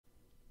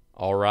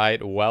All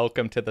right,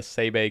 welcome to the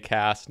Sae Bae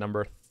Cast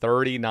number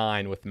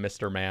 39 with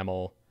Mr.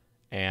 Mammal,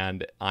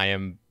 and I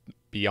am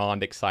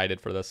beyond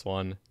excited for this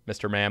one.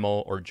 Mr.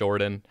 Mammal or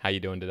Jordan, how you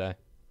doing today?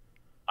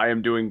 I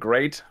am doing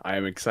great. I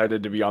am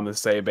excited to be on the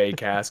Sae Bae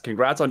Cast.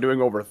 Congrats on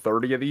doing over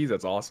 30 of these.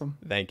 That's awesome.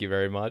 Thank you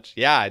very much.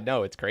 Yeah, I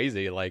know it's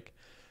crazy. Like,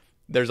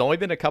 there's only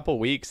been a couple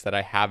weeks that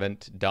I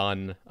haven't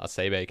done a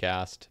Sae Bae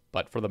Cast,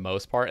 but for the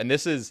most part, and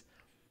this is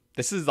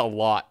a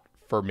lot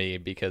for me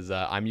because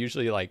I'm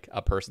usually like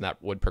a person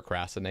that would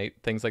procrastinate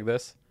things like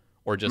this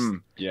or just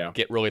Yeah,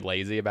 get really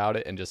lazy about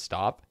it and just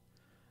stop.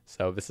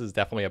 So this is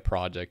definitely a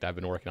project I've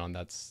been working on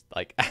that's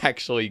like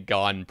actually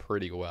gone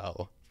pretty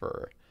well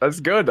for. that's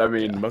good. I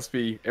mean,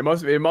 Yeah.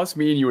 it must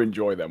mean you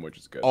enjoy them, which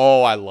is good.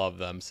 Oh, I love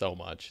them so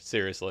much.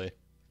 Seriously.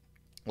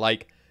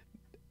 Like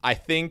I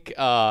think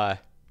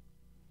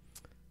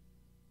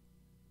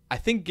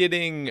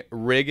getting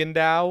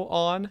Rigondeaux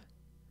on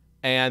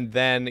and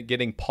then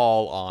getting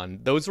Paul on.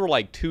 Those were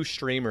like two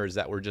streamers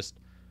that were just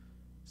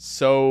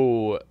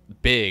so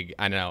big,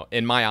 I know,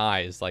 in my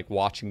eyes, like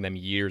watching them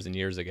years and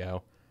years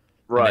ago.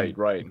 And Right, then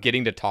right.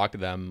 getting to talk to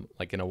them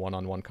like in a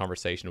one-on-one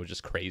conversation was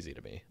just crazy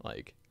to me.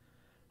 Like,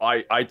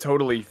 I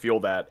totally feel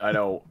that. I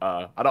know.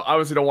 I don't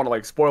obviously don't want to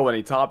like spoil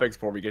any topics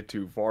before we get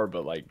too far,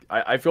 but like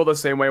I feel the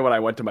same way when I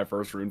went to my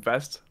first Rune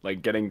Fest.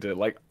 Like getting to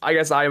like I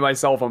guess I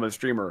myself am a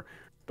streamer,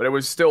 but it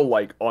was still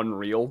like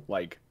unreal.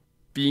 Like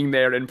being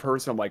there in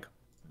person, I'm like,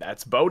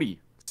 that's Bodhi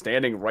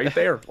standing right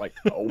there. Like,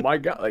 oh my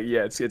God. Like,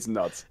 yeah, it's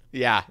nuts.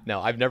 yeah,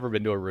 no, I've never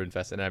been to a Rune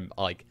Fest, and I'm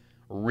like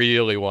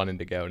really wanting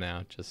to go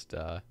now. Just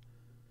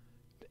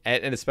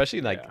and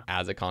especially like Yeah.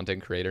 as a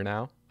content creator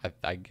now,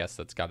 I guess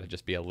that's got to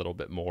just be a little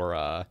bit more.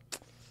 I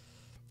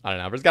don't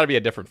know. There's got to be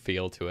a different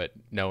feel to it,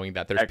 knowing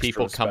that there's Extra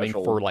people coming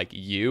special. for like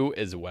you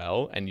as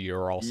well, and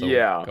you're also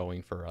Yeah.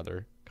 going for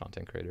other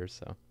content creators.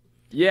 So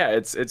Yeah,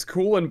 it's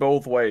cool in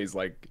both ways.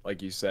 Like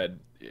you said,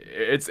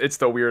 it's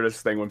the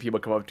weirdest thing when people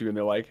come up to you and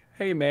they're like,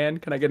 "Hey man,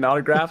 can I get an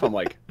autograph?" I'm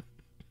like,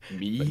 like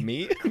 "Me?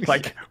 me,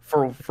 Like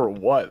for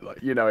what?" Like,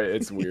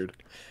 it's weird.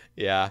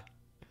 yeah.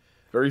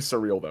 Very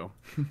surreal though.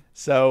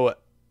 So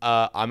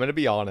I'm gonna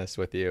be honest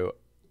with you.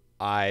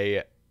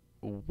 I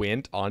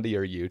went onto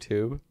your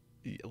YouTube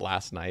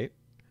last night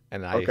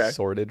and I Okay.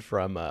 sorted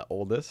from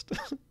oldest.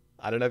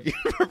 I don't know if you've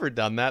ever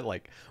done that.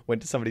 Like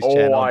went to somebody's Oh,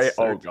 channel and oh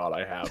searched God,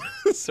 I have.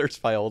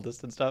 search by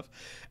oldest and stuff.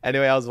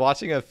 Anyway, I was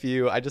watching a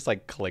few. I just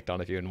like clicked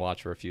on a few and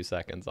watched for a few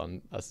seconds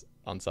on us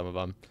on some of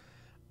them,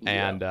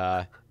 Yeah.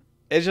 and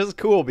it's just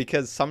cool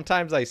because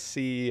sometimes I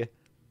see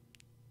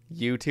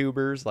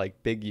YouTubers,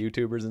 like big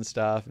YouTubers and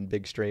stuff, and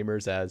big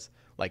streamers as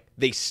like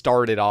they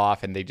started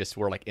off and they just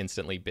were like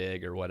instantly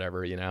big or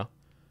whatever, But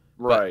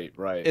Right,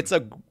 right. it's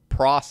a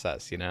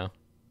process,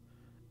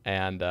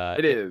 and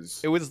It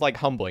is. it was like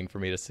humbling for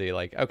me to see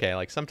like okay,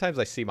 like sometimes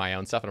I see my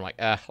own stuff and I'm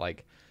like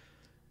like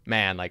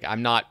man, like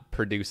I'm not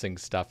producing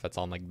stuff that's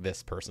on like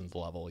this person's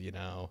level.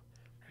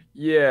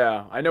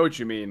 Yeah, I know what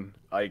you mean.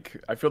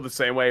 Like, I feel the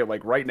same way.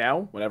 Like right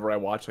now, whenever I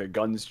watch a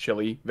Guns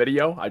Chili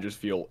video, I just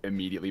feel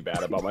immediately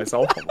bad about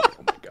myself. I'm like,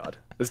 oh my God,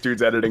 this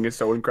dude's editing is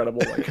so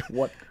incredible. Like,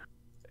 what?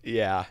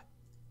 Yeah.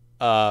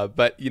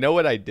 But you know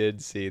what I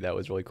did see that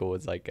was really cool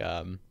was like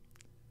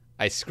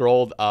I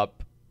scrolled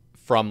up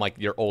from like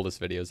your oldest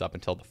videos up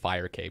until the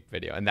fire cape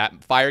video. And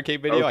that fire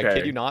cape video, I kid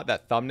you Okay. not,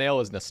 that thumbnail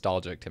is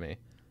nostalgic to me.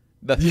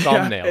 The Yeah,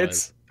 thumbnail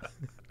is.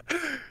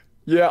 it's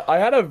yeah, I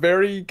had a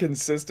very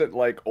consistent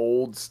like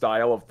old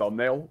style of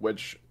thumbnail,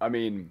 which I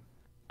mean,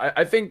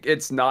 I think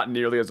it's not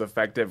nearly as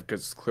effective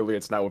because clearly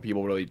it's not what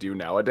people really do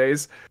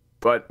nowadays.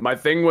 But my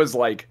thing was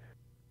like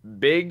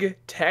big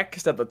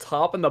text at the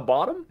top and the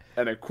bottom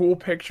and a cool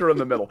picture in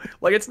the middle.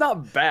 Like it's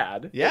not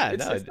bad. Yeah,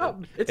 It's no, it's not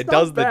it's it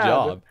does not the bad.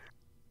 job.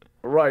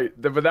 Right.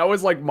 But that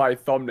was like my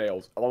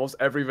thumbnails. Almost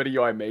every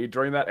video I made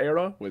during that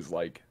era was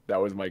like that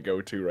was my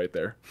go-to right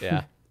there.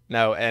 Yeah.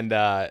 No, and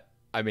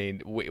I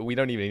mean, we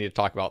don't even need to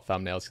talk about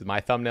thumbnails because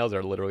my thumbnails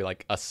are literally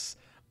like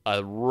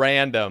a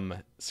random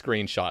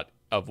screenshot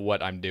of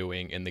what I'm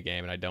doing in the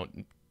game, and I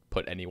don't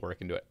put any work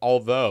into it.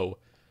 Although,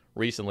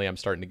 recently I'm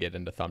starting to get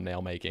into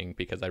thumbnail making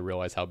because I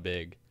realize how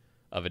big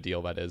of a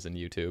deal that is in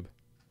YouTube.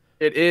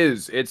 It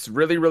is. It's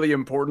really, really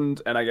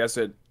important, and I guess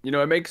it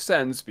makes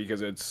sense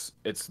because it's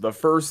the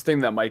first thing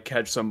that might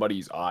catch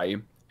somebody's eye.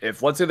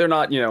 If let's say they're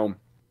not,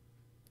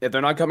 if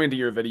they're not coming to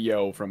your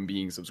video from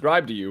being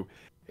subscribed to you,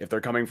 if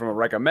they're coming from a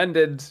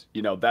recommended,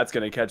 that's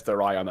gonna catch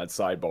their eye on that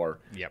sidebar.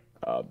 Yep.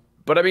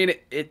 But I mean,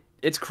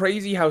 it's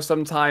crazy how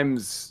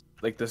sometimes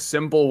like the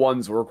simple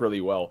ones work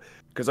really well.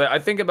 Because I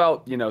think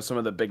about some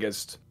of the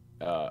biggest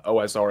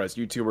OSRS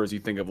YouTubers. You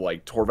think of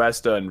like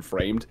Torvesta and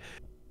Framed.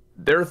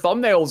 Their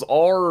thumbnails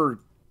are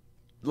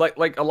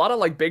like a lot of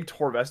like big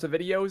Torvesta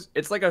videos.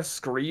 It's like a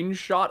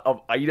screenshot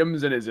of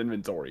items in his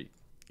inventory.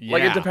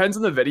 Like it Yeah. depends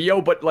on the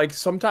video, but like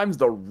sometimes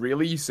the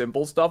really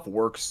simple stuff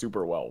works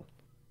super well.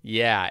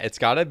 Yeah, it's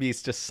got to be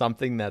just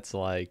something that's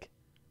like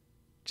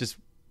just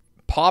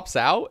pops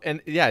out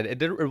and yeah,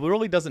 it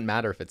really doesn't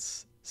matter if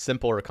it's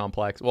simple or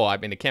complex. Well, I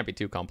mean, it can't be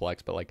too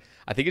complex, but like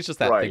I think it's just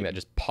that thing Right. that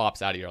just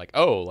pops out of you like,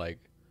 "Oh, like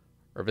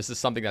or if this is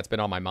something that's been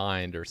on my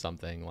mind or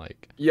something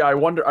like. Yeah, I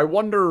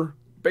wonder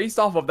based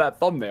off of that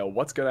thumbnail,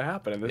 what's gonna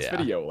happen in this Yeah.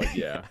 video? Like,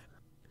 yeah,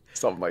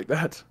 something like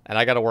that. And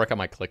I got to work on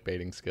my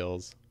clickbaiting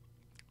skills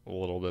a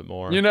little bit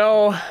more. You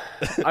know,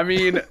 I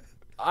mean,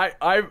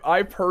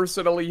 I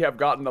personally have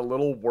gotten a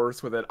little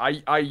worse with it.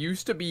 I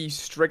used to be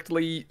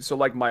strictly so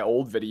like my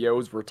old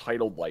videos were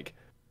titled like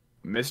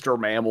Mr.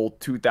 Mammal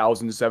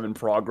 2007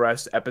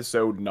 progress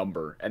episode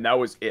number, and that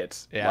was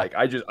it. Yeah. Like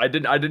I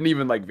didn't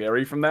even like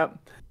vary from that.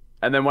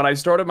 And then when I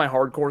started my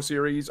hardcore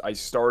series, I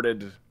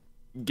started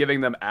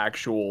giving them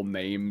actual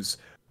names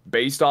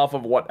based off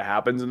of what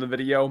happens in the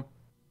video.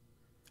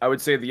 I would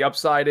say the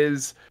upside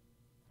is,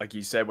 like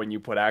you said, when you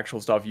put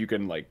actual stuff, you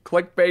can like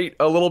clickbait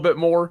a little bit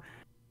more.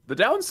 The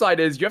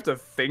downside is you have to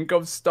think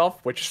of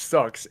stuff, which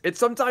sucks.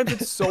 Sometimes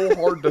it's so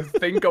hard to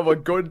think of a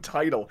good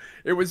title.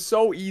 It was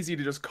so easy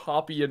to just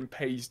copy and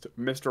paste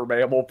Mr.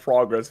 Mammal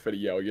progress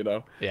video, you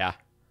know? Yeah.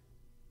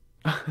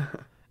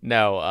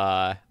 No,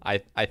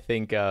 I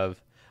think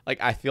of like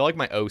I feel like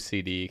my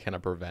OCD kind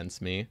of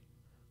prevents me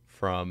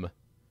from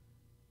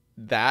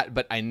that,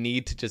 but I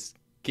need to just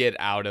get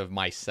out of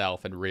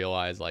myself and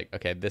realize like,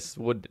 okay, this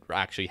would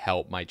actually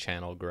help my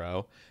channel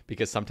grow,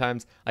 because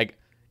sometimes like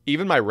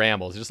even my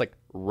rambles, just like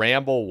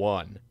ramble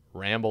 1,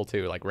 ramble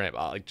 2, like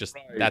just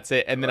Right, that's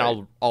it, and then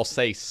right. I'll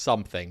say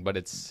something, but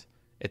it's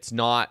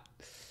not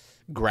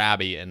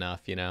grabby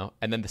enough, you know.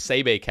 And then the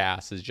Sae Bae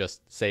Cast is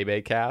just Sae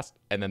Bae Cast,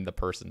 and then the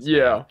person's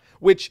name,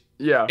 which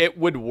Yeah. it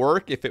would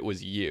work if it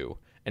was you,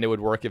 and it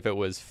would work if it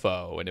was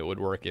Foe, and it would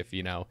work if,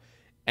 you know,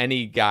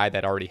 any guy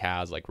that already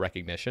has like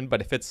recognition.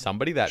 But if it's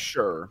somebody that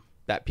Sure.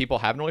 that people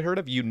haven't really heard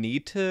of, you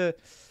need to,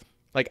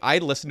 like, I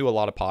listen to a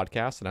lot of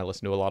podcasts and I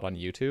listen to a lot on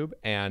YouTube,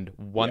 and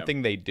one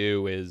thing they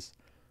do is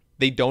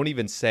they don't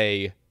even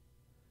say,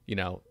 you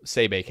know,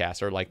 Sae Bae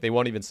Cast, or like they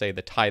won't even say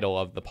the title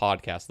of the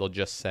podcast. They'll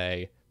just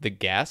say the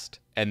guest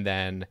and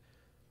then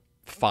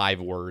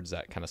 5 words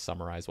that kind of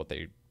summarize what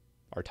they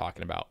are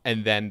talking about,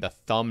 and then the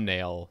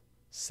thumbnail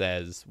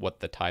says what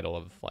the title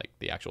of like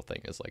the actual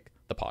thing is, like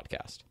the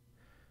podcast.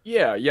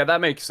 Yeah,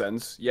 that makes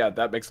sense. Yeah,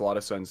 that makes a lot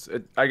of sense.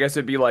 I guess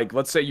it'd be like,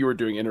 let's say you were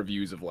doing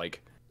interviews of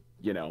like,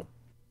 you know,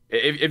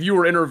 if you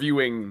were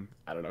interviewing,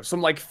 I don't know,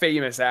 some like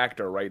famous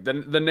actor, right?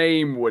 Then the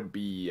name would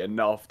be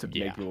enough to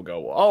make people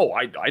go, oh,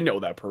 I know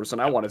that person.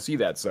 I want to see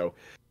that. So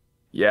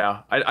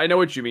yeah, I know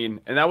what you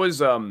mean. And that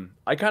was,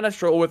 I kind of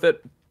struggled with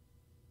it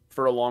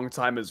for a long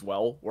time as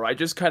well, where I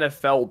just kind of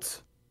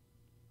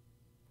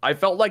I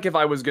felt like if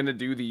I was going to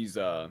do these,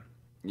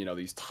 you know,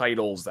 these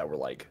titles that were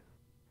like,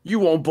 you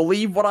won't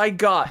believe what I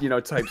got, you know,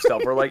 type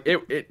stuff, or like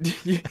you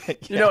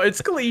know, it's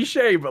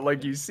cliche, but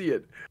like you see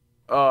it.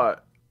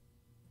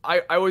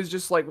 I was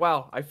just like,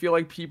 wow, I feel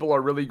like people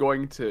are really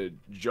going to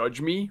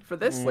judge me for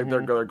this. Like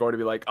they're going to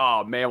be like,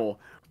 oh,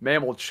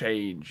 Mammal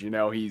change, you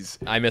know, he's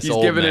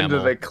given into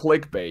the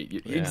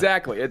clickbait. Yeah.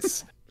 Exactly.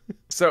 It's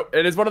so,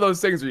 and it's one of those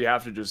things where you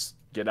have to just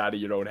get out of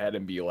your own head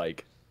and be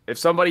like, if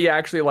somebody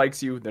actually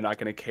likes you, they're not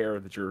going to care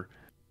that you're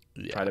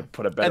trying to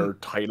put a better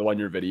title on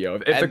your video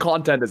if the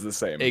content is the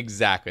same.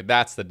 Exactly.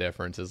 That's the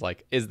difference, is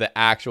like, is the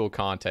actual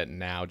content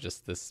now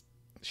just this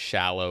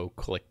shallow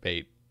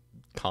clickbait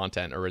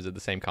content, or is it the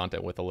same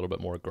content with a little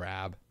bit more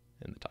grab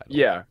in the title?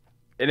 Yeah.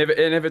 And if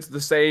it's the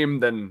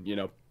same, then, you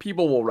know,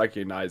 people will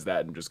recognize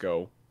that and just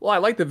go, well, I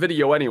like the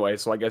video anyway,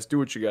 so I guess do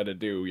what you got to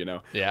do, you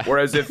know. Yeah.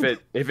 Whereas if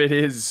it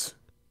is,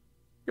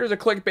 here's a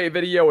clickbait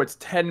video, it's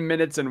 10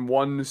 minutes and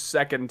 1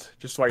 second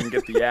just so I can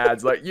get the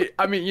ads. Like,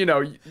 I mean, you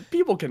know,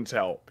 people can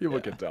tell.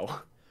 People can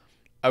tell.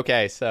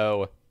 Okay,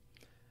 so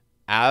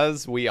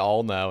as we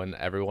all know, and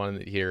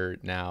everyone here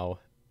now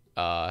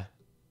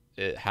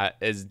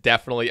is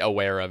definitely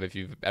aware of, if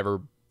you've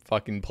ever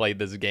fucking played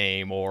this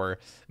game or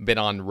been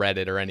on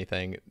Reddit or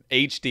anything,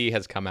 HD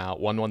has come out.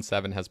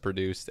 117 has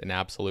produced an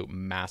absolute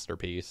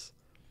masterpiece.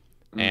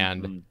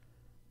 And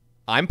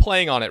I'm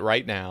playing on it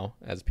right now,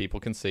 as people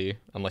can see,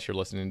 unless you're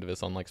listening to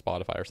this on like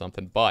Spotify or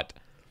something. But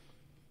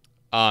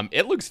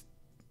it looks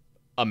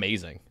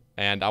amazing,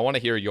 and I want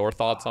to hear your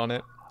thoughts on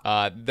it.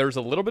 There's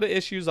a little bit of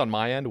issues on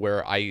my end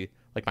where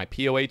my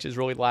POH is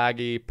really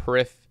laggy,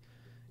 Prif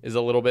is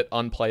a little bit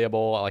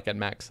unplayable, like at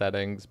max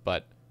settings,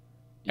 but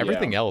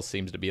everything else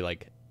seems to be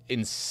like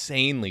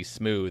insanely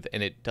smooth,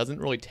 and it doesn't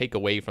really take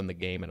away from the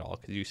game at all,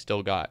 because you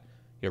still got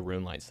your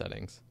rune light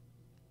settings.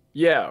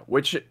 Yeah,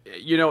 which,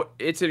 you know,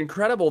 it's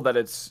incredible that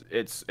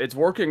it's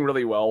working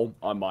really well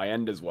on my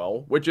end as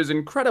well, which is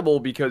incredible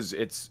because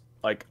it's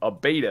like a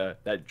beta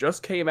that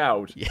just came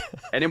out,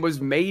 and it was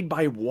made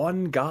by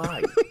one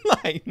guy.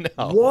 I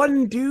know.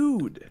 One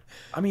dude.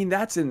 I mean,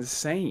 that's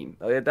insane.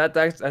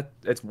 That's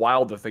it's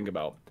wild to think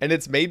about. And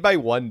it's made by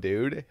one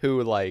dude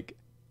who, like,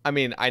 I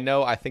mean,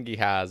 I think he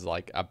has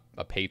like a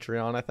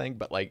Patreon, I think,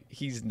 but like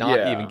he's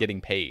not even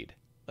getting paid.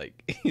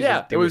 Like,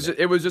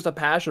 it was just a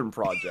passion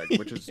project,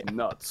 which is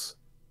nuts.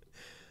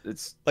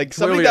 It's like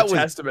clearly a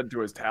testament to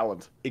his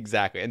talent.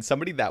 Exactly, and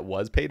somebody that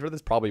was paid for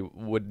this probably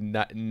would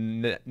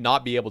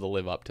not be able to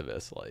live up to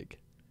this. Like,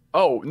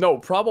 oh no,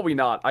 probably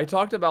not. I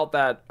talked about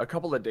that a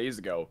couple of days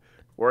ago,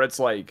 where it's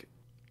like,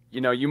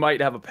 you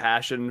might have a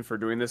passion for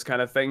doing this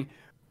kind of thing,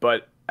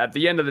 but at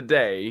the end of the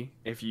day,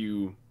 if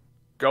you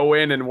go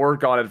in and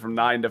work on it from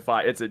 9 to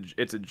 5,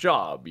 it's a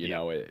job,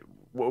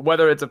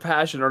 whether it's a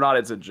passion or not,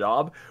 it's a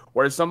job.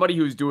 Whereas somebody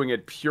who's doing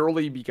it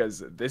purely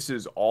because this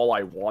is all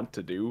I want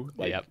to do,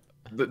 like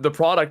the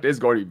product is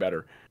going to be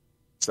better.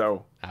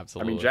 So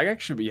absolutely, I mean, Jagex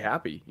should be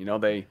happy.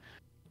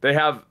 They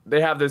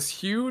have this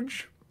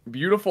huge,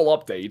 beautiful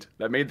update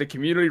that made the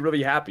community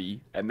really happy,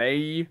 and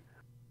they,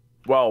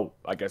 well,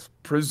 I guess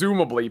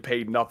presumably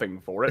paid nothing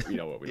for it. We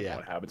know what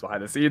happens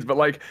behind the scenes, but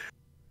like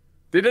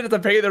they didn't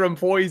have to pay their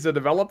employees to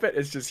develop it.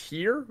 It's just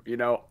here.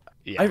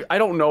 I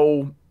don't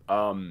know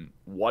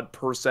what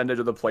percentage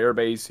of the player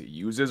base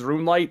uses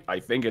RuneLite. I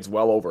think it's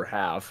well over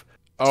half.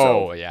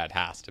 Oh, yeah, it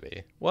has to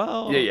be.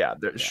 Well, yeah.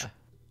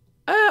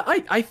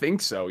 I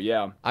think so.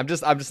 Yeah. I'm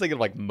just thinking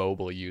of like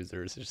mobile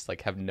users who just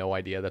like have no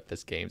idea that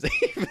this game's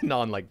even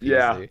on like PC.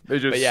 Yeah, they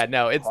just. But yeah,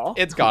 no,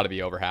 it's got to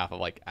be over half of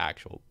like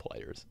actual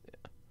players. Yeah.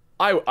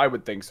 I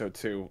would think so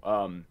too.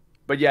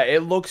 But yeah,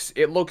 it looks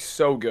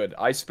so good.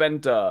 I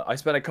spent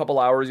a couple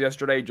hours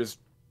yesterday just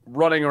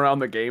running around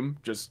the game,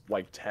 just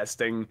like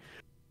testing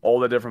all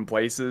the different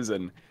places,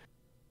 and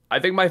I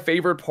think my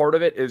favorite part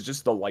of it is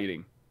just the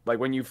lighting. Like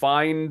when you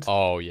find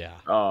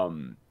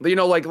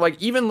like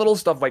even little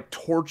stuff like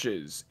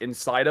torches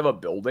inside of a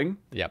building.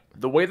 Yep.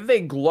 The way that they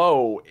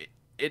glow,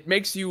 it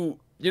makes you,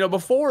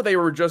 before they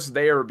were just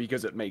there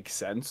because it makes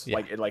sense.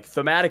 Yeah. Like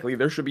thematically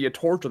there should be a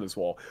torch on this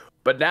wall.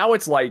 But now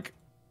it's like,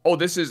 oh,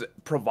 this is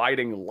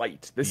providing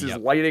light. This is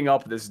lighting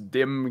up this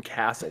dim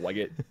castle.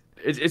 Like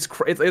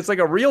it's like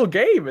a real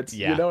game. It's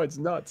it's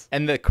nuts.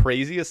 And the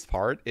craziest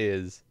part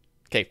is,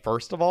 okay,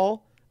 first of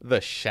all, the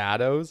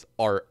shadows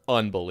are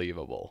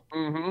unbelievable.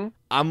 Mm-hmm.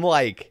 I'm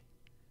like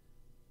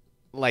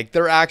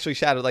they're actually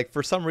shadowed. Like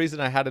for some reason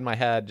I had in my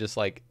head just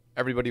like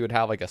everybody would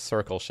have like a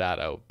circle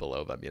shadow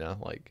below them,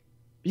 like.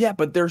 Yeah,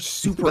 but they're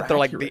super but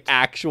they're accurate. like the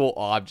actual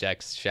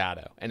object's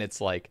shadow, and it's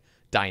like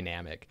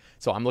dynamic.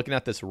 So I'm looking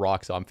at this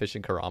rock, so I'm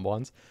fishing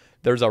karambwans.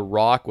 There's a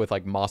rock with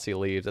like mossy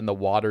leaves, and the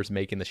water's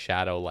making the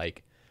shadow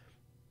like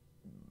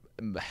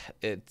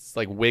it's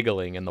like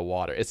wiggling in the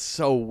water. It's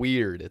so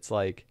weird. It's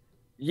like,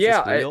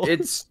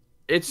 it's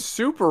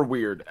super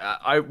weird.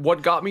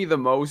 What got me the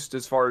most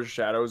as far as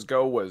shadows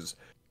go was,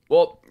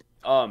 well,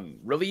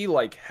 really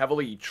like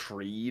heavily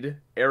treed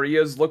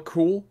areas look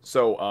cool.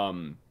 So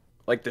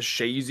like the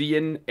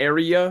Shazian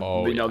area,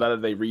 that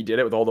they redid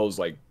it with all those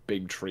like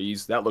big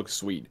trees. That looks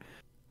sweet.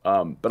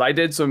 But I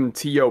did some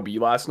TOB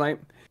last night,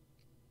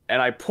 and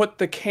I put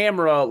the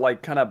camera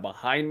like kind of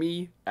behind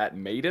me at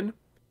Maiden,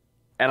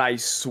 and I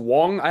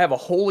swung. I have a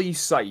holy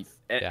scythe,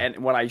 and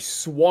when I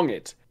swung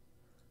it,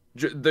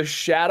 the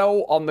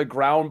shadow on the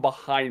ground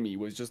behind me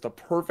was just a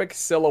perfect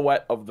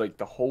silhouette of like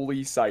the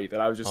holy scythe,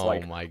 and I was just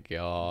like, oh my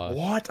god,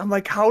 what? I'm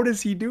like, how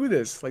does he do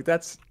this? Like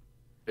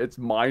it's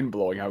mind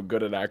blowing how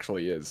good it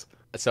actually is.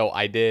 So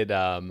I did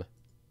a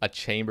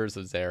Chambers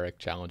of Xeric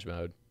challenge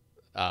mode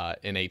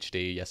in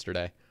HD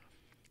yesterday,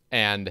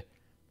 and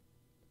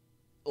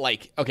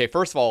like, okay,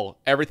 first of all,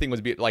 everything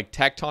was beautiful. Like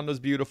Tecton was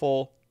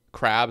beautiful,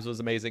 Crabs was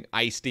amazing,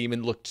 Ice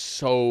Demon looked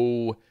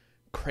so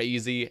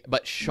crazy,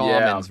 but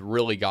Shamans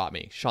really got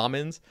me.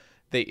 Shamans,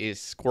 it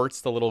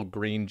squirts the little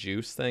green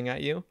juice thing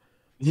at you,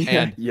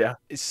 and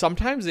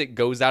sometimes it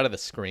goes out of the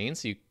screen,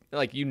 so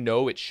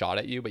it shot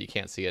at you, but you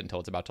can't see it until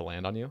it's about to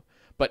land on you.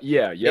 But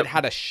it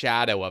had a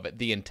shadow of it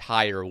the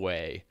entire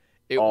way.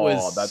 It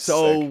was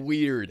so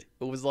sick.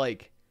 It was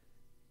like,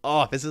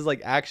 oh, this is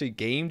like actually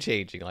game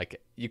changing.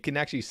 Like you can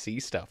actually see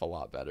stuff a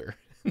lot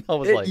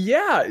was like,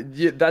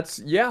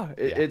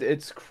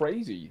 it's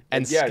crazy.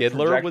 And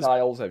Skidler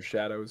projectiles have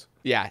shadows.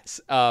 Yes.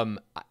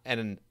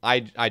 And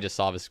I just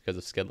saw this because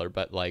of Skidler,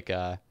 but like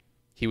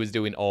he was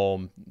doing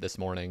Ulm this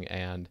morning,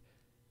 and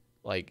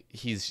like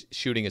he's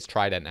shooting his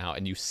trident now,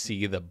 and you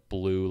see the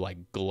blue like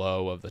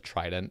glow of the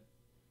trident.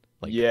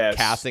 Like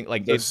casting,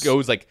 like it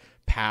goes like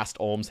past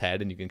Ulm's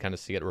head, and you can kind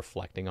of see it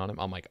reflecting on him.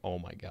 I'm like, oh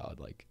my god,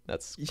 like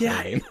that's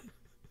clean.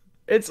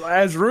 It's,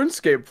 as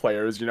RuneScape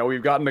players,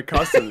 we've gotten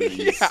accustomed to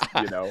these,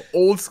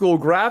 old school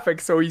graphics.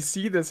 So we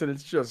see this, and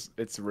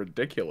it's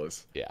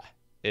ridiculous. Yeah,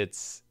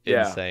 it's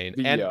insane,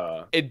 and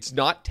it's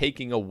not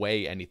taking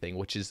away anything,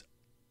 which is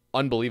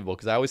unbelievable.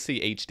 Because I always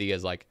see HD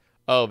as like,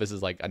 oh, this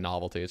is like a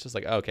novelty. It's just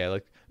like, okay,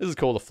 like this is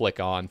cool to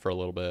flick on for a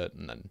little bit,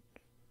 and then.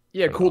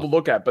 Yeah, cool to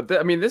look at, but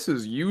this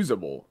is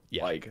usable.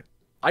 Yeah. Like,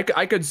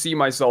 I could see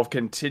myself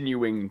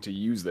continuing to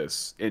use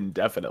this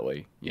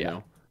indefinitely. You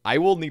know? I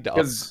will need to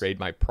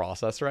upgrade my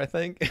processor, I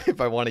think, if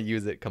I want to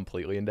use it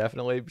completely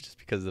indefinitely, just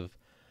because of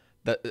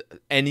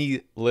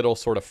any little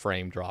sort of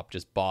frame drop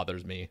just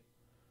bothers me.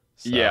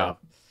 So.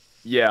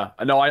 Yeah.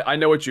 No, I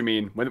know what you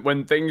mean.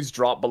 When things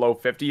drop below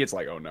 50, it's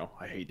like, oh no,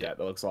 I hate that.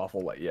 That looks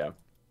awful. Like, yeah.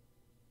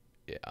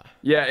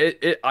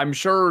 I'm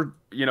sure,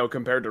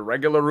 compared to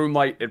regular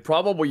RuneLite, it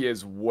probably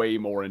is way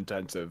more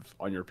intensive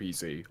on your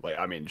PC. Like,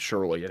 I mean,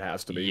 surely it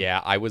has to be.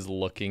 Yeah, I was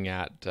looking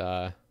at,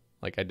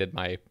 like, I did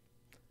my,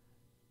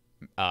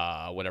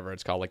 whatever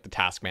it's called, like the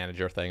task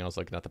manager thing. I was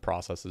looking at the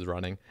processes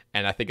running,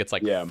 and I think it's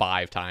like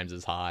 5 times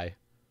as high.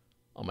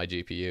 on my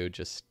GPU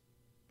just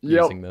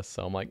Yep. using this.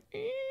 So I'm like,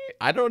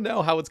 I don't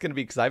know how it's gonna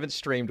be because I haven't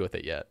streamed with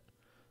it yet.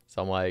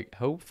 So I'm like,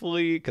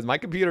 hopefully, because my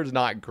computer's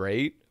not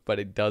great, but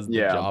it does the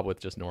Yeah. job with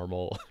just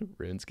normal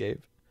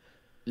RuneScape.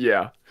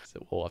 Yeah.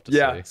 So we'll have to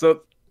Yeah. see.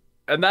 So,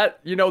 and that,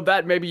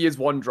 that maybe is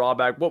one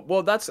drawback.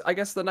 Well, that's, I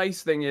guess the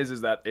nice thing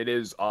is that it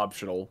is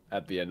optional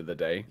at the end of the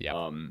day.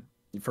 Yeah.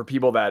 For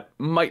people that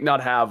might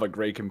not have a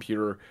great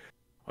computer,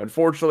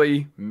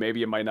 unfortunately,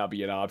 maybe it might not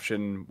be an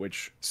option,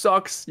 which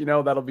sucks.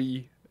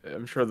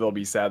 I'm sure they'll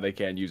be sad they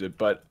can't use it.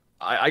 But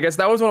I guess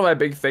that was one of my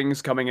big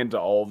things coming into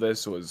all of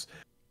this was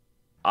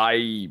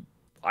I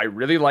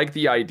really like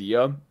the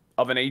idea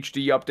of an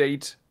HD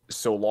update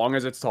so long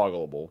as it's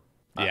toggleable.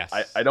 Yes.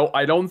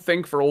 I don't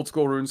think for old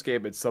school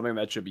RuneScape it's something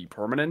that should be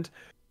permanent.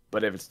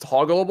 But if it's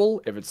toggleable,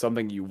 if it's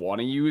something you want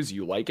to use,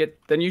 you like it,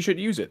 then you should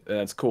use it, and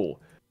that's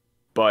cool.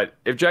 But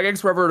if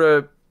Jagex were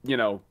ever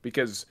to,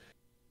 because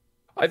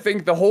I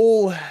think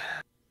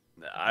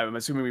I'm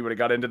assuming we would have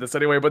got into this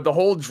anyway, but the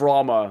whole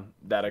drama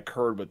that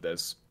occurred with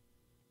this,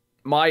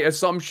 my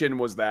assumption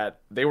was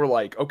that they were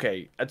like,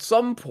 okay, at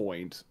some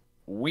point,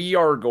 we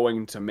are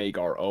going to make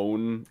our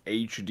own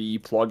HD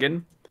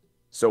plugin.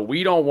 So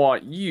we don't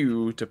want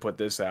you to put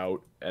this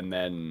out, and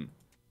then,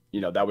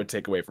 that would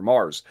take away from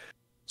ours.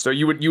 So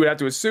you would have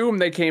to assume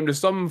they came to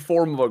some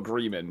form of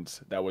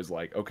agreement that was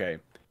like, okay,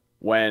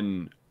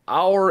 when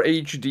our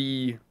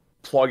HD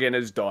plugin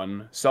is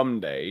done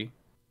someday,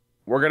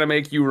 we're gonna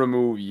make you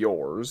remove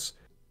yours,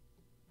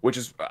 which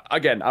is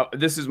again,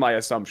 this is my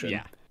assumption.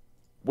 Yeah.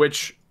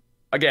 Which,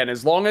 again,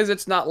 as long as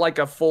it's not like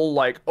a full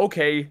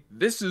okay,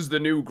 this is the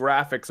new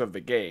graphics of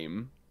the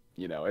game,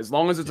 as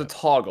long as it's a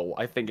toggle,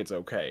 I think it's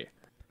okay.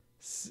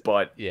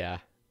 But yeah,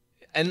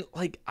 and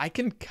I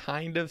can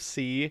kind of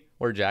see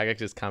where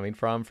Jagex is coming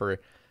from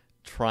for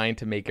trying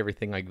to make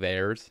everything like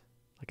theirs.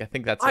 I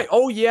think that's I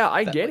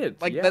get it.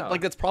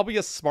 That's probably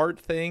a smart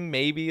thing.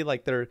 Maybe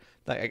they're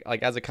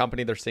as a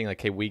company they're saying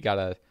hey, we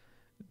gotta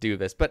do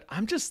this. But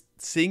I'm just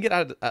seeing it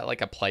at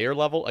a player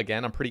level.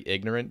 Again, I'm pretty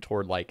ignorant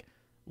toward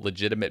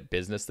legitimate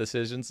business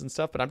decisions and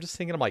stuff. But I'm just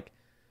thinking, I'm like,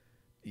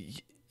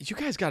 you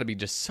guys got to be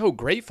just so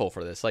grateful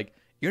for this.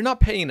 You're not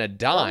paying a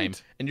dime,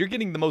 and you're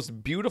getting the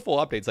most beautiful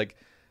updates.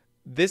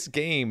 This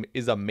game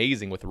is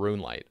amazing with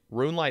RuneLite.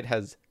 RuneLite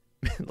has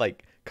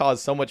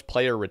caused so much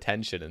player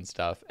retention and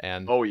stuff,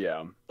 and oh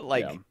yeah,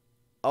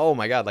 oh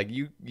my god,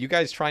 you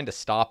guys trying to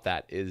stop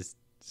that is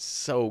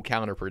so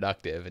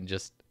counterproductive, and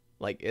just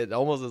it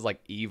almost is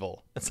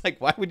evil. It's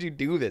why would you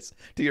do this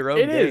to your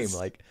own game?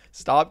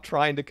 Stop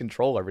trying to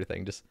control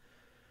everything. Just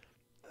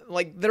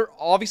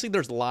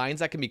there's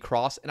lines that can be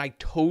crossed, and I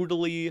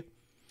totally.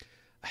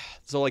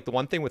 So the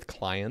one thing with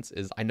clients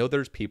is I know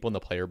there's people in the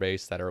player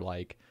base that are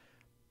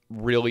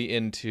really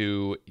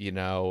into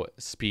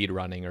speed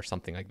running or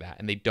something like that,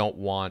 and they don't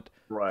want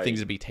things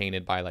to be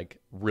tainted by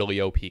really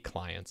OP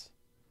clients.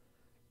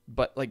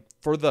 But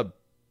for the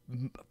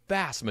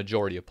vast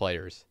majority of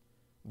players,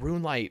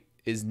 RuneLite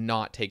is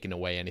not taking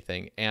away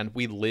anything, and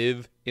we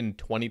live in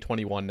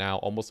 2021 now.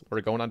 Almost,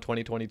 we're going on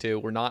 2022.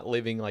 We're not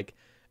living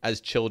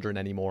as children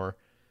anymore.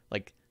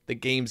 The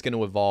game's going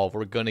to evolve.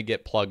 We're going to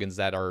get plugins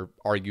that are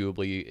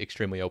arguably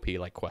extremely OP,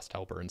 like Quest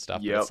Helper and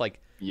stuff. Yep. But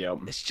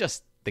it's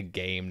just the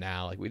game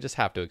now. We just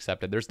have to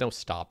accept it. There's no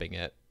stopping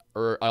it,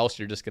 or else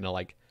you're just gonna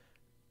I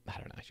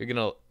don't know. You're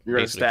gonna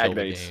basically kill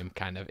the game,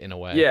 kind of, in a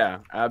way. Yeah,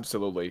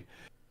 absolutely.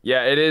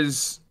 Yeah, it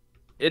is.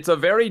 It's a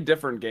very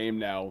different game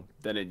now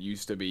than it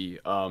used to be.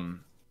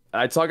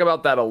 I talk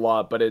about that a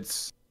lot, but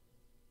it's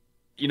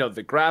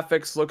the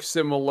graphics look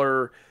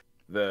similar.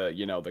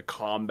 The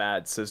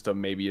combat system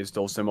maybe is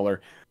still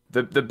similar.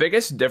 The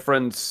biggest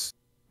difference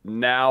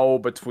now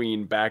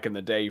between back in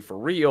the day for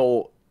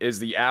real is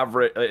the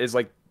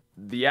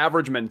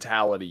average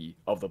mentality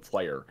of the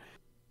player.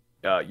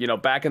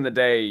 Back in the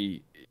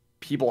day,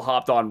 people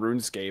hopped on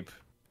RuneScape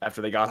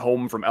after they got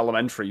home from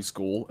elementary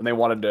school, and they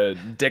wanted to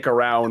dick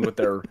around with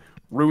their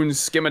Rune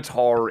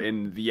Scimitar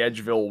in the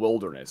Edgeville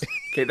wilderness.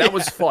 Okay, that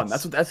was fun.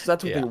 That's what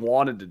they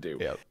wanted to do.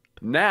 Yep.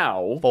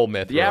 Now, Full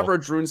myth the rule.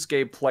 average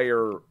RuneScape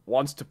player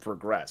wants to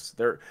progress.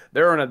 They're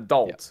an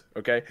adult. Yep.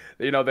 Okay,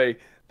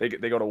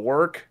 they go to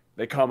work.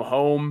 They come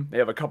home, they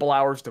have a couple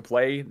hours to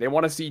play. They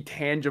want to see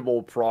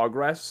tangible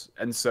progress.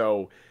 And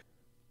so,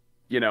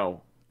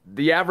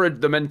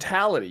 the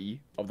mentality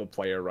of the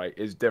player, right,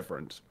 is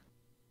different.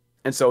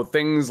 And so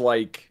things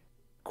like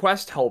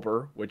Quest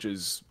Helper, which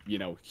is,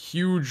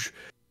 huge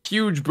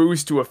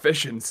boost to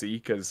efficiency,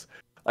 because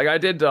I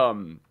did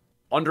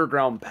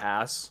Underground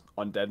Pass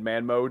on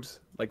Deadman mode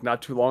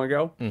not too long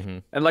ago. Mm-hmm.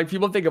 And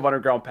people think of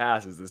Underground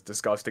Pass as this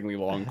disgustingly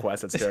long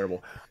quest that's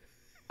terrible.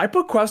 I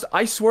put Quest.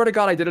 I swear to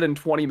God, I did it in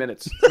 20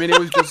 minutes. It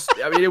was just.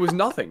 It was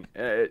nothing.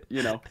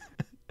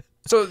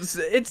 So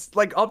it's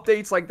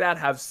updates like that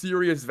have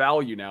serious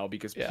value now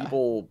because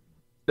people,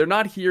 they're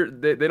not here.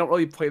 They don't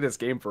really play this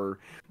game for.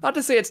 Not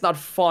to say it's not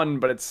fun,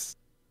 but it's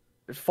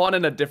fun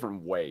in a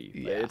different way.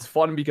 Yeah. It's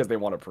fun because they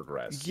want to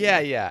progress.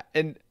 Yeah.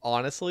 And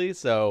honestly,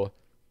 so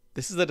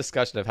this is a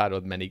discussion I've had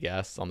with many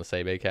guests on the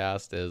Sae Bae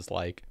Cast. Is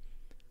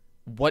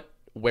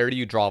where do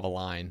you draw the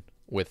line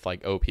with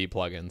like OP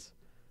plugins.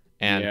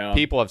 And Yeah.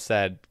 people have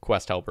said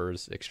quest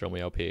helpers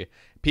extremely OP.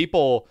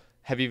 People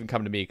have even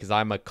come to me because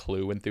I'm a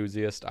clue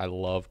enthusiast. I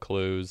love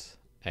clues,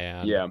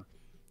 and Yeah.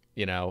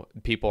 you know,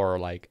 people are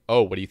like,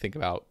 "Oh, what do you think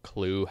about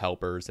clue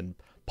helpers and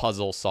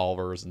puzzle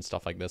solvers and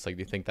stuff like this? Like, do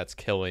you think that's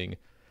killing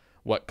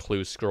what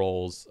clue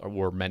scrolls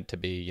were meant to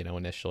be, you know,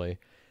 initially?"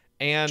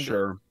 And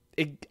Sure.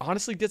 it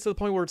honestly gets to the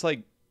point where it's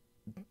like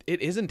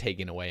it isn't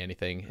taking away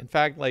anything. In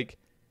fact, like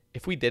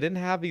if we didn't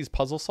have these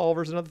puzzle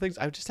solvers and other things,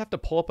 I would just have to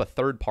pull up a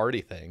third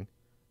party thing.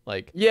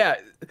 Like, Yeah,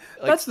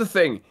 that's the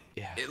thing.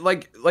 yeah.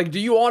 Like, do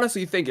you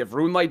honestly think if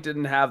RuneLight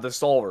didn't have the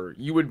solver,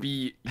 you would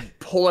be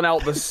pulling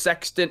out the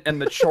sextant and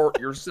the chart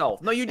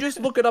yourself? No, you just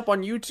look it up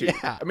on YouTube.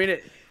 Yeah. I mean,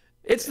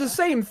 it's the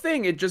same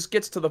thing. It just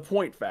gets to the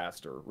point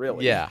faster,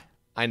 really. Yeah,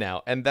 I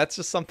know. And that's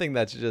just something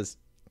that's just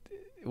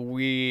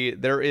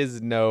there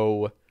is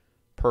no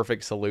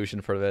perfect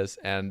solution for this,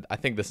 and I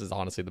think this is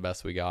honestly the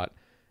best we got.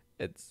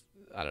 It's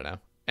I don't know.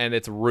 And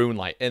it's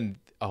RuneLight, and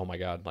oh my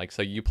god, like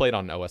so you played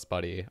on OS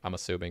Buddy, I'm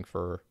assuming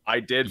for I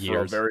did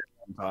years. for a very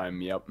long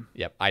time. Yep.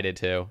 Yep, I did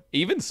too.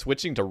 Even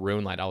switching to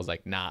RuneLight, I was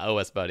like, nah,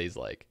 OS Buddy's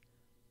like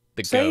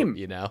the Same. goat,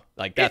 you know?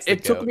 Like that's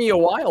It took me a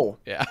while.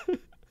 Yeah.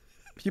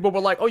 People were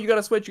like, "Oh, you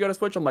gotta switch, you gotta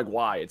switch." I'm like,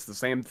 "Why? It's the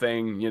same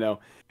thing, you know."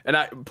 And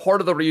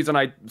part of the reason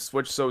I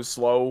switched so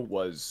slow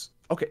was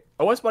okay.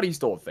 OS Buddy's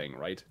still a thing,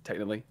 right?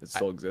 Technically, it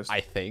still exists.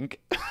 I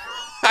think.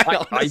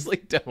 I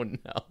honestly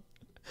don't know.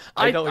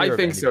 I don't hear of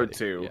think so anybody.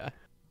 too. Yeah.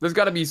 There's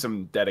got to be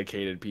some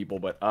dedicated people,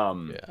 but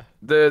Yeah.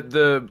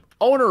 the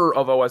owner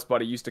of OS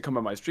Buddy used to come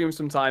on my stream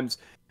sometimes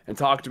and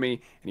talk to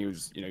me, and he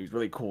was a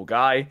really cool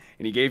guy,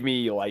 and he gave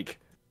me like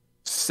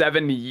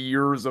 7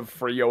 years of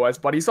free OS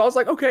Buddy. So I was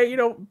like, okay, you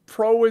know,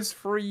 Pro is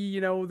free,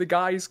 you know, the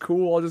guy's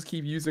cool, I'll just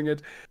keep using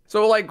it.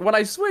 So like when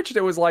I switched,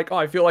 it was like, oh,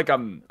 I feel like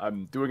I'm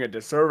doing a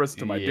disservice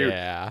to my dude,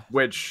 Yeah.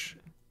 which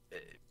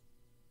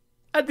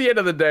at the end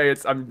of the day,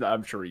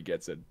 I'm sure he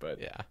gets it,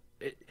 but Yeah.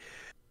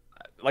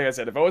 like I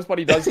said, if OS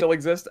Buddy does still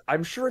exist,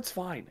 I'm sure it's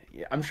fine.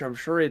 Yeah, I'm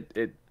sure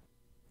it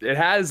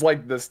has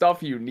like the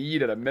stuff you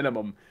need at a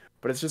minimum,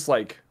 but it's just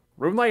like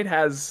RuneLight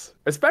has,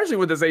 especially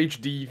with this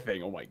HD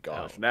thing. Oh my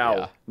gosh!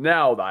 yeah.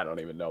 Now I don't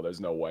even know. There's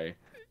no way.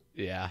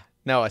 Yeah.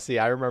 No, see,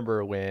 I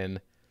remember when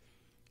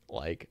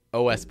like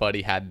OS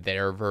Buddy had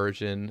their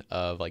version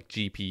of like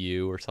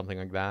GPU or something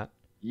like that.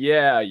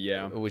 Yeah.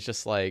 It was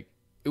just like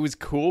it was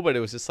cool, but it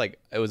was just like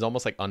it was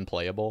almost like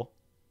unplayable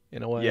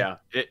in a way. Yeah.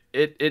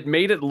 It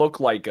made it look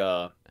like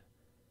the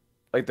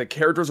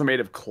characters are made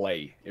of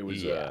clay. It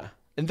was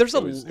and there's a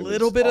it was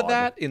little bit of odd.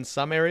 that in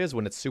some areas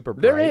when it's super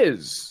bright. There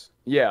is.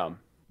 Yeah.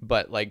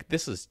 But like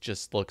this is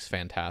just looks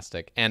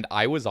fantastic. And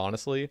I was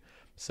honestly,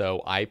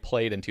 so I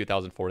played in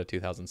 2004 to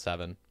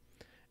 2007.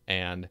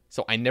 And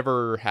so I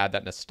never had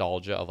that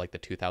nostalgia of like the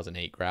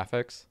 2008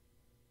 graphics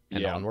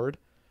and onward.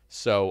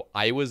 So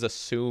I was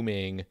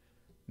assuming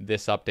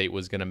this update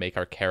was going to make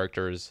our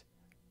characters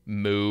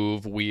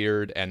move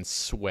weird and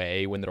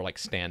sway when they're like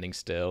standing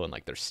still and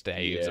like their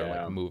staves are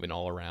like moving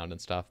all around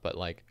and stuff. But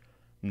like,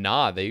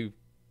 nah, they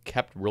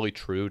kept really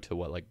true to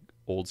what like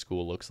old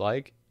school looks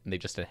like, and they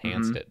just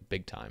enhanced it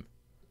big time.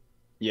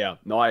 Yeah,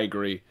 no, I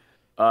agree.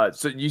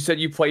 So you said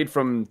you played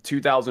from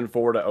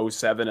 2004 to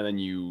 07 and then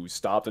you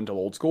stopped until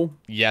old school?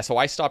 Yeah, so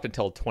I stopped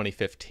until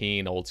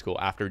 2015 old school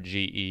after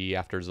GE,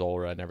 after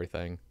Zolra and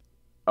everything.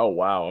 Oh,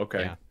 wow.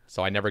 Okay. Yeah.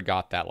 So I never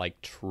got that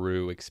like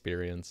true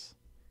experience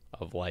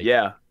of like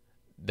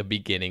the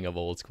beginning of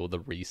old school, the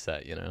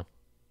reset, you know.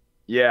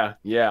 Yeah,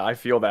 I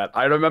feel that.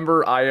 I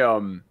remember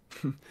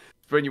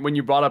when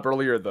you brought up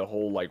earlier the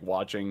whole like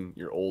watching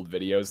your old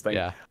videos thing.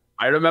 Yeah.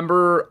 I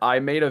remember I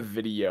made a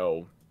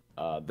video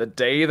the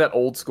day that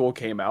old school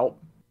came out.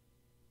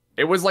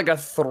 It was like a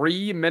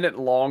 3-minute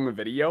long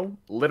video,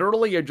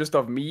 literally just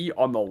of me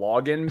on the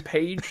login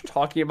page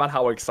talking about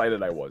how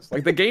excited I was.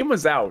 Like the game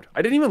was out.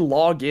 I didn't even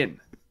log in.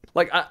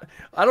 Like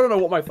I don't know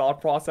what my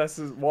thought process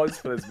was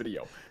for this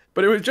video,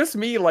 but it was just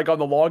me like on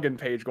the login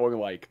page going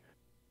like,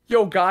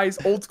 "Yo guys,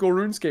 old school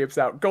RuneScape's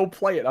out. Go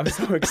play it. I'm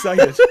so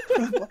excited."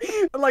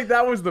 And like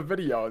that was the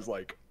video. I was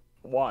like,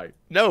 "Why?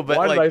 No, but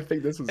why like, did I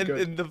think this was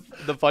good?" And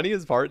the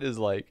funniest part is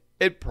like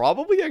it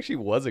probably actually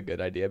was a good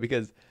idea,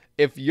 because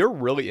if you're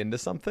really into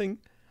something,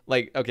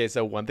 like, okay,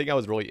 so one thing I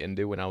was really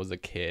into when I was a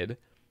kid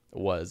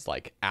was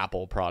like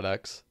Apple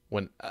products.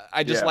 When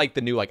I just like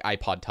the new like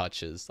iPod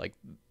touches, like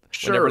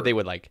whenever they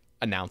would like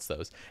announce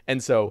those.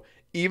 And so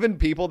even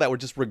people that were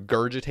just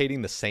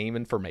regurgitating the same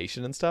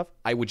information and stuff,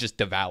 I would just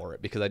devour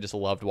it because I just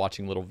loved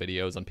watching little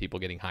videos on people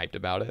getting hyped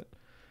about it.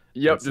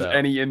 Yep, just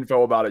any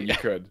info about it you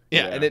could.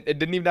 Yeah, and it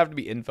didn't even have to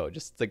be info.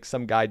 Just like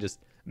some guy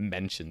just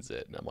mentions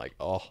it, and I'm like,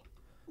 oh,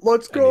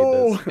 let's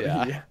go.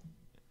 Yeah.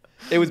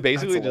 It was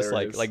basically That's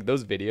just like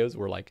those videos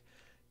were like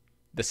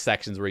the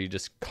sections where you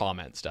just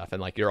comment stuff and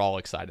like you're all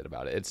excited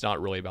about it. It's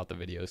not really about the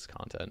video's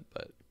content,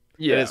 but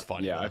it is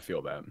funny. Yeah, though. I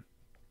feel that.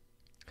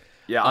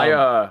 Yeah,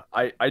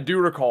 I do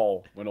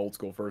recall when old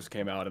school first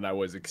came out and I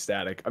was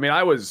ecstatic. I mean,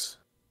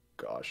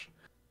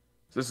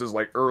 this is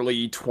like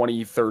early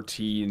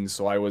 2013,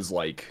 so I was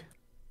like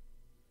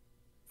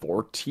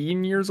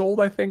 14 years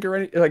old, I think,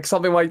 or like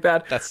something like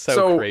that. That's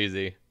so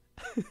crazy.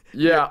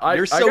 Yeah,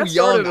 you're so I got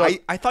young. started,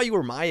 I thought you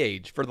were my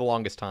age for the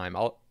longest time.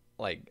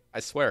 I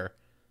swear.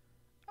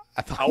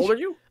 How old are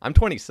you? I'm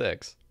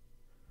 26.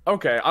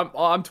 Okay,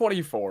 I'm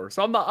 24,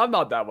 so I'm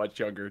not that much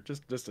younger,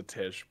 just a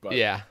tish. But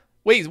Yeah.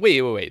 Wait.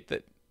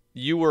 That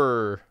you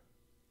were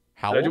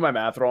how did I do old? my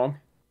math wrong?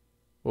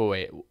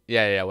 Wait.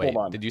 Yeah. Wait.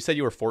 Hold on. Did you say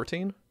you were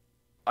 14?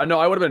 No,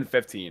 I would have been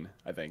 15,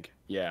 I think.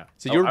 Yeah.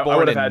 So you were I born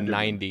would have in had to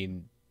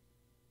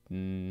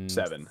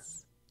 97.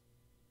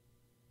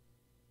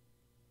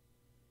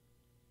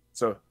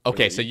 So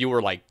Okay, so you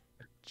were like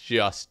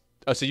just.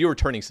 Oh, so you were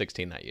turning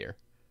 16 that year.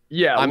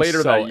 yeah,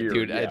 later that year,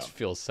 dude. yeah. It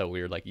feels so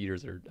weird. Like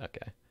years are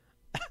okay.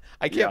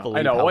 I can't Yeah, believe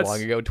I know. how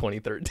long ago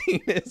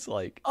 2013 is.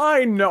 Like,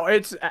 I know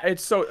it's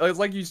so it's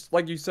like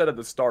you said at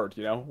the start.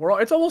 You know,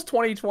 it's almost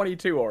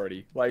 2022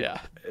 already. Like, yeah,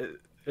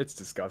 it's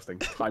disgusting.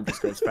 Time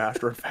just goes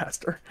faster and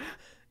faster.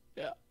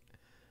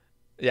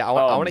 yeah. I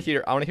want to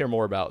hear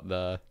more about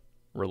the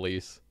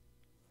release.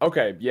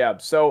 Okay, yeah.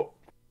 So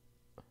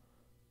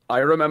I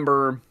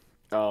remember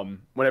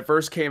when it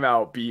first came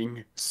out,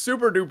 being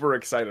super duper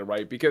excited,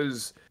 right?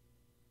 Because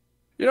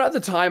you know, at the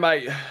time,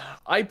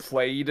 I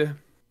played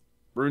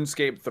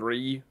RuneScape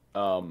 3.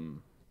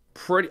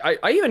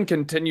 I even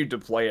continued to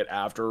play it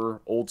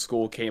after Old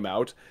School came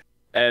out,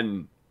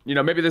 and you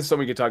know, maybe this is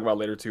something we could talk about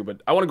later too.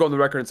 But I want to go on the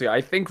record and say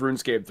I think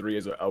RuneScape 3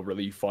 is a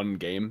really fun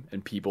game,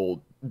 and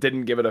people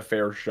didn't give it a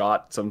fair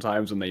shot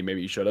sometimes when they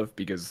maybe should have,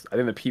 because I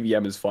think the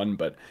PVM is fun.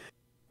 But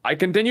I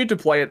continued to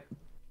play it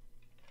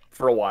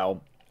for a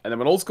while, and then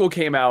when Old School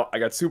came out, I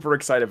got super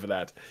excited for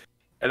that,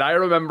 and I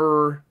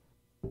remember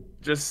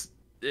just.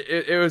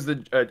 It was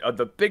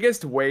the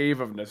biggest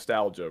wave of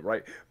nostalgia,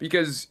 right?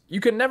 Because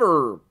you can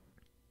never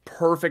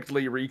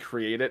perfectly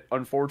recreate it,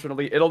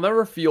 unfortunately. It'll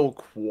never feel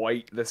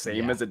quite the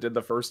same as it did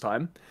the first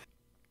time.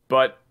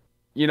 But,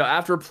 you know,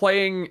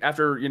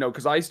 you know,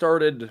 because I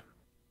started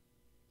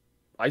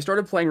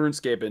playing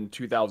RuneScape in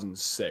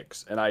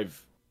 2006, and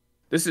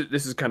this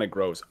is kind of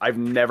gross. I've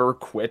never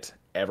quit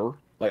ever.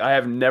 Like, I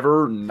have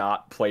never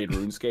not played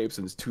RuneScape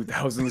since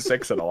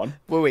 2006 and on.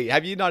 Wait.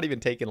 Have you not even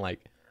taken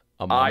like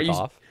a month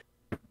off?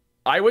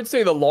 I would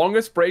say the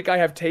longest break I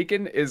have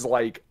taken is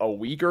like a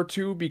week or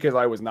two because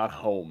I was not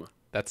home.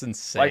 That's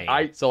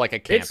insane. So like a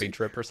camping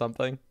trip or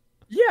something?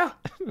 Yeah.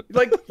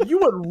 Like, you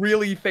would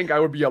really think I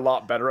would be a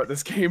lot better at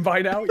this game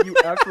by now,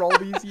 after all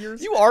these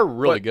years. You are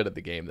really good at the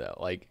game though.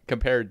 Like,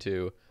 compared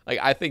to, like,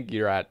 I think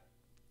you're at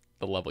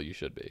the level you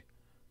should be.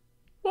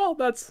 Well,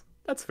 that's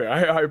fair.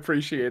 I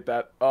appreciate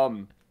that.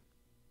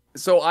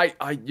 So I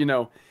you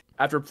know,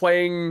 after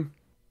playing,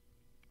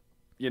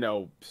 you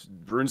know,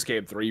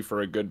 RuneScape 3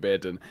 for a good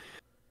bit and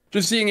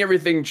just seeing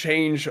everything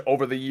change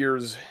over the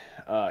years,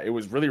 it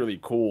was really, really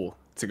cool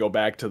to go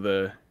back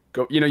to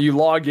you know, you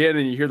log in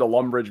and you hear the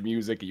Lumbridge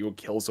music and you will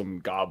kill some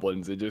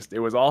goblins. It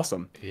was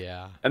awesome.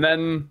 Yeah. And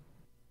then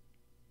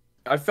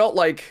I felt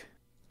like,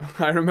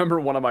 I remember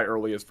one of my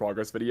earliest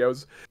progress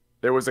videos,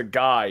 there was a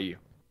guy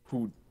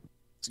who,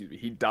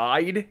 he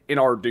died in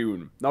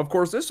Ardoon. Now, of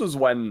course, this was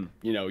when,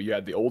 you know, you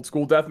had the old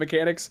school death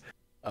mechanics.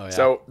 Oh, yeah.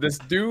 So this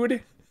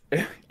dude,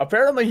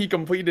 apparently he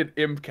completed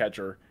Imp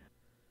Catcher,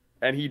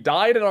 and he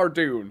died in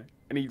Ardoon,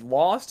 and he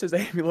lost his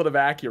Amulet of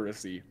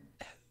Accuracy.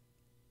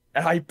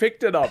 And I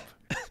picked it up,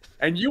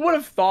 and you would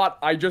have thought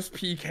I just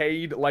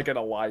PK'd like an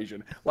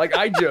Elysian. Like,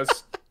 I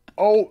just,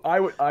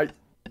 the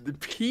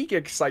peak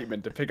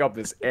excitement to pick up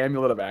this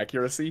Amulet of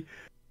Accuracy.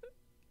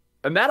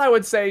 And that, I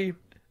would say,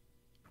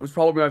 was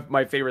probably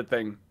my favorite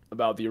thing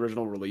about the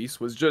original release,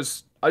 was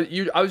just,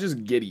 I was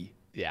just giddy.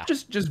 Yeah.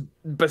 Just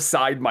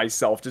beside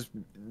myself. Just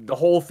the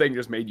whole thing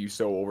just made you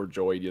so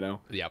overjoyed, you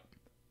know? Yep.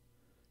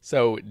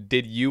 So,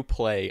 did you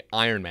play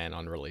Iron Man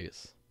on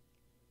release?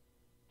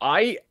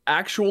 I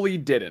actually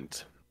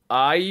didn't.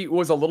 I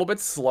was a little bit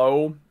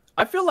slow.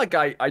 I feel like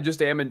I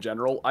just am in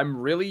general. I'm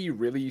really,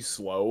 really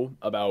slow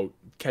about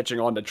catching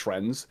on to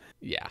trends.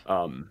 Yeah.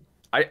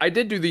 I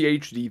did do the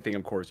HD thing,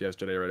 of course,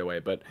 yesterday right away,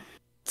 but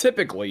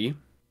typically,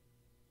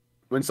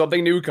 when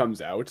something new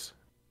comes out,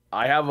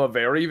 I have a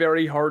very,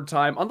 very hard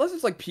time, unless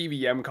it's like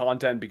PVM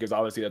content, because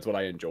obviously that's what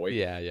I enjoy.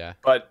 Yeah.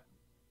 But,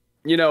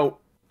 you know,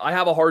 I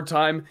have a hard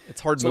time. It's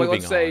hard so moving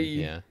let's say, on.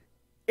 Yeah.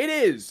 It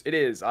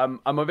is. I'm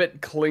a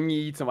bit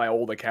clingy to my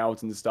old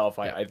accounts and stuff.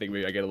 I think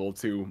maybe I get a little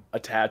too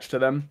attached to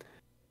them.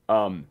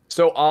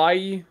 So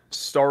I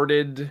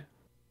started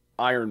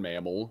Iron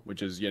Mammal,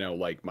 which is, you know,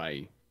 like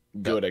my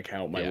good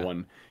account,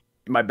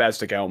 my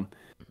best account.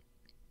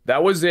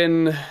 That was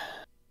in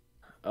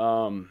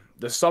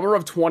the summer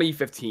of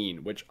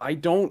 2015, which I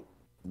don't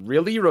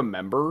really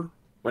remember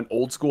when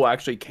Old School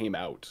actually came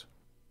out.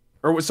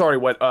 Or sorry,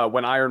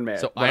 when Iron Man.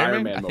 So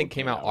Iron Man I think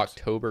came out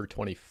October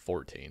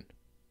 2014.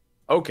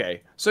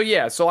 Okay, so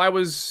yeah, so I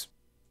was,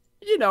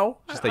 you know,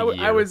 just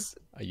I was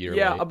a year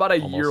late, about a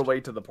almost. year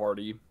late to the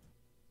party.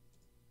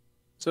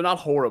 So not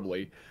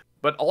horribly,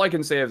 but all I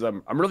can say is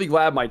I'm really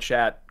glad my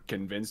chat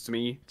convinced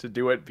me to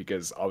do it,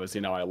 because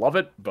obviously now I love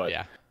it. But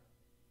yeah,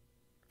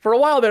 for a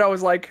while there I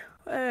was like,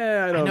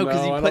 I I don't know,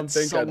 because you know. I put don't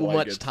think so I'd like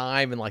much it.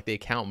 time and like the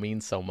account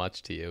means so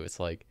much to you. It's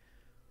like,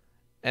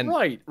 and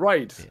Right,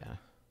 right. yeah,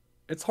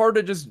 It's hard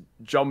to just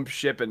jump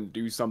ship and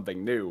do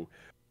something new.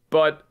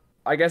 But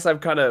I guess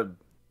I've kind of,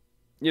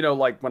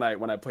 like when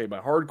I played my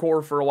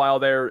hardcore for a while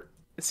there,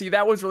 see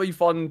that was really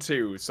fun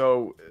too.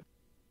 So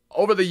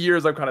over the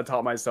years, I've kind of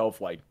taught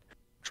myself like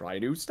try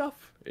new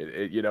stuff.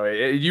 It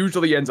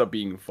usually ends up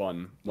being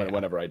fun yeah,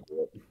 whenever I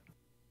do it.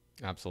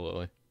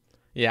 absolutely.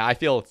 Yeah, I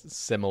feel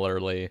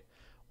similarly,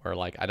 where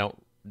like I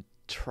don't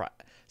try.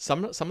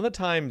 Some of the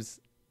times,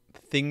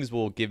 things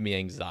will give me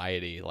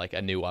anxiety, like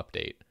a new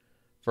update.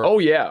 For Oh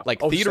yeah.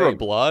 like Oh Theater of same.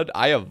 Blood,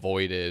 I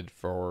avoided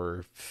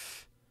for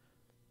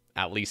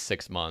at least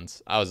 6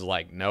 months. I was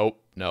like,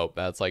 nope, nope,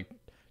 that's like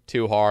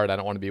too hard. I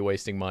don't want to be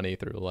wasting money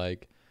through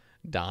like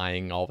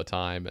dying all the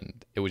time,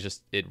 and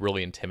it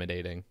really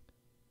intimidating.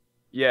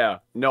 Yeah.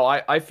 No,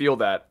 I feel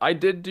that. I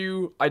did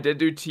do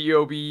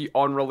TOB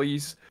on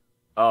release.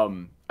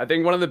 I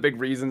think one of the big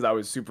reasons I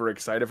was super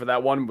excited for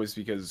that one was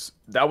because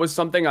that was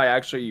something I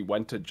actually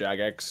went to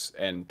Jagex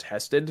and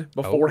tested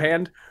Oh,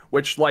 beforehand,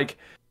 which like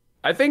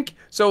I think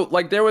so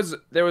like there was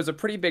a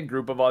pretty big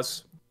group of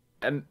us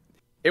and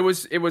it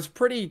was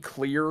pretty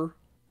clear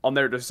on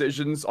their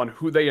decisions on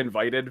who they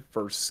invited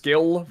for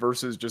skill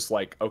versus just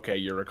like okay,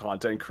 you're a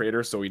content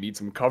creator so we need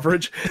some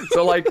coverage.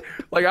 So like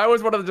I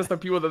was one of just the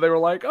people that they were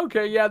like,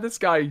 "Okay, yeah, this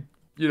guy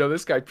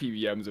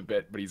PVMs a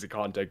bit, but he's a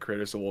content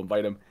creator so we'll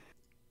invite him."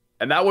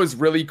 And that was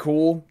really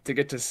cool to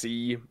get to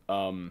see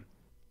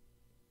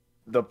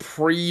the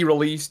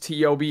pre-release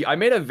TOB. I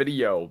made a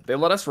video. They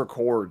let us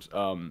record,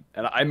 and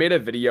I made a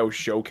video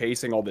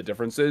showcasing all the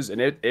differences, and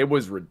it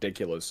was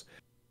ridiculous.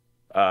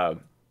 Uh,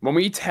 when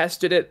we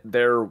tested it,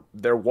 there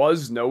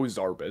was no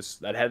Zarbus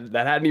that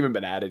hadn't even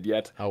been added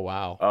yet. oh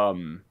wow.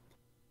 Um,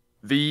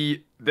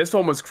 this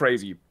one was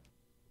crazy.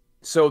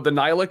 So the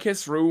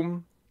Nihilakis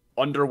room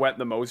underwent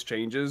the most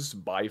changes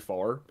by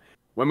far.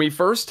 When we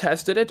first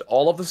tested it,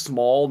 all of the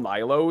small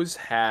Nilos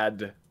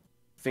had,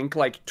 I think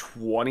like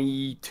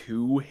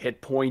 22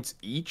 hit points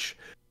each.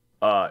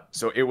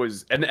 So it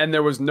was, and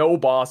there was no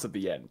boss at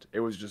the end. It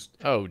was just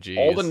Oh all the geez.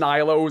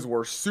 Nilos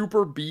were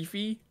super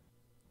beefy,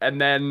 and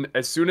then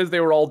as soon as they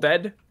were all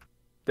dead,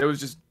 there was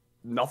just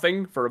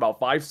nothing for about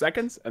 5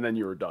 seconds, and then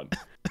you were done.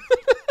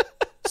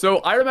 So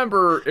I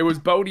remember it was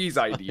Bodhi's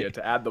idea Like,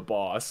 to add the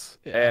boss,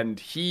 yeah. and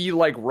he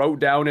like wrote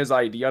down his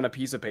idea on a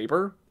piece of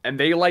paper, and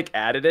they like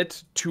added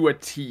it to a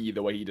T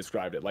the way he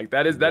described it. Like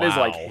that is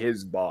like Wow.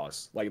 his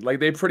boss. Like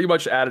they pretty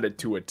much added it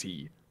to a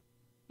T.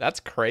 That's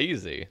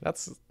crazy.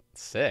 That's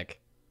sick.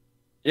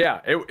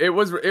 Yeah, it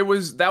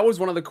was that was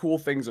one of the cool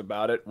things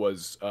about it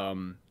was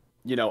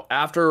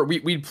after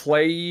we'd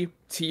play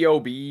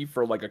TOB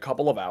for like a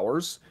couple of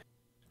hours,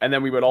 and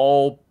then we would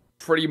all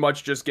pretty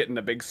much just get in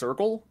a big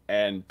circle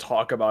and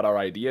talk about our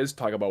ideas,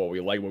 talk about what we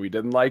like, what we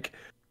didn't like.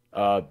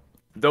 Uh,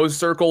 those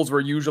circles were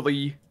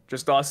usually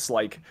just us.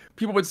 Like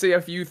people would say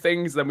a few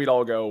things, then we'd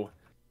all go,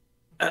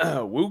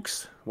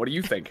 "Wooks, what do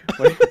you think?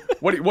 We're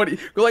Like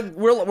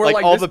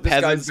like all this the this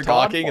guy's peasants the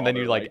talking, and then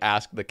Godfather, you like like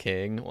ask the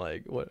king,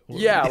 like, what do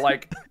yeah, you...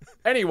 like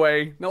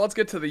anyway. Now let's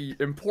get to the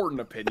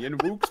important opinion.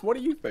 Wooks, what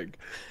do you think?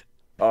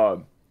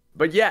 Um,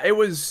 but yeah, it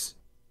was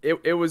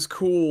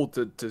cool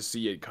to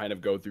see it kind of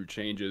go through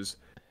changes.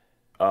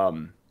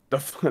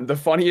 The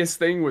funniest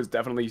thing was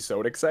definitely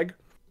Sodexeg.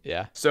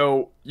 Yeah.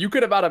 So you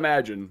could about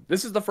imagine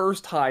this is the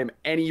first time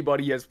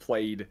anybody has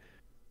played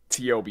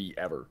TOB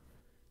ever.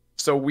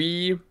 So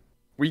we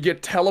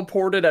get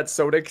teleported at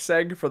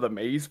Sodexeg for the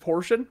maze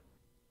portion.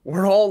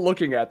 We're all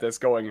looking at this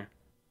going,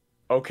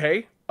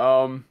 okay,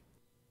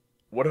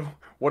 what do,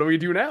 what do we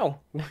do now?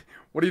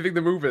 What do you think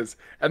the move is?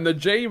 And the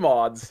J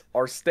mods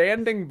are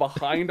standing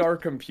behind our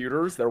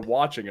computers. They're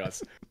watching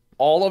us.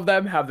 All of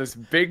them have this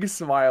big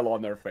smile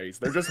on their face.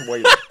 They're just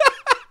waiting.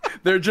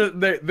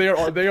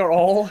 They are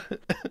all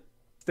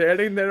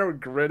standing there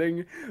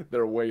grinning.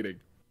 They're waiting.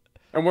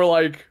 And we're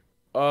like,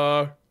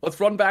 let's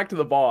run back to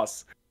the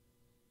boss.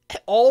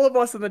 All of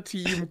us in the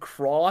team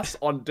cross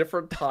on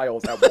different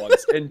tiles at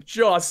once and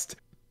just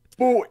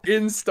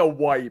insta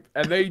wipe,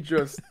 and they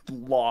just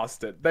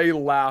lost it. They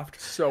laughed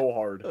so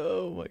hard.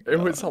 Oh my It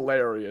was god.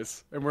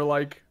 hilarious. And we're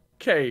like,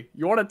 okay,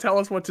 you want to tell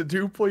us what to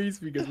do, please?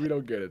 Because we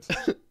don't get it.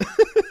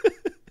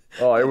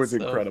 Oh, it That's was so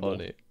incredible.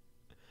 funny.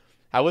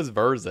 How was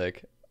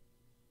Verzik?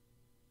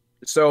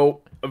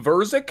 So,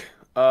 Verzik,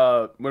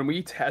 when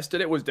we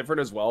tested it, was different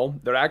as well.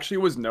 There actually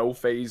was no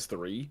phase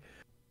 3,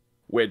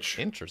 which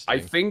I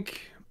Interesting.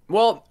 think,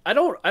 well, I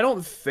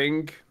don't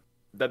think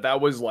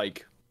that was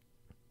like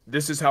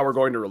this is how we're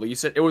going to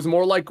release it. It was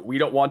more like we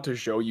don't want to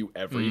show you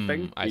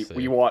everything. I We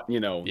see. want,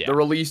 the Yeah.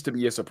 release to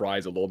be a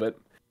surprise a little bit.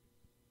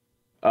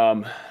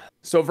 Um,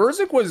 so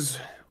Verzik was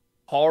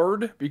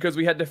hard because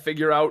we had to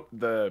figure out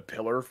the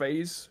pillar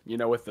phase,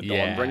 with the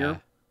Yeah.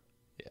 Dawnbringer.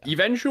 Yeah.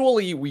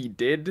 Eventually, we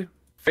did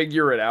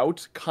figure it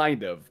out,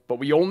 kind of, but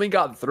we only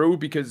got through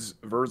because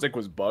Verzik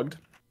was bugged.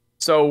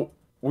 So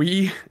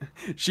we,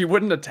 she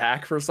wouldn't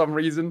attack for some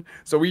reason.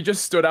 So we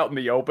just stood out in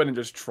the open and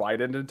just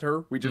tridented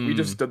her. We just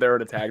Mm. stood there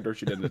and attacked her.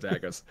 She didn't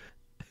attack us.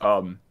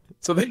 Um,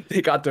 So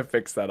they got to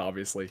fix that,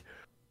 obviously.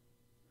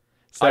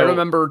 So, I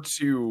remember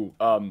to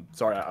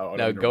sorry, I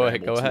no, don't go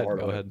ahead, ramble go too ahead, hard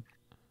go on ahead.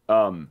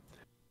 it.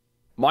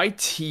 My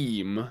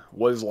team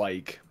was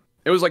like,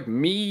 it was like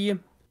me,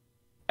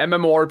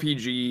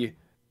 MMORPG,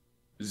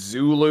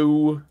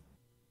 Zulu,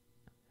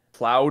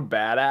 Cloud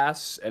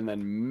Badass, and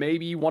then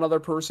maybe one other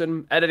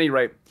person. At any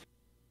rate,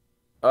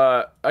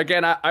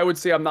 again, I would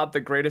say I'm not the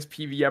greatest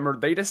PVMer.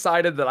 They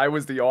decided that I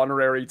was the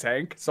honorary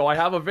tank, so I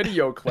have a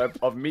video clip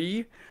of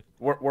me.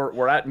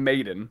 We're at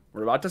Maiden.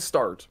 We're about to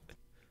start,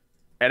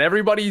 and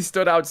everybody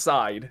stood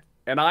outside.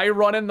 And I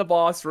run in the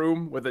boss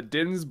room with a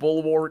Din's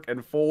Bulwark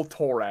and full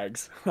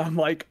Torags. I'm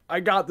like, I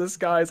got this,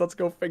 guys. Let's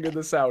go figure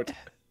this out.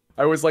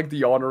 I was like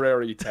the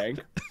honorary tank.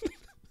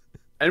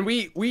 And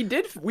we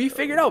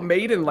figured out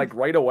Maiden like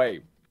right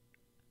away.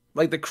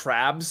 Like the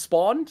crabs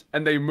spawned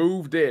and they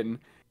moved in.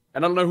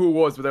 And I don't know who it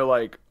was, but they're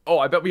like, "Oh,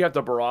 I bet we have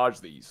to barrage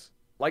these."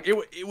 Like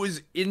it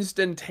was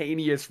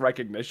instantaneous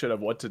recognition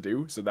of what to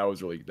do. So that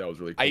was really cool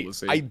to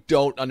see. I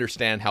don't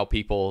understand how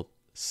people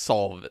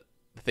solve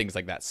things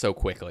like that so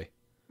quickly.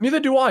 Neither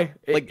do I.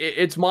 Like,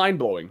 It's mind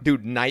blowing.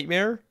 Dude,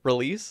 Nightmare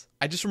release.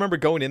 I just remember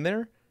going in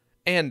there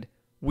and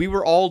we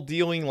were all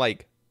dealing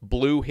like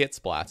blue hit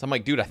splats. I'm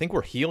like, dude, I think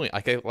we're healing. I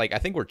think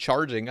we're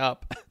charging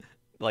up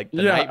like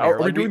the Nightmare.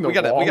 Are we doing we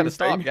gotta wrong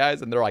stop, thing?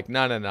 guys. And they're like,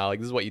 no, like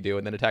this is what you do.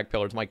 And then attack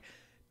pillars. I'm like,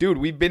 dude,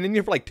 we've been in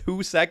here for like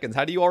 2 seconds.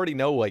 How do you already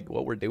know like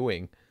what we're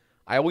doing?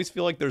 I always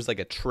feel like there's like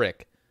a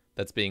trick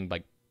that's being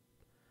like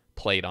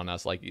played on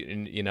us, like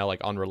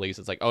like on release.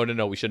 It's like, oh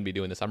no, we shouldn't be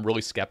doing this. I'm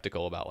really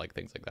skeptical about like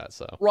things like that.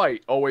 So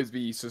Right, always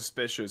be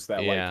suspicious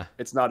that Yeah. like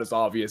it's not as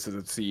obvious as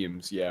it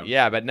seems. Yeah.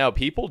 yeah, but no,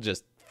 people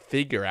just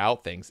figure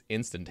out things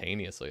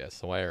instantaneously. I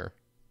swear.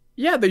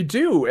 Yeah, they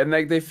do, and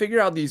they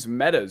figure out these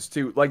metas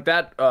too, like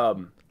that.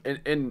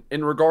 In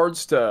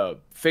regards to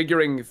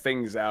figuring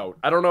things out,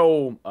 I don't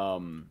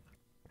know.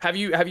 Have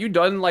you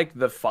done like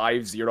the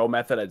 5-0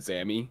 method at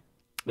Zami?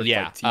 With,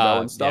 Yeah, like,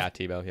 Tebow and stuff.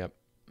 Yeah, Tebow. Yep.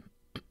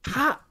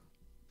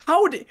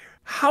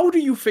 How do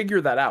you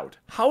figure that out?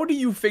 How do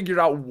you figure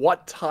out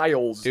what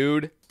tiles?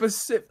 Dude.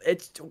 Specific.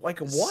 It's like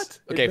what?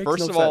 Okay, It makes first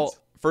no of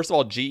sense.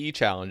 all, GE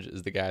Challenge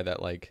is the guy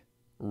that like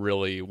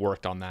really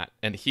worked on that,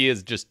 and he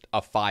is just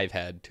a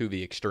 5-head to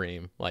the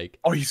extreme. Like,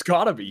 Oh, he's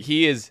gotta be.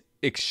 he is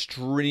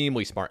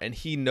extremely smart, and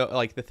he know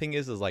like the thing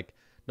is like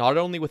not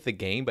only with the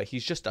game, but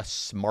he's just a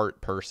smart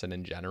person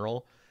in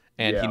general,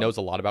 and he Yeah. knows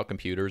a lot about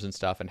computers and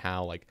stuff and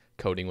how like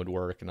coding would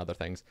work and other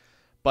things.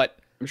 But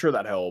I'm sure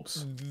that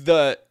helps.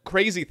 the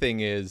crazy thing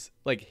is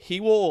like he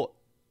will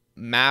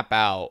map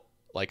out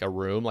like a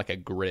room, like a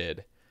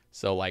grid.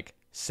 So like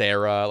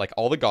Sarah, like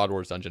all the God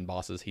Wars dungeon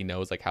bosses, he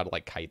knows like how to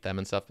like kite them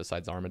and stuff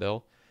besides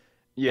Armadillo.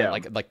 Yeah.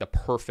 And, like the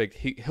perfect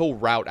he'll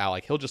route out,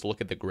 like he'll just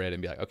look at the grid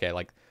and be like, okay,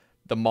 like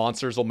the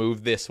monsters will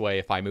move this way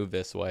if I move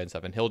this way and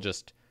stuff, and he'll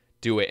just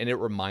do it. And it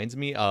reminds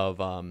me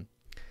of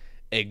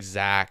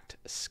Exact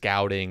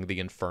scouting the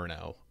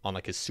Inferno on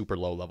like his super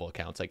low level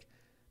accounts. Like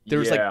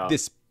there's Yeah. like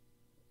this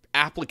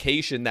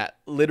application that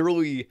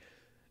literally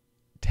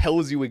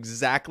tells you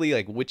exactly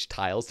like which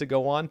tiles to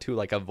go on to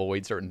like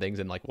avoid certain things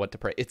and like what to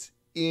pray. It's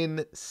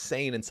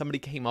insane. And somebody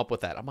came up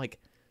with that. I'm like,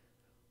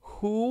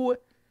 who?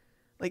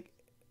 Like,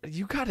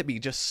 you gotta be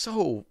just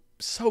so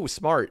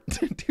smart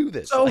to do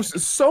this. So Like,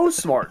 so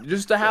smart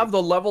just to have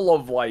the level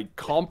of like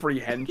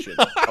comprehension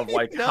of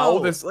like how know.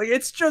 this like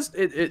it's just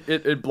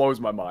it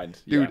blows my mind.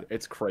 Dude. Yeah,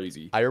 it's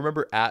crazy. I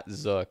remember at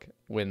Zook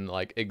when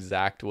like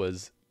Exact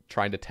was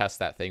trying to test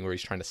that thing where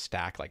he's trying to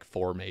stack like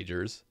 4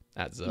 majors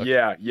at Zook.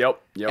 Yeah,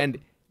 yep. And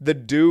the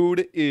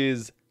dude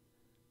is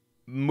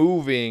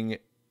moving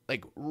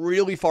like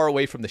really far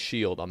away from the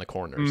shield on the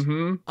corners.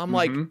 I'm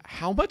like,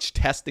 how much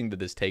testing did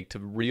this take to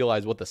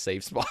realize what the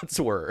safe spots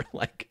were?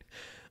 Like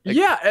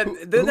yeah, and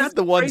then who's that's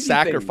the one crazy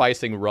thing.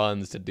 sacrificing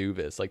runs to do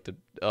this? Like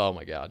oh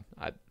my god.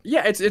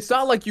 Yeah, it's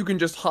not like you can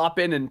just hop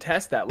in and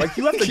test that. Like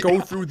you have to go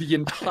through the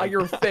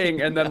entire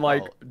thing and then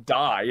like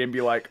die and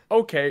be like,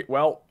 okay,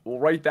 well, we'll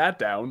write that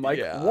down. Like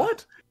Yeah.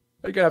 what?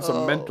 You gotta have some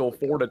Oh mental my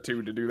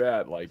fortitude to do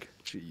that. Like,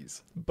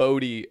 jeez.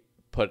 Bodhi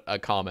put a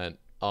comment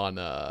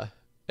on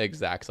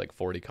Exact's like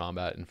 40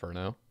 combat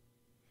Inferno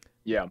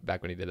Yeah.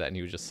 back when he did that, and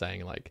he was just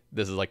saying like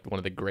this is like one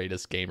of the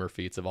greatest gamer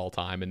feats of all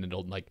time, and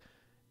it'll like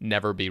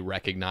never be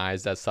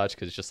recognized as such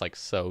because it's just like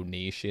so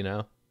niche, you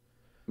know.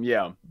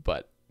 Yeah.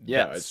 But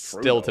Yeah, that's it's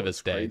true, still though. to this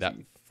It's day that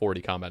crazy.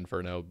 40 combat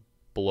Inferno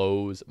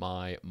blows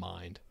my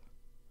mind.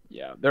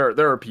 Yeah.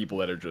 There are people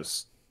that are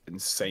just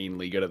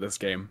insanely good at this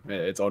game.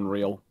 It's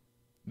unreal.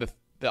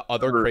 The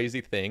other Or-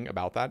 crazy thing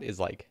about that is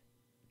like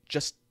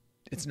just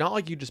it's not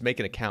like you just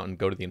make an account and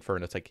go to the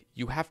Inferno. It's like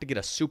you have to get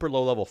a super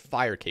low level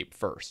fire cape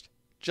first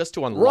just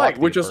to unlock Right, the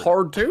which is Inferno.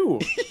 hard too.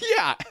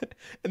 Yeah.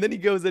 And then he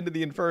goes into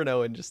the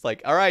Inferno and just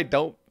like, all right,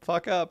 don't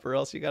fuck up or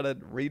else you got to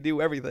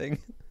redo everything.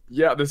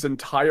 Yeah, this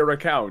entire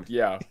account.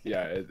 Yeah.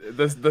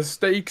 The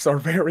stakes are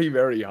very,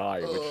 very high,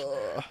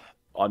 which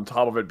on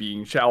top of it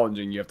being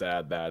challenging, you have to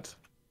add that.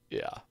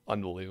 Yeah.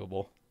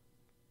 Unbelievable.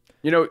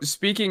 You know,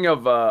 speaking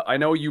of, I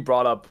know you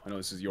brought up, I know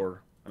this is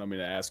your I don't mean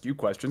to ask you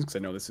questions because I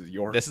know this is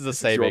your. This is a this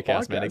Sae your Bae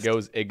Cast, man.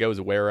 podcast. It goes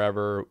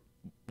wherever,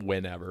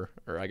 whenever,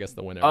 or I guess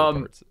the whenever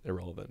part's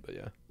irrelevant, but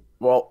yeah.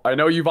 Well, I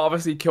know you've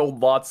obviously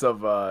killed lots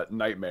of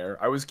Nightmare.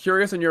 I was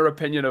curious in your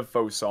opinion of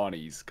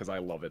Fosanis because I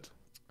love it.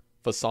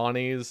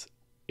 Fasani's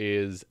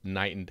is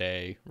night and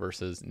day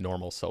versus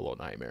normal solo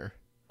Nightmare.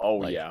 Oh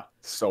Like- yeah,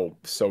 so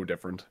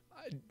different.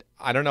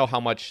 I don't know how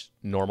much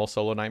normal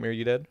solo Nightmare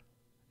you did,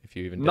 if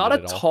you even did Not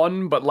it a at all.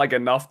 ton, but like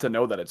enough to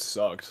know that it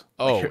sucked.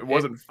 Oh, Like, it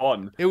wasn't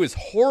fun. It was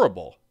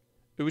horrible.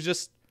 It was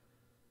just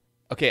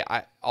okay.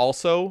 I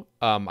also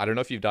I don't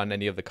know if you've done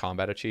any of the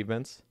combat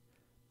achievements,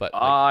 but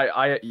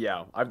like,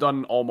 Yeah, I've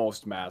done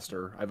almost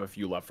master. I have a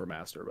few left for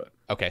master, but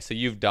okay, so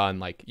you've done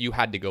like you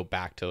had to go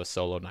back to a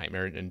solo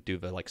Nightmare and do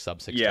the like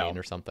sub 16 Yeah.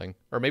 or something,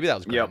 or maybe that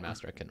was Yep.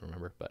 Grandmaster. I can't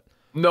remember, but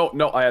no,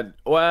 I had.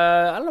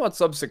 Well, I don't know about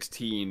sub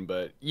 16,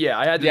 but yeah,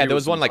 I had. To yeah, do there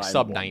was some one like timed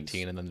sub ones.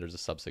 19, and then there's a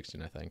sub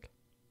 16, I think.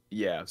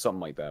 Yeah, something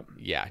like that.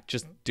 Yeah,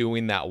 just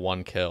doing that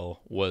one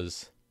kill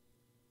was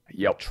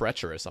Yep.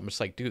 treacherous. I'm just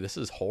like, dude, this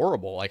is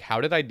horrible. Like,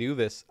 how did I do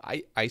this?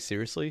 I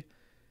seriously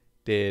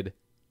did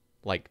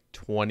like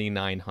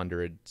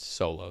 2,900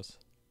 solos.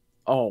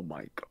 Oh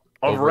my god.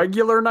 A Over-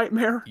 regular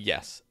nightmare?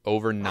 Yes,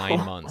 over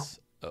 9 months.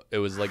 It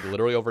was like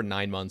literally over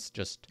 9 months.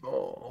 Just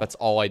Oh. that's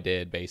all I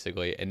did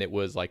basically, and it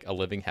was like a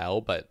living hell.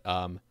 But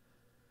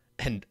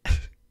and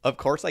of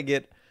course I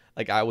get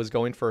like I was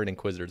going for an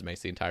Inquisitor's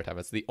mace the entire time.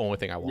 That's the only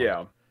thing I wanted.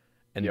 Yeah.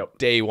 And Yep.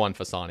 day one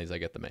Fasani's, I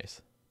get the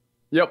mace.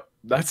 Yep.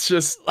 That's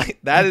just Like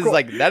that is Cool.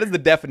 like that is the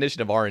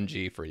definition of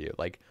RNG for you.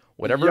 Like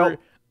whatever.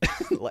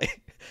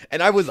 Like,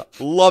 and I was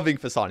loving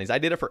Fasani's. I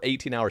did it for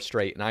 18 hours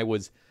straight, and I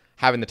was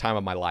having the time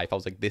of my life. I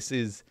was like, this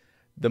is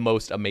the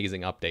most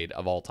amazing update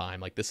of all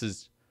time. Like this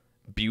is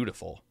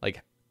beautiful.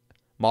 Like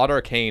Mod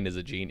Arcane is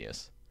a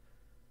genius.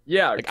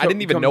 yeah. Like I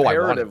didn't even know I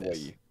wanted this.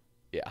 comparatively.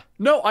 Yeah.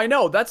 No, I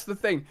know. That's the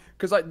thing.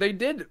 Because they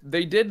did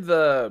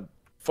the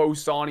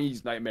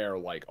Fosani's Nightmare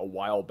like a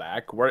while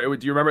back. Where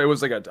do you remember? It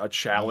was like a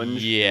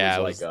challenge. Yeah,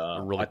 it was it like was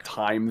a, really a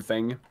time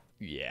thing.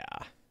 Yeah.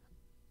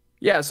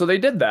 Yeah, so they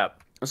did that.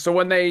 So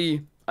when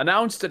they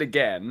announced it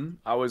again,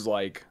 I was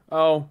like,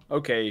 oh,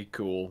 okay,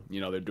 cool.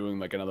 You know, they're doing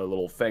like another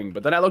little thing.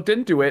 But then I looked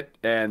into it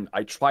and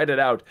I tried it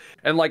out.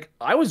 And like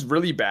I was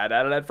really bad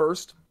at it at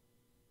first.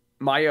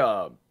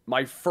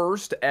 My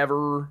first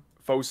ever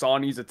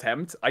Fosani's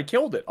attempt, I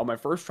killed it on my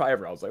first try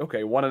ever. I was like,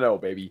 okay, 1-0,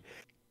 baby.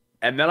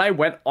 And then I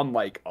went on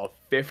like a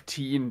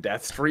 15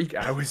 death streak.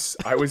 I was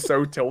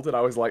so tilted. I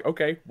was like,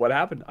 okay, what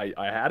happened? I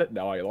had it,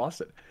 now I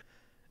lost it.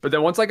 But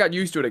then once I got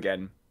used to it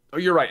again, oh,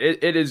 you're right.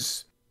 It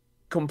is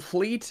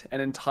complete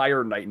and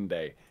entire night and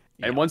day.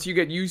 And Yeah. once you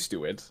get used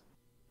to it,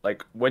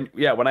 like when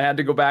I had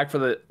to go back for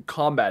the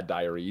combat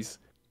diaries,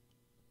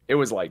 it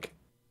was like,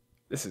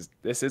 this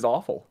is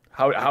awful.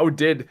 How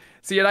did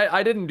see? And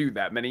I didn't do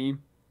that many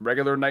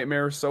regular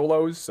Nightmare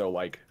solos, so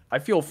like I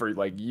feel for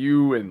like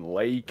you and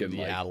Lake and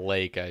Yeah,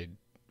 like Lake,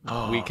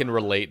 we can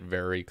relate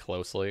very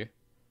closely.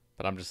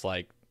 But I'm just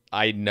like,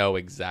 I know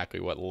exactly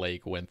what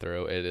Lake went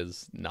through. It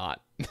is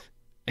not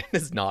it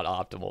is not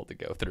optimal to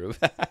go through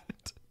that.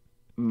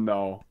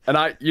 no.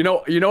 And you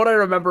know what I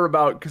remember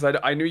about, because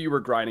I knew you were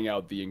grinding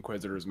out the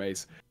Inquisitor's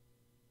mace.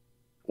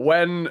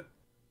 When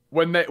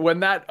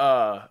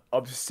that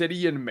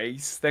obsidian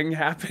mace thing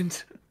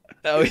happened,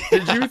 Oh,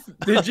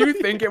 did you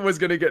think it was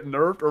gonna get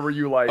nerfed, or were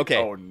you like, Okay.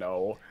 oh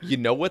no? You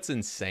know what's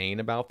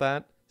insane about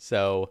that?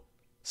 So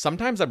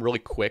sometimes I'm really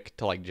quick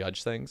to like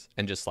judge things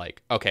and just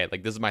like, okay,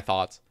 like this is my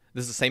thoughts.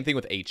 This is the same thing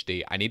with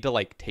HD. I need to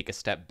like take a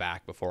step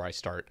back before I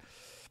start,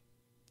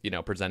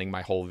 presenting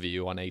my whole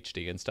view on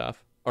HD and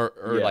stuff. Or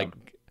Yeah. like,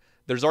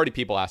 there's already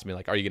people asking me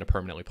like, are you going to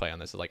permanently play on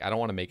this? It's like, I don't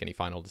want to make any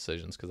final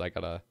decisions because I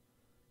gotta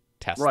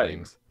test Right.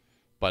 things.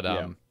 But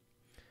Yeah.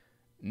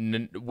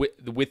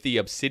 with the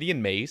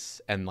obsidian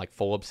mace and like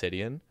full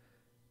obsidian,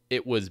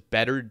 it was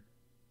better.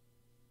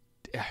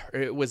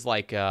 It was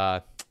like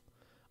I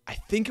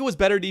think it was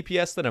better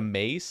DPS than a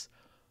mace,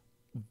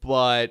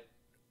 but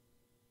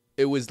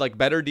it was like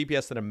better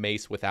DPS than a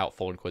mace without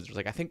full Inquisitors.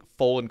 Like I think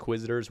full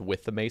Inquisitors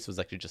with the mace was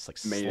actually just like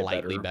Made it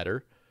slightly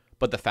better.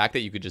 But the fact that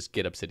you could just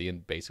get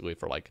obsidian basically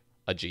for like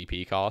a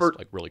GP cost,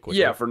 like really quickly.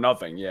 Yeah, for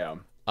nothing. Yeah.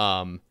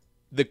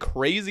 The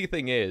crazy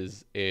thing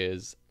is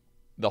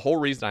the whole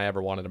reason I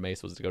ever wanted a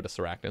mace was to go to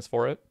Sarachnis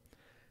for it.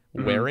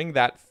 Mhm. Wearing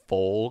that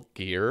full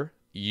gear,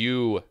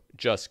 you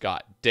just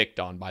got dicked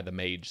on by the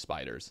mage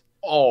spiders.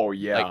 Oh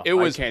yeah. Like, it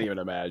was- I can't even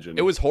imagine.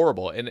 It was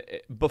horrible, and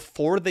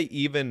before they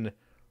even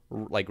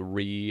like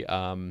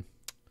nerfed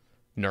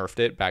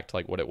it back to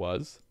like what it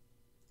was,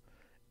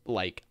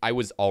 like I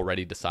was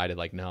already decided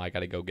like, no, I got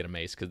to go get a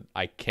mace because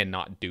I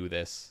cannot do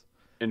this.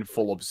 in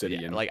full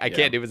obsidian. Yeah, like I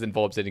can't do this in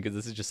full obsidian because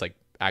this is just like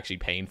actually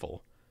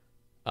painful.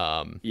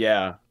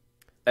 Yeah.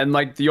 And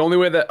like the only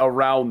way that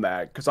around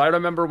that, because I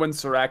remember when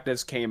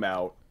Sarachnis came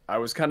out, I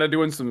was kind of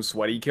doing some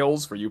sweaty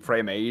kills where you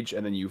pray mage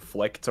and then you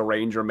flick to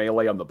range or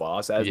melee on the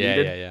boss as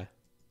needed.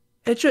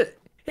 Yeah.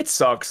 It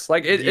sucks.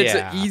 Like it's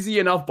Yeah. an easy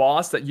enough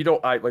boss that you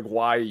don't like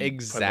why put all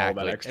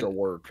Exactly. that extra And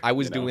work. I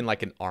was you know? doing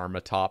like an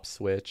Armatop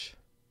switch,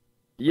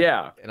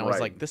 Yeah. and I was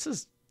right. like, this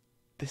is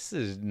this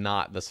is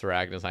not the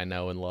Saragnas I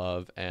know and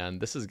love,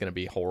 and this is gonna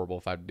be horrible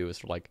if I have to do this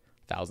for like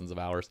thousands of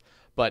hours.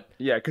 But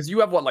Yeah, because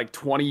you have what, like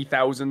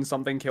 20,000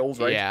 something kills,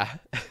 right? yeah,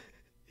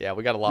 yeah,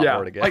 we got a lot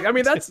more to get. Like I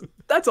mean,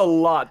 that's a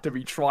lot to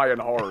be trying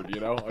hard, you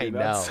know. I mean,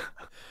 know,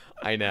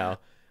 I know.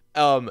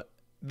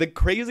 The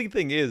crazy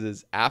thing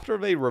is after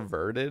they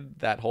reverted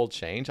that whole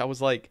change, I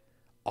was like,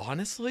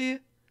 honestly,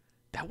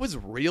 that was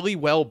really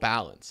well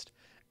balanced.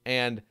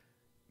 And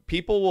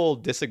people will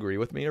disagree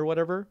with me or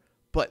whatever,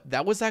 but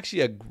that was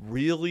actually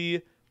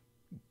it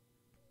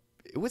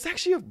was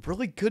actually a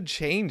really good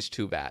change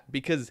to that,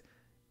 because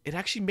it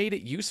actually made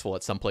it useful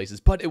at some places,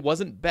 but it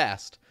wasn't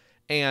best.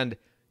 And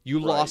you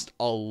lost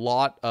a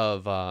lot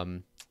of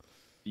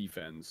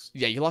defense.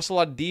 Yeah, you lost a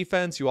lot of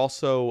defense. You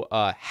also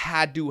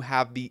had to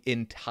have the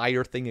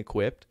entire thing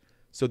equipped.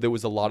 So there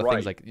was a lot of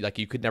things like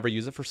you could never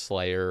use it for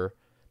Slayer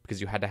because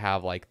you had to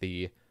have like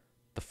the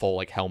full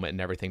like helmet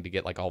and everything to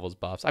get like all those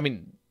buffs. I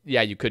mean,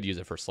 yeah, you could use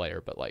it for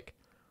Slayer, but like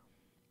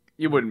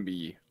it wouldn't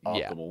be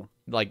optimal.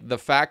 Yeah. Like the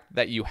fact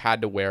that you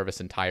had to wear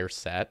this entire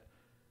set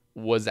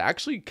was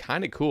actually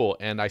kind of cool.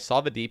 And I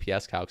saw the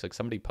DPS calcs, like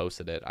somebody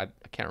posted it. I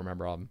can't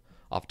remember off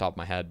the top of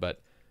my head,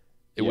 but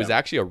it was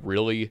actually a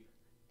really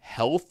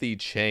healthy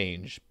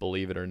change,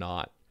 believe it or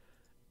not,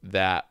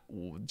 that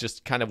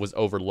just kind of was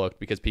overlooked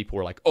because people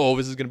were like, oh,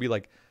 this is going to be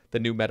like the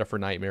new meta for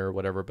Nightmare or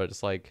whatever. But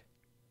it's like,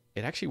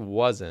 it actually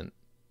wasn't.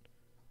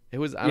 It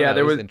was, I don't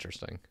know, it was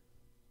interesting.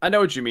 I know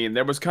what you mean.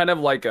 There was kind of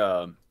like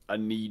a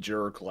knee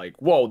jerk, like,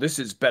 whoa, this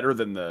is better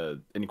than the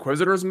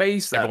Inquisitor's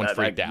mace. Everyone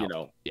freaked out. You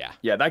know,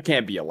 yeah, that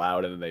can't be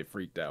allowed, and then they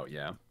freaked out.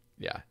 Yeah.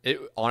 It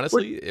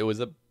honestly, it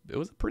was a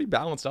pretty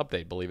balanced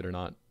update, believe it or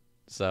not.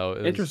 So it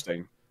was,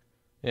 interesting.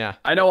 Yeah,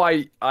 I know.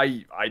 I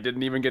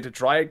didn't even get to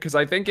try it because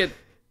I think it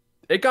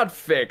got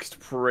fixed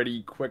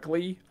pretty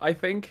quickly. I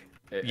think.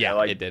 It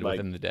did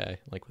within the day,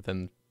 like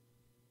within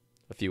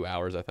a few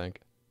hours, I think.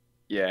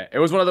 Yeah, it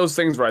was one of those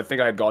things where I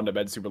think I had gone to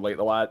bed super late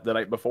the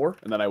night before,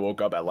 and then I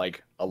woke up at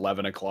like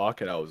 11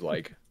 o'clock, and I was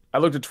like, I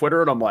looked at Twitter,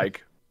 and I'm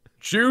like,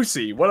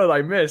 juicy, what did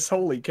I miss?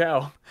 Holy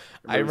cow.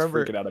 I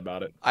remember freaking out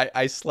about it.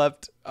 I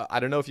slept, I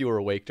don't know if you were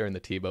awake during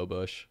the Tebow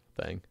Bush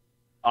thing.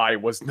 I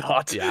was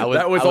not. Yeah,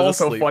 that was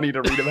also asleep. funny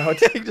to read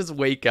about. You just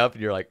wake up,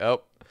 and you're like,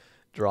 oh,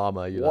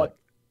 drama. You're what? Like,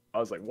 I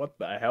was like, what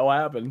the hell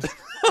happened?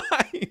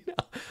 I know.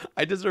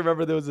 I just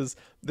remember there was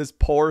this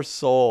poor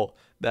soul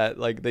that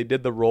like they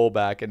did the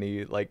rollback and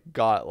he like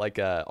got like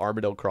a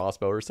armadillo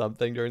crossbow or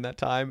something during that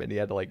time and he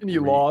had to like and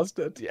you lost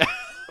it. Yeah.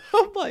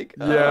 I'm like,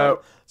 oh, yeah.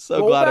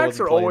 So glad I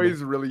wasn't are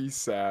always really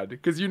sad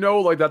because you know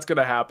like that's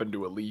gonna happen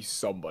to at least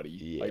somebody.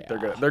 Yeah.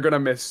 Like they're gonna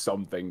miss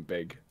something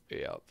big.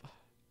 Yep.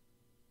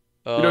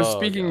 You know,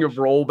 speaking of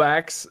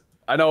rollbacks,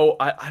 I know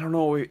I don't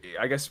know.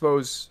 I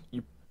suppose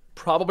you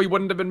probably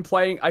wouldn't have been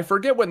playing. I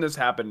forget when this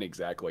happened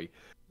exactly.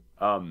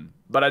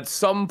 But at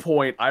some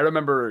point, I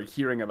remember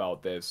hearing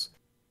about this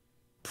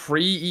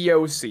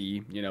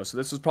pre-EOC, you know, so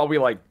this was probably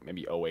like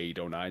maybe 08,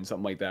 09,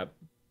 something like that.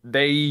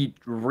 They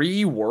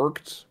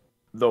reworked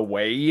the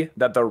way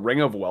that the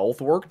Ring of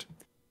Wealth worked.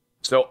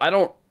 So I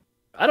don't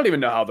even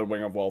know how the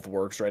Ring of Wealth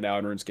works right now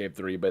in RuneScape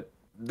 3, but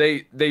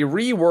they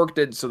reworked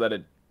it so that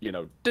it, you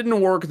know,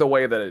 didn't work the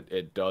way that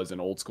it does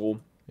in old school.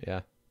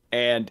 Yeah.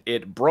 And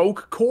it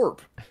broke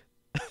Corp.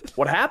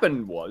 What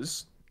happened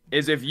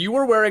is if you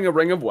were wearing a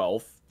Ring of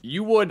Wealth,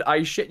 you would,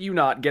 I shit you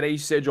not, get a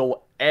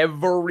sigil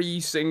every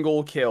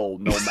single kill,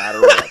 no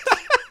matter what.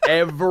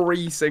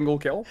 Every single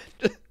kill.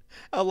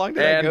 How long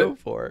did that go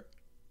for?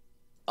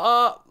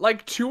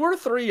 Like 2 or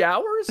 3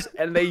 hours,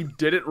 and they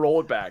didn't roll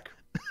it back.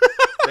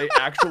 They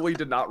actually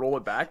did not roll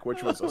it back,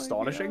 which was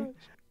astonishing.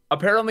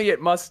 Apparently, it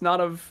must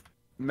not have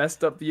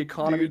messed up the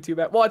economy too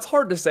bad. Well, it's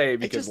hard to say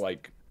because,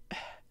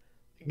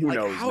 who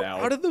knows now?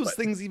 How did those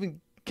things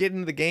even get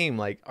into the game?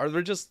 Like, are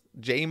there just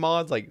J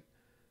mods like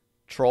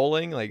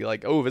trolling?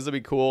 Like, oh, this would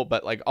be cool,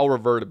 but like I'll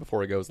revert it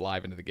before it goes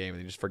live into the game,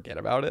 and you just forget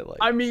about it. Like,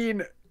 I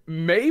mean,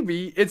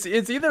 maybe it's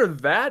either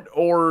that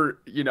or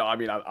you know, I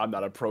mean, I'm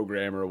not a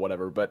programmer or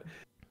whatever, but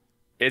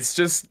it's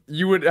just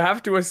you would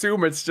have to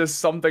assume it's just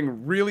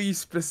something really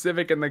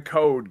specific in the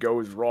code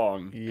goes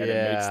wrong. Yeah. And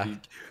it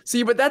makes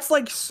see, but that's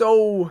like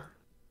so.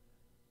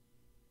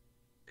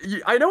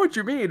 I know what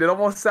you mean. It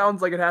almost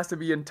sounds like it has to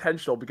be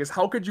intentional because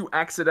how could you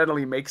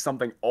accidentally make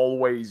something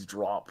always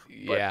drop?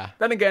 But yeah.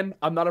 Then again,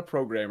 I'm not a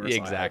programmer. Yeah,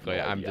 so exactly. I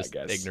have no I'm idea, just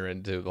I guess.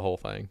 ignorant to the whole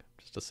thing.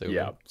 Just assuming.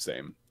 Yeah,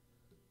 same.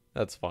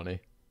 That's funny.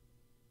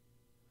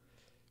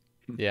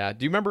 Yeah.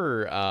 Do you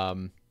remember?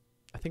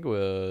 I think it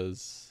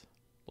was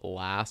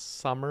last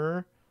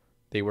summer.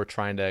 They were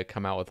trying to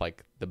come out with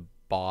like the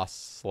Boss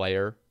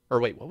Slayer. Or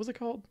wait, what was it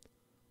called?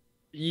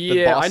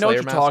 Yeah, I know what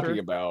you're Master? talking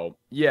about.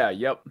 Yeah,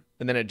 yep.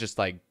 And then it just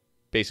like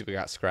basically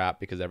got scrapped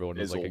because everyone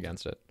was like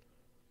against it.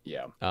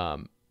 Yeah.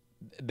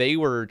 They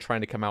were trying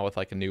to come out with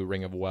like a new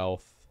Ring of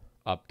Wealth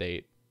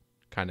update,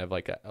 kind of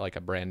like a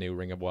brand new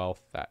Ring of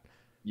Wealth that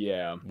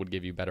would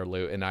give you better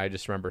loot. And I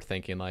just remember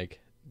thinking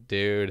like,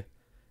 dude,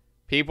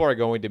 people are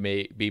going to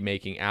be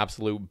making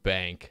absolute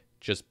bank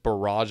just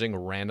barraging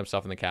random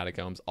stuff in the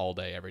catacombs all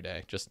day, every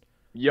day. Just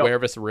wear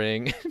this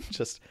ring,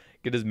 just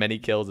get as many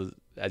kills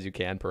as you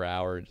can per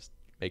hour, just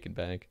making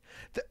bank.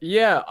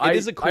 Yeah, It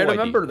is a cool I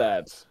remember idea.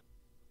 that.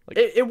 Like,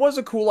 It was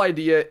a cool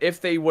idea if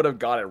they would have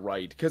got it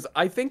right, because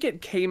I think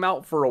it came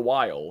out for a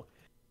while,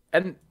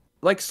 and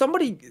like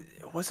somebody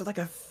was it like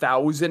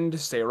 1,000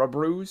 Sarah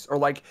brews or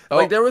like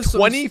oh, there was some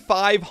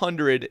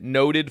 2,500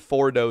 noted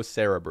 4-dose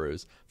Sarah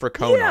brews for yeah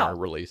Konar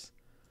release.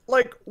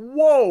 like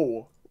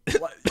whoa,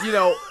 you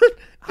know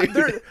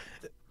there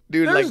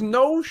Dude, like there's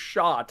no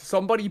shot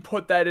somebody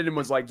put that in and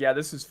was like, yeah,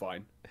 this is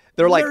fine.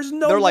 they're like There's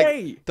no they're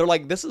way. like they're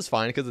like this is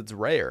fine because it's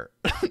rare.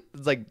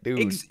 It's like, dude,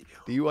 Ex-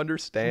 do you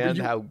understand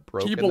you, how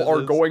broken people this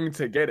are is? going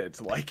to get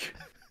it like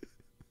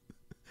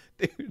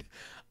Dude,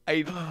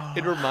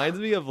 it reminds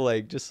me of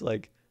like just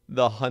like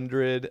the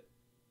hundred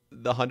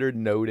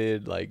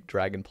noted like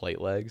dragon plate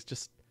legs,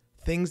 just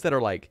things that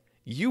are like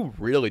you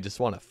really just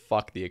want to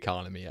fuck the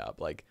economy up.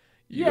 Like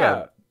you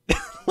yeah.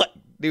 like,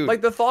 dude,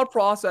 Like the thought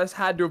process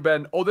had to have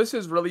been, oh, this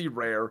is really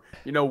rare.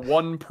 You know,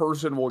 one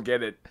person will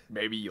get it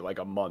maybe like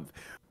a month.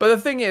 But the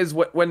thing is,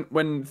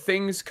 when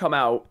things come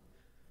out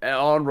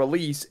on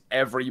release,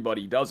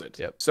 everybody does it.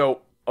 Yep.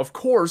 So of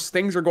course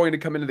things are going to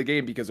come into the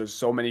game because there's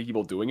so many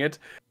people doing it,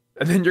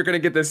 and then you're gonna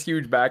get this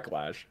huge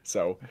backlash.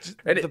 So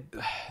and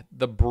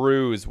the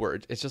brews where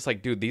it's just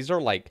like, dude, these are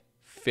like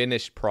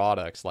finished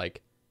products,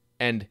 like,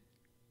 and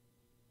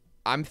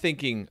I'm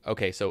thinking,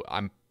 okay, so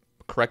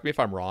correct me if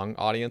I'm wrong,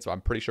 audience, but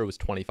I'm pretty sure it was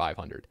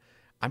 2,500.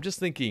 I'm just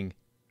thinking,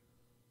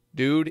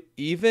 dude,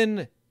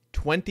 even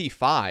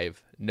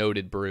 25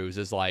 noted brews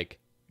is like,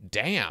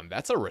 damn,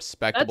 that's a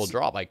respectable That's-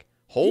 drop. Like,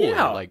 holy,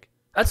 yeah, like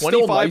that's still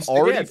 25 nice to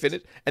already get.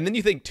 finished, and then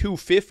you think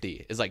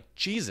 250 is like,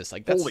 Jesus,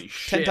 like that's Holy 10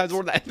 shit. times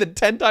more than that, and then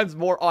 10 times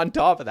more on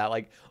top of that.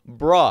 Like,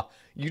 bruh,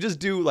 you just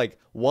do like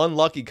one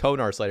lucky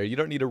Konar Slayer. You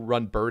don't need to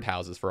run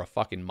birdhouses for a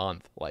fucking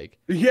month. Like,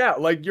 Yeah,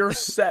 like you're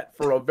set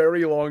for a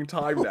very long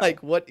time now.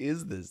 like, what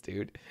is this,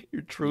 dude?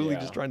 You're truly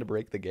Yeah. just trying to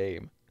break the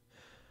game.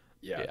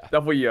 Yeah, Yeah.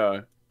 definitely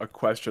a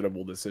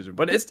questionable decision,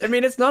 but I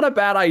mean, it's not a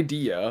bad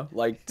idea,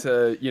 like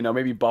to,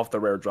 maybe buff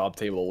the rare drop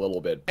table a little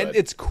bit. But And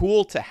it's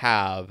cool to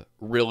have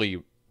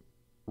really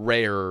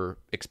rare,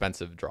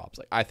 expensive drops.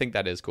 Like, I think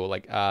that is cool.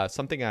 Like,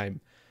 something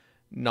I'm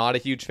not a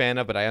huge fan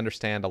of, but I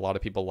understand a lot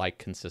of people like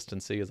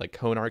consistency, is like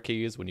Konar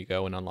keys when you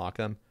go and unlock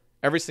them.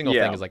 Every single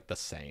Yeah. thing is like the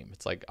same.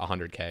 It's like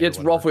 100K. it's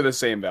or whatever. roughly the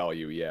same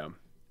value, yeah.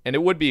 And it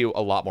would be a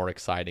lot more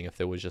exciting if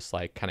it was just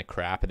like kind of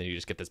crap, and then you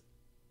just get this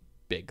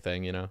big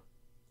thing, you know?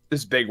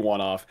 This big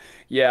one-off.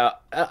 Yeah,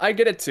 I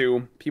get it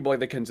too. People like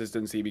the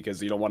consistency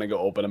because you don't want to go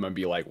open them and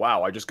be like,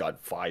 wow, I just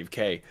got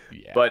 5K.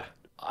 Yeah. But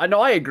I know,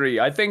 I agree.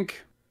 I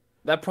think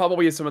that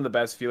probably is some of the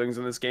best feelings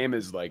in this game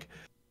is like,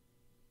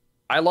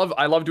 I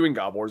love doing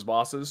God Wars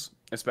bosses,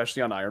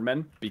 especially on Iron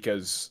Man,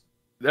 because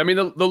I mean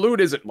the loot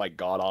isn't like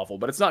god awful,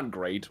 but it's not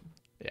great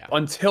Yeah.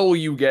 until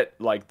you get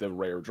like the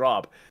rare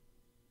drop.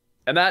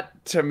 And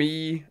that to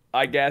me,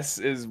 I guess,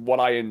 is what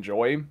I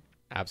enjoy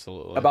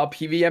Absolutely. about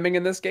PVMing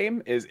in this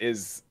game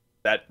is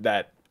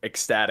that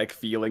ecstatic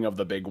feeling of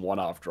the big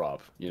one-off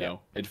drop, you know.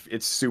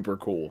 It's super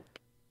cool.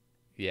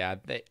 Yeah,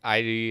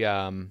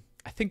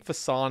 I think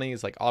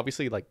Fasani's, like,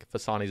 obviously, like,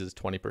 Fasani's is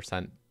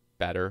 20%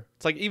 better.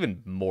 It's like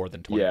even more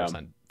than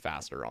 20%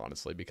 faster,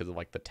 honestly, because of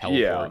like the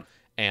teleport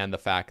and the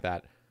fact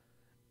that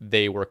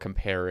they were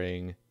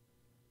comparing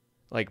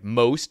like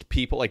most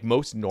people, like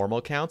most normal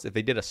accounts, if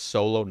they did a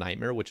solo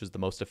nightmare, which is the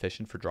most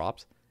efficient for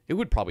drops, it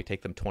would probably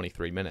take them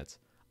 23 minutes.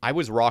 I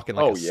was rocking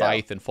like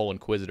scythe and full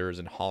inquisitors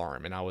and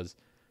harm, and I was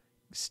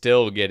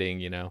still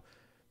getting,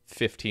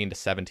 15 to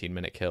 17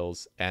 minute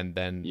kills. And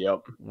then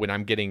when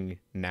I'm getting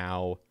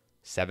now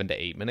 7 to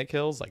 8 minute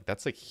kills, like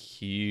that's like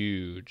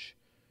huge.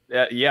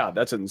 Yeah,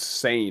 that's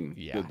insane.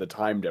 Yeah. The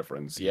time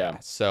difference. Yeah.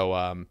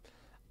 So,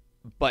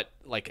 but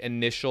like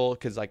initial,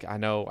 because like I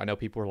know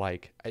people were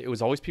like, it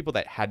was always people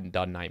that hadn't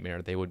done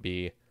Nightmare. They'd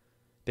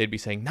be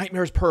saying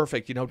Nightmare's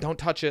perfect, don't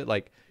touch it.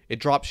 Like it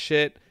drops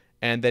shit,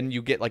 and then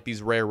you get like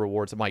these rare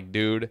rewards. I'm like,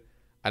 dude,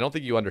 I don't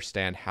think you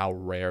understand how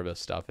rare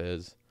this stuff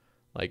is.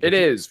 Like it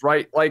is,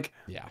 right? Like,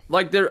 yeah,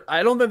 like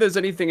I don't think there's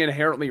anything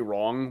inherently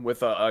wrong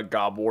with a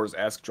God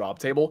Wars-esque drop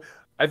table.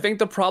 I think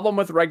the problem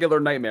with regular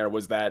Nightmare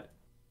was that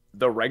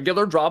the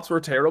regular drops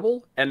were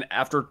terrible, and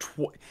after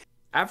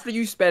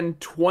you spend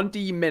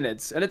 20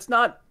 minutes, and it's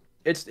not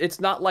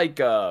like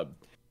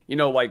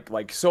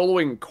like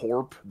soloing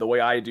Corp the way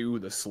I do,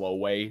 the slow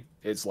way,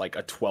 it's like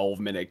a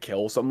 12-minute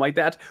kill, something like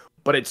that,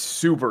 but it's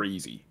super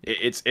easy.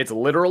 It's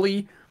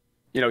literally,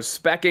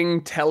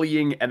 specking,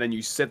 tellying, and then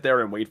you sit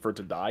there and wait for it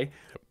to die.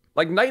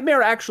 Like,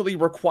 Nightmare actually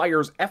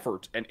requires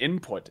effort and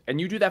input,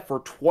 and you do that for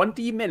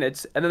 20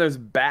 minutes, and then there's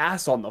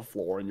bass on the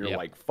floor, and you're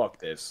like, fuck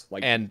this.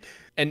 Like, and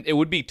it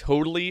would be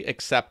totally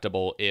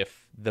acceptable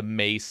if the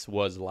mace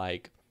was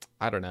like,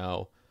 I don't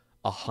know,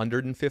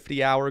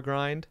 150-hour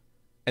grind,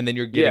 and then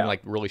you're getting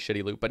like really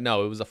shitty loot. But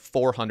no, it was a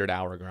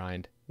 400-hour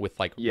grind with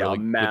like really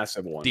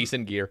massive one,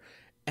 decent gear.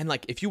 And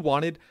like if you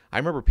wanted, I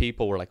remember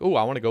people were like, oh,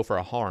 I want to go for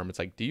a harm. It's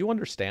like, do you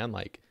understand?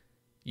 Like,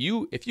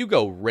 if you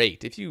go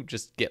rate, if you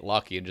just get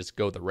lucky and just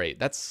go the rate,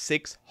 that's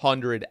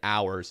 600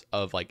 hours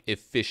of like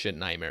efficient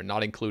Nightmare,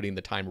 not including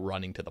the time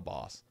running to the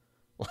boss.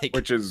 Like,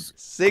 which is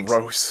 600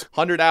 gross.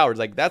 hours.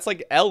 Like, that's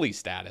like Ellie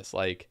status.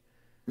 Like,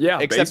 Yeah,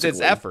 except it's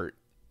basically. effort.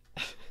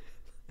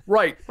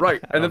 Right. And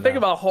the don't thing know.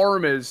 about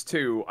harm is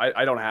too,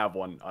 I don't have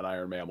one on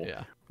Iron Mammal.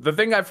 Yeah. The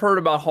thing I've heard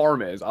about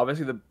harm is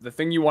obviously the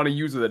thing you want to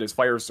use with it is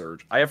fire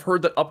surge. I have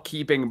heard that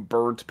upkeeping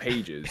burnt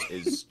pages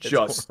is It's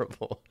just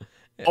horrible.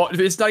 oh,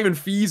 it's not even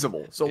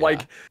feasible. So Yeah.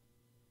 like,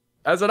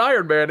 as an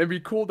Iron Man, it'd be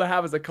cool to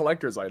have as a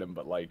collector's item,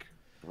 but like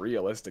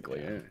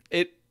realistically,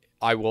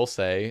 I will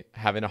say,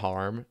 having a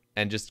harm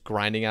and just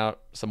grinding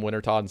out some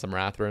Wintertod and some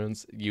Wrath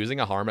runes,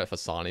 using a harm at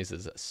Fasani's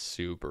is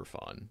super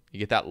fun. You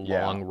get that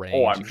Yeah. long range,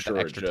 Oh, I'm you get sure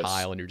that it extra just-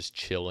 tile, and you're just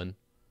chilling.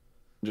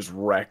 just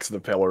wrecks the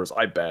pillars.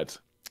 I bet.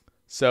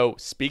 So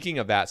speaking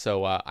of that,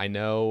 I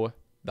know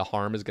the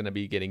harm is going to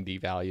be getting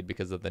devalued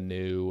because of the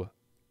new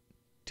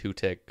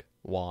 2-tick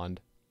wand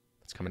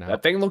that's coming out.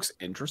 That thing looks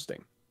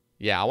interesting.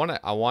 Yeah,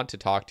 I want to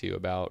talk to you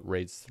about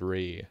Raids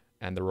 3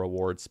 and the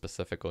rewards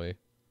specifically.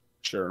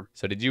 Sure.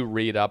 So did you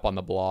read up on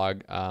the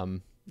blog?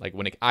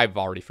 Like I've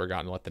already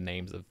forgotten what the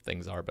names of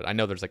things are, but I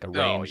know there's like a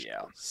range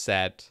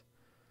set,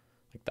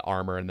 like the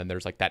armor, and then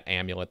there's like that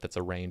amulet that's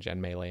a range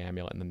and melee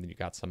amulet, and then you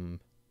got some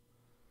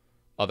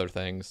other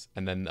things,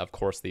 and then of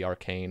course the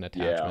arcane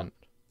attachment.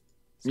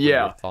 So what are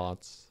your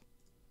thoughts?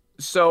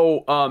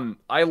 So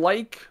I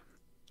like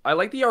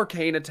the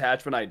arcane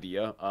attachment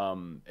idea.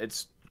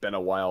 It's been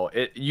a while.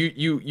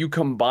 You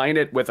combine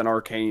it with an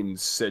arcane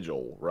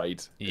sigil,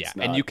 right? Yeah,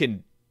 and you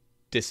can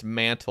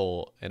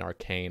dismantle an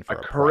arcane for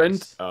a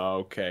current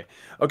price.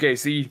 Okay,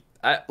 see,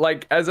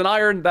 like as an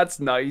iron,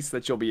 that's nice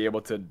that you'll be able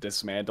to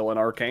dismantle an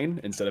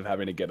arcane instead of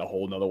having to get a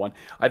whole nother one.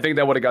 I think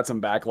that would have got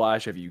some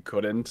backlash if you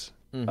couldn't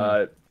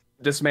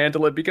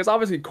dismantle it, because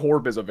obviously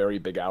Corp is a very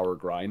big hour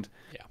grind.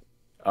 Yeah.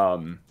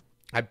 I'm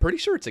pretty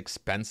sure it's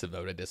expensive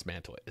though to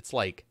dismantle it. It's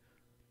like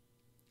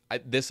I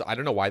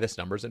don't know why this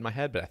number's in my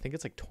head, but I think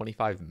it's like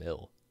 25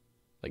 mil.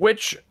 Like,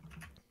 which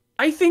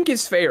I think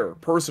is fair,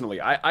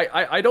 personally.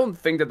 I don't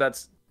think that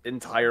that's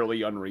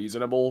entirely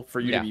unreasonable for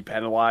you to be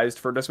penalized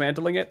for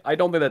dismantling it. I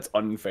don't think that's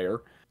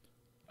unfair.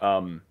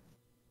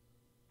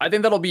 I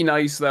think that'll be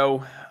nice,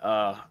 though.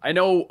 I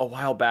know a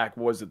while back,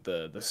 was it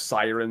the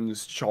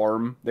Siren's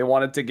Charm they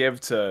wanted to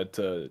give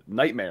to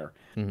Nightmare?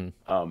 And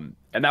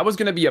that was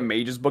going to be a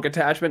Mage's Book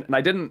attachment, and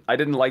I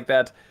didn't like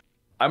that.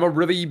 I'm a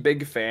really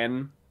big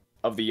fan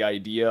of the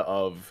idea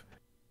of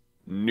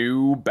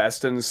new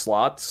best in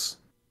slots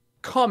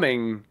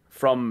coming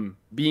from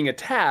being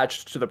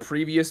attached to the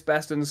previous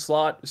best in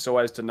slot so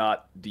as to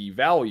not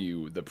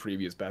devalue the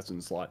previous best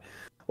in slot.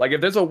 Like, if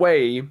there's a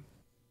way,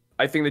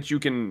 I think that you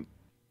can,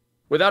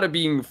 without it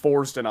being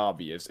forced and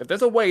obvious, if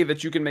there's a way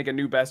that you can make a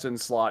new best in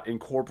slot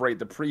incorporate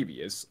the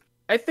previous,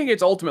 I think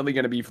it's ultimately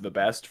going to be for the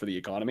best for the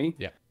economy.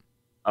 Yeah.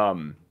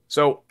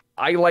 So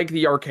I like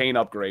the arcane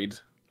upgrade.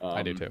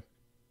 I do too.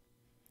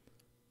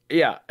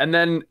 Yeah, and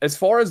then as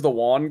far as the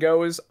wand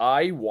goes,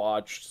 I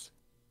watched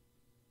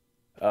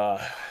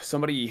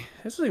somebody,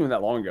 this wasn't even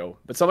that long ago,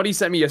 but somebody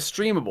sent me a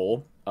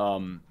streamable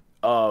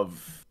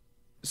of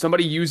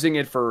somebody using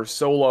it for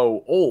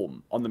solo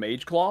Ulm on the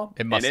Mage Claw.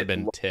 It must have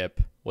been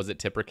Tip. Was it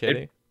Tip or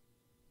Kitty?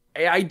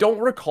 I don't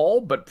recall,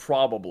 but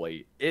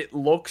probably. It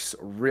looks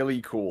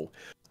really cool.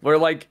 Where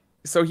like,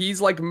 so he's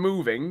like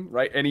moving,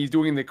 right? And he's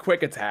doing the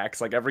quick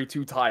attacks like every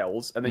 2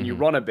 tiles, and then you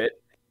run a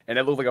bit, and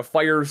it looked like a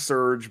fire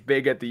surge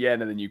big at the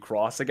end, and then you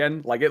cross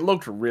again. Like, it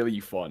looked really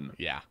fun.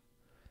 Yeah.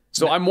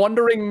 So I'm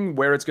wondering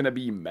where it's going to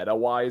be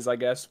meta-wise, I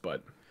guess,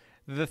 but...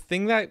 The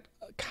thing that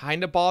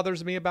kind of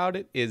bothers me about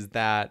it is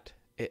that,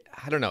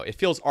 I don't know, it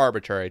feels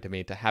arbitrary to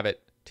me to have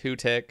it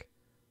 2-tick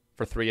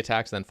for 3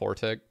 attacks and then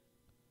 4-tick,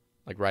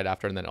 like right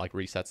after, and then it like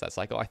resets that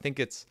cycle. I think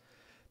it's...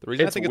 The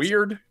reason I think it's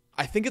weird.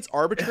 I think it's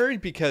arbitrary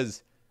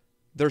because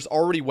there's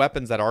already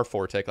weapons that are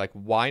 4-tick. Like,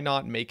 why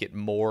not make it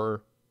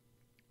more...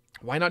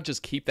 Why not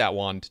just keep that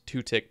wand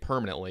 2-tick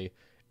permanently?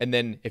 And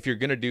then if you're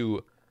going to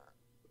do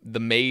the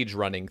mage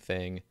running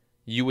thing,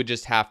 you would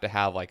just have to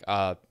have like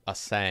a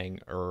Sang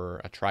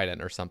or a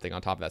Trident or something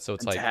on top of that. So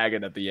it's like tag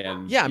it at the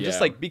end. Yeah, I'm just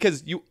like,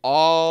 because you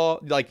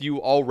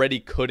already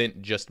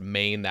couldn't just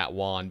main that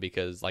wand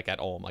because like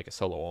at Ulm, like a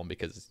solo Ulm,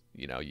 because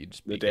you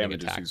just the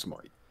damage is too small.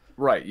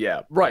 Right,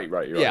 yeah. Right.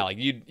 Yeah, like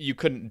you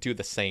couldn't do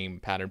the same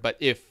pattern. But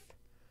if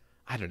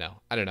I don't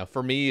know.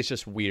 For me, it's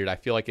just weird. I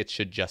feel like it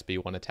should just be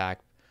 1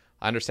 attack.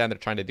 I understand they're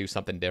trying to do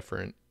something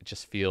different. It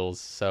just feels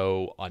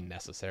so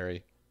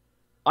unnecessary.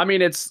 I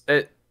mean,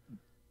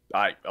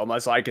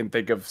 unless I can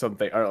think of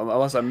something, or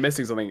unless I'm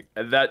missing something,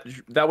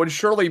 that would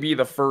surely be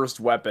the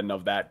first weapon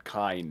of that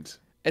kind.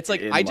 It's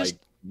like in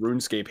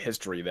RuneScape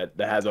history that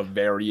has a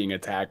varying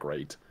attack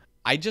rate.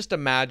 I just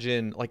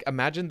imagine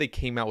they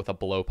came out with a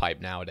blowpipe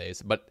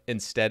nowadays, but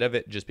instead of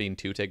it just being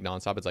 2-tick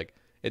nonstop,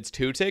 it's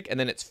 2-tick and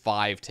then it's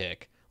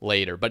 5-tick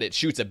later, but it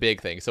shoots a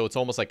big thing. So it's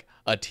almost like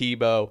a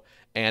T-bow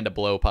and a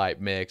blowpipe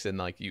mix, and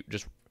like you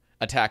just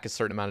attack a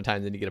certain amount of times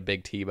and then you get a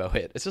big T-bow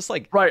hit. It's just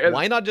like,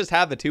 why not just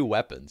have the 2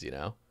 weapons,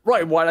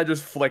 Right, why not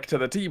just flick to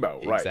the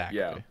T-bow? Right, exactly.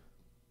 Yeah.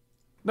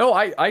 No,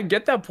 I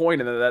get that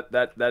point, and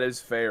that is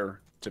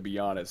fair, to be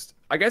honest.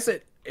 I guess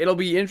it'll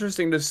be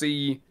interesting to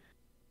see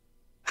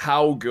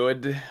how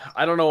good.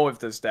 I don't know if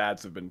the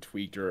stats have been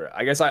tweaked, or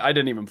I guess I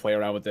didn't even play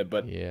around with it.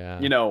 But Yeah.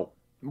 you know,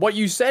 what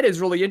you said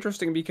is really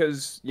interesting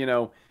because you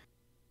know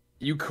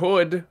you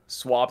could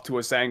swap to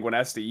a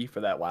Sanguinesti for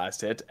that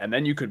last hit, and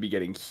then you could be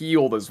getting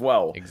healed as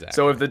well. So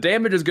Exactly. if the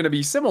damage is going to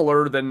be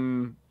similar,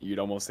 then you'd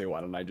almost say, why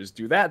don't I just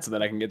do that so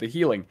then I can get the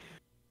healing?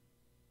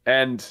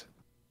 And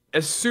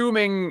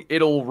assuming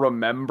it'll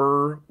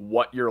remember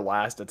what your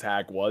last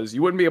attack was,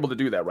 you wouldn't be able to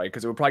do that, right?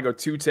 Because it would probably go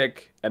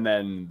 2-tick and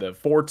then the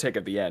 4-tick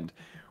at the end.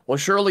 Well,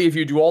 surely if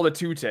you do all the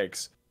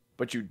 2-ticks,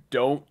 but you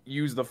don't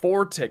use the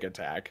 4-tick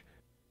attack,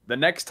 the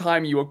next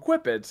time you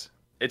equip it,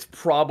 it's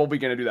probably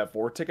going to do that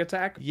 4-tick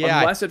attack, Yeah,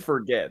 unless it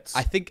forgets.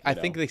 I think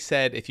they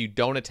said if you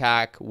don't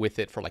attack with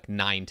it for like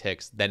 9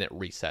 ticks, then it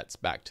resets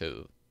back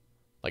to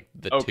like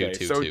the Okay, 2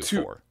 2 so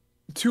 2 4.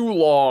 too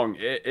long.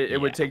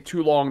 It would Yeah. take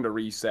too long to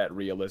reset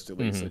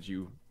realistically, so Mhm. that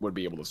you would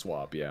be able to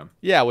swap. Yeah.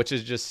 Yeah, which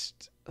is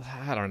just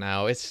I don't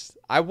know. It's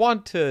I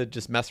want to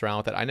just mess around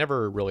with it. I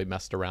never really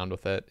messed around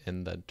with it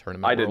in the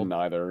tournament I world. didn't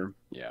either.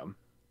 Yeah.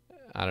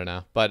 I don't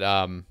know. But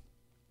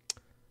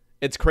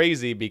it's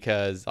crazy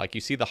because like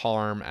you see the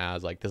harm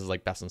as like this is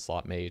like best in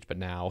slot mage, but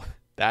now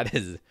that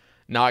is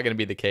not going to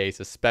be the case,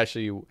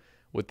 especially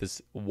with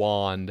this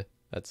wand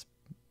that's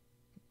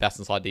best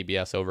in slot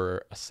DBS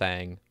over a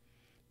Sang.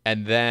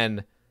 And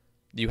then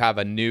you have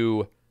a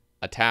new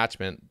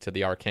attachment to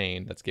the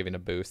arcane that's giving a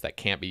boost that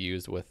can't be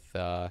used with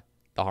the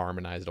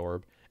harmonized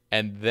orb.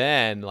 And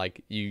then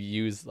like you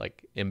use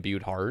like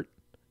imbued heart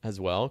as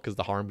well because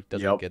the harm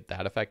doesn't get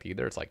that effect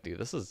either. It's like, dude,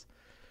 this is.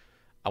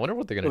 I wonder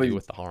what they're gonna do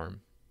with the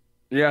harm.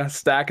 Yeah,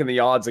 stacking the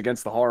odds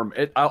against the harm.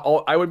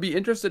 I would be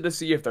interested to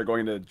see if they're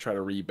going to try to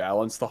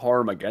rebalance the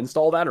harm against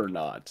all that or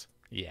not.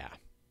 Yeah,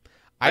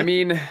 I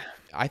mean,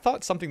 I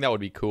thought something that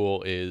would be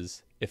cool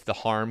is if the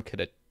harm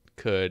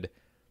could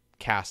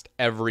cast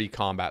every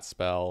combat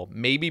spell,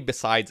 maybe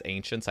besides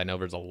ancients. I know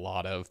there's a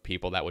lot of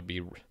people that would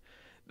be.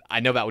 I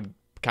know that would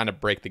kind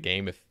of break the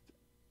game if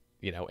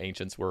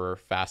ancients were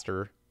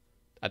faster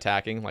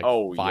attacking, like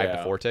 5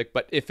 to 4 tick.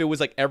 But if it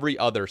was like every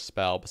other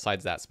spell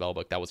besides that spell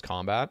book that was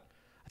combat,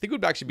 I think it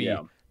would actually be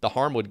the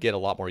harm would get a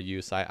lot more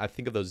use. I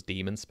think of those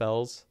demon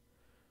spells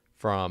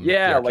from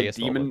like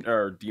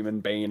demon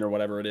bane or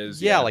whatever it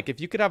is. Yeah, like if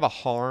you could have a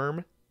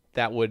harm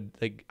that would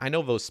like I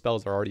know those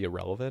spells are already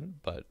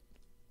irrelevant, but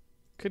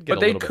could get a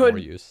little bit more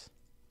use.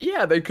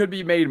 Yeah, they could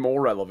be made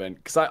more relevant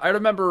because I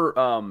remember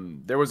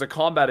there was a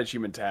combat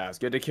achievement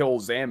task. You had to kill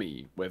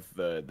Zami with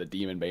the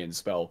demon bane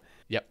spell.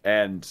 Yep.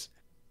 And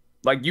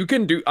like you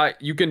can do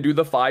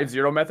the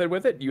 5-0 method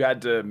with it. You had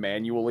to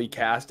manually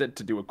cast it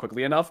to do it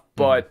quickly enough.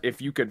 But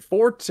if you could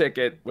 4-tick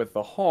it with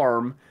the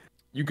harm,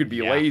 you could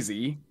be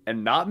lazy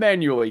and not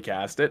manually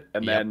cast it.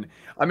 And then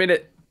I mean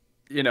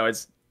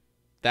it's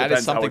that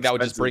is something that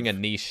would just bring a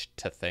niche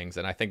to things,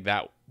 and I think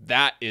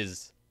that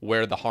is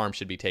where the harm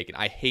should be taken.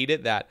 I hate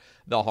it that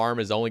the harm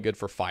is only good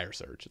for Fire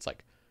Surge. It's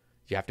like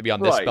you have to be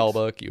on this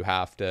spellbook. You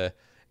have to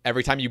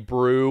every time you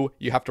brew,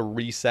 you have to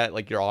reset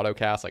like your auto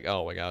cast. Like,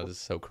 oh my god, this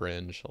is so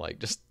cringe. Like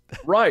just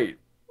right,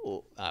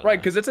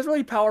 because it's a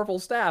really powerful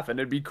staff, and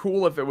it'd be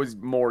cool if it was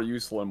more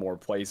useful in more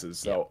places.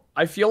 So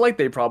I feel like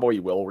they probably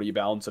will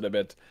rebalance it a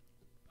bit.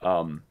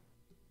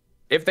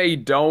 If they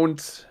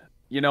don't,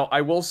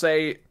 I will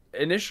say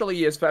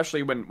initially,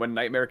 especially when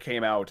Nightmare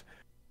came out,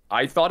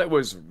 I thought it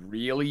was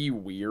really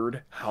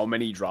weird how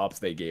many drops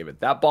they gave it.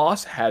 That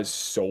boss has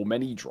so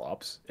many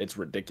drops. It's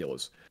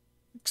ridiculous.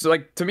 So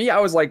like to me, I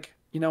was like,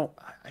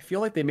 I feel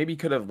like they maybe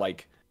could have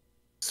like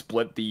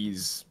split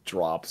these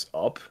drops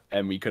up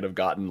and we could have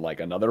gotten like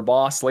another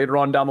boss later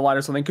on down the line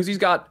or something. Because you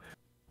got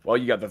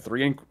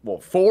the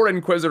 4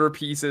 Inquisitor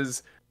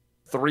pieces,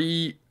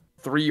 three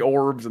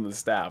orbs and the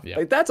staff. Yeah.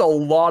 Like that's a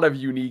lot of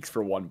uniques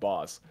for one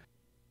boss.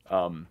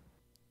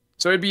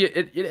 So it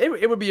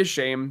would be a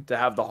shame to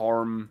have the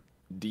harm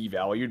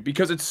devalued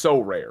because it's so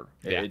rare.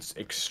 Yeah. It's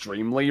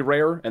extremely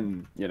rare,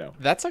 and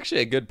that's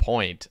actually a good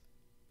point.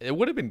 It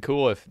would have been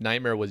cool if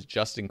Nightmare was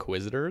just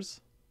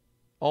Inquisitors,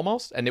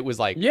 almost, and it was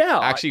like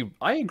actually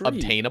I agree.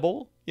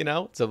 obtainable.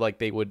 So like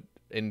they would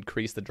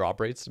increase the drop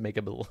rates to make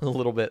it a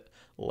little bit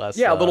less.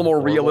 Yeah, a little more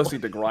horrible.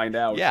 realistic to grind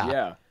out.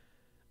 Yeah.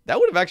 That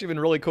would have actually been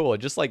really cool.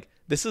 Just like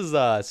this is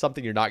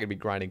something you're not going to be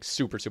grinding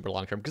super, super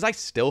long term because I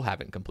still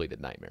haven't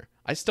completed Nightmare.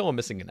 I still am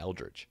missing an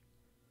Eldritch.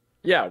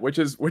 Yeah, which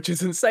is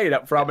insane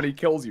for how many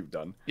kills you've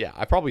done. Yeah,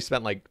 I probably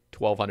spent like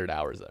 1,200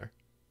 hours there.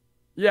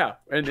 Yeah,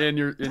 and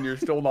you're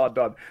still not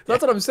done. So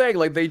that's what I'm saying.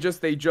 Like they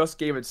just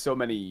gave it so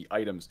many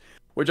items,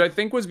 which I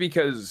think was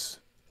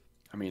because,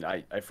 I mean,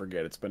 I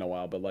forget, it's been a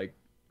while, but like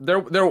there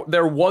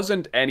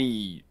wasn't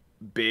any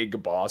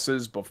big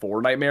bosses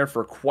before Nightmare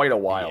for quite a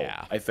while.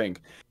 Yeah. I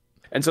think.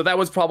 And so that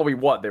was probably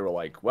what they were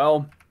like,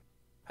 well,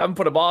 haven't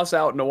put a boss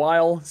out in a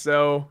while,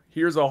 so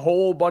here's a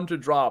whole bunch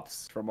of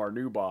drops from our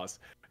new boss.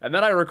 And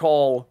then I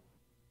recall,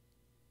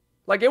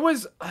 like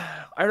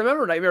I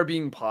remember Nightmare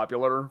being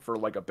popular for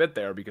like a bit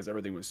there because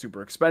everything was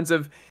super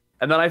expensive.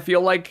 And then I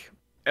feel like,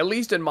 at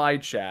least in my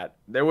chat,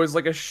 there was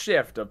like a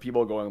shift of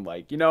people going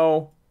like,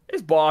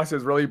 this boss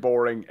is really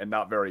boring and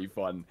not very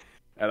fun.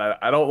 And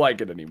I don't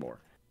like it anymore.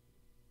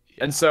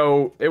 And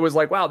so it was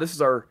like, wow, this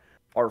is our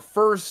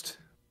first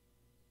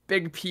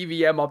big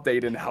PVM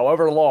update in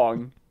however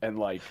long, and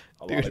like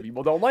a lot of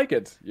people don't like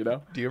it, you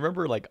know? Do you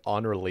remember like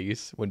on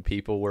release when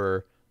people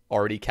were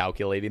already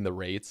calculating the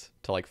rates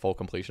to like full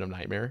completion of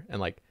Nightmare, and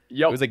like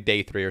it was like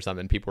day 3 or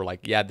something, people were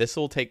like, yeah, this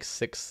will take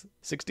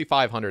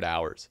 6,500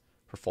 hours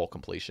for full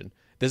completion.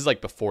 This is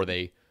like before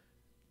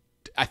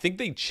I think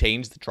they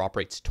changed the drop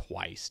rates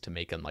twice to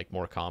make them like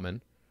more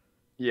common.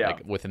 Yeah.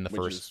 Like within the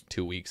first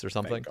 2 weeks or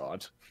something. Thank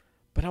God.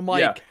 But I'm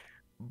like,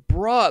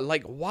 bruh,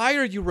 like, why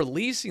are you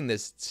releasing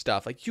this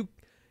stuff? Like, you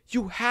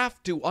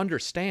have to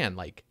understand,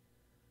 like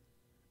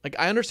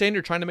I understand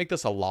you're trying to make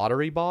this a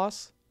lottery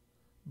boss,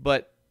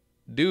 but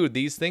dude,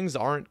 these things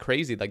aren't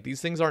crazy. Like,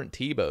 these things aren't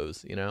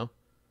T-bows, you know?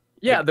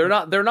 Yeah,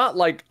 like, they're not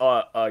like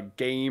a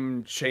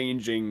game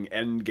changing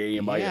end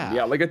game item.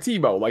 Yeah, like a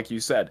T-bow, like you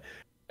said.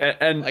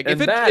 And like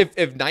and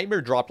if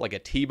Nightmare dropped like a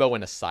T-bow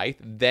and a scythe,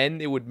 then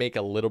it would make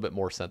a little bit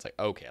more sense. Like,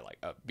 okay, like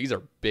these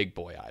are big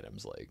boy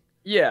items. Like,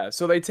 yeah,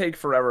 so they take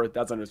forever.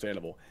 That's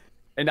understandable.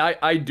 And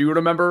I do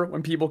remember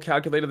when people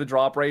calculated the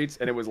drop rates,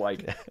 and it was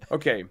like,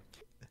 okay,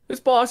 this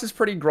boss is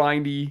pretty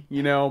grindy,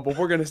 you know, but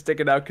we're gonna stick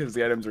it out because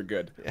the items are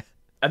good.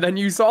 And then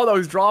you saw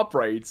those drop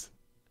rates,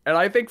 and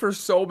I think for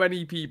so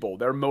many people,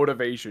 their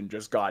motivation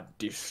just got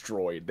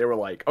destroyed. They were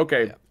like,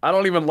 okay, I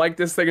don't even like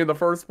this thing in the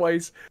first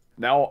place.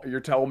 Now you're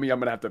telling me I'm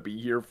gonna have to be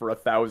here for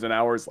 1,000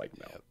 hours? Like,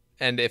 no.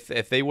 And if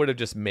they would have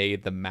just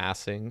made the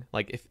massing,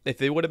 like if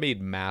they would have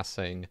made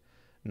massing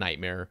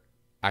Nightmare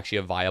actually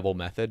a viable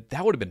method,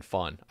 that would have been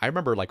fun. I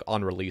remember like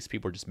on release,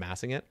 people were just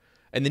massing it,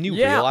 and then you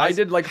realize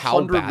I did like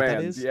how bad that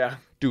mans, is.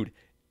 Dude,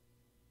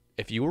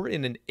 if you were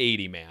in an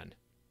 80 man,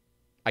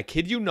 I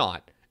kid you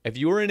not, if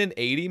you were in an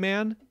 80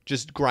 man,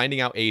 just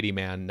grinding out 80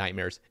 man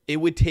nightmares, it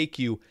would take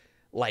you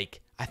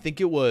like, I think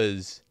it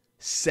was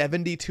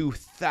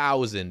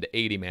 72,000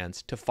 80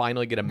 mans to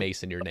finally get a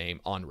mace in your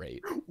name on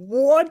rate.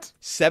 What?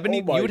 70?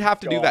 You would have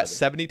to do that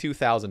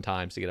 72,000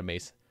 times to get a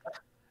mace.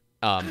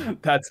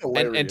 That's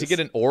hilarious. And to get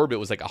an orb, it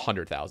was like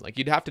 100,000. Like,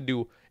 you'd have to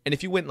do, and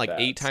if you went like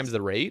 8 times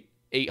the rate,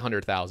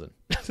 800,000.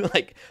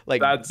 like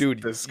that's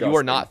dude, disgusting. you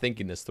are not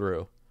thinking this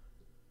through.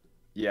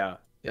 Yeah.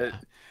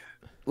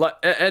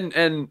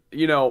 And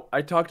you know,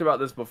 I talked about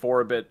this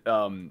before a bit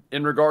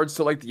in regards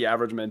to like the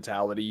average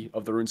mentality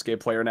of the RuneScape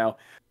player now,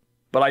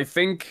 but I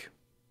think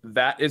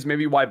that is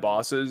maybe why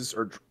bosses,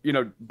 or you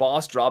know,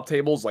 boss drop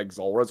tables like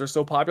Zulrah's are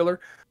so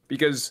popular,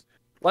 because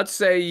let's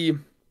say,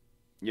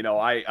 you know,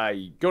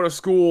 I go to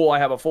school, I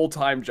have a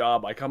full-time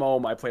job, I come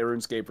home, I play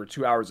RuneScape for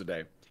 2 hours a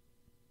day.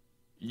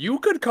 You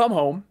could come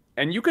home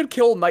and you could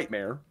kill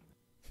Nightmare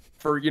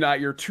for, you know, at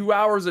your 2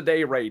 hours a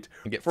day rate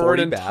for an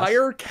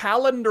entire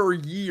calendar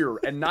year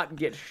and not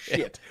get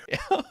shit.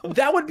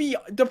 That would be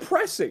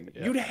depressing.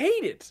 You'd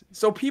hate it.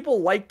 So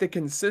people like the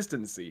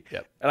consistency.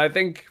 And I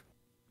think,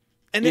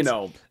 and you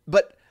know,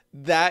 but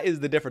that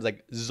is the difference.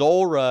 Like,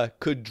 Zulrah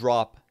could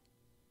drop.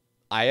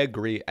 I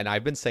agree, and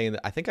I've been saying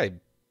that. I think I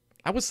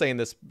was saying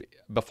this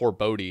before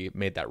Bodhi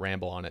made that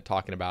ramble on it,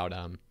 talking about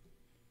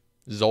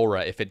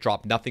Zulrah if it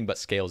dropped nothing but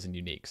scales and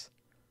uniques.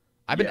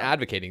 I've been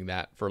advocating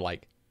that for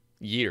like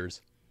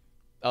years.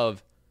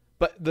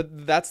 But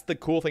that's the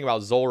cool thing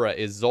about Zulrah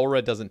is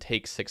Zulrah doesn't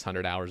take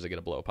 600 hours to get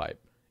a blowpipe.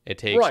 It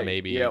takes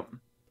maybe I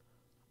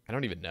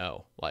don't even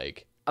know.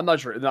 Like, I'm not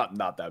sure.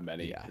 Not that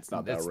many. Yeah, it's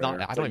not that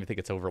rare. I don't even think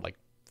it's over like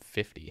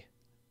 50.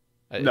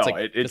 It's no,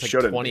 like, it's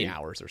like 20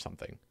 hours or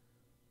something.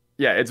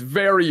 Yeah, it's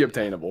very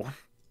obtainable.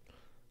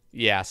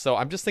 Yeah, so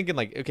I'm just thinking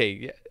like,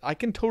 okay, I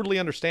can totally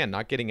understand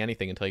not getting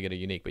anything until you get a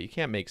unique, but you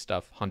can't make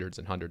stuff hundreds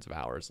and hundreds of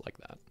hours like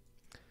that.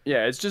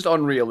 Yeah, it's just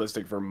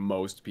unrealistic for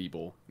most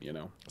people, you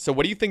know. So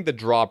what do you think the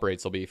drop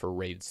rates will be for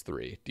Raids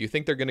 3? Do you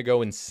think they're going to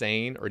go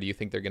insane, or do you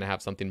think they're going to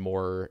have something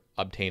more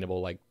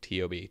obtainable like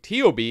TOB?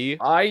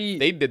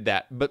 They did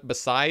that, but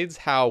besides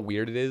how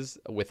weird it is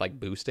with like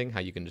boosting,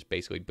 how you can just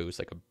basically boost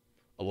like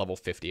a level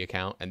 50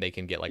 account and they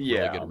can get like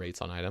really good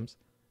rates on items,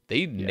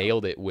 they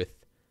nailed it with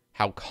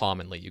how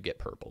commonly you get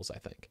purples, I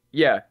think.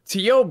 Yeah,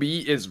 TOB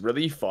is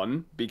really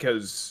fun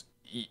because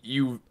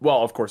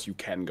well, of course you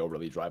can go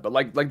really dry, but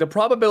like the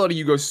probability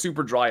you go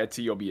super dry at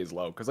TOB is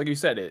low because, like you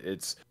said,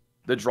 it's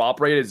the drop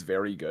rate is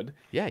very good.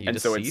 Yeah, you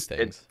just see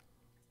things.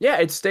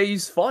 It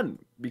stays fun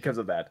because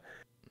of that.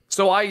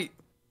 So I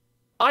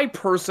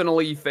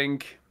personally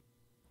think,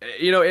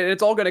 you know,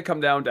 it's all going to come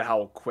down to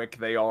how quick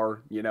they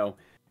are. You know,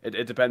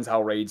 it depends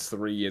how Raids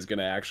 3 is going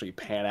to actually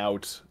pan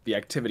out, the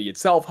activity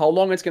itself, how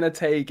long it's going to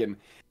take, and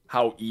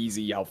how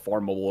easy, how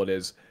farmable it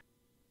is.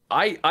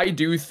 I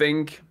do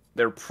think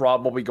they're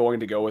probably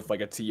going to go with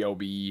like a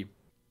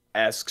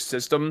TOB-esque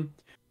system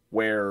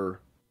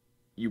where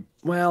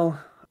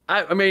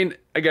I mean,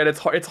 again,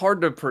 it's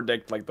hard to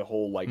predict like the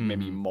whole like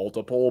maybe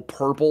multiple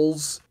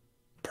purples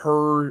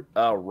per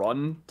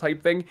run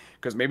type thing,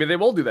 because maybe they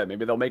will do that.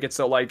 Maybe they'll make it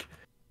so like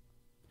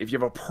if you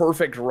have a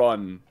perfect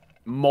run,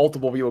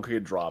 multiple people could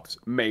get drops,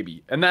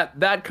 maybe. And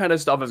that kind of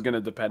stuff is going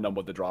to depend on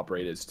what the drop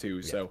rate is too.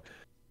 Yeah. So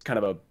it's kind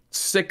of a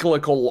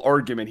cyclical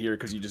argument here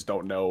because you just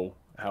don't know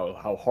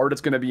how hard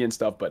it's going to be and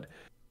stuff. But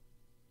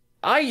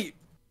I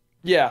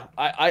Yeah,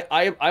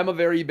 I'm a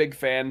very big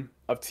fan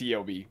of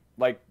TOB.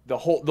 Like the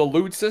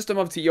loot system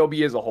of TOB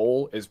as a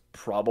whole is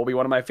probably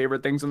one of my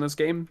favorite things in this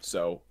game.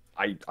 So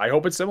I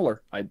hope it's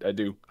similar. I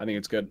do. I think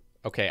it's good.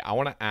 Okay, I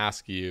want to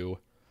ask you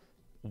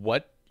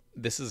what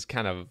this is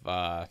kind of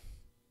a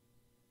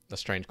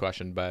strange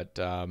question, but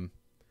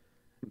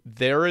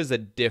there is a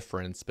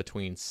difference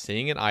between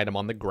seeing an item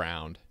on the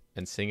ground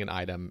and seeing an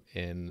item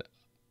in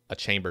a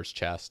chamber's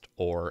chest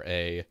or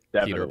a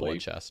Peter Blood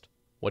chest.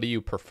 What do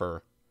you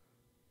prefer?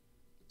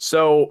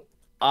 So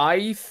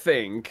I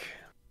think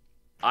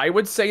I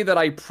would say that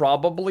I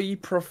probably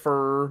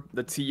prefer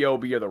the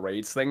TOB or the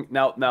raids thing.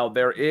 Now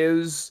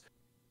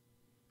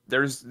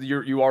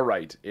you are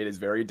right. It is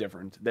very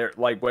different. There,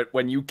 like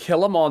when you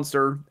kill a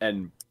monster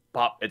and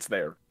pop, it's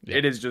there. Yeah.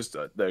 It is just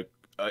the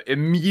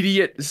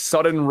immediate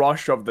sudden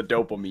rush of the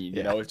dopamine.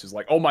 You know, it's just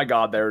like, oh my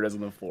god, there it is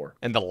on the floor.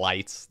 And the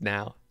lights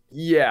now.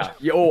 Yeah.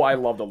 Oh, I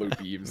love the loot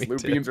beams.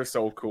 Loot beams are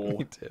so cool.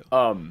 Me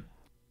too.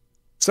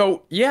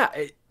 So yeah,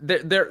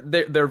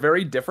 they're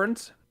very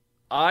different.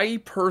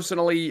 I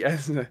personally,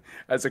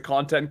 as a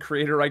content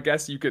creator, I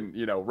guess you can,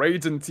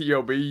 raids and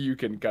TOB, you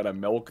can kind of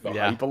milk the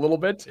hype a little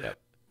bit. Yeah.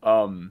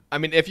 I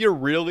mean, if you're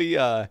really,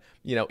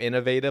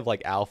 innovative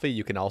like Alfie,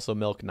 you can also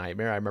milk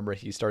Nightmare. I remember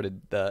he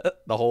started the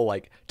whole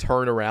like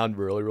turn around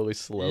really, really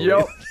slowly.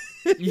 Yep.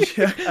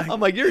 Yeah. I'm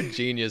like, you're a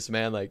genius,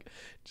 man. Like,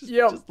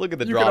 just look at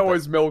the drop. You can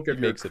always milk if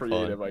you're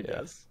creative, I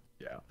guess.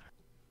 Yeah.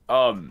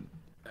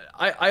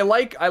 I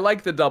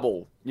like the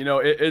double.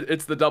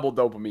 It's the double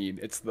dopamine.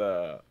 It's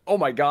the, oh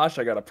my gosh,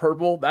 I got a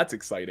purple. That's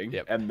exciting.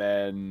 Yep. And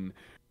then,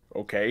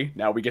 okay,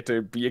 now we get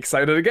to be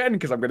excited again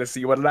because I'm going to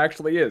see what it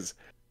actually is.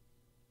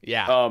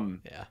 Yeah.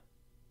 Yeah.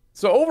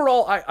 So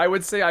overall, I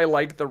would say I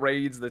like the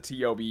raids, the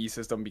TOB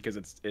system because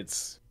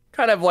it's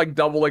kind of like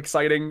double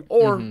exciting,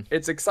 or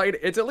it's exciting.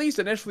 It's at least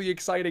initially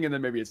exciting, and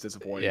then maybe it's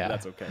disappointing. Yeah.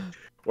 That's okay.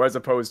 Whereas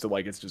opposed to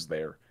like it's just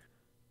there.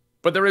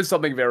 But there is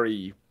something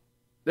very,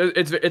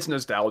 it's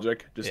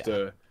nostalgic just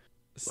to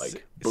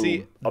like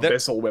boom,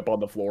 abyssal whip on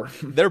the floor.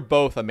 They're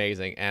both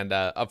amazing, and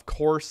of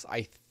course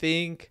I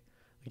think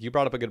you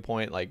brought up a good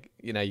point. Like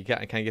you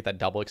kind of get that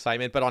double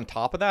excitement, but on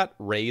top of that,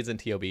 raids and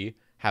TOB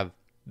have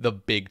the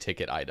big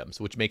ticket items,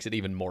 which makes it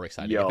even more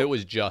exciting. If it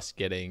was just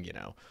getting,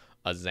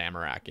 a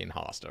Zamorakian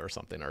Hosta or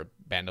something, or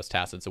Bandos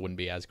Tacitus, it wouldn't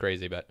be as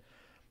crazy, but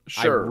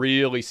sure. I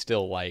really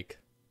still like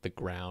the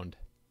ground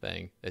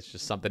thing. It's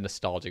just something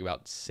nostalgic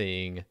about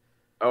seeing.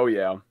 Oh,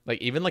 yeah. Like,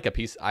 even like a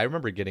piece, I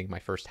remember getting my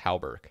first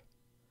Halberg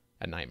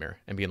at Nightmare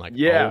and being like,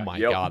 oh my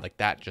god, like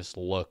that just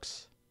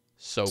looks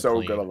so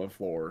clean. Good on the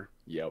floor.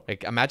 Yep.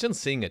 Like, imagine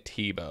seeing a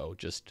T-bow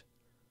just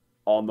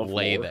on the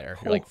lay floor. There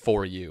like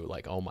for you,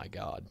 like oh my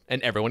god,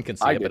 and everyone can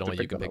see it but only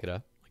you can pick it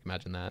up. Like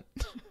imagine that.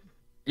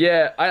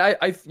 Yeah,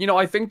 I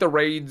think the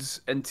raids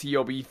and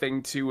TOB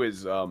thing too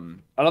is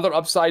another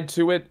upside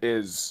to it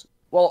is,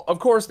 well, of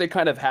course they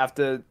kind of have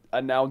to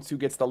announce who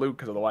gets the loot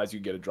because otherwise you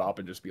get a drop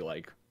and just be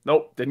like,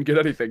 nope, didn't get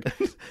anything.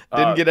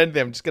 Didn't get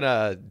anything. I'm just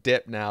gonna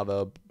dip now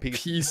though.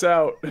 Peace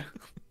out.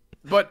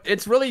 But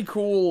it's really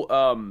cool.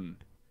 I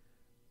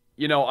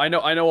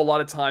know a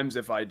lot of times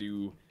if I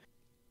do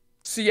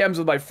CMs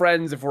with my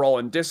friends, if we're all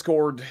in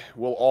Discord,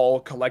 we'll all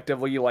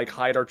collectively like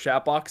hide our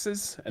chat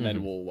boxes, and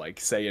then we'll like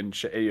say in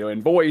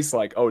voice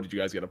like, "Oh, did you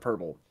guys get a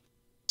purple?"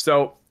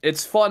 So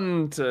it's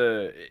fun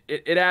to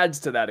it adds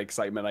to that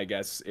excitement, I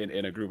guess,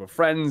 in a group of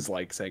friends,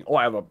 like saying, "Oh,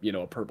 I have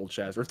a purple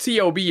chest." Or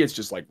TOB, it's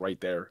just like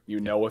right there,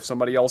 if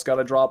somebody else got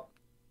a drop.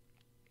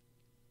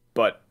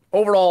 But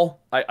overall,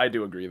 I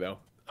do agree though.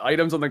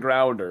 Items on the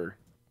ground are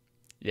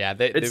they've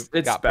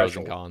got special pros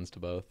and cons to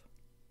both.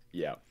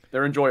 Yeah,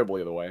 they're enjoyable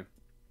either way.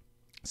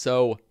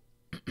 So,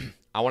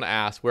 I want to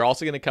ask, we're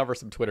also going to cover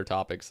some Twitter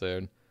topics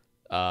soon.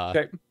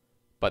 Okay.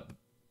 But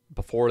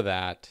before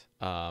that,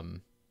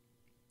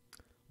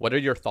 what are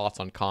your thoughts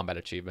on combat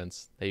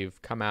achievements?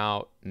 They've come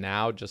out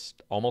now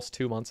just almost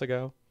 2 months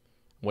ago.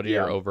 What are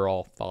your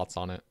overall thoughts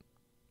on it?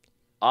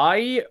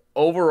 I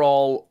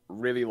overall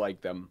really like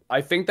them.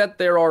 I think that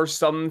there are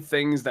some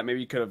things that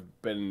maybe could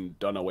have been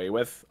done away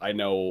with. I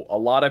know a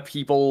lot of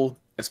people,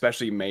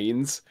 especially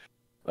mains,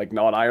 like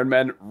non-Iron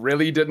Men,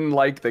 really didn't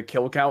like the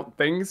kill count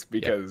things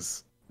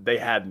because they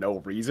had no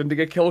reason to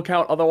get kill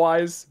count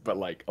otherwise. But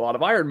like a lot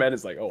of Iron Men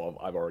is like, oh,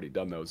 I've already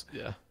done those.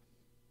 Yeah.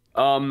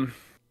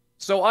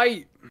 So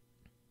I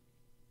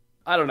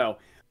don't know.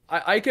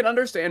 I can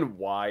understand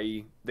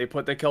why they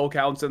put the kill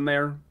counts in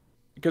there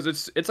because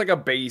it's like a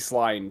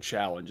baseline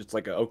challenge. It's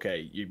like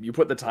okay, you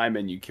put the time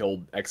in, you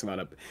killed X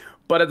amount of,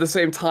 but at the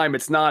same time,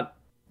 it's not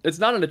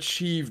an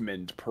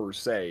achievement per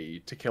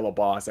se to kill a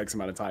boss X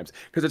amount of times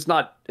because it's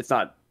not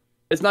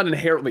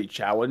inherently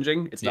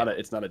challenging. It's not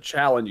a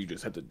challenge. You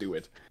just have to do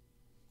it.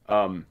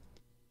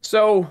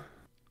 So,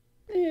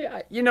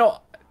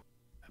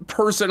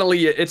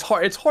 personally,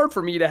 it's hard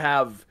for me to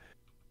have,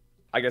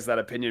 I guess, that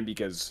opinion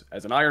because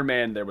as an Iron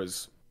Man, there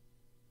was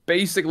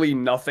basically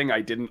nothing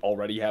I didn't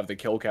already have the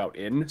kill count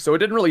in, so it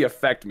didn't really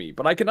affect me.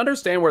 But I can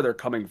understand where they're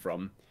coming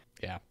from.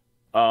 Yeah.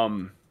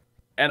 And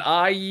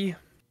I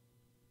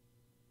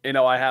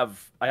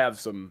have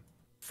some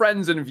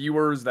friends and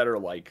viewers that are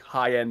like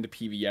high-end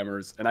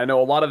PVMers, and I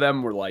know a lot of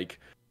them were like,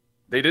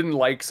 they didn't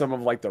like some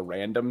of like the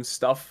random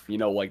stuff, you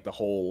know, like the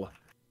whole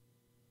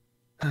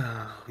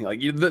like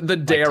the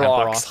Like Darox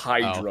Temperos?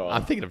 Hydra. Oh,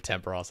 I'm thinking of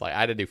Temperos. Like I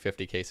had to do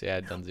 50 KC, I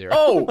had done 0.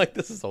 Oh, Like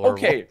this is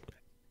horrible.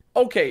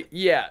 okay,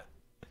 yeah.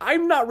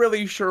 I'm not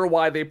really sure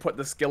why they put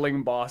the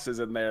skilling bosses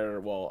in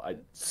there. Well,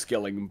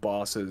 skilling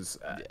bosses.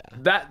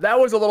 Yeah. That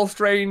was a little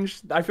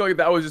strange. I feel like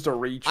that was just a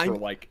reach for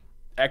like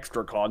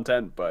extra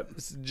content, but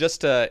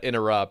Just to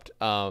interrupt,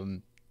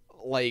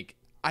 like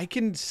I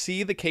can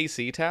see the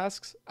KC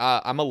tasks.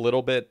 I'm a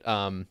little bit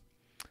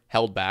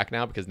held back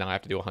now because now I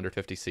have to do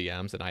 150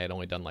 CMs and I had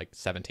only done like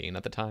 17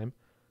 at the time.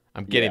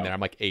 I'm getting there.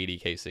 I'm like 80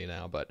 KC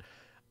now, but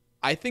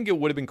I think it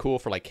would have been cool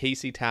for like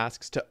KC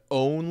tasks to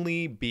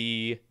only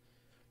be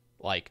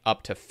like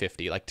up to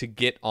 50, like to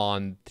get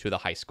on to the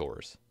high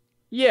scores.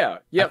 yeah.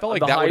 I felt like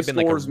the that high would have been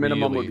like a scores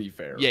minimum really, would be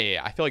fair.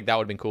 Yeah. I feel like that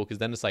would have been cool because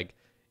then it's like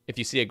if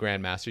you see a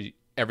grandmaster,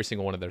 every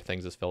single one of their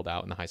things is filled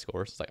out in the high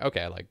scores. It's like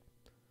okay, like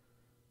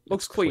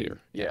Looks clear.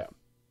 Yeah.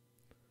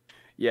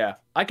 Yeah,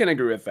 I can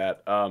agree with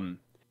that.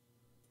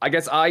 I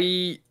guess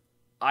I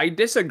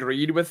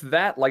disagreed with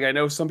that. Like I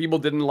know some people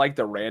didn't like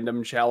the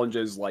random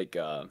challenges like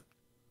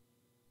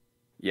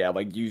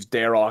like use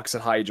Darox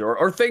and Hydra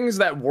or things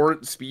that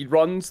weren't speed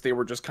runs. They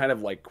were just kind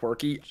of like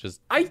quirky.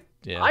 I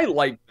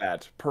like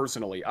that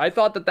personally. I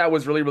thought that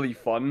was really really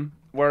fun.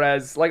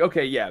 Whereas like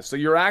okay, yeah, so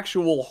your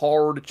actual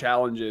hard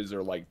challenges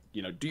are like,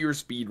 you know, do your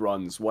speed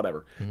runs,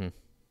 whatever. Mm-hmm.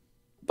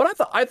 But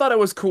I thought it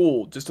was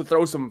cool just to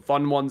throw some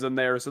fun ones in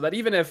there so that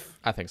even if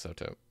I think so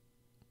too.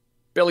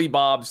 Billy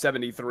Bob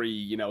 73,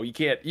 you know, he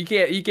can't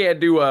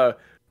do a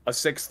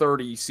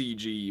 630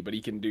 CG, but he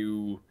can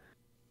do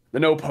the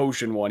no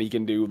potion one. He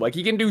can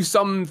do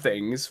some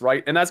things,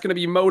 right? And that's going to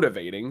be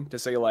motivating to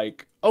say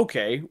like,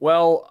 okay,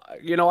 well,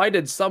 you know, I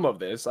did some of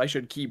this. I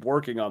should keep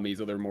working on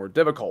these other more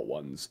difficult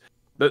ones.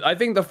 I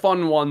think the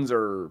fun ones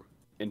are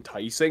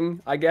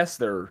enticing, I guess.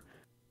 They're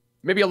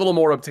maybe a little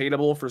more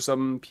obtainable for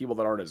some people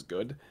that aren't as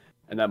good,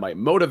 and that might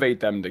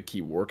motivate them to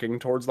keep working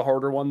towards the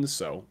harder ones,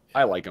 so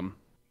I like them.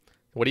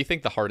 What do you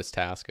think the hardest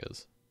task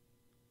is?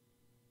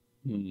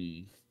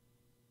 You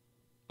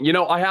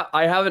know,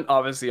 I haven't,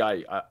 obviously,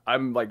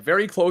 I'm like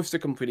very close to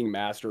completing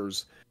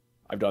Masters.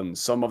 I've done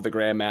some of the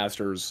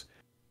Grandmasters.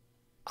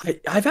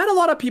 I've had a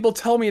lot of people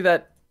tell me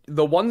that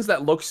the ones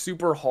that look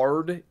super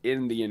hard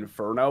in the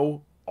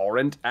Inferno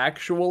aren't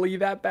actually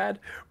that bad,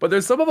 but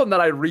there's some of them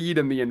that I read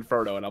in the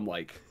Inferno, and I'm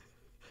like,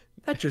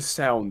 that just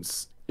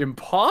sounds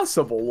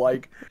impossible.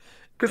 Like,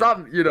 because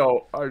I've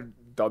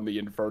done the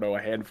Inferno a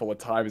handful of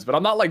times, but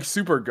I'm not like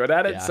super good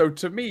at it. Yeah. So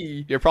to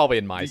me, You're probably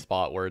in my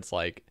spot where it's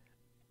like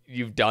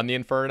you've done the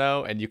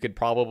Inferno and you could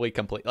probably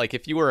complete. Like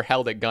if you were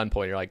held at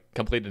gunpoint, you're like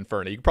complete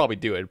Inferno. You could probably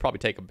do it. It'd probably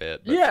take a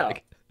bit. But yeah,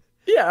 like,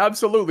 yeah,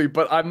 absolutely.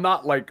 But I'm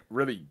not like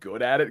really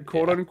good at it,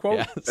 quote unquote.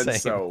 Yeah, and same.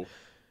 so,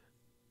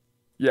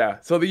 yeah.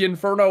 So the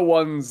Inferno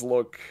ones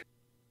look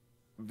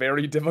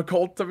very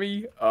difficult to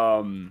me.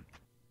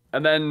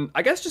 And then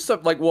I guess just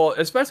like, well,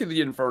 especially the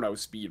Inferno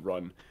speed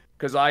run,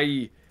 because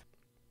I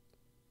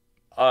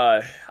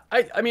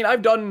mean,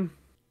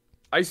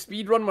 I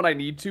speed run when I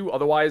need to.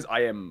 Otherwise,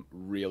 I am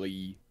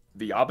really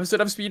the opposite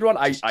of speed run.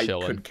 I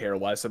could care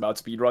less about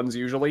speed runs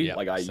usually. Yep,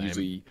 like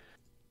same.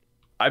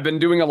 I've been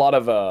doing a lot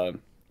of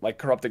like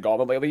Corrupted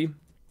Gauntlet lately,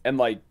 and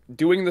like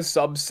doing the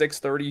sub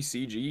 630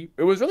 CG.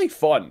 It was really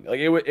fun. Like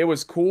it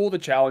was cool to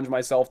challenge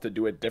myself to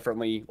do it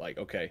differently. Like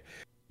okay,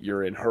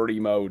 you're in hurdy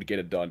mode, get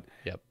it done.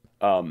 Yep.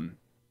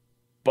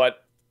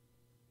 But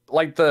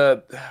like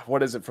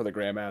what is it for the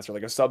Grandmaster?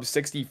 Like a sub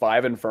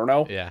 65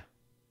 Inferno. Yeah.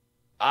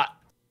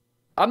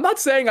 I'm not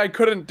saying I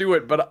couldn't do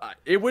it, but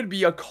it would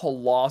be a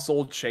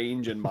colossal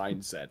change in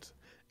mindset.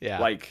 Yeah.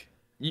 Like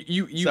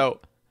you.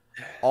 So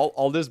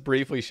I'll just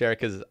briefly share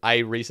because I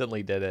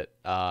recently did it.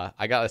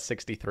 I got a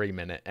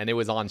 63-minute and it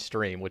was on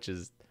stream, which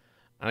is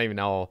I don't even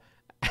know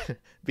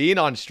being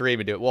on stream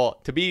and do it. Well,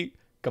 to be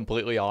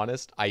completely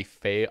honest, I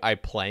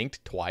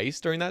planked twice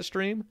during that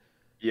stream.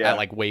 Yeah. At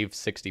like wave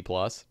 60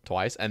 plus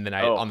twice, and then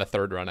on the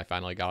third run I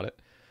finally got it.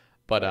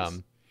 But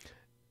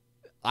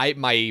nice.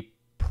 My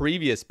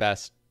previous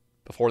best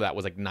before that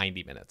was like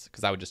 90 minutes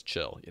because I would just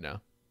chill, you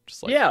know,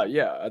 just like yeah.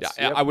 Yep.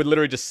 I I would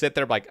literally just sit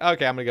there like,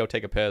 okay, I'm gonna go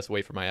take a piss,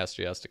 wait for my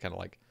SGS to kind of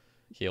like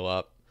heal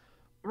up.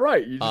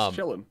 Right, you're just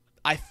chilling.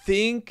 I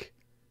think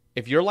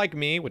if you're like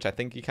me, which I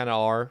think you kind of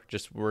are,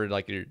 just we're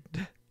like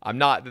I'm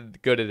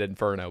not good at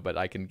Inferno, but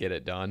I can get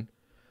it done.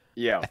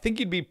 Yeah. I think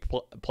you'd be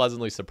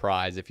pleasantly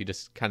surprised if you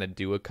just kind of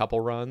do a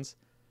couple runs,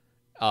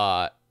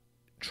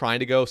 trying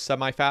to go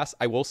semi-fast.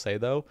 I will say,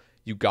 though,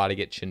 you got to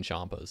get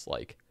Chinchampas.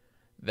 Like,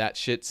 that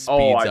shit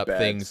speeds up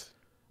things.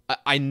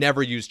 I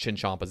never used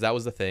Chinchampas. That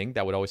was the thing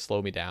that would always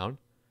slow me down.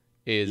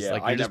 Like,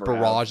 you're just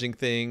barraging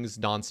things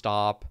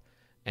nonstop.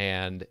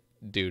 And,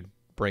 dude,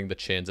 bring the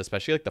chins,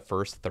 especially, like, the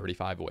first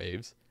 35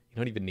 waves. You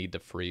don't even need to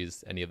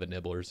freeze any of the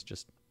nibblers.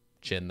 Just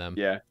chin them.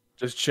 Yeah,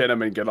 just chin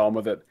them and get on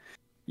with it.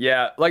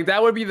 Yeah, like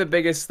that would be the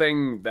biggest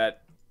thing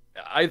that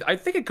I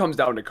think it comes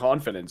down to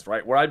confidence,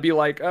 right? Where I'd be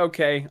like,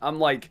 okay, I'm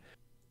like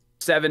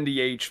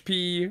 70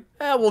 HP.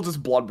 We'll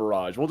just Blood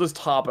Barrage. We'll just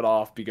top it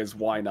off because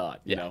why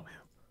not? You know,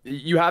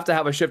 you have to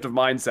have a shift of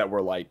mindset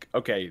where like,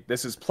 okay,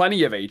 this is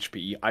plenty of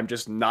HP. I'm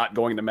just not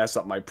going to mess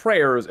up my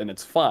prayers, and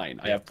it's fine.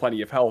 I have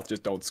plenty of health.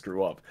 Just don't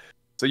screw up.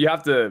 So you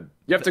have to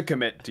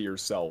commit to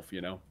yourself.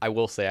 You know. I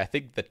will say, I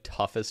think the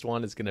toughest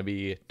one is going to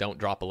be don't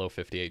drop below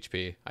 50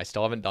 HP. I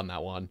still haven't done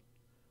that one.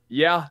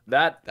 Yeah,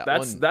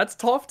 that's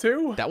tough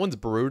too. That one's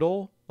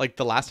brutal. Like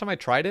the last time I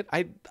tried it,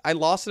 I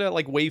lost it at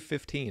like wave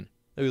 15.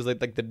 It was like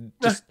the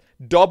just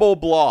double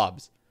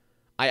blobs.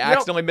 I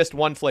accidentally missed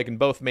one flick and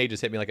both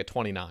mages hit me like at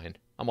 29.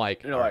 I'm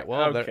like, all right,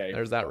 well, okay.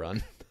 There's that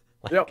run.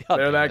 Like,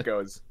 there that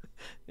goes.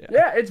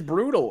 Yeah, it's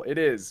brutal. It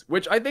is,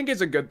 which I think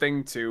is a good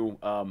thing too.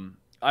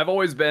 I've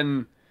always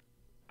been.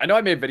 I know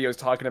I made videos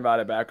talking about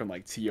it back when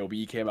like TOB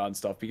came out and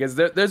stuff because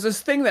there's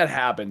this thing that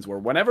happens where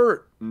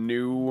whenever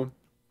new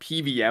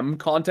PVM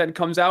content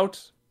comes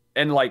out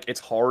and like it's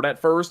hard at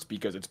first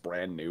because it's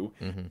brand new,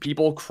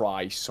 people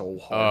cry so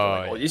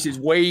hard. Like, this is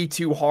way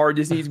too hard.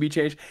 This needs to be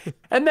changed.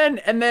 And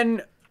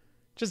then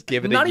just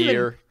give it a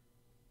year.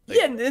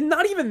 Yeah, and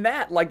not even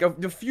that. Like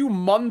a few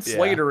months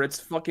later, it's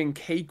fucking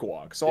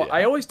cakewalk. So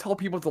I always tell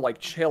people to like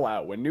chill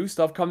out when new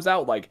stuff comes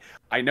out. Like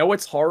I know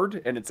it's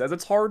hard and it says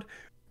it's hard,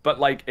 but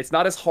like it's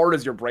not as hard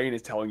as your brain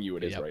is telling you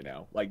it is right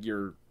now. Like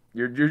you're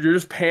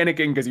just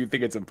panicking because you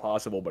think it's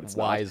impossible, but it's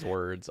wise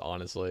words.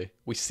 Honestly,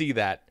 we see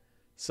that.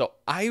 So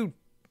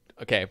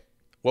okay.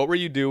 What were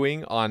you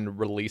doing on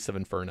release of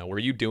Inferno? Were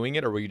you doing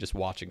it or were you just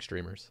watching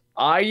streamers?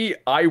 I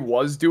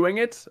was doing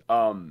it.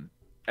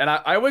 And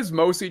I was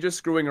mostly just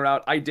screwing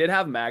around. I did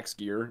have max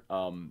gear.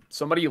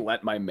 Somebody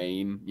lent my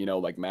main,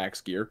 like max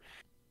gear.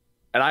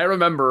 And I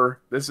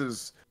remember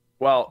it's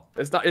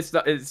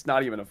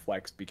not even a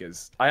flex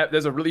because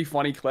there's a really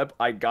funny clip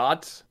I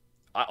got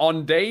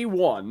on day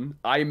 1.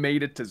 I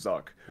made it to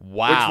Zuck.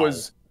 Wow. Which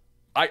was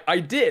I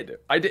did.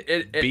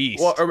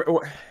 Beast.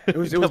 It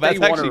was no, day that's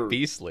 1 actually or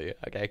beastly.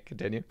 Okay,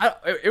 continue.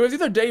 It was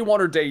either day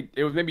 1 or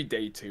it was maybe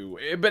day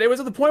 2. But it was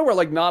at the point where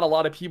like not a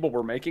lot of people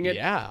were making it.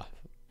 Yeah.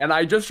 And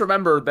I just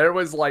remember there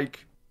was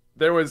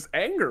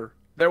anger.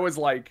 There was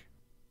like,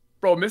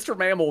 bro, Mr.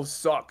 Mammal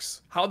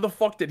sucks. How the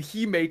fuck did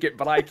he make it,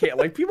 but I can't?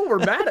 Like, people were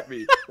mad at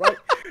me, right?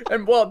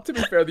 And, well, to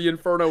be fair, the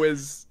Inferno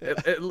is,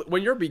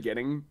 when you're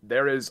beginning,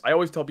 I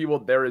always tell people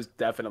there is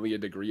definitely a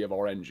degree of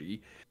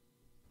RNG.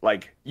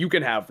 Like, you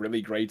can have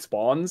really great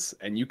spawns,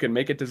 and you can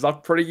make it to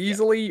Zuck pretty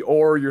easily,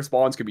 or your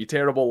spawns could be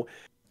terrible,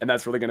 and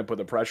that's really going to put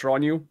the pressure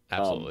on you.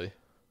 Absolutely.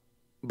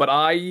 But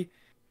I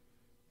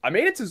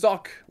made it to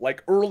Zuck,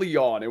 like, early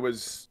on. It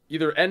was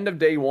either end of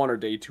day 1 or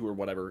day 2 or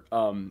whatever.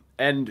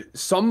 And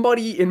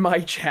somebody in my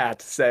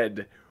chat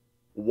said,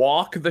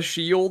 walk the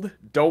shield,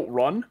 don't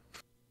run.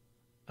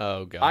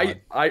 Oh, God.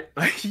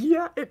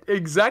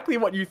 Exactly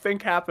what you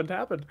think happened.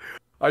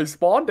 I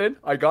spawned in,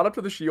 I got up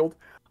to the shield,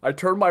 I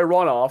turned my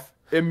run off,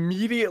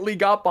 immediately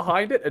got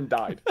behind it, and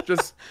died.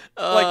 Just,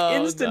 like,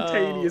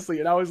 instantaneously. No.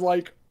 And I was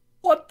like,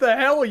 what the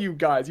hell, you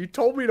guys? You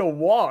told me to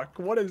walk.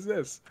 What is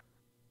this?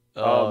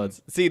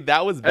 See,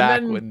 that was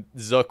back when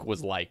Zook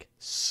was like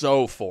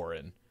so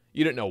foreign.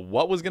 You didn't know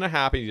what was gonna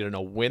happen. You didn't know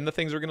when the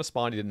things were gonna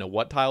spawn. You didn't know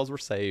what tiles were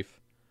safe.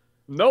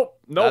 Nope.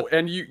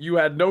 And you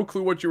had no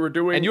clue what you were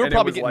doing. And you were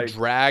probably getting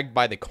dragged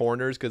by the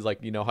corners because,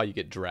 like, you know how you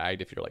get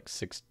dragged if you're like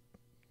 6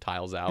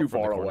 tiles out too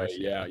from far the corners. Away.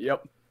 Yeah.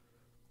 Yep.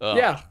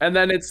 Yeah, and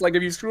then it's like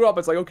if you screw up,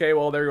 it's like, okay,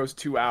 well, there goes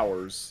 2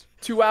 hours.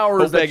 2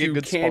 hours Hope that you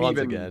can't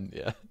even again.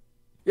 Yeah.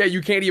 Yeah,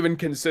 you can't even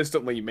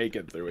consistently make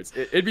it through.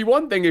 It'd be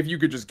one thing if you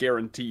could just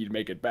guaranteed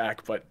make it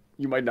back, but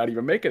you might not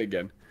even make it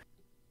again.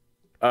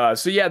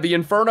 So yeah, the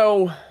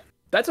Inferno,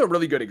 that's a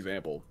really good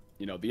example.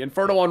 The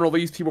Inferno on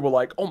release, people were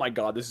like, "Oh my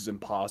god, this is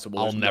impossible.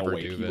 There's no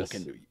way people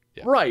can do it."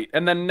 Yeah. Right,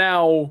 and then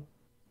now,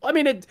 I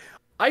mean,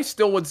 I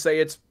still would say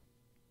it's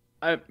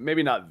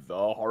maybe not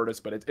the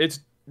hardest, but it's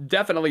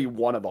definitely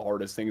one of the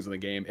hardest things in the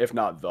game, if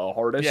not the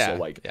hardest. Yeah, so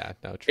like,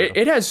 true.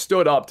 It has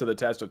stood up to the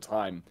test of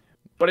time.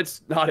 But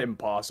it's not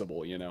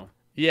impossible,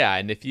 Yeah,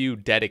 and if you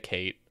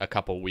dedicate a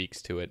couple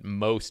weeks to it,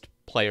 most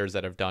players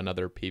that have done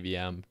other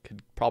PVM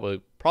could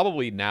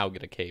probably now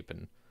get a cape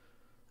in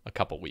a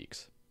couple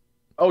weeks.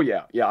 Oh,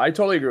 yeah. Yeah, I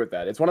totally agree with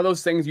that. It's one of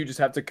those things you just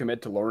have to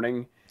commit to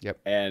learning. Yep.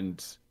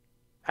 And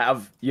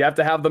you have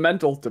to have the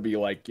mental to be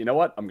like, you know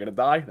what? I'm going to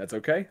die. That's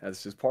okay.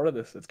 That's just part of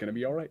this. It's going to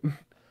be all right.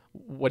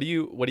 What do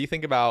you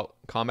think about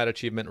combat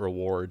achievement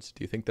rewards?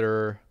 Do you think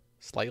they're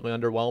slightly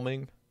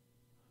underwhelming?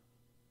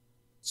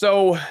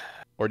 So...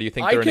 Or do you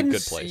think they're in a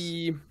good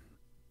place?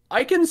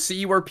 I can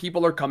see where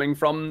people are coming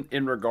from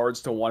in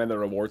regards to wanting the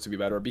rewards to be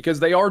better because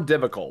they are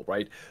difficult,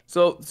 right?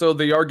 So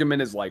the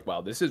argument is like, wow,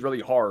 this is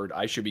really hard.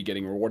 I should be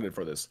getting rewarded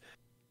for this.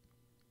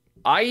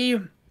 I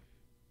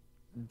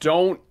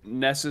don't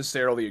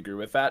necessarily agree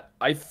with that.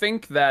 I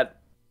think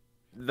that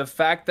the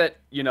fact that,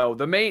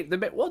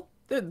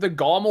 the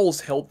Gommel's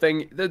hilt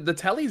thing, the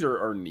tellies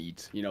are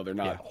neat. They're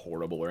not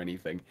horrible or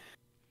anything.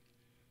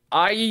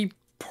 I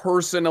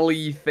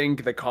personally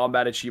think the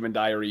combat achievement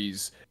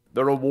diaries,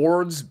 the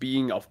rewards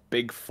being a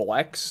big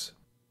flex,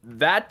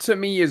 that to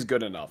me is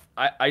good enough.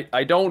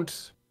 I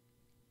don't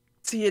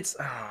See,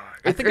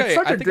 I think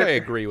I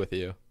agree with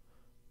you.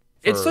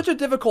 It's such a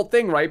difficult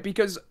thing, right?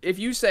 Because if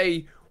you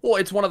say, well,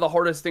 it's one of the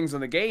hardest things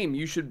in the game,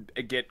 you should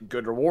get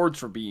good rewards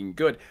for being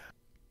good.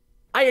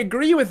 I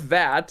agree with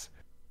that,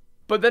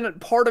 but then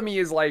part of me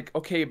is like,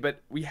 okay,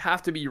 but we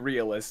have to be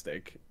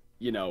realistic.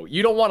 You know,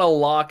 you don't want to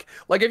lock,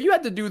 like if you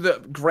had to do the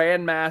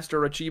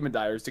Grandmaster achievement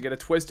diaries to get a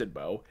twisted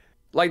bow,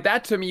 like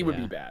that to me would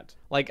be bad.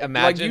 Like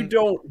imagine like you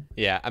don't.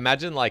 Yeah,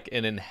 imagine like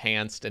an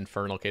enhanced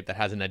infernal cape that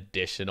has an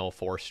additional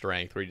 4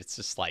 strength where it's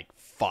just like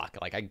fuck,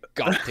 like I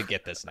got to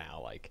get this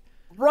now, like.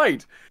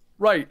 Right.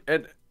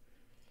 And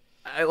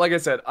like I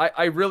said,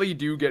 I really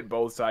do get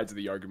both sides of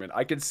the argument.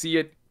 I could see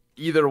it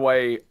either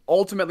way.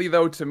 Ultimately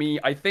though, to me,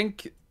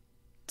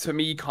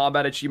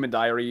 combat achievement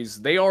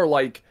diaries, they are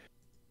like,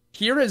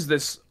 here is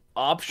this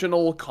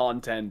optional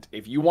content.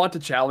 If you want to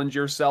challenge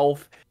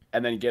yourself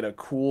and then get a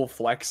cool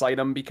flex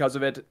item because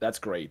of it, that's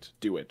great.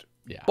 Do it.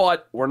 Yeah.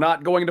 But we're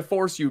not going to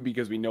force you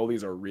because we know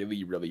these are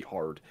really, really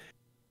hard.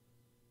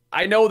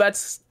 I know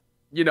that's,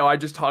 I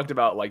just talked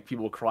about like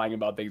people crying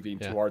about things being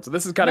too hard. So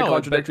this is kind of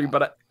contradictory,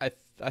 but I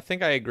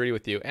think I agree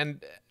with you.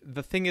 And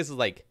the thing is,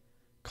 like,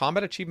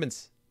 combat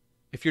achievements,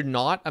 if you're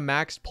not a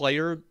maxed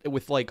player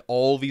with like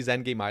all these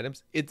endgame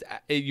items,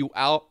 you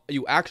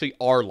actually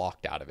are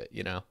locked out of it,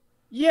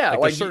 Yeah,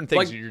 like there's certain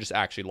things you're just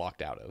actually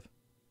locked out of.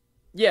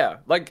 Yeah,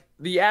 like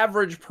the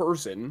average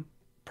person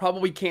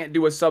probably can't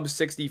do a sub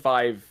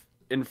 65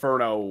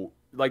 Inferno,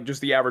 like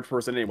just the average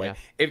person anyway.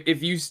 Yeah.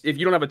 If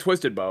you don't have a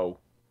twisted bow,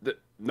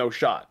 no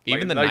shot.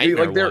 Even the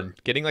nightmare one,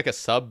 getting like a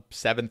sub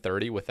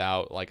 730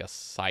 without like a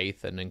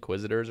scythe and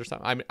inquisitors or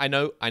something. I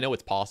know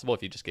it's possible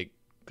if you just get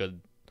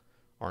good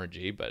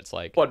RNG, but it's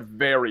like, but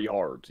very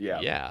hard.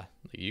 Yeah,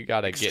 you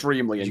gotta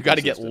extremely. You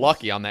gotta get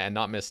lucky on that and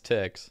not miss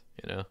ticks.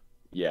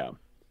 Yeah.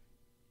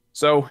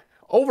 So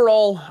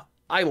overall,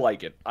 I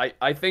like it.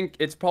 I think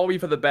it's probably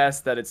for the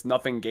best that it's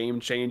nothing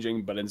game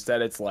changing, but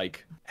instead it's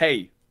like,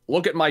 hey,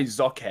 look at my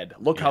Zuck head.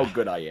 Look how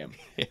good I am.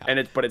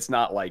 But it's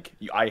not like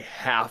I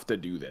have to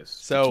do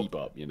this to keep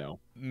up.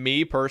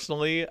 Me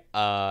personally,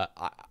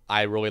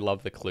 I really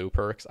love the clue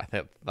perks.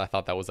 I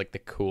thought that was like the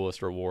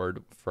coolest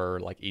reward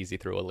for like easy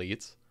through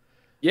elites.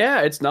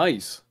 Yeah, it's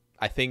nice.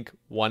 I think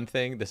one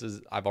thing,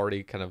 I've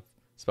already kind of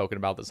spoken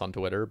about this on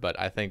Twitter, but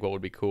I think what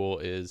would be cool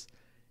is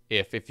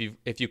if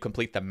you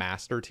complete the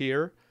master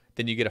tier,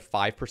 then you get a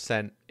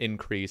 5%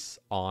 increase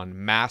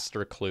on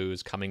master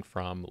clues coming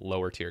from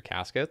lower tier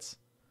caskets.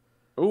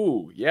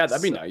 Ooh, yeah,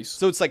 that'd be nice.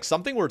 So it's like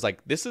something where it's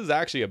like, this is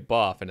actually a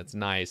buff and it's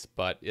nice,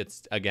 but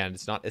it's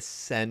not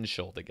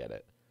essential to get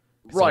it.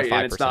 Right,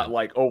 and it's not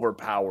like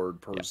overpowered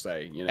per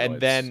se. And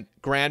then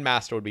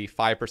Grandmaster would be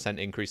 5%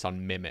 increase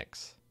on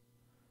mimics.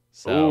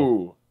 So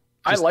ooh,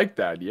 I like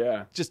that,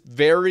 yeah. Just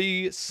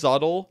very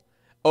subtle.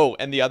 Oh,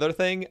 and the other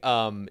thing,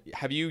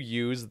 have you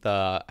used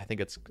I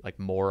think it's like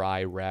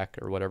Morai Rec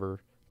or whatever,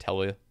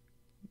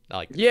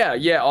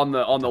 Yeah, on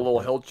the little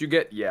hilt you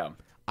get, yeah.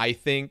 I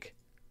think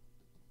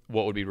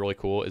what would be really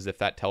cool is if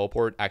that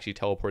teleport actually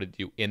teleported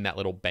you in that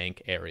little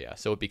bank area,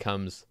 so it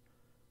becomes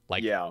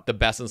like the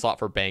best in slot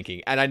for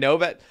banking. And I know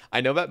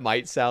that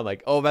might sound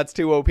like, oh, that's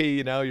too OP,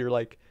 you're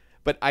like,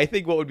 but I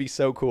think what would be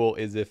so cool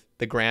is if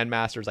the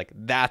Grandmaster's like,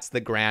 that's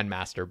the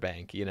Grandmaster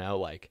bank,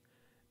 like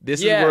this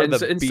is where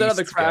the instead of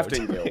the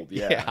crafting guild.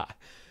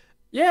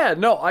 Yeah,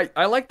 no,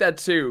 I like that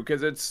too,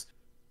 because it's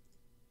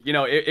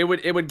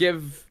it would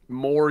give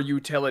more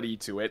utility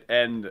to it,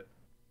 and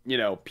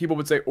people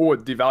would say, oh,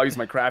 it devalues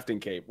my crafting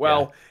cape.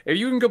 Well, if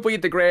you can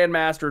complete the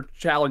Grandmaster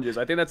challenges,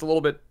 I think that's a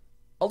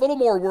little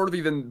more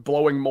worthy than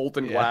blowing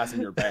molten glass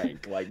in your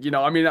bank. Like,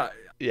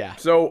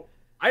 So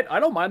I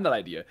don't mind that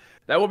idea.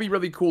 That would be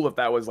really cool if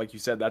that was, like you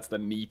said, that's the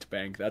neat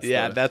bank.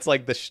 That's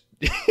like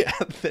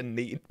the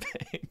neat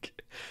bank.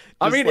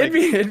 I mean, like,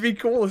 it'd be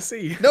cool to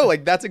see. No,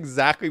 like that's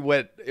exactly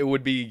what it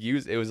would be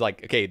used. It was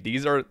like, okay,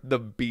 these are the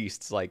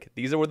beasts. Like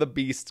these are where the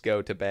beasts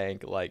go to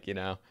bank. Like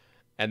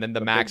and then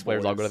the max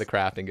players all go to the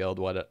crafting guild,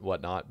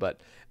 whatnot.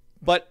 But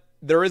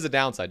there is a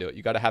downside to it.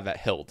 You got to have that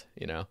hilt,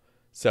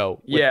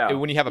 So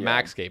when you have a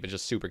max cape, it's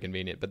just super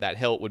convenient. But that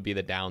hilt would be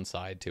the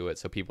downside to it.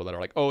 So people that are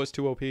like, oh, it's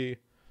too OP.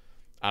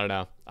 I don't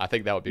know. I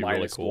think that would be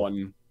really cool.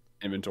 -1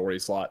 inventory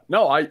slot.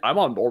 No, I'm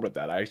on board with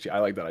that. I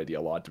like that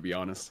idea a lot, to be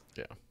honest.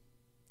 Yeah.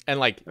 And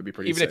like, that'd be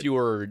pretty even sick. if you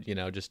were,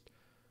 just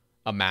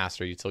a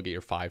master, you'd still get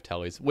your 5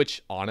 tellies,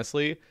 which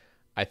honestly,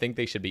 I think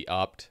they should be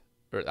upped.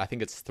 Or I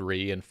think it's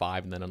 3 and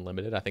 5 and then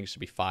unlimited. I think it should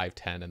be 5,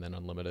 10 and then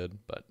unlimited.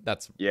 But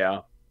that's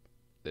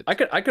I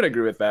could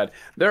agree with that.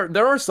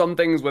 There are some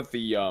things with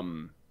the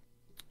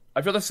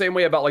I feel the same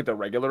way about like the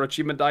regular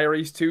achievement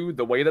diaries too.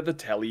 The way that the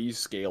tellies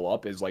scale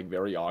up is like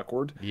very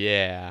awkward.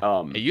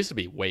 Yeah. It used to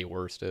be way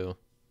worse too.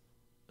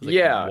 It was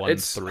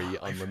like 1-3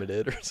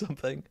 unlimited or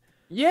something.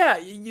 Yeah,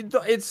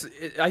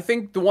 I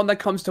think the one that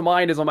comes to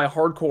mind is on my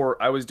hardcore.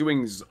 I was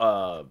doing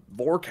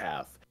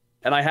Vorkath,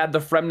 and I had the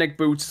Fremnik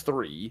Boots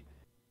 3,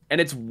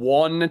 and it's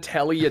one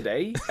telly a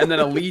day, and then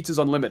Elite is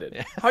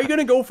unlimited. How are you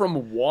gonna go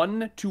from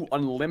 1 to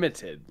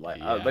unlimited?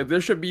 Like there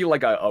should be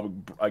like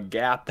a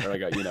gap, or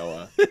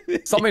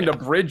like something to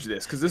bridge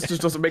this, because this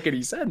just doesn't make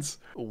any sense.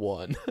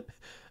 One.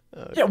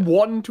 Okay. Yeah,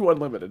 1 to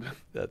unlimited.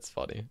 That's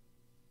funny.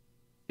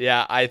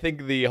 Yeah, I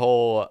think the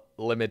whole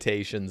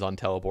limitations on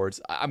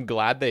teleports, I'm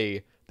glad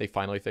they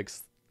finally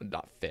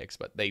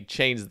but they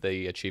changed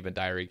the achievement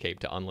diary cape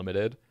to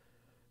unlimited,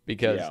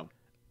 because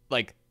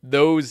like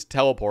those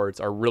teleports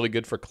are really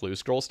good for clue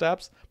scroll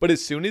steps, but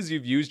as soon as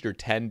you've used your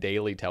 10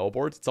 daily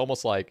teleports, it's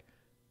almost like,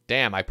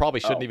 damn, I probably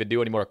shouldn't even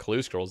do any more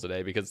clue scrolls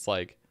today, because it's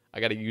like I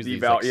got to use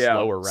these like,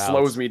 slower routes.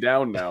 Slows me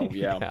down now.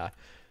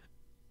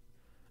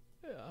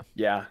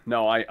 Yeah.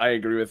 No, I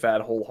agree with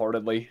that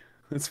wholeheartedly.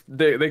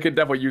 They could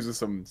definitely use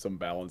some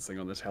balancing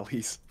on the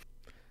tellies.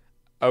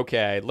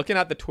 Okay, looking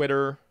at the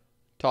Twitter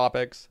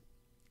topics,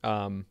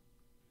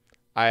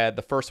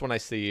 the first one I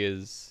see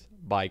is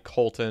by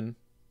Colton,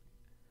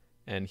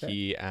 and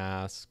he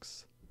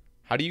asks,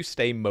 how do you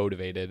stay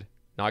motivated,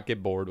 not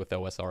get bored with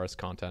OSRS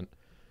content?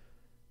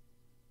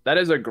 That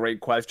is a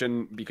great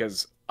question,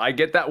 because I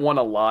get that one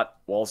a lot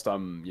whilst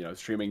I'm,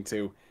 streaming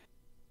too.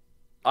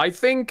 I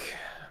think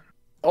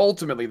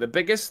ultimately the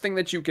biggest thing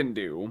that you can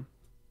do,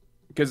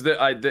 because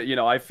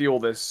I feel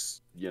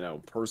this,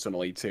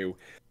 personally too.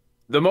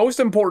 The most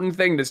important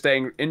thing to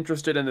staying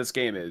interested in this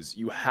game is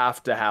you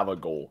have to have a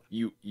goal.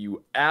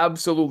 You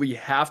absolutely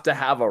have to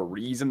have a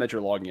reason that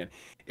you're logging in.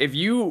 If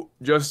you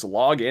just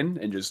log in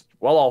and just,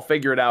 well, I'll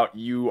figure it out,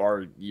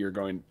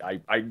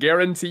 I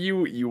guarantee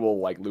you will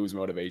like lose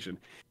motivation.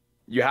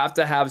 You have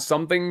to have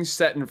something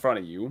set in front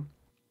of you.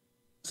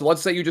 So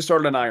let's say you just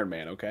started an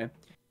Ironman, okay?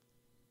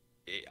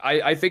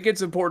 I think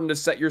it's important to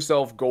set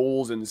yourself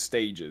goals and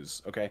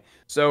stages, okay?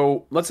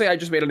 So let's say I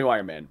just made a new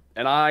Ironman,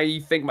 and I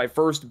think my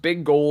first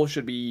big goal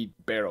should be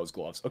Barrow's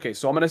gloves. Okay,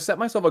 so I'm going to set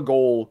myself a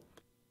goal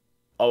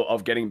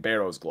of getting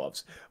Barrow's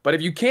gloves. But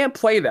if you can't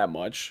play that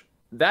much,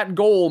 that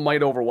goal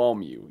might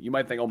overwhelm you. You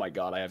might think, oh my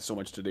god, I have so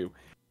much to do.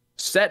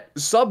 Set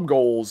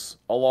sub-goals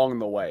along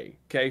the way,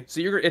 okay?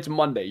 So it's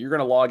Monday, you're going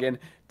to log in.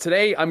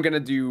 Today, I'm going to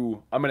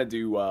do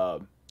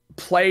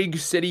Plague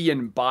City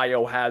and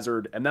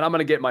Biohazard, and then I'm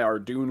gonna get my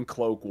Ardoon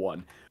Cloak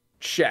one.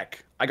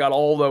 Check. I got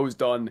all those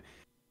done.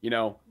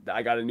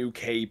 I got a new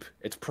cape.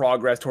 It's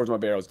progress towards my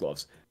Barrow's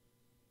gloves.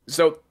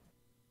 So,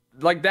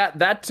 like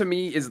that to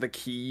me is the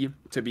key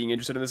to being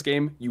interested in this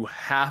game. You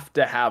have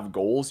to have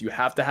goals. You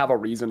have to have a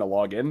reason to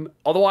log in.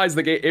 Otherwise,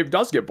 the game, it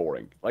does get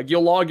boring. Like,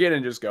 you'll log in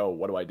and just go,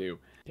 what do I do?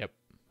 Yep.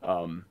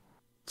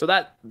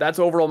 So that's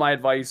overall my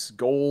advice: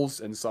 goals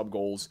and sub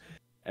goals.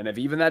 And if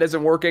even that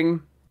isn't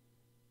working,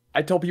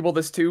 I tell people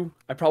this too.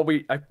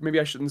 Maybe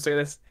I shouldn't say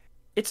this.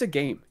 It's a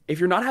game. If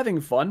you're not having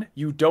fun,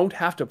 you don't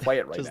have to play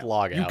it right now. Just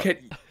log out.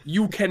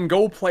 You can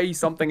go play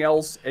something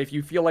else. If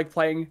you feel like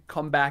playing,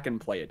 come back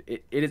and play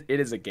it. It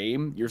is a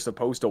game. You're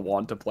supposed to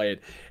want to play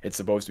it. It's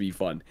supposed to be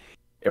fun.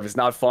 If it's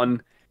not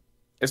fun,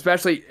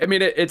 especially, I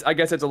mean, I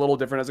guess it's a little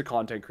different as a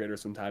content creator.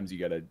 Sometimes you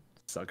gotta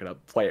suck it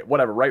up, play it,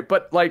 whatever, right?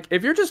 But like,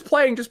 if you're just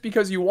playing just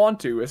because you want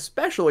to,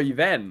 especially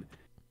then,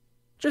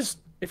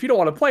 if you don't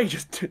want to play,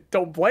 just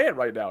don't play it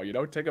right now,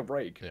 take a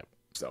break. Yep.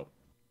 So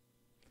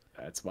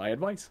that's my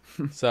advice.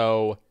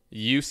 So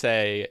you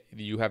say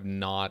you have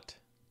not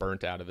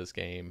burnt out of this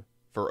game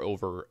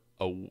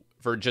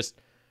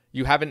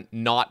you haven't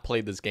not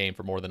played this game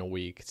for more than a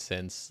week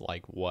since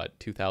like what,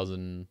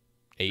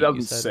 2008?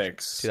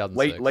 2006.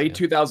 Late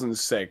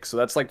 2006. So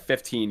that's like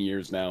 15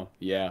 years now.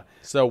 Yeah.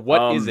 So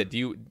what is it?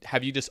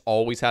 Have you just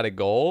always had a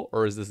goal,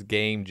 or is this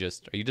game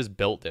are you just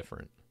built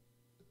different?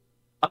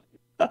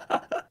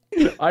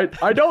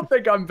 I don't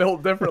think I'm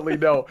built differently,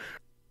 no.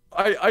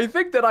 I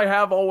think that I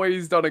have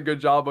always done a good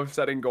job of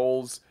setting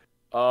goals.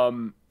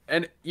 And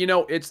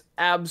it's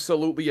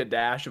absolutely a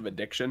dash of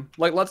addiction.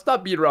 Like, let's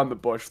not beat around the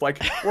bush.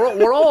 Like,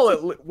 we're all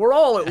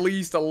at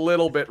least a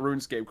little bit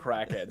RuneScape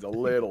crackheads, a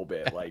little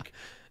bit. Like,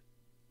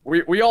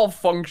 we all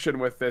function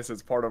with this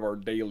as part of our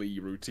daily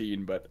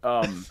routine, but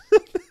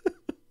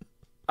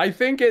I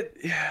think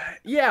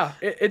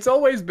it's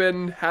always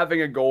been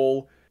having a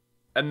goal,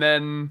 and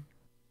then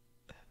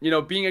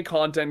being a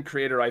content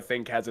creator, I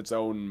think, has its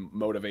own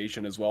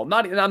motivation as well.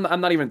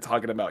 I'm not even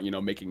talking about,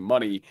 making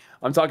money.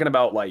 I'm talking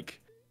about,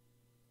 like,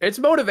 it's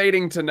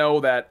motivating to know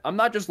that I'm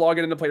not just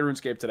logging in to play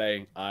RuneScape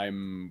today.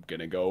 I'm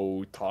gonna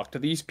go talk to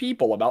these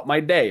people about my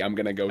day. I'm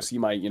gonna go see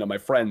my, my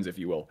friends, if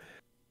you will.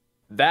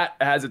 That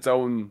has its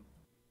own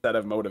set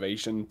of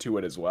motivation to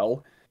it as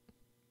well.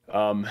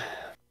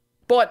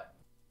 But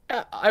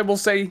I will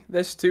say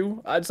this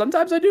too.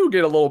 Sometimes I do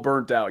get a little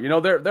burnt out.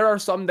 There are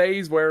some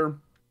days where,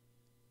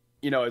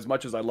 as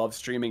much as I love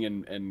streaming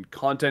and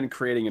content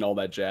creating and all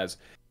that jazz,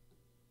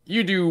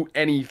 you do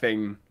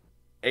anything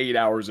 8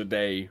 hours a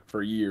day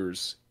for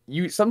years.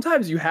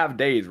 Sometimes you have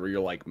days where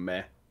you're like,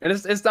 meh. And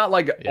it's not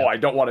like, oh, I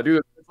don't want to do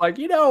this. It's like,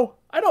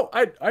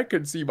 I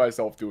could see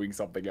myself doing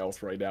something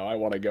else right now. I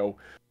want to go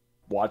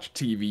watch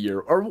TV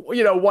or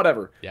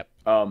whatever. Yep.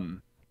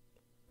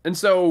 And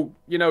so,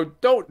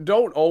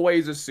 don't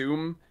always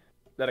assume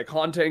that a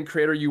content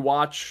creator you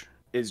watch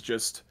is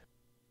just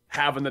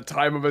having the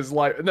time of his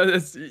life. And then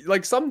it's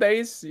like some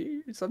days,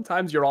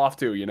 sometimes you're off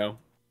too, you know?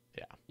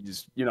 Yeah.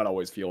 You're not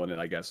always feeling it,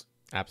 I guess.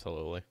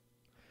 Absolutely.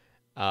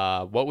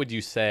 What would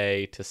you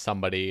say to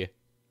somebody?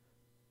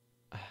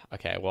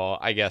 Okay, well,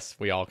 I guess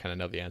we all kind of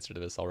know the answer to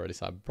this already,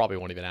 so I probably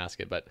won't even ask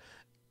it. But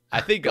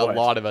I think a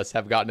lot of us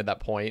have gotten to that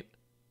point.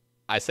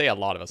 I say a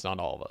lot of us, not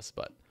all of us,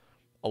 but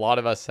a lot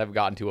of us have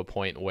gotten to a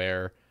point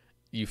where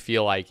you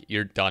feel like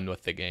you're done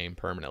with the game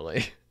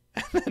permanently.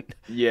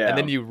 Yeah. And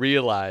then you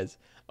realize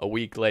a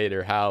week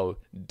later how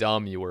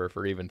dumb you were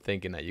for even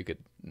thinking that you could,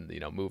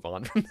 move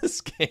on from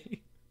this game.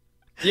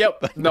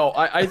 Yep. No,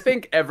 I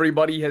think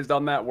everybody has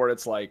done that where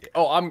it's like,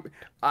 oh,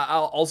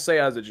 I'll say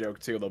as a joke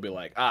too. They'll be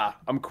like,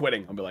 I'm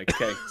quitting. I'll be like,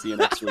 okay, see you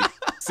next week.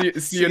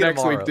 See you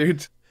next tomorrow. week,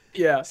 dude.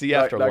 Yeah. See you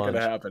after not lunch.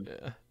 gonna happen.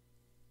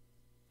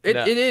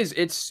 Yeah. It is.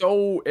 It's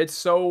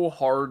so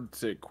hard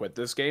to quit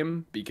this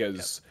game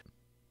because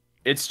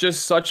it's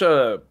just such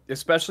a,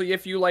 especially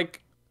if you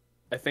like,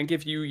 I think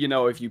if you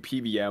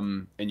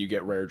PVM and you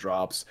get rare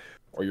drops,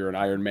 or you're an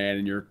Iron Man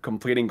and you're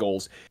completing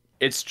goals,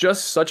 it's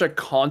just such a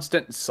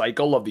constant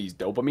cycle of these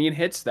dopamine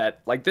hits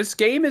that like this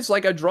game is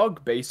like a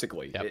drug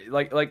basically.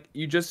 Yep.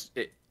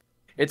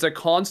 It's a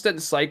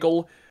constant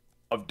cycle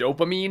of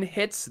dopamine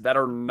hits that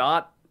are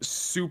not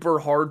super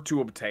hard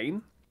to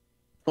obtain.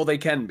 Well, they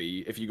can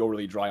be if you go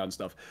really dry on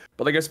stuff.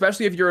 But like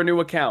especially if you're a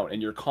new account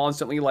and you're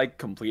constantly like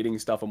completing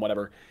stuff and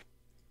whatever,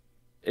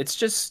 it's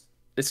just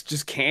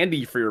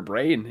candy for your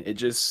brain.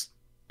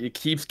 It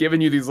keeps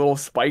giving you these little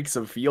spikes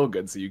of feel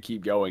good, so you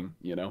keep going,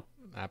 you know?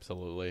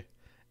 Absolutely.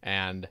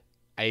 And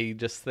I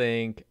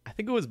think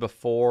it was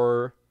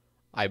before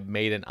I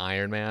made an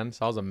Iron Man,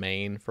 so I was a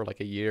main for like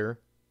a year.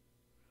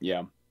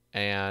 Yeah.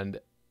 And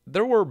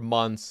there were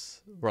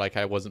months where like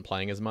I wasn't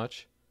playing as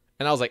much.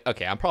 And I was like,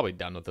 okay, I'm probably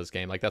done with this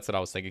game. Like that's what I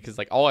was thinking, because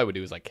like all I would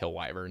do is like kill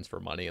wyverns for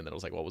money, and then it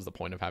was like, what was the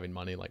point of having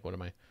money? Like, what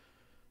am I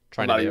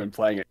trying to do? Not even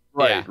playing it.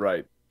 Right, yeah.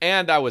 Right.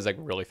 And I was like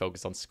really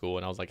focused on school,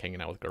 and I was like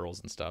hanging out with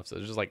girls and stuff. So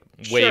there's just like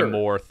way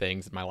more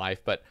things in my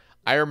life. But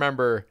I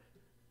remember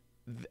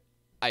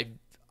I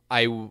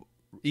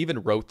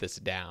even wrote this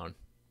down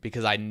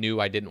because I knew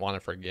I didn't want to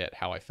forget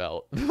how I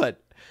felt.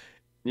 But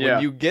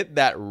when you get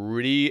that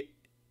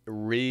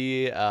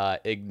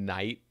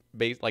ignite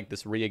base, like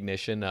this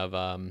reignition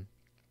of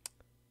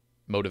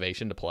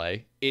motivation to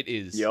play, it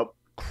is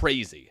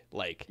crazy.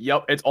 Like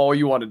it's all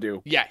you want to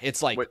do. Yeah,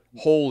 it's like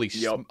holy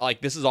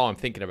like this is all I'm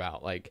thinking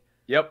about. Like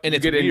and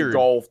it's get weird.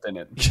 Engulfed in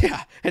it.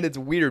 Yeah, and it's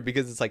weird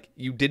because it's like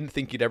you didn't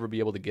think you'd ever be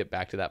able to get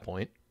back to that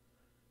point.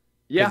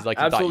 Yeah, like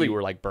you absolutely. thought you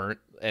were like burnt,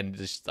 and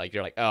just like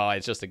you're like, oh,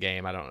 it's just a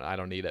game. I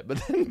don't need it.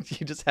 But then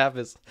you just have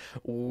this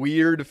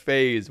weird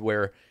phase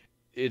where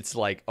it's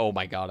like, oh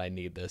my god, I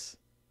need this.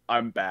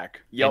 I'm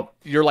back. Yep.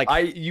 And you're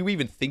like, you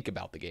even think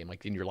about the game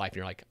like in your life, and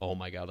you're like, oh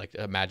my god, like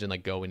imagine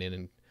like going in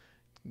and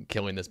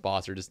killing this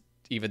boss, or just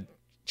even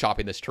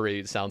chopping this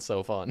tree. It sounds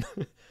so fun.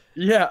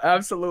 Yeah,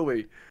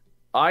 absolutely.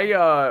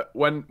 I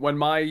when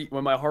my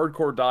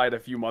hardcore died a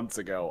few months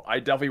ago, I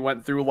definitely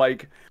went through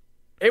like,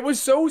 it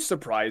was so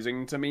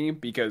surprising to me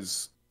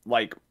because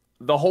like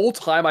the whole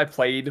time I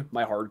played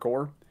my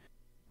hardcore,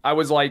 I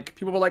was like,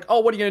 people were like, oh,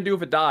 what are you gonna do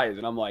if it dies?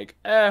 And I'm like,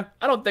 I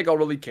don't think I'll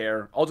really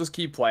care. I'll just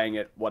keep playing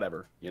it,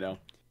 whatever, you know.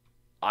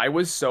 I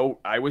was so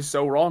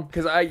wrong,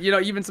 because I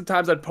even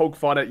sometimes I'd poke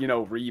fun at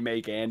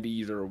remake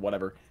Andes or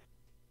whatever.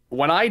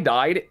 When I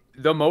died,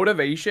 the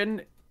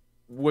motivation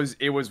was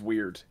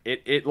weird.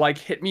 It like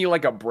hit me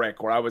like a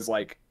brick where I was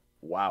like,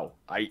 wow,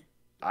 I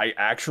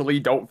actually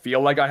don't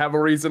feel like I have a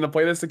reason to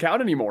play this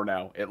account anymore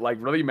now. It like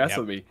really messed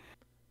with me.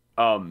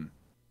 And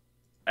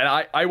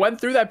I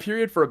went through that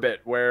period for a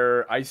bit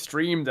where I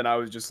streamed and I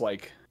was just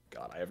like,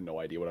 God, I have no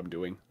idea what I'm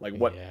doing. Like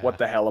what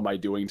the hell am I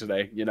doing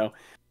today, you know?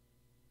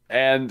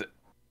 And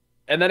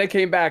then it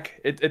came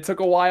back. It took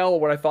a while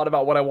where I thought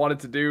about what I wanted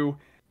to do,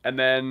 and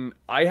then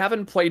I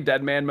haven't played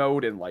Dead Man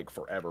mode in like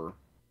forever.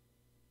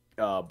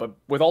 But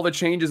with all the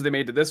changes they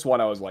made to this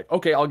one, I was like,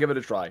 okay, I'll give it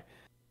a try.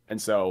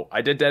 And so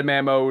I did Dead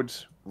Man mode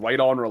right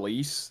on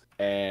release,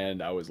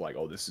 and I was like,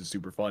 oh, this is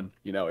super fun.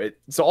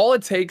 So all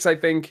it takes, I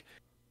think,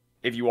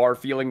 if you are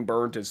feeling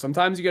burnt, is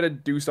sometimes you got to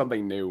do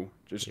something new.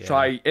 Just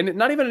try, and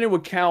not even a new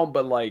account,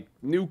 but like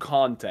new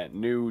content,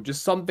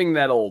 just something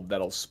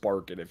that'll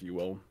spark it, if you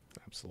will.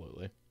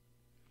 Absolutely.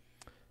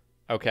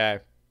 Okay.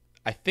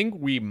 I think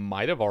we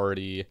might have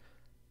already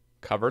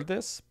covered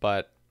this,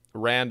 but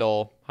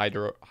Randall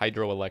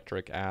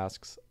Hydroelectric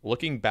asks,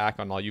 looking back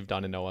on all you've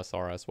done in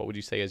OSRS, what would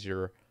you say is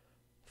your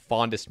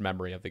fondest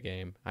memory of the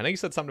game? I know you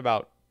said something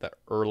about the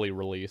early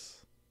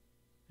release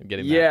and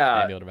getting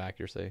that amulet of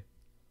accuracy.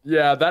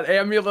 Yeah, that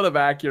amulet of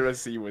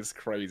accuracy was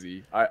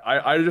crazy.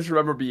 I just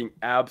remember being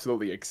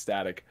absolutely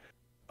ecstatic.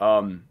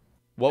 And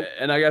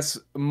I guess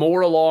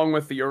more along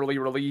with the early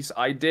release,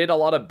 I did a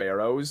lot of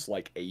barrows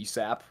like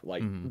ASAP.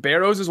 Like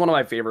barrows is one of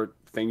my favorite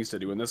things to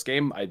do in this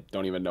game. I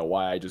don't even know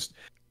why.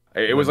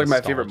 It was like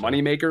my favorite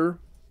moneymaker.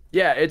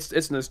 Yeah,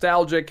 it's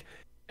nostalgic.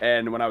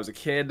 And when I was a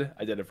kid,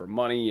 I did it for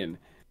money, and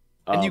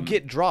you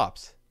get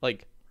drops.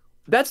 Like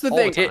that's the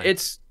thing.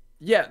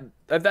 Yeah,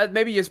 that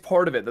maybe is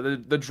part of it.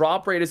 The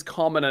drop rate is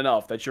common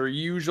enough that you're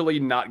usually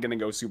not gonna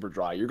go super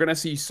dry. You're gonna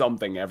see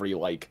something every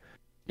like,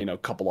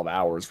 couple of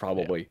hours Yeah.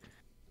 probably.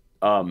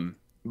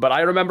 But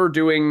I remember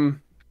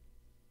doing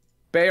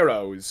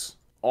Barrows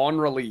on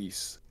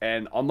release,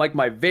 and on like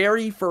my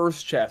very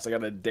first chest, I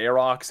got a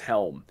Darox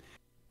helm.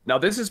 Now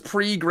this is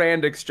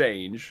pre-Grand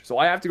Exchange, so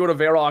I have to go to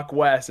Varrock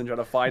West and try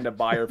to find a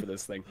buyer for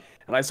this thing.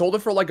 And I sold it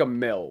for like a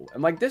mil.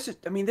 And like this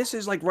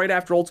is like right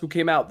after Old School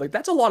came out. Like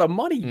that's a lot of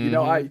money,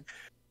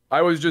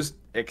 I was just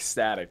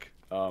ecstatic.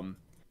 And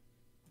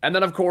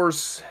then of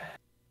course,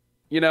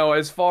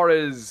 as far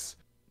as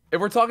if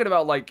we're talking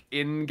about like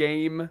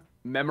in-game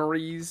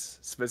memories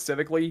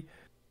specifically,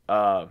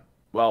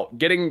 well,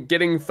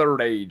 getting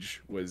Third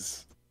Age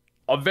was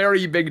a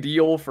very big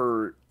deal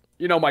for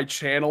my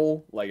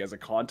channel, like as a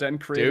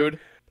content creator. Dude,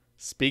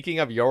 speaking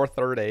of your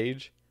Third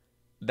Age,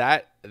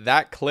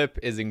 that clip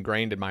is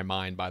ingrained in my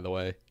mind. By the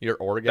way, your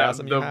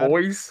orgasm, the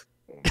voice,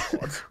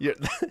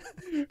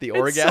 the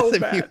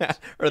orgasm you had,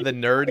 or the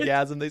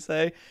nerdgasm they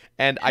say,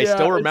 and I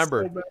still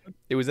remember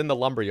it was in the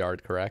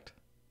lumberyard, correct?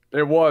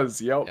 It was,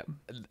 yep.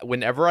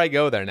 Whenever I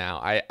go there now,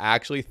 I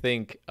actually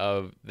think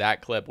of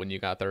that clip when you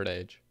got Third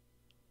Age,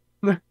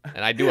 and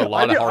I do a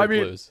lot of hard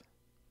clues.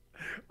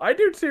 I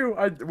do too.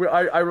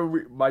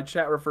 My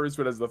chat refers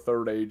to it as the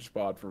Third Age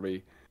spot for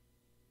me.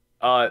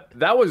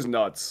 That was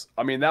nuts.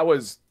 I mean, that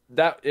was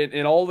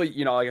in all the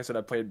like I said,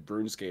 I played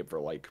RuneScape for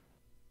like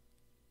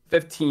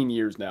 15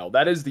 years now.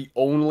 That is the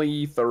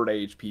only Third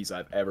Age piece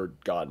I've ever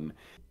gotten,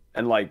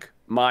 and like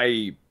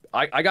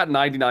I got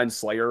 99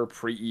 Slayer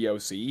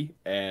pre-EOC,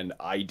 and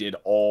I did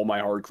all my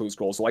hard clue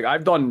scrolls. So like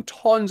I've done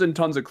tons and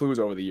tons of clues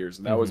over the years,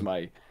 and that was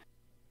my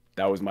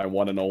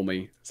one and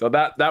only. So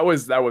that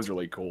was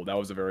really cool. That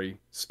was a very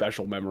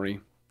special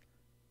memory.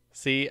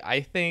 See,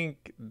 I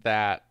think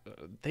that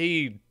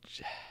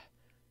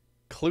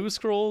clue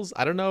scrolls,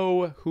 I don't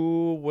know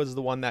who was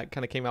the one that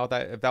kind of came out with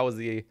that. If that was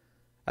I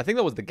think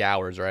that was the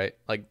Gowers, right?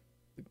 Like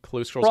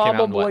clue scrolls came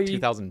out in what,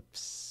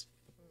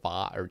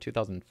 2005 or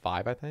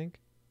 2005, I think.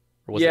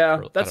 Or was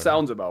it that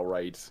sounds about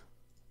right.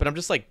 But I'm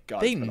just like,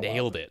 God, they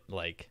nailed it.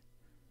 Like,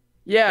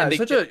 yeah, it's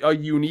such a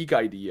unique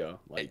idea.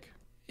 Like,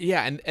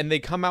 yeah, and they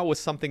come out with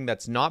something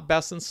that's not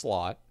best in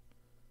slot,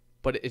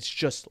 but it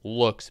just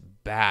looks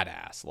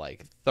badass.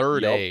 Like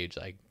Third Age,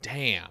 like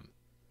damn.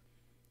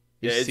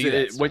 You see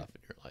that stuff, and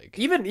you're like,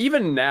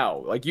 even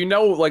now, like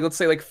like let's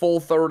say like full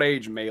Third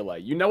Age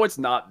melee, it's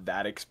not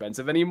that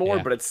expensive anymore,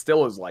 but it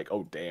still is like,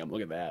 oh damn,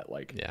 look at that,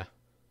 like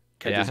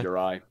catches your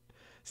eye.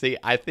 See,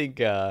 I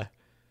think I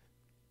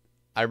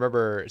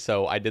remember,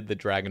 so I did the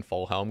Dragon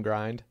Full Helm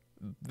grind.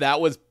 That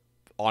was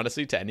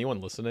honestly, to anyone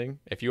listening,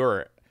 if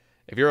you're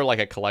like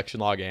a collection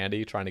log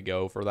Andy trying to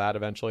go for that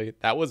eventually,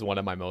 that was one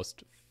of my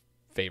most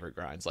favorite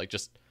grinds. Like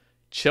just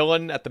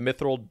chilling at the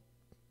mithril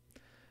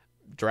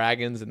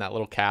dragons in that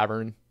little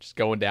cavern, just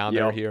going down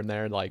there here and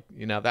there, like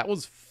that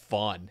was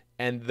fun.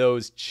 And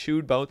those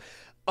chewed bones,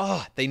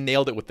 they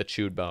nailed it with the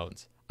chewed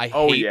bones. I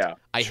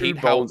hate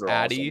how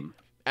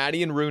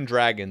Addy and Rune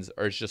Dragons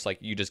are just like,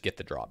 you just get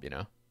the drop,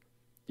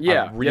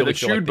 the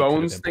chewed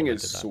bones thing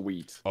is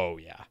sweet. Oh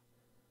yeah,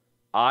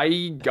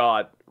 I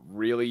got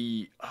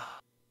really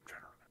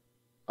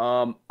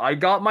I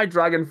got my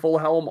Dragon Full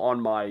Helm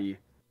on my,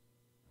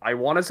 I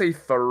want to say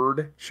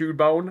third chewed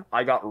bone.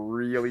 I got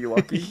really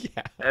lucky.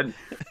 And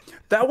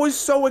that was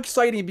so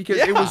exciting because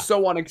it was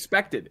so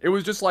unexpected. It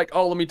was just like,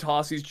 oh, let me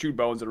toss these chewed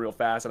bones in real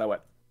fast. And I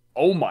went,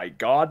 oh my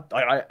God,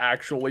 I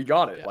actually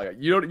got it. Like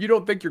you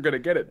don't think you're going to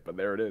get it, but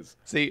there it is.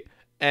 See,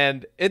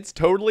 and it's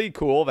totally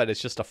cool that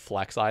it's just a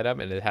flex item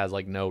and it has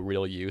like no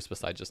real use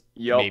besides just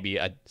maybe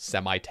a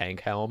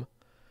semi-tank helm.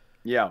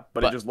 Yeah,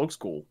 but it just looks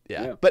cool.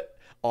 Yeah. But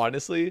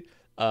honestly,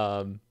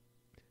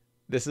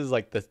 this is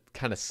like the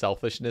kind of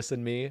selfishness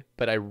in me,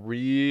 but I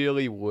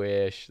really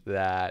wish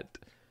that,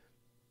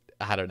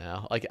 I don't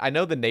know, like I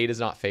know the Nate is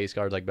not face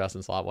guard like best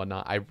in slot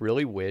whatnot. I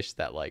really wish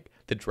that like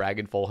the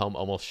Dragon Full Helm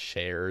almost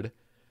shared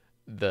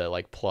the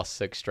like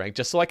 +6 strength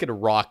just so I could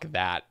rock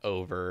that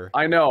over.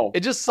 I know.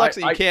 It just sucks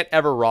that you can't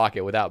ever rock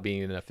it without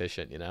being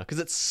inefficient, because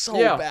it's so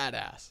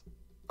badass.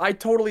 I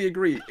totally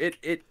agree.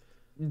 It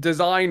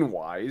design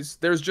wise,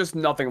 there's just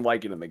nothing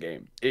like it in the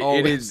game.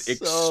 It is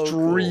so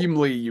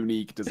extremely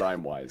unique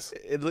design wise.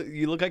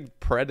 You look like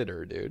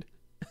Predator, dude.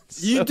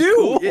 You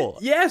do. Cool.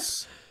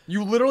 Yes.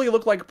 You literally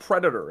look like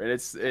Predator, and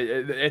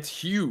it's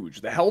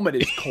huge. The helmet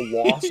is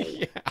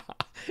colossal.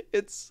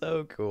 It's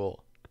so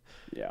cool.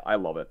 Yeah, I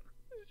love it.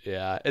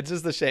 Yeah, it's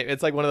just a shame.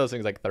 It's like one of those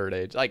things like Third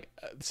Age. Like,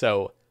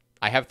 so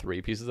I have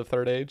 3 pieces of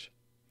Third Age.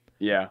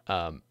 Yeah.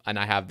 And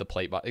I have the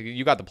plate body.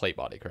 You got the plate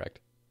body,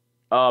 correct?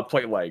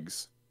 Plate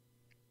legs.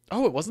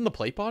 Oh, it wasn't the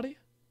plate body?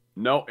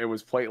 No, it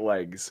was plate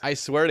legs. I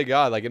swear to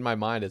God, like in my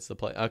mind, it's the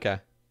plate. Okay.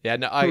 Yeah,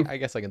 no, I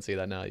guess I can see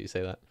that now that you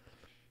say that.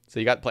 So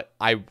you got plate.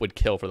 I would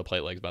kill for the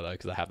plate legs, by the way,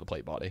 because I have the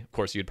plate body. Of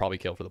course, you'd probably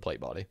kill for the plate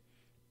body.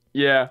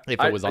 Yeah.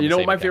 If it was on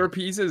what my favorite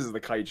piece is the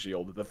kite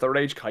shield. The Third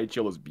Age kite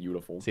shield is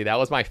beautiful. See, that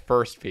was my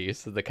first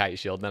piece, the kite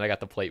shield. And then I got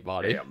the plate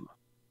body. Damn.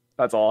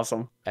 That's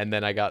awesome. And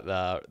then I got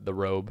the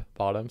robe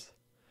bottoms.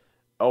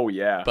 Oh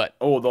yeah. But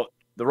Oh,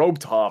 the robe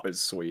top is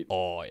sweet.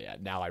 oh yeah,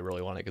 now I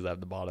really want it because I have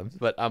the bottoms.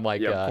 But I'm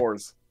like, Yeah, of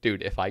course.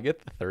 dude, if I get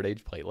the third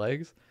age plate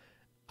legs,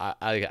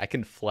 I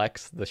can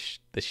flex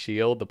the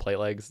shield, the plate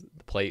legs,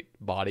 the plate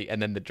body, and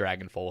then the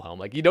dragon full helm.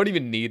 Like you don't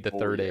even need the Oh,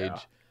 third yeah.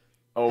 age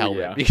Oh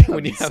helmet yeah.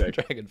 when That'd you be have a sick.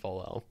 dragon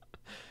full helm.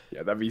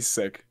 Yeah, that'd be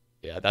sick.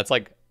 Yeah, that's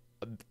like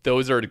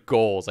those are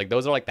goals. Like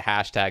those are like the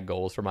hashtag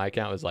goals for my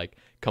account is like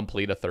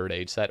complete a third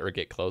age set or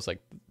get close.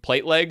 Like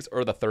plate legs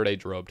or the third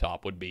age robe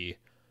top would be.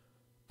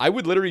 I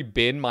would literally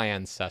bin my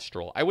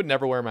ancestral. I would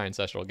never wear my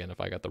ancestral again if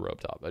I got the robe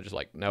top. I just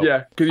like no.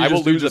 Yeah, because I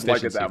will lose just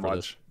like it efficiency that for much.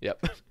 this.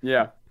 Yep.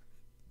 Yeah.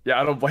 Yeah,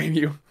 I don't blame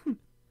you.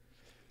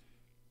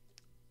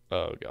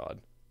 Oh god.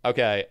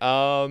 Okay.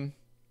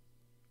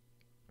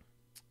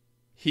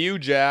 Hugh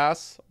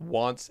Jass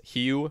wants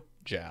to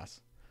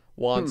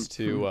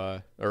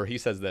or he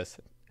says this.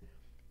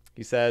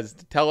 He says,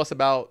 "Tell us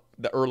about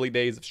the early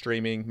days of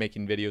streaming,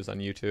 making videos on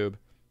YouTube.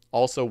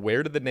 Also,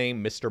 where did the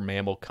name Mr.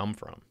 Mammal come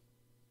from?"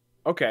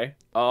 Okay.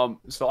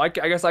 So I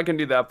guess I can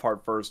do that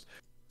part first.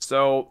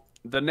 So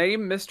the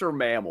name Mr.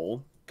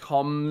 Mammal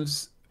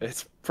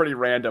it's pretty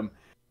random.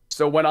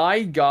 So when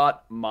I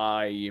got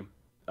my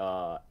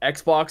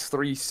Xbox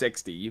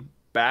 360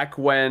 back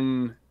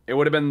when it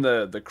would have been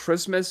the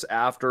Christmas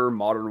after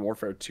Modern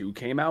Warfare 2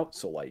 came out,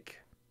 so like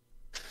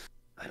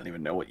I don't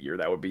even know what year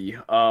that would be.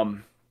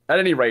 At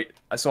any rate,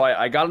 so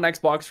I got an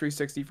Xbox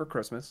 360 for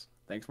Christmas.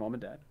 Thanks, Mom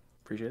and Dad.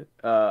 Appreciate it.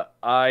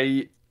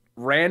 I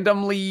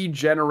randomly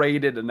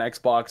generated an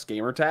Xbox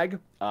gamer tag.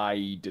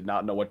 I did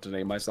not know what to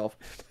name myself.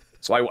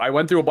 So I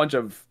went through a bunch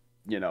of,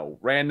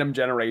 random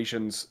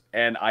generations,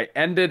 and I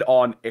ended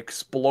on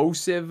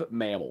Explosive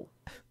Mammal.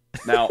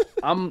 Now,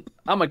 I'm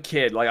a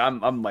kid, like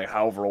I'm like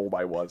however old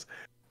I was.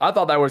 I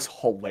thought that was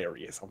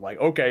hilarious. I'm like,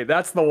 okay,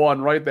 that's the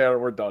one right there,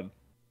 we're done.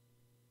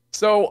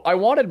 So I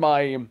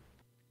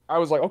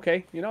was like,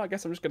 okay, I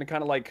guess I'm just gonna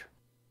kind of like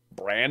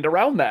brand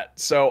around that.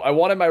 So I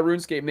wanted my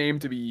RuneScape name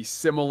to be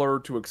similar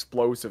to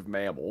Explosive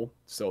Mammal.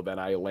 So then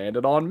I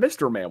landed on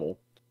Mr. Mammal.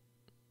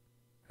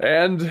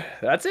 And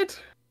that's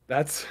it.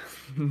 That's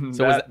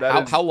So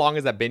how long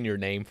has that been your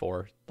name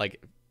for?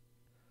 Like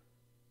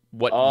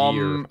what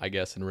year, I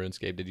guess, in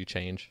RuneScape did you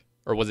change?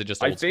 Or was it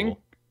just old school?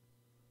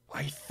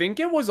 I think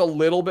it was a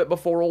little bit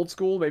before old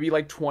school, maybe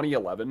like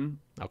 2011.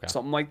 Okay.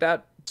 Something like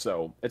that.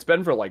 So it's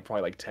been for like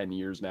probably like 10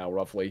 years now,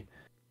 roughly.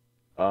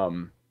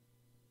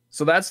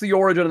 So that's the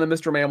origin of the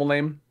Mr. Mammal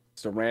name.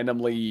 It's a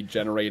randomly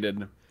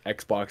generated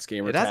Xbox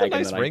gamer tag. It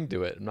has a nice ring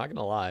to it, I'm not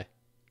gonna lie.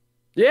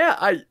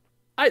 Yeah,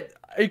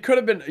 it could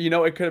have been,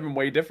 it could have been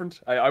way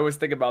different. I always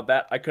think about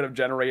that. I could have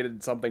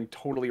generated something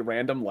totally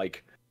random,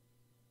 like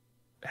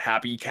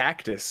Happy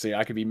Cactus.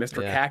 I could be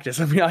Mr. Cactus.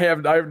 I mean, I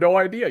have no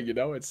idea.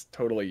 It's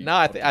totally. No,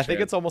 I think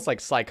it's almost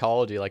like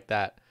psychology, like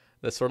that.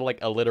 The sort of like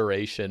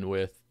alliteration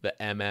with the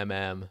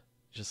MMM,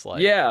 just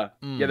like yeah.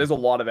 There's a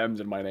lot of M's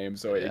in my name,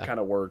 so it kind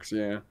of works.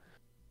 Yeah.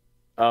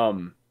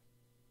 So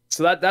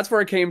that's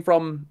where it came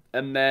from,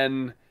 and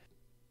then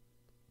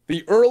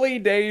the early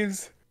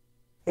days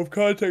of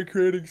content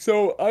creating.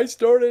 So I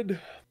started.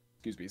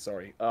 Excuse me.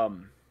 Sorry.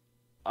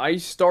 I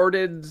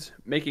started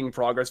making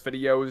progress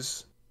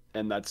videos.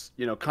 And that's,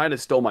 kind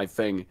of still my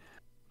thing,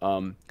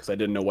 because I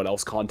didn't know what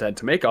else content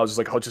to make. I was just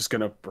like, I'm just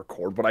going to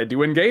record what I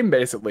do in game,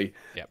 basically.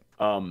 Yep.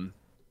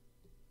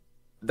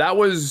 That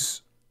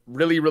was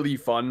really, really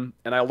fun.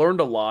 And I learned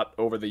a lot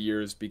over the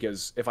years,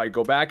 because if I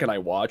go back and I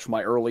watch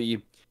my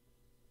early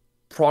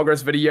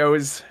progress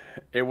videos,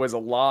 it was a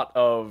lot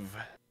of...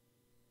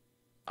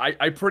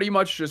 I pretty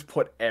much just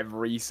put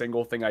every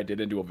single thing I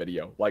did into a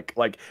video.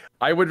 Like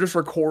I would just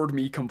record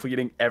me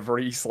completing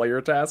every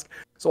Slayer task.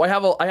 So I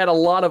had a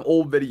lot of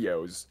old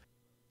videos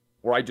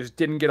where I just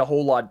didn't get a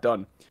whole lot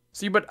done.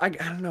 See, but I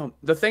don't know.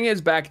 The thing is,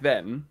 back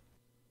then,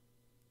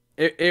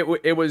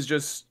 it was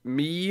just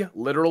me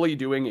literally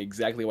doing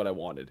exactly what I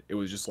wanted. It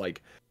was just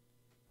like,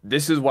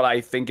 this is what I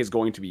think is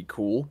going to be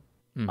cool.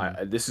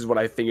 Mm-hmm. This is what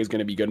I think is going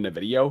to be good in a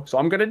video. So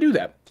I'm going to do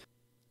that.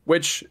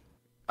 Which...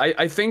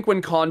 I think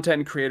when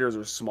content creators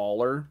are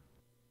smaller,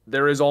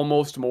 there is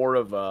almost more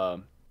of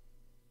a...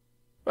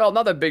 Well,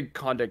 not that big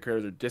content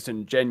creators are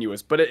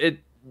disingenuous, but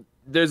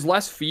there's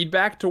less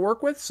feedback to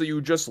work with, so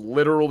you just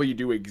literally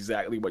do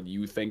exactly what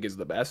you think is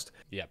the best.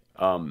 Yep.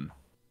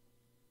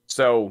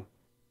 So,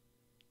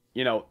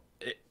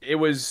 it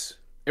was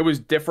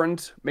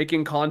different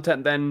making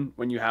content then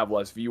when you have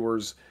less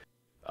viewers.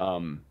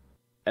 And,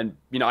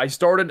 I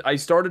started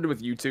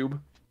with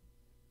YouTube.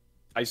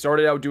 I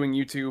started out doing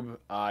YouTube.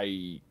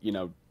 I,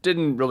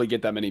 didn't really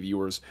get that many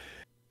viewers.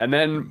 And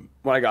then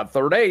when I got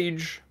Third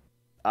Age,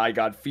 I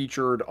got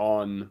featured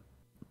on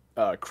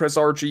Chris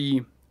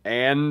Archie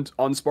and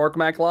on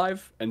SparkMac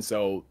Live. And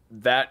so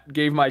that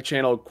gave my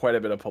channel quite a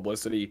bit of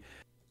publicity.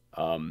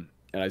 And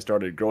I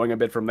started growing a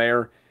bit from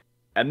there.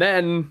 And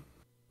then,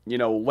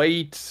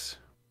 late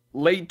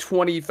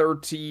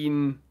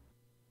 2013,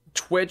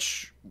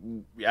 Twitch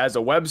as a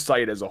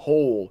website as a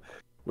whole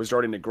was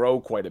starting to grow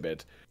quite a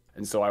bit.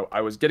 And so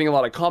I was getting a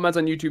lot of comments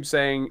on YouTube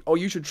saying, oh,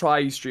 you should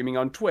try streaming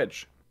on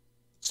Twitch.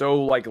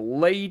 So like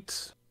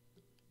late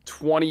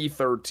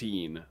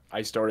 2013,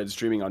 I started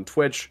streaming on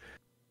Twitch.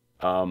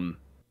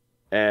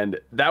 And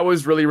that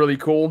was really, really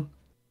cool.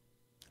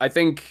 I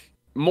think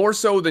more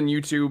so than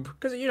YouTube,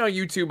 because, you know,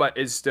 YouTube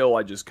is still,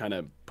 I just kind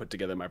of put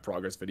together my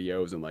progress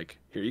videos and like,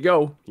 here you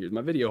go. Here's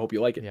my video. Hope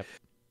you like it. Yep.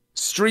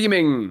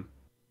 Streaming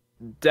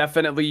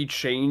definitely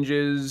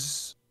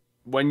changes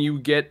when you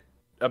get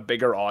a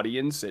bigger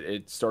audience.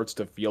 It starts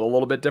to feel a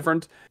little bit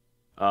different.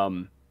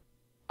 One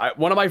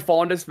of my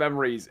fondest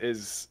memories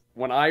is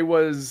when I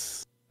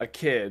was a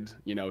kid,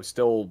 you know,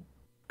 still,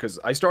 because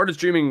I started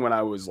streaming when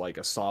I was like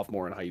a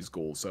sophomore in high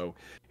school. So,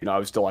 you know, I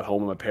was still at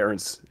home with my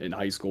parents in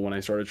high school when I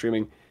started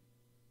streaming.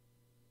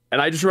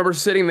 And I just remember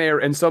sitting there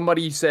and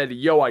somebody said,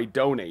 yo, I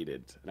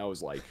donated. And I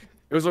was like,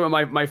 it was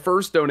my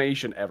first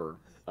donation ever.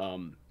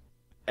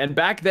 And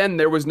back then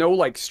there was no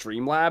like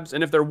Streamlabs.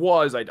 And if there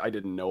was, I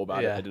didn't know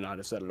about it. I didn't know how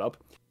to set it up.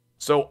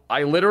 So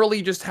I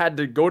literally just had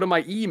to go to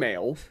my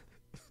email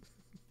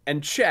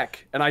and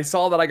check. And I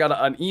saw that I got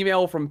an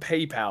email from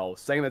PayPal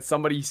saying that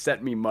somebody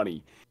sent me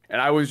money.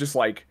 And I was just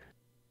like,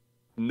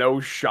 no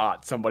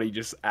shot. Somebody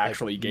just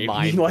actually gave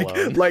me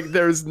like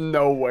there's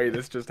no way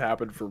this just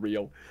happened for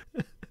real.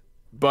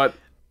 But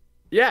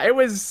yeah, it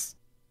was,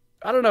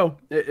 I don't know.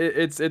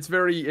 It's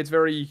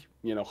very,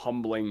 you know,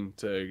 humbling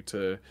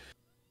to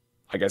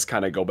I guess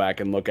kind of go back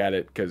and look at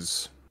it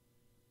because,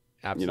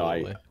 you know,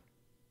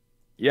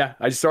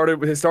 I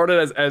started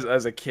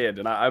as a kid,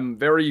 and I'm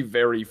very,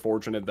 very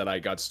fortunate that I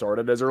got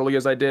started as early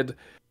as I did.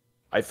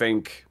 I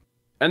think,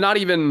 and not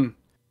even,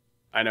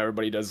 I know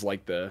everybody does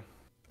like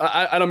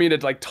I don't mean to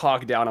like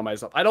talk down on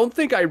myself. I don't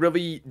think I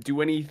really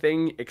do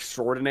anything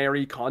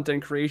extraordinary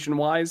content creation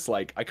wise.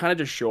 Like I kind of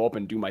just show up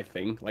and do my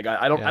thing. Like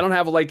I don't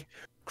have like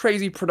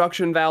crazy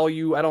production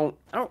value.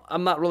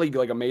 I'm not really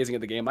like amazing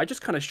at the game. I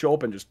just kind of show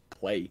up and just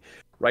play,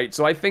 right?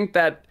 So I think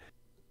that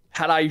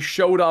had I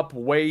showed up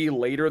way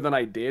later than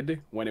I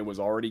did when it was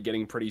already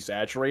getting pretty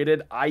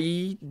saturated,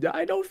 I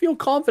don't feel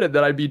confident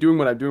that I'd be doing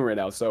what I'm doing right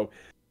now. So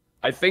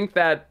I think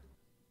that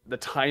the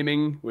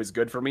timing was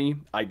good for me.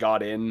 I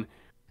got in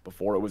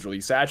before it was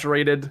really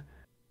saturated,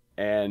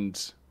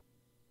 and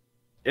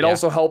it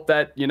also helped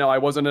that, you know, I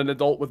wasn't an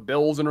adult with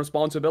bills and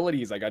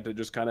responsibilities. I got to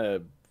just kind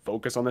of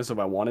focus on this if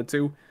I wanted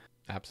to.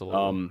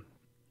 Absolutely.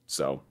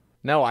 So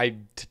no,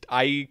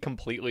 I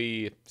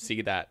completely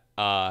see that.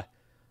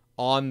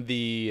 On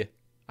the,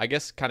 I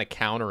guess, kind of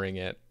countering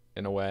it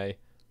in a way,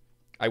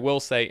 I will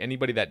say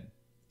anybody that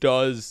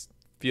does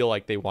feel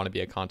like they want to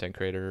be a content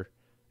creator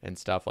and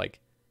stuff, like,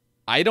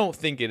 I don't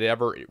think it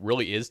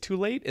really is too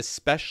late,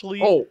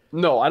 especially. Oh,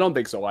 no, I don't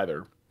think so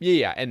either.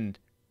 Yeah.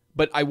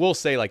 But I will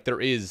say, like, there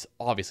is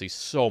obviously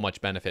so much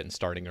benefit in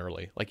starting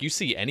early. Like, you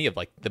see any of,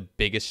 like, the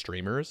biggest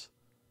streamers,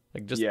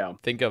 like, just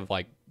think of,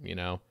 like, you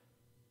know,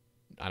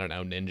 I don't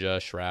know,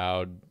 Ninja,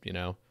 Shroud, you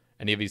know,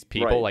 any of these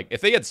people. Like, if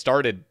they had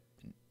started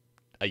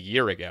a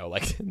year ago,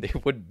 like, they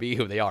wouldn't be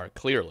who they are,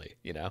 clearly,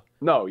 you know?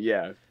 No,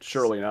 yeah,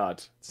 surely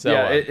not. So,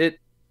 yeah,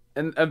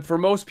 and for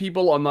most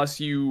people, unless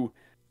you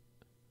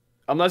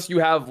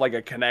have like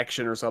a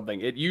connection or something,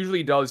 it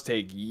usually does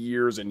take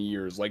years and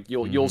years. Like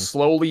you'll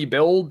slowly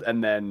build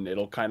and then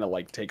it'll kind of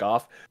like take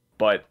off.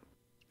 But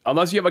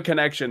unless you have a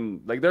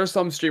connection, like there's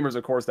some streamers,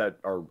 of course, that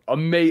are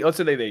amazing. Let's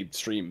say they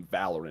stream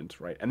Valorant,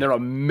 right? And they're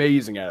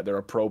amazing at it. They're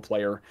a pro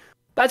player.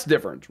 That's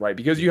different, right?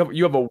 Because you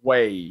have a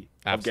way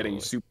of getting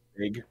super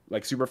big,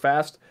 like super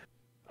fast.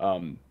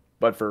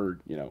 But for,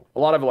 you know, a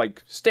lot of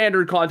like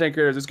standard content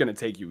creators, it's going to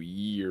take you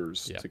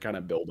years to kind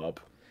of build up.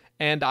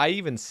 And I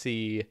even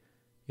see,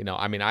 you know,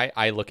 I mean,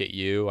 I look at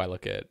you, I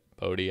look at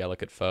Bodhi, I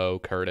look at Foe,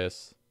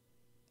 Curtis,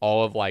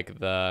 all of like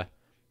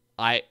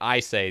I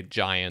say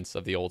giants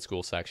of the old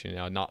school section, you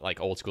know, not like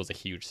old school is a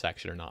huge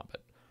section or not,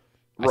 but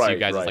I see you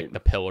guys as like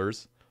the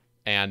pillars,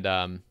 and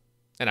I'm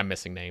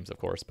missing names, of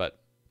course, but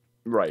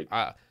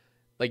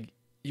like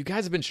you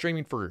guys have been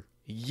streaming for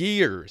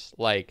years,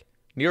 like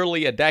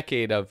nearly a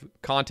decade of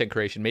content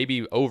creation,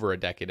 maybe over a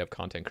decade of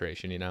content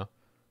creation, you know?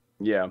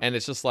 Yeah. And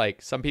it's just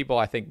like some people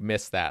I think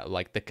miss that,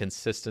 like the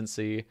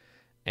consistency.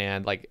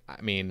 And like,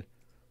 I mean,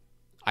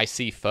 I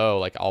see Foe,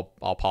 like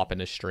I'll pop in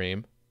his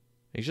stream.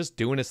 He's just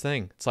doing his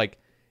thing. It's like,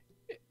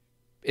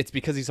 it's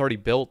because he's already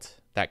built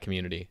that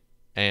community.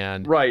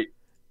 And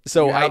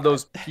so you have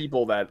those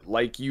people that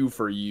like you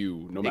for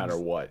you, no matter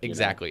what.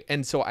 Exactly.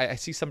 And so I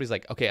see somebody's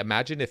like, okay,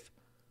 imagine if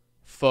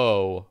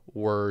Foe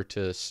were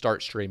to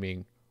start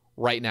streaming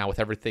right now with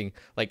everything,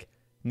 like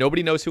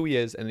nobody knows who he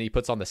is, and then he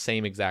puts on the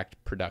same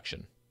exact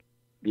production.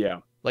 Yeah.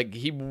 Like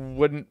he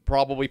wouldn't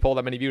probably pull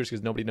that many viewers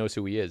because nobody knows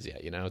who he is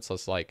yet, you know? It's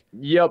just like,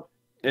 yep.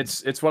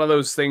 It's one of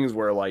those things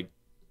where like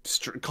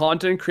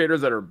content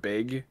creators that are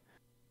big,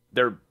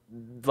 they're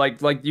like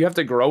you have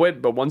to grow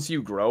it, but once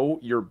you grow,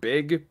 you're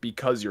big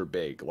because you're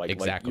big. Like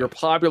you're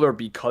popular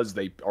because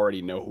they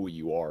already know who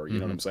you are. You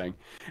know what I'm saying?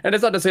 And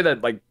it's not to say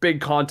that like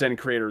big content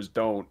creators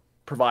don't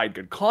provide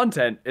good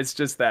content. It's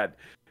just that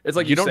It's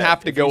like you don't said,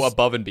 have to if go you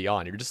above and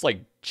beyond. You're just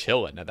like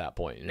chilling at that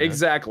point. You know?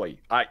 Exactly.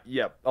 A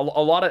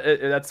lot of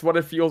that's what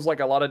it feels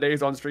like. A lot of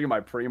days on stream, I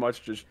pretty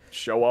much just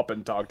show up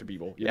and talk to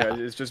people. You know,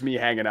 it's just me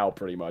hanging out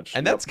pretty much.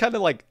 And that's kind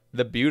of like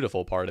the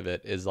beautiful part of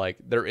it is like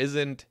there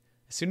isn't,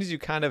 as soon as you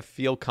kind of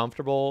feel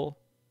comfortable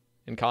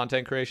in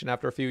content creation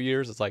after a few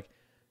years, it's like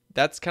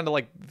that's kind of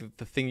like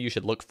the thing you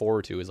should look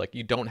forward to is like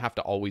you don't have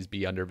to always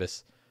be under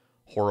this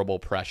horrible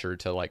pressure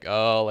to like,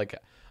 oh, like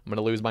I'm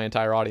gonna lose my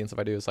entire audience if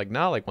I do. It's like,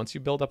 no, like once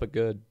you build up a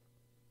good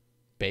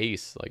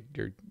base, like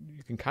you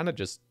can kind of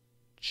just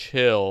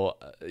chill,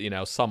 you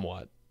know,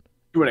 somewhat.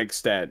 To an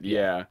extent,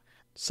 yeah.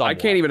 Somewhat. I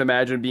can't even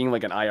imagine being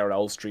like an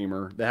IRL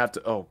streamer. They have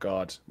to, oh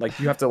god, like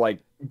you have to like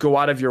go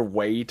out of your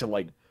way to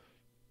like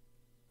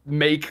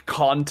make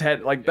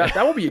content like that.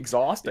 That would be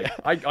exhausting.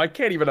 I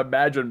can't even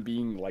imagine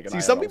being like an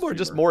IRL some people streamer. are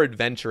just more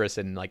adventurous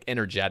and like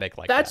energetic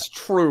like That's that.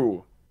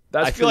 true.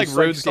 I feel like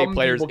RuneScape some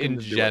players people can in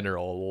just do it.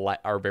 general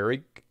are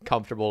very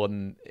comfortable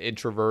and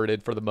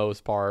introverted for the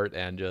most part,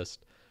 and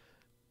just,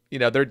 you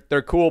know,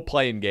 they're cool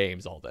playing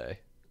games all day.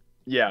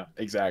 Yeah,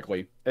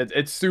 exactly.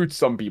 It suits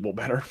some people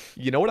better.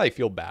 You know what I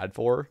feel bad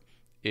for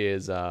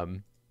is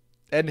and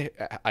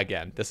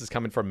again, this is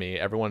coming from me.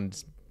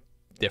 Everyone's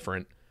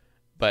different,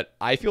 but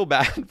I feel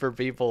bad for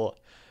people,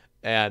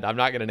 and I'm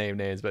not gonna name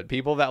names, but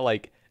people that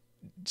like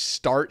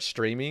start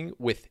streaming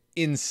with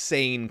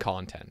insane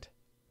content.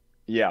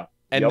 Yeah.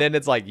 And then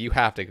it's like, you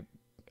have to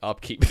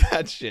upkeep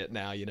that shit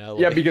now, you know?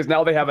 Like, Yeah, because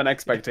now they have an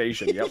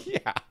expectation. Yep.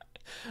 yeah.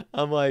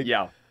 I'm like,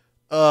 Yeah.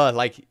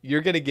 like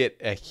you're going to get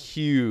a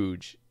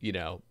huge, you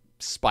know,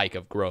 spike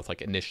of growth,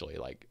 like initially,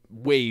 like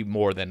way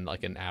more than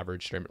like an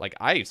average streamer. Like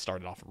I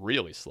started off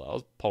really slow. I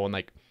was pulling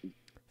like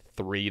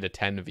 3 to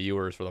 10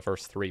 viewers for the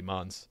first 3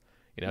 months.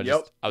 You know,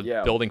 just I was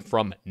building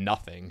from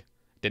nothing.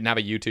 Didn't have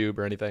a YouTube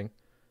or anything.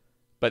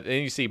 But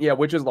then you see, Yeah,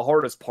 which is the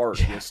hardest part.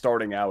 Yeah.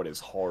 Starting out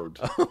is hard.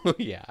 Oh,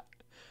 yeah.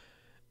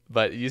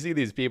 But you see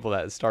these people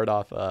that start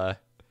off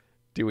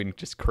doing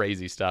just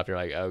crazy stuff. You're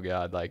like, oh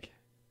god, like,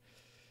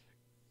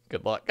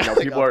 good luck. You know,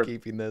 like, people are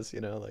keeping this. You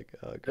know, like,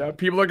 oh god. Yeah,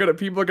 people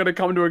are gonna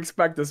come to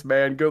expect this,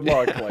 man. Good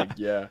luck. Like,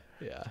 yeah.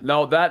 Yeah.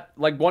 No, that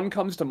like one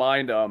comes to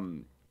mind.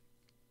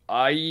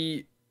 I've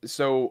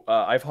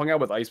hung out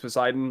with Ice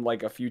Poseidon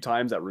like a few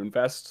times at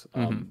RuneFest.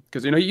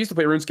 Because you know he used to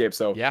play RuneScape,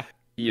 so yeah,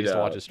 he used to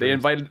watch his they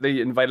streams.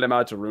 invited him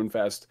out to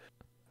RuneFest.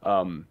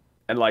 And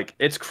like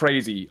it's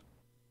crazy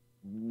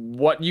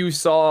what you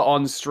saw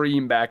on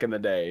stream back in the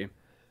day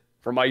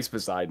from Ice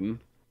Poseidon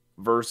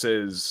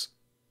versus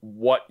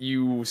what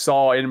you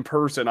saw in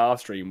person off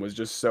stream was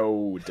just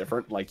so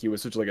different. Like he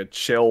was such like a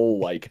chill,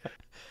 like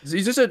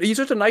he's just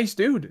a nice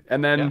dude.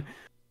 And then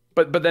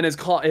but then his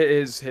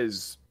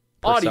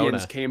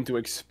audience came to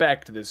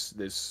expect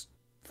this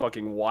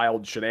fucking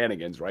wild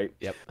shenanigans, right?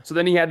 Yep. So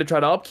then he had to try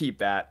to upkeep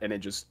that, and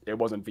it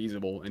wasn't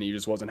feasible, and he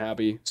just wasn't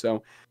happy.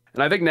 So,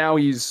 and I think now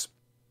he's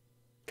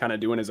kind of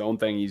doing his own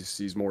thing.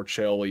 He's more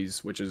chill.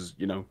 Which is,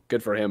 you know,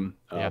 good for him.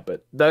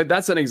 But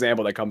that's an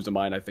example that comes to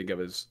mind. I think of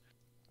as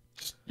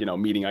just, you know,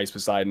 meeting Ice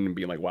Poseidon and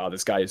being like, wow,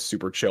 this guy is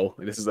super chill.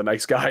 Like, this is a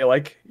nice guy.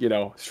 Like, you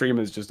know, stream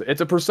is just,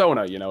 it's a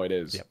persona, you know, it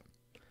is.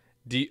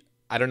 Yep.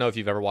 I don't know if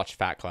you've ever watched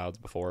Fat Clouds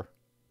before.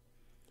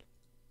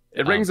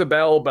 It rings a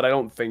bell, but I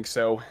don't think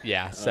so.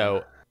 Yeah.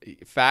 So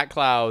Fat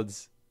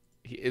Clouds,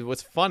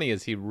 what's funny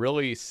is he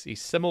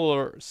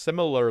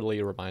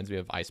similarly reminds me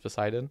of Ice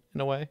Poseidon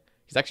in a way.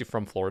 He's actually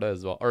from Florida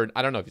as well. Or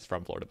I don't know if he's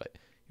from Florida, but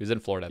he was in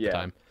Florida at the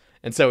time.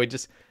 And so he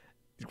just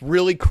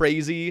really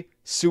crazy,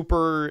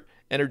 super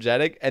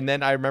energetic. And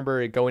then I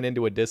remember going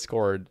into a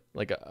Discord,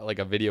 like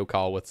a video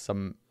call with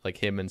some, like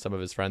him and some of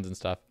his friends and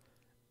stuff.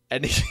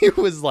 And he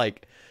was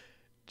like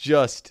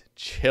just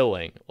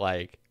chilling,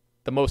 like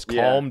the most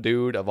calm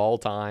dude of all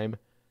time.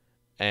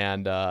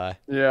 And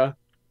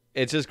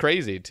it's just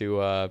crazy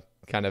to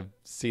kind of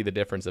see the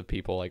difference of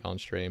people like on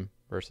stream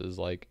versus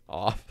like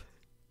off.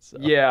 So,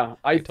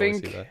 I totally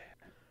think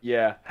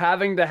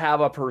having to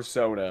have a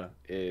persona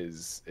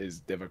is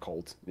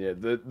difficult. Yeah,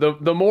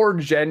 the more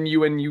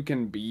genuine you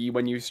can be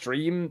when you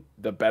stream,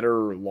 the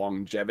better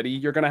longevity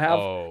you're gonna have.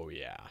 Oh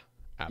yeah,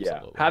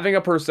 absolutely. Yeah, having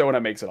a persona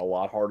makes it a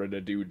lot harder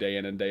to do day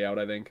in and day out,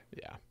 I think.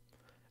 Yeah,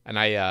 and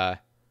I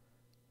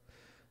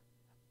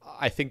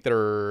think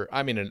a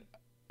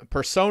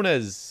persona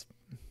is,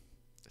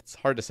 it's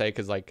hard to say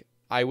because like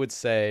I would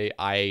say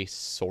I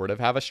sort of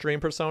have a stream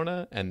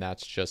persona, and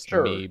that's just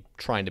me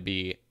trying to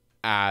be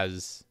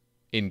as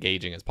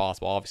engaging as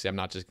possible. Obviously, I'm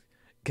not just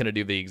gonna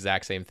do the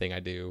exact same thing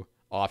I do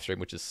off stream,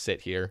 which is sit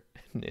here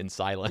in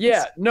silence.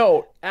 Yeah,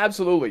 no,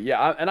 absolutely.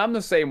 Yeah, and I'm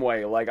the same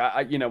way. Like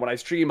I you know, when I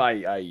stream,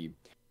 I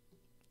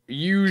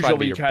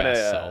usually kind of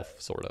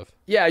self, sort of.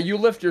 Yeah, you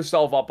lift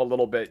yourself up a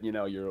little bit. You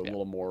know, you're a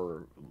little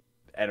more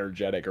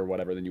energetic or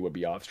whatever than you would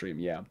be off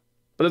stream. Yeah,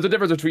 but there's a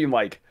difference between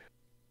like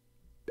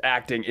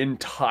acting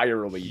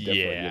entirely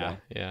different. You know?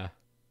 Yeah.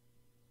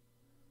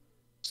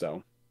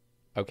 So,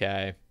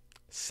 okay.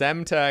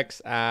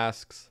 Semtex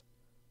asks,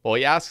 well,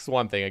 he asks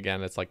one thing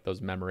again. It's like those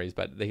memories,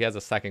 but he has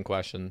a second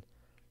question.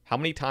 How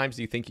many times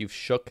do you think you've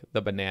shook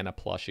the banana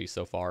plushie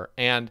so far?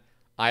 And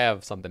I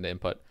have something to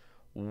input.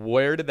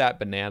 Where did that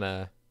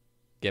banana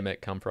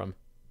gimmick come from?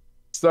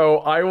 So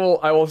I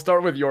will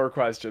start with your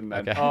question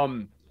then.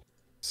 Okay.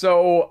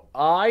 So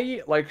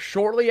I like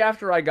shortly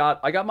after I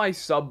got my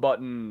sub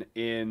button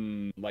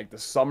in like the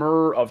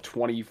summer of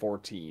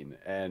 2014,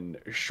 and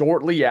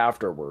shortly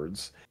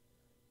afterwards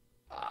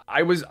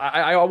I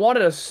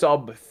wanted a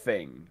sub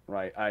thing,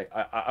 right?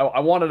 I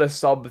wanted a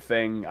sub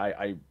thing.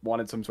 I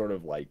wanted some sort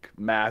of like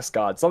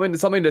mascot, something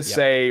to Yep.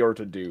 say or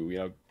to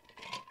do,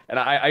 And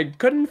I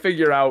couldn't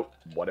figure out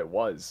what it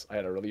was. I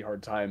had a really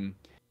hard time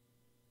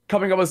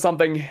coming up with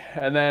something,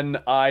 and then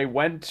I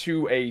went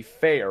to a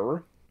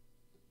fair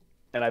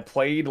and I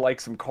played like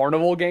some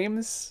carnival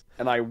games,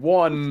 and I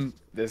won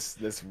this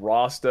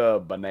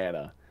Rasta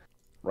banana,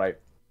 right?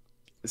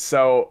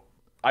 So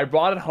I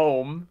brought it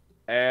home,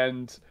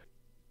 and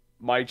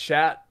my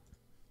chat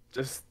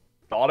just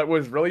thought it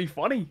was really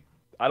funny.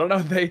 I don't know.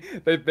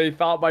 They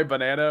thought my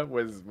banana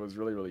was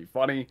really really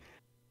funny,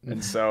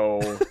 and so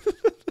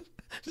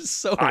Just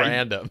so I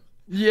random.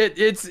 yeah,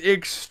 it's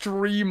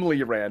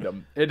extremely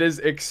random. It is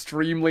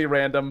extremely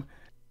random.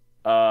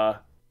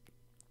 But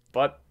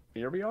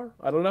here we are.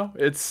 I don't know.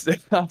 It's So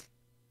how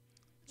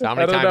I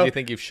many don't times do know. you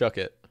think you've shook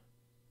it?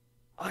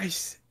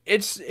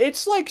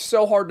 It's like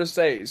so hard to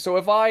say. So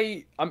if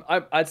I'm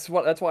that's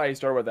why I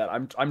started with that.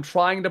 I'm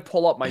trying to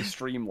pull up my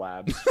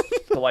Streamlabs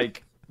to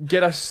like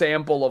get a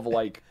sample of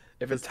like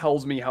if it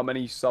tells me how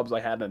many subs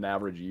I had in an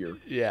average year.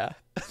 Yeah.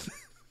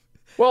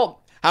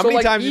 Well, How so many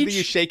like times do you think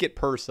you each shake it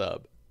per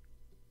sub?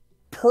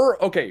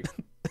 okay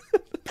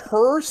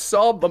per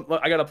sub.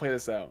 I gotta play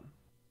this out.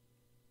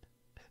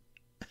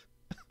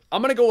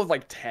 I'm gonna go with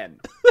like 10.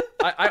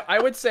 I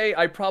would say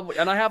I probably,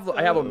 and I have a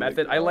Oh my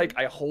method. God.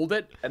 I hold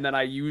it and then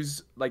I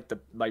use like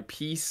my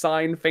peace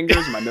sign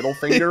fingers, my middle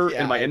finger Yeah,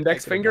 and my I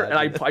index can finger, and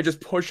imagine I just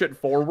push it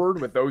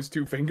forward with those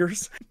two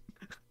fingers.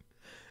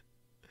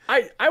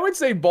 I would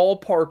say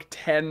ballpark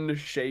 10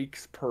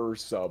 shakes per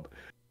sub.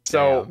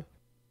 So,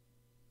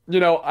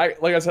 Damn. I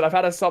like I said, I've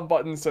had a sub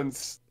button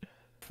since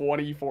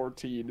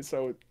 2014.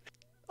 So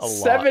A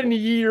lot. 7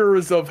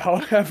 years of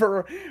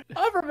however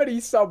many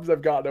subs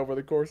I've gotten over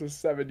the course of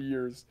 7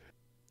 years.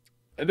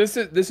 And this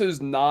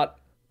is not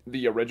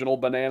the original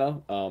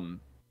banana.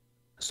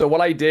 So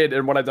what I did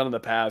and what I've done in the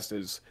past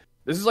is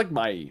this is like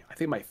I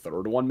think my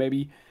third one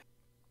maybe.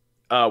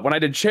 When I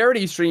did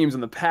charity streams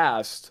in the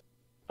past,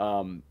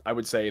 I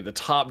would say the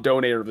top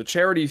donator of the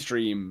charity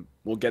stream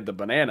will get the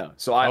banana.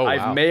 So Oh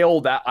I've wow.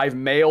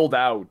 mailed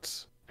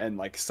out and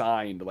like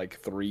signed like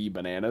 3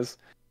 bananas.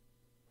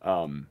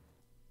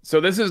 So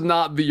this is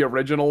not the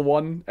original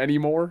one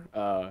anymore.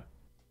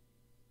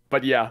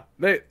 But yeah,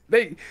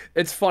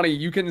 it's funny.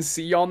 You can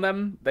see on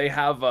them they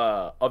have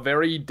a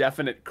very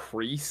definite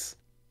crease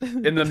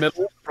in the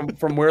middle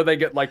from where they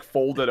get like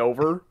folded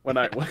over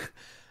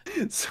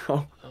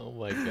so Oh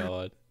my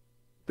God.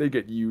 they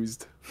get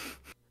used.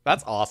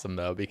 That's awesome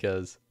though,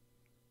 because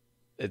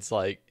it's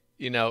like,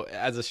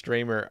 as a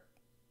streamer,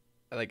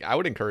 like I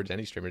would encourage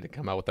any streamer to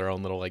come out with their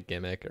own little like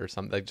gimmick or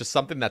something, like just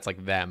something that's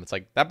like them. It's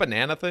like that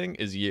banana thing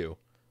is you.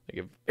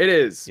 Like if It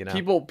is. you know,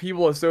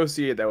 People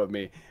associate that with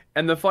me.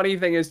 And the funny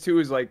thing is too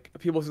is like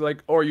people say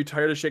like, "Oh, are you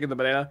tired of shaking the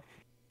banana?"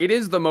 It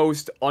is the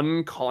most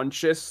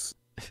unconscious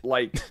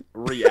like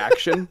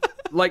reaction.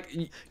 Like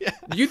yeah.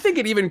 do you think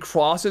it even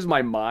crosses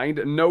my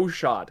mind? No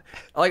shot.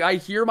 Like I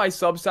hear my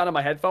sub sound in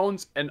my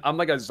headphones and I'm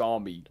like a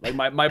zombie. Like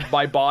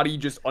my body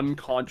just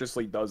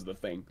unconsciously does the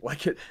thing.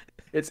 Like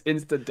it's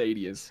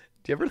instantaneous.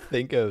 Do you ever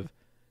think of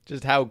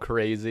just how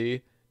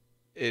crazy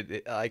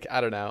like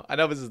I don't know. I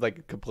know this is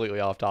like completely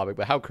off topic,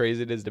 but how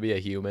crazy it is to be a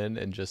human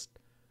and just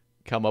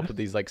come up with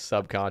these like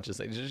subconscious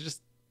things.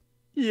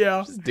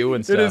 Yeah. Just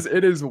doing stuff.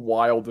 It is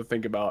wild to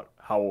think about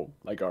how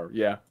like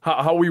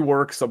how we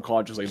work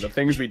subconsciously, the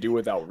things we do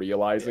without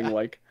realizing Yeah.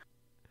 like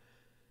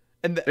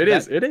And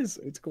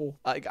it's cool.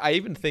 like I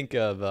even think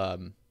of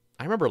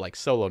I remember like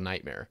Solo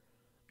Nightmare.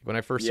 When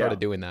I first Yeah. started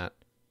doing that,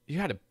 you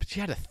had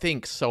to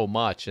think so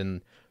much,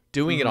 and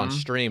doing it on Mhm.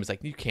 streams,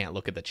 like you can't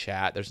look at the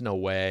chat. There's no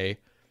way.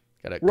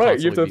 Gotta Right,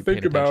 you have constantly to be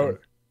paying think about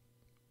attention.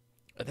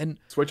 And then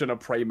switching to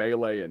prey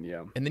melee and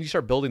yeah. you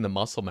start building the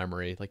muscle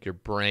memory. Like your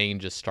brain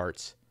just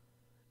starts.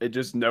 It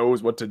just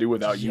knows what to do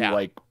without you Yeah.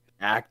 like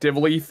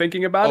actively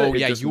thinking about it. Oh It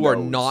yeah, just you are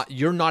knows. not.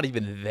 You're not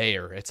even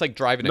there. It's like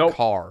driving a Nope.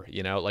 car.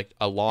 Like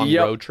a long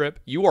Yep. road trip.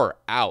 You are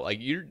out. Like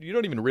you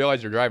don't even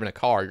realize you're driving a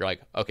car. You're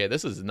like, okay,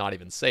 this is not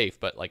even safe,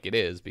 but like it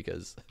is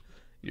because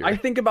you're. I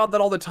think about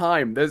that all the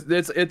time.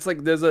 It's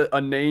like there's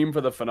a name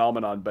for the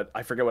phenomenon, but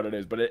I forget what it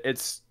is. But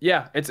it's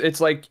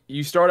like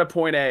you start at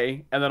point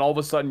A and then all of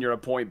a sudden you're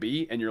at point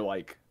B and you're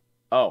like,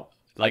 oh,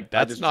 Like I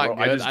that's just not drove,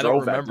 good. I just I don't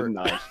drove that,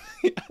 remember. didn't I?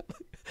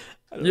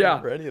 I don't Yeah.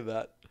 remember any of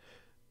that.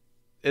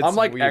 It's I'm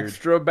like weird.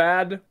 extra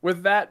bad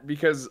with that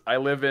because I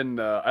live in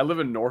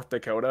North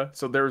Dakota,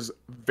 so there's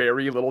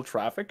very little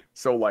traffic.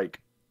 So like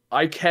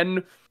I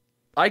can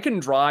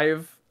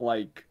drive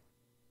like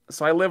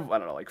so I live I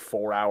don't know like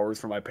 4 hours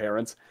from my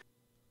parents.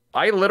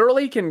 I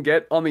literally can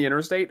get on the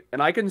interstate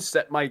and I can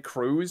set my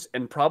cruise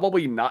and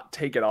probably not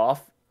take it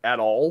off at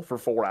all for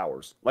 4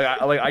 hours. Like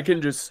I can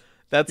just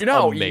That's You know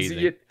how easy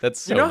amazing. it That's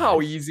so you know how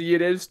nice. easy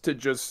it is to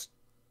just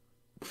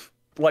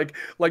like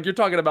you're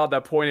talking about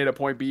that point A to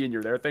point B and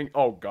you're there thing.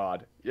 Oh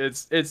God,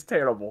 it's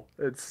terrible.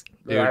 I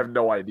Dude, have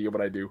no idea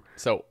what I do.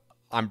 so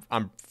I'm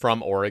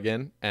from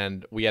Oregon,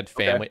 and we had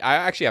Okay. family. I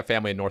actually have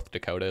family in North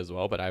Dakota as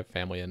well, but I have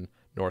family in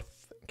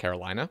North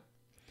Carolina.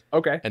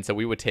 Okay. And so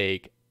we would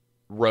take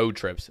road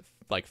trips,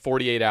 like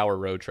 48-hour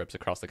road trips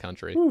across the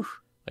country, Whew.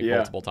 like Yeah.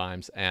 multiple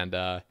times. And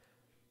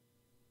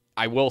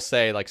I will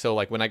say, like, so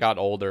like when I got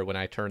older, when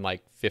I turned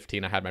like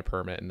 15, I had my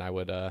permit and I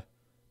would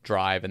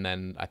drive. And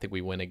then I think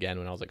we went again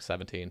when I was like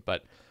 17.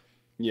 But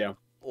Yeah.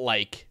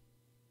 like,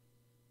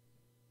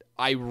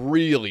 I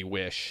really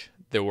wish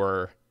there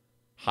were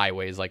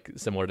highways like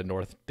similar to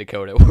North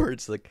Dakota where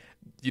it's like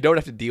you don't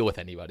have to deal with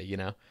anybody, you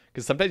know?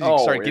 Because sometimes you Oh,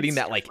 start getting it's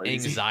that like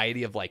crazy.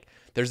 anxiety of like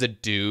there's a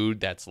dude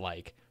that's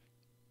like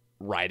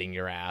riding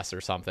your ass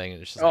or something,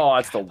 and it's just Oh,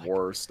 like, that's the God, like,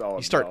 worst. Oh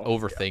you start no.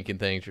 overthinking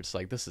things. You're just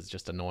like, this is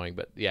just annoying.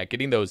 But yeah,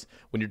 getting those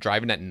when you're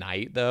driving at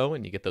night though,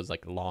 and you get those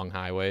like long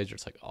highways, you're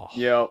just like, oh,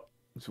 Yeah.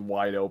 It's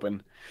wide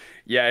open.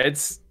 Yeah,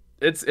 it's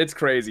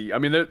crazy. I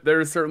mean,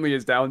 there certainly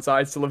is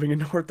downsides to living in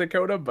North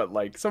Dakota, but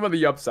like some of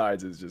the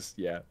upsides is just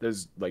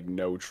there's like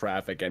no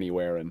traffic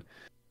anywhere and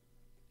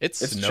it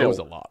it's snows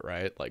a chill. lot,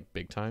 right? Like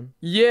big time.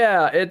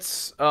 Yeah,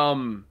 it's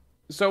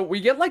so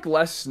we get like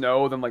less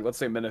snow than like let's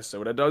say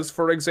Minnesota does,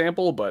 for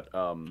example, but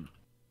let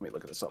me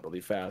look at this up really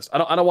fast. I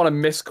don't want to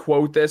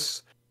misquote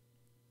this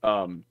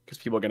because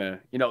people are gonna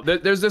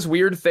there's this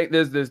weird thing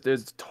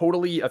there's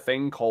totally a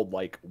thing called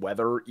like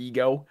weather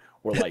ego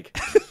where like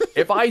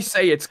if I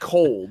say it's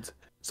cold,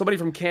 somebody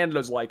from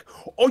Canada's like,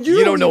 "Oh, you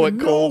You don't don't know even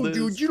what cold know,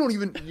 dude. is. You don't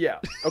even." Yeah.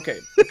 Okay.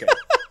 Okay.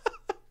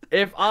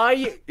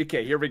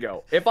 Okay, here we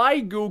go. If I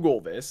Google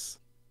this,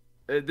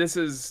 this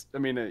is, I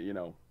mean,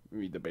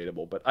 maybe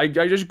debatable, but I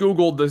just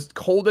Googled the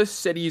coldest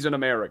cities in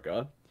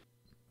America.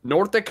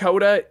 North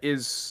Dakota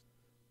is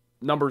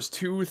numbers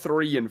 2,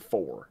 3, and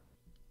 4.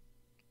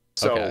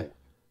 Okay.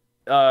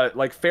 So,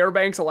 like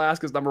Fairbanks,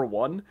 Alaska is number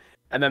 1,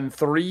 and then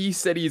 3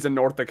 cities in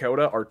North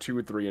Dakota are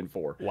 2, 3, and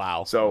 4.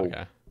 Wow. So,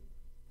 Okay.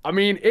 I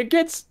mean, it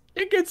gets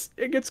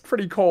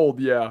pretty cold,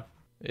 yeah,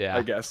 I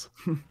Yeah. guess.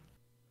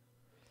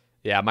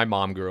 Yeah. My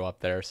mom grew up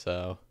there,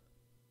 so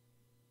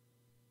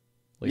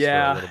at least for a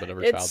Yeah, little bit of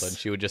her childhood, it's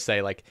she would just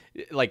say like.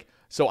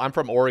 So I'm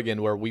from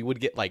Oregon, where we would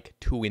get like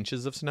 2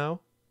 inches of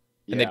snow,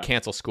 and they'd yeah.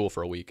 cancel school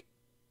for a week.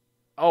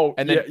 Oh,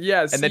 And yeah, then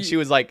yeah. and then See, she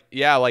was like,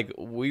 yeah, like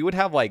we would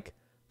have like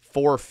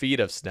 4 feet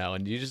of snow,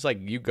 and you just like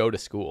you go to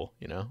school,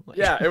 you know? Like,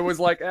 yeah, it was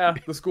like,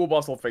 the school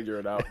bus will figure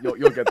it out.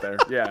 You'll get there.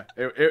 Yeah,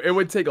 it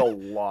would take a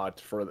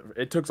lot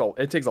it takes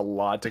a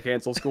lot to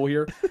cancel school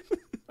here.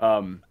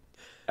 And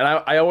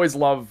I always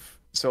love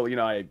so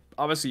I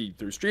obviously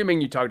through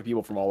streaming you talk to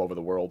people from all over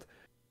the world,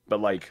 but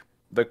like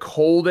the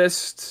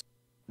coldest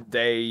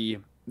day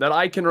that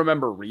I can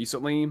remember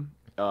recently,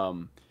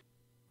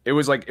 it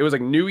was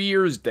like New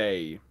Year's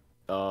Day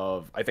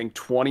of I think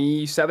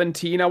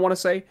 2017 I want to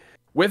say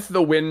with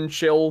the wind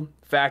chill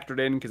factored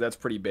in because that's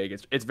pretty big.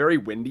 It's very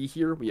windy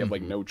here. We have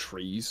like mhm. no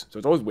trees, so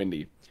it's always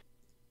windy.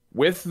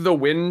 With the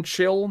wind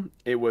chill,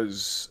 it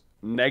was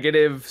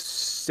negative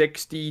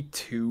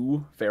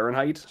 62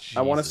 Fahrenheit,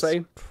 I want to Jesus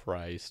say,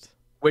 Christ.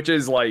 which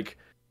is like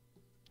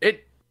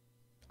it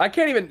I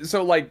can't even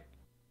so like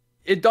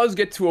it does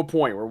get to a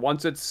point where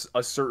once it's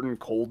a certain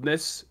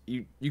coldness,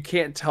 you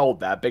can't tell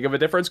that big of a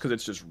difference because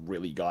it's just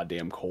really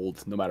goddamn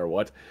cold no matter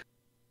what.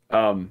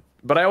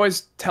 But I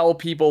always tell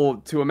people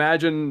to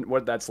imagine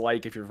what that's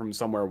like if you're from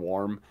somewhere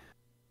warm.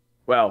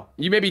 Well,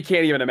 you maybe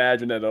can't even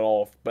imagine it at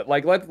all. But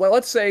like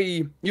let's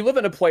say you live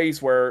in a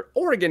place where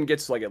Oregon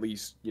gets like at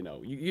least, you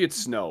get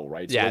snow,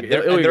 right? So Yeah,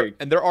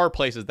 like there are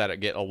places that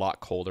get a lot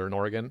colder in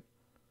Oregon.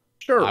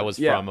 I sure, was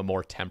yeah. from a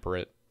more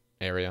temperate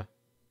area.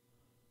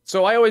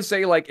 So I always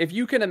say like if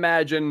you can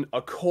imagine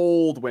a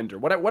cold winter,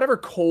 whatever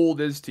cold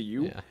is to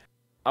you, Yeah.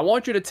 I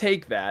want you to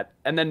take that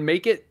and then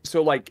make it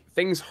so like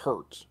things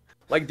hurt.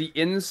 Like the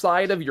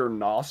inside of your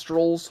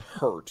nostrils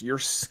hurt. Your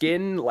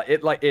skin like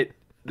it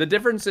the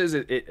difference is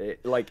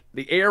it like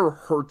the air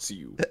hurts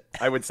you.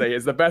 I would say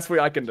is the best way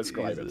I can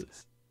describe it.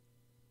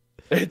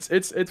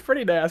 Jesus. It's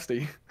pretty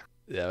nasty.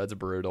 Yeah, that's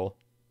brutal.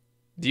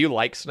 Do you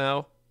like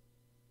snow?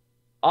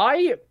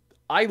 I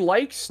I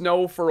like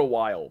snow for a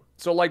while.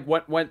 So like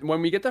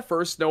when we get the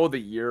first snow of the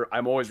year,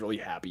 I'm always really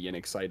happy and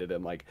excited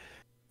and like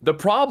the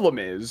problem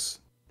is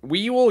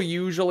we will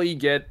usually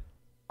get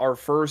our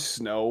first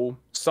snow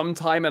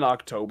sometime in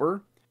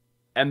October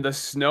and the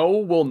snow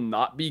will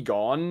not be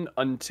gone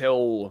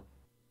until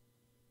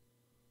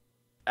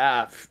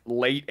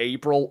late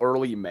April,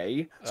 early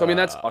May. So I mean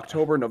that's Uh,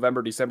 October,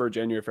 November, December,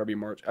 January, February,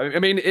 March. I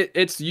mean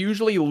it's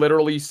usually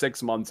literally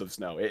 6 months of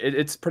snow.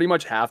 It's pretty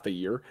much half the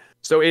year.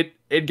 So it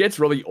gets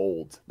really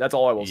old. That's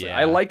all I will say.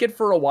 I yeah. like it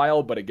for a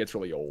while, but it gets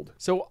really old.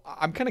 So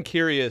I'm kind of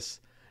curious.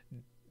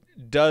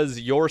 Does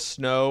your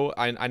snow?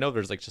 I know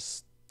there's like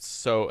just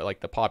so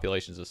like the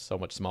population is just so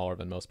much smaller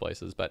than most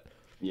places, but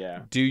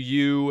Yeah. do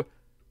you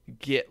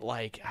get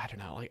like I don't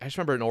know, like I just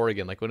remember in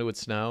Oregon, like when it would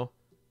snow,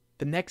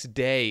 the next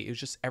day it was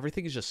just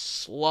everything is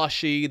just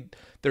slushy.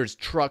 There's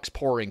trucks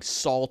pouring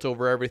salt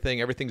over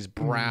everything. Everything's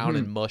brown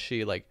and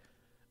mushy. Like,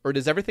 or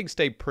does everything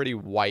stay pretty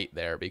white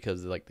there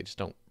because like they just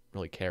don't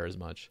really care as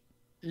much?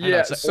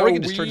 Yeah, so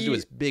Oregon just turns into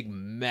this big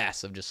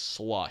mess of just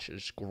slush.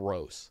 It's just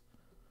gross.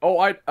 Oh,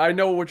 I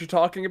know what you're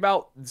talking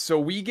about. So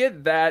we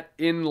get that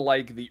in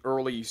like the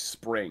early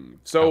spring.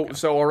 So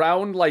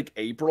around like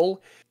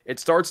April, it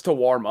starts to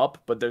warm up,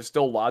 but there's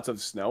still lots of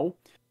snow.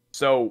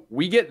 So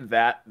we get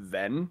that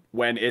then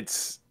when it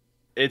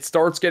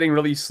starts getting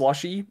really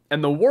slushy.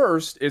 And the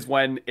worst is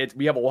when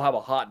we'll have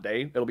a hot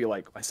day. It'll be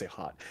like, I say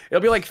hot.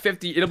 It'll be like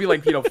 50, it'll be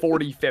like,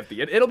 40,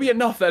 50. It'll be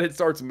enough that it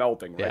starts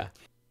melting, right? Yeah.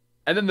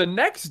 And then the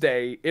next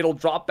day, it'll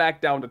drop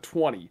back down to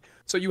 20.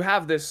 So you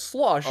have this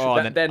slush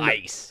that then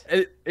ice.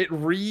 It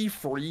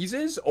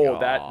refreezes. Oh,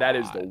 that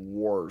is the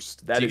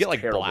worst. That do you is get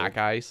like terrible. black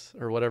ice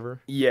or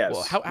whatever? Yes.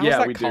 Well, how is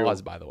that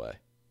caused, by the way?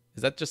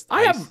 Is that just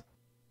ice?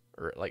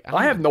 Or like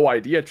I have no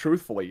idea,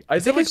 truthfully. I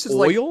think it's just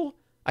oil. Like,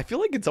 I feel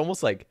like it's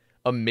almost like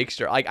a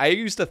mixture. Like I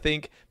used to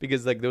think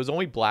because like there was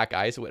only black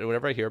ice.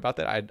 Whenever I hear about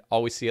that, I'd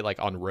always see it like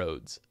on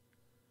roads.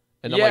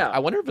 And I'm like, I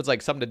wonder if it's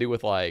like something to do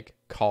with like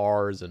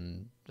cars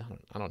and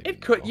I don't even know.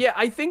 It could. Yeah,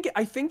 I think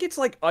it's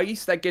like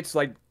ice that gets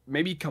like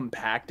maybe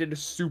compacted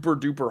super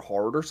duper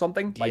hard or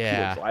something. Like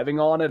people driving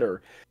on it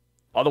or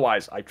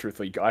otherwise. I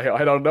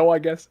don't know. I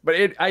guess, but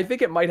I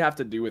think it might have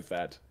to do with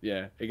that.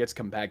 Yeah, it gets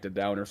compacted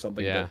down or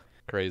something. Yeah,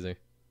 crazy.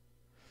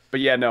 But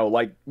yeah, no,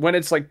 like when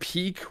it's like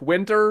peak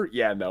winter,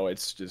 yeah, no,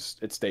 it's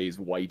just it stays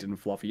white and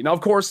fluffy. Now,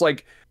 of course,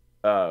 like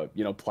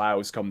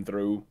plows come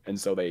through, and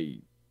so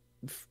they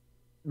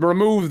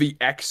remove the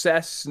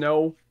excess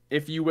snow,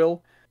 if you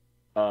will.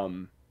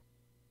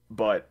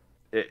 But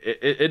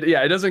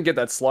it doesn't get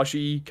that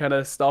slushy kind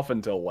of stuff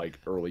until like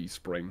early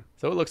spring.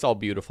 So it looks all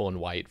beautiful and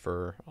white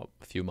for a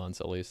few months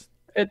at least.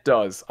 It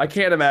does. I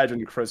can't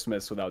imagine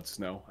Christmas without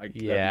snow. That'd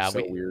be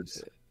so weird.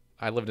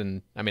 I live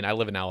in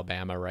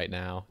Alabama right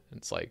now.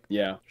 It's like,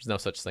 there's no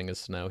such thing as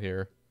snow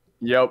here.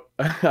 Yep,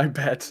 I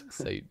bet.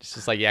 So it's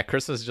just like,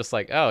 Christmas is just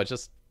like,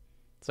 it's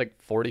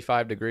like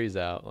 45 degrees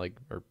out. Like,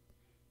 or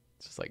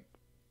it's just like,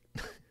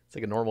 it's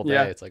like a normal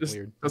day. It's like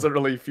weird. Doesn't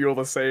really feel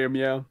the same.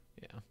 Yeah.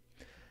 Yeah.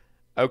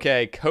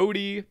 Okay.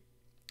 Cody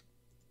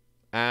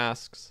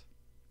asks,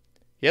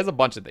 he has a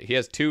bunch of he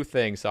has two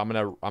things. So I'm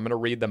going to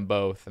read them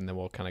both and then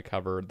we'll kind of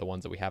cover the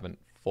ones that we haven't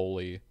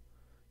fully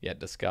yet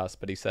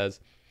discussed. But he says,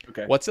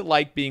 okay, what's it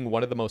like being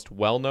one of the most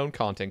well-known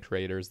content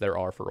creators there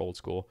are for old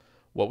school?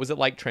 What was it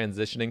like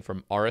transitioning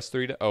from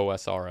RS3 to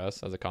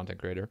OSRS as a content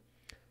creator?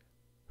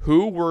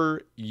 Who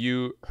were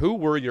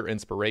your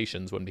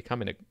inspirations when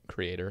becoming a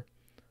creator?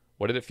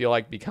 What did it feel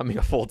like become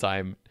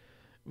full-time?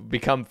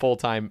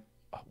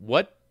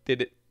 What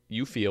did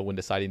you feel when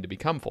deciding to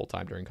become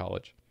full-time during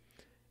college?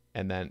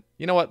 And then,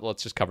 you know what?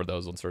 Let's just cover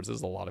those ones first. This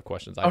is a lot of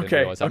questions. I didn't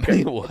realize how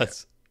many it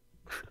was.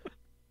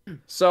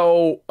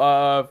 So,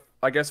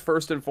 I guess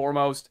first and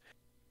foremost,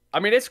 I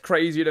mean, it's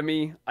crazy to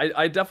me.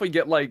 I definitely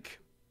get like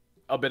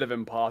a bit of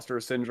imposter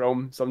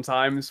syndrome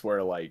sometimes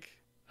where like,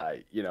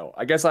 I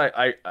guess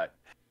I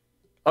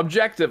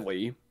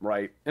objectively,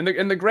 right, in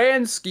the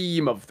grand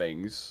scheme of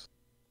things,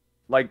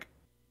 like,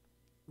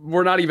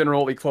 we're not even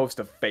remotely close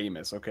to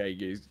famous,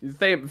 okay?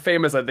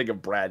 Famous, I think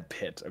of Brad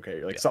Pitt,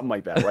 okay? Like, something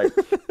like that, right?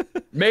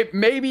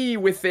 Maybe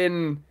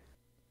within...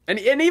 And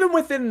even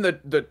within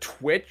the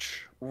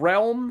Twitch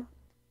realm,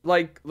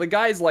 like, the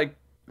guys like...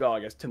 Oh, I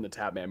guess Tim the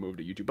Tatman moved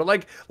to YouTube. But,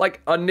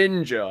 like a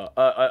Ninja,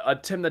 a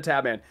Tim the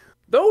Tatman,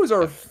 those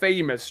are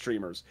famous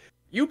streamers.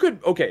 You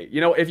could... Okay,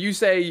 if you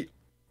say...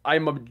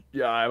 I'm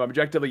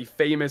objectively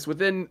famous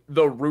within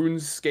the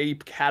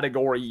RuneScape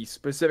category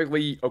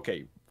specifically,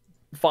 okay,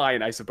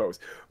 fine, I suppose.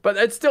 But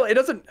it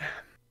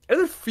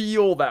doesn't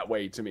feel that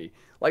way to me.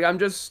 Like I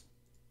just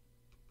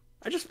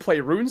play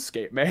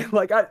RuneScape, man.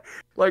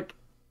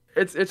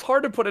 It's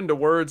hard to put into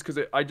words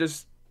because I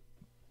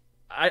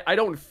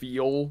don't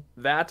feel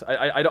that.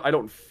 I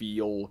don't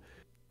feel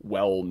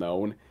well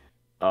known.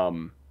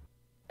 And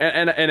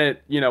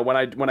it,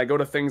 when I go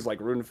to things like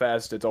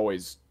RuneFest, it's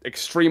always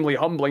extremely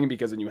humbling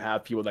because then you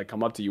have people that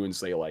come up to you and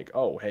say like,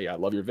 "Oh, hey, I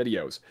love your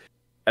videos,"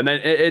 and then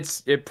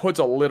it puts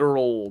a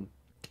literal,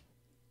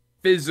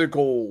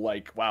 physical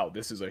like, "Wow,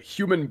 this is a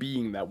human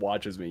being that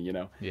watches me,"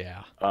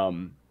 Yeah.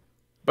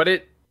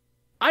 But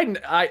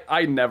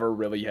I never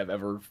really have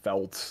ever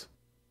felt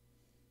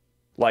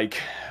like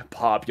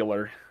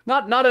popular.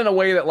 Not in a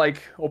way that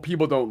like, oh,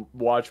 people don't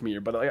watch me,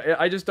 but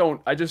I just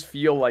don't. I just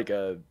feel like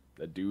a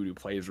dude who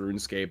plays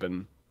RuneScape,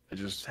 and I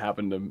just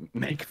happen to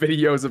make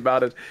videos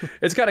about it.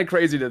 It's kind of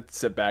crazy to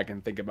sit back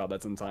and think about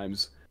that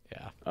sometimes.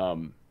 Yeah.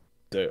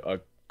 A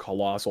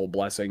colossal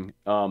blessing.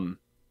 And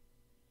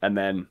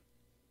then,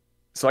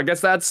 so I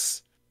guess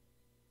that's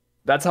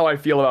how I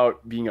feel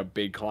about being a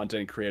big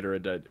content creator.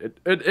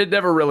 It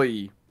never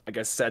really, I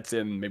guess, sets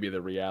in maybe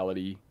the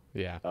reality.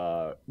 Yeah.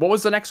 What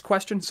was the next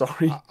question?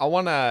 Sorry. I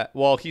wanna.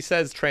 Well, he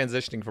says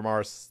transitioning from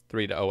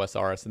RS3 to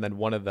OSRS, and then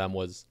one of them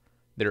was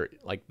they're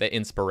like the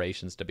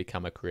inspirations to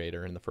become a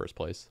creator in the first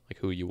place, like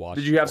who you watch.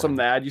 Did you have something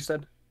to add? You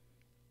said.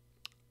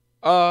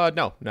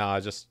 No, I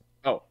just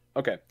Oh,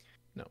 okay.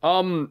 no.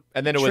 Um,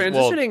 And then it was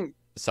transitioning.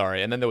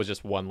 sorry, and then there was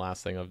just one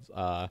last thing of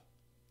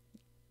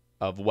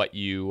what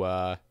you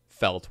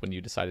felt when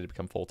you decided to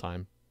become full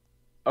time.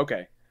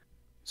 Okay,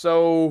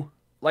 so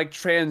like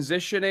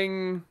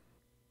transitioning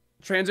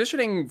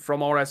from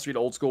RS3 to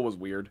old school was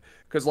weird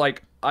because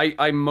like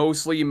I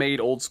mostly made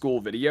old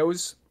school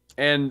videos,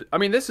 and I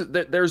mean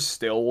there's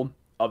still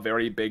a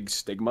very big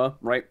stigma,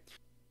 right?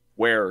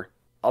 Where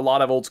a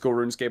lot of old school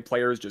RuneScape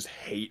players just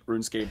hate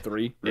RuneScape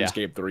 3. Yeah.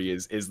 RuneScape 3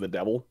 is the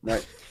devil,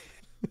 right?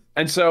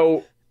 And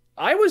so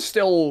I was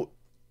still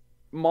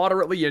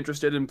moderately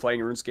interested in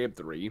playing RuneScape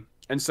 3.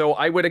 And so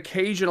I would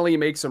occasionally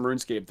make some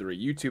RuneScape 3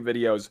 YouTube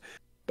videos.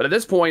 But at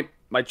this point,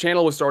 my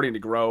channel was starting to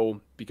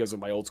grow because of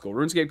my old school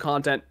RuneScape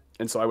content.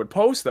 And so I would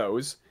post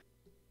those.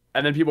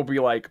 And then people would be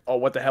like, oh,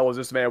 what the hell is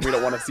this, man? We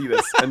don't want to see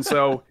this. And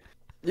so,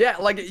 yeah,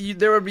 like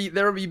there would be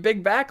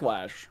big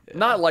backlash. Yeah.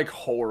 Not like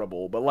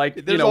horrible, but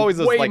like, there's always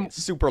those like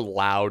super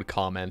loud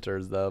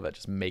commenters, though, that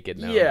just make it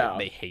known that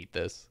they hate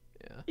this.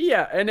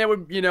 Yeah, and it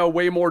would,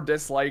 way more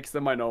dislikes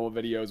than my normal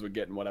videos would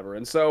get and whatever.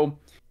 And so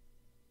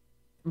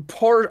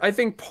I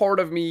think part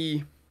of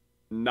me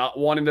not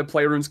wanting to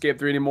play RuneScape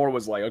 3 anymore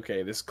was like,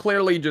 okay, this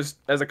clearly just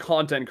as a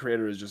content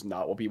creator is just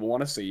not what people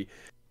want to see.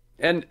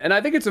 And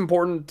I think it's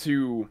important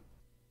to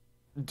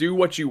do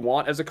what you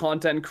want as a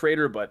content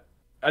creator, but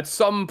at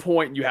some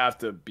point you have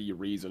to be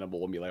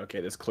reasonable and be like,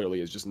 okay, this clearly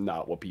is just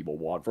not what people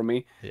want from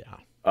me. Yeah.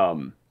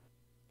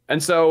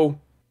 And so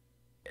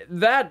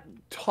that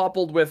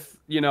coupled with,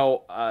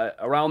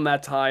 around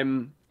that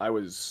time I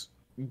was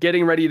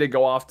getting ready to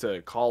go off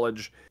to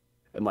college,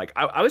 and like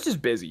I was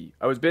just busy.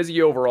 I was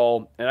busy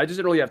overall, and I just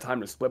didn't really have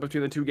time to split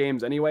between the two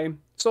games anyway.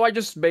 So I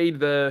just made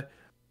the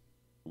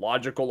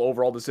logical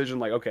overall decision,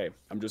 like, okay,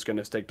 I'm just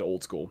gonna stick to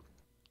old school.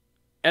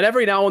 And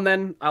every now and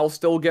then I'll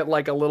still get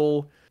like a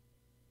little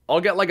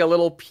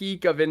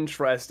peak of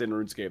interest in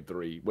RuneScape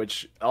 3,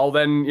 which I'll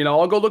then,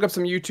 I'll go look up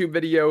some YouTube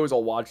videos,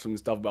 I'll watch some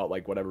stuff about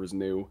like whatever's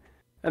new.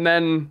 And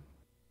then,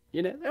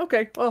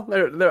 okay, well,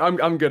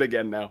 I'm good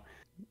again now.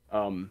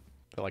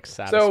 They're like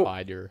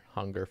satisfied your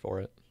hunger for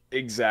it.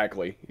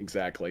 Exactly.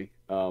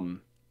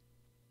 And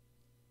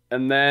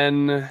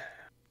then,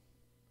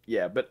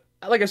 yeah, but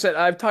like I said,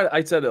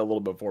 I said it a little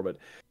bit before, but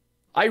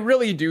I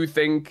really do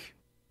think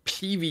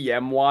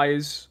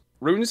PVM-wise,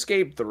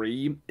 RuneScape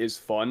 3 is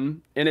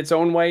fun in its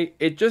own way.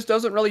 It just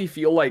doesn't really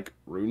feel like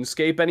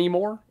RuneScape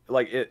anymore.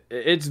 Like,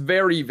 it's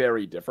very,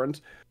 very different,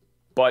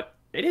 but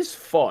it is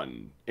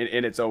fun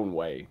in its own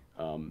way.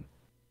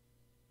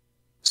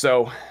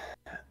 So,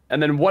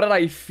 and then what did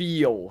I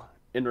feel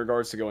in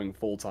regards to going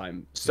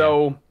full-time?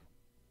 So,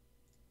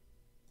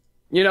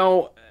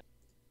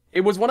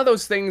 it was one of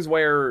those things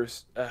where,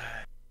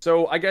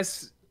 so I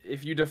guess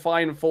if you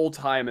define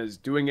full-time as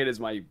doing it as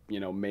my,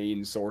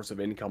 main source of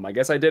income, I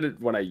guess I did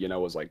it when I,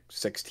 was like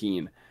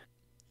 16.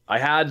 I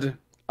had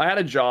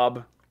a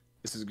job.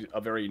 This is a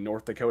very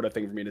North Dakota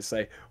thing for me to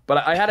say, but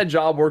I had a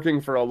job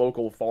working for a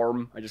local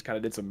farm. I just kind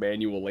of did some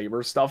manual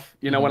labor stuff,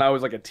 when I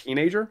was like a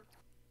teenager.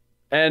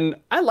 And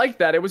I liked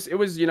that. It was,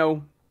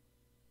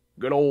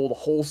 good old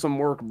wholesome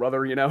work,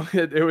 brother,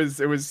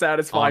 It was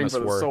satisfying Honest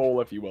for the work.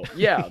 soul, if you will.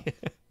 Yeah.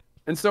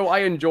 And so I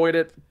enjoyed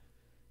it.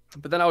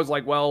 But then I was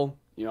like, well,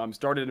 I'm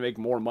starting to make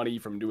more money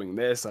from doing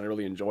this, and I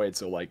really enjoy it,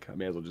 so like I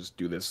may as well just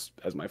do this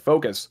as my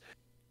focus.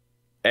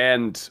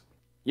 And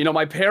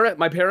my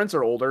parents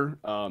are older.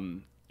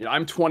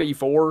 I'm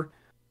 24.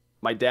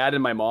 My dad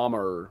and my mom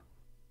are,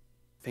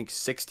 I think,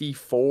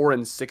 64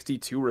 and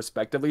 62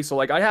 respectively. So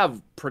like I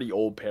have pretty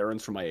old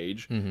parents for my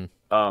age.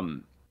 Mm-hmm.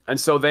 And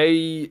so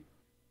they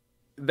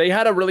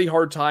had a really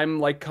hard time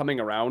like coming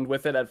around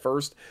with it at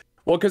first.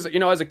 Well, because,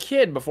 as a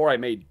kid, before I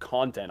made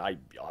content, I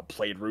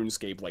played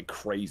RuneScape like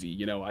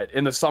crazy.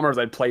 In the summers,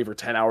 I'd play for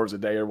 10 hours a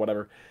day or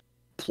whatever,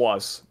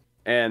 plus.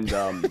 And,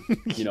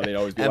 they'd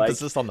always be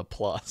emphasis on the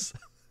plus.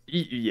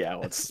 Yeah,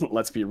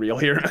 let's be real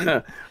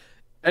here.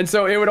 And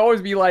so it would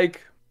always be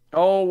like,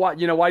 oh, why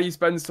do you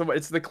spend so much?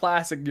 It's the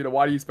classic,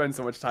 why do you spend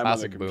so much time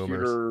classic on the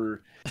computer? Boomers.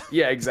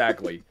 Yeah,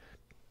 exactly.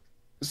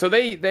 So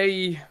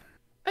they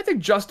I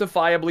think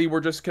justifiably we're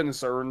just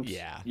concerned,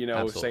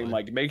 absolutely. saying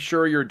like, make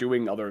sure you're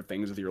doing other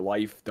things with your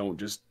life. Don't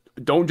just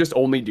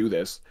only do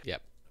this.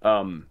 Yep.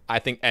 I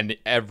think, and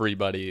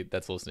everybody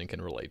that's listening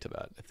can relate to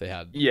that if they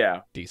had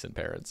decent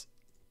parents.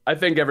 I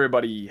think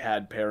everybody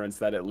had parents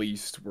that at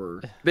least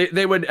were,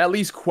 they would at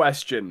least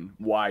question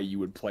why you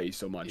would play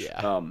so much.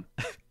 Yeah.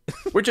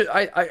 Which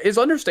is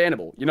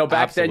understandable.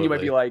 Back then you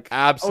might be like,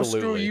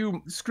 absolutely.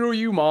 Oh, screw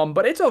you, mom.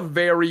 But it's a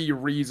very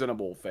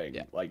reasonable thing.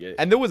 Yeah. Like it,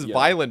 and there was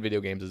violent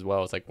video games as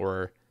well. It's like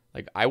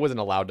I wasn't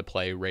allowed to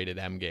play rated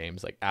M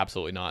games, like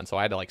absolutely not. And so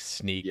I had to like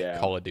sneak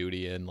Call of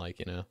Duty in,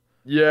 like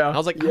Yeah. And I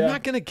was like, I'm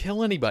not gonna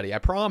kill anybody. I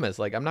promise.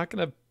 Like I'm not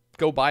gonna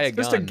go buy a gun.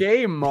 It's just a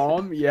game,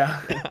 mom.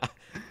 Yeah.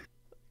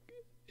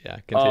 Yeah.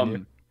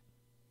 Continue.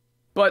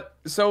 But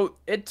so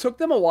it took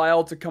them a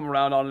while to come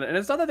around on it, and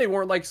it's not that they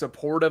weren't like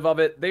supportive of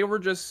it. They were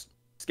just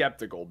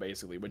skeptical,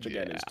 basically, which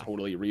again is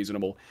totally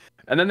reasonable.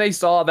 And then they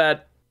saw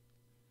that,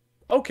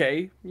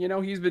 okay,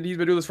 he's been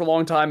doing this for a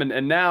long time,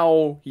 and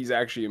now he's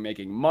actually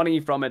making money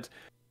from it.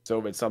 So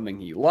if it's something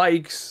he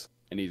likes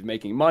and he's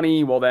making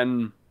money, well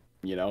then,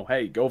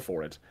 hey, go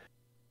for it.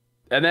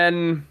 And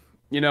then,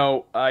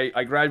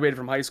 I graduated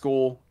from high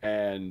school,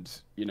 and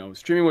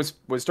streaming was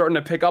starting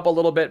to pick up a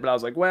little bit, but I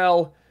was like,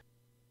 well,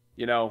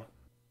 you know,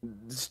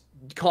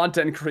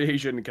 content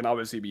creation can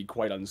obviously be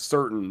quite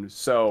uncertain.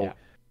 So Yeah.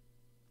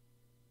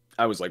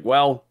 I was like,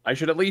 well, I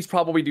should at least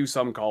probably do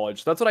some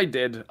college. So that's what I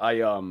did. I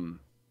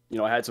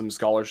had some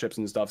scholarships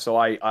and stuff. So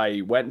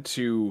I went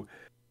to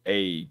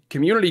a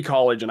community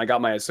college and I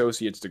got my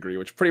associate's degree,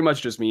 which pretty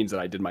much just means that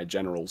I did my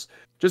generals.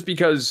 Just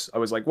because I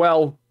was like,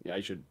 well, yeah,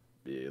 I should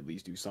at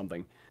least do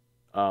something.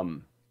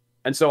 And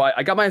so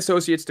I got my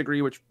associate's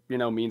degree, which,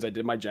 means I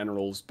did my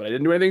generals, but I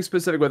didn't do anything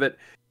specific with it.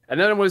 And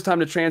then it was time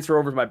to transfer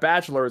over to my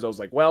bachelor's. I was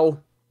like,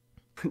 well,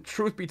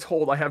 truth be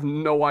told, I have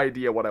no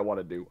idea what I want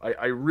to do.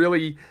 I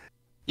really,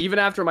 even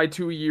after my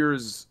 2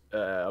 years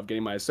of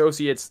getting my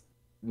associates,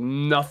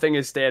 nothing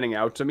is standing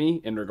out to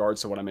me in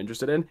regards to what I'm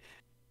interested in.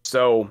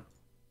 So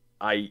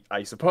I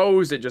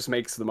suppose it just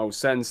makes the most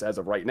sense as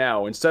of right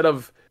now. Instead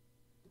of,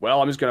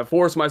 well, I'm just going to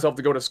force myself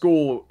to go to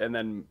school and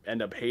then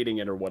end up hating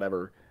it or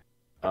whatever.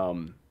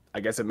 I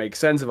guess it makes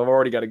sense if I've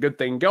already got a good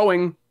thing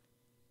going.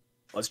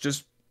 Let's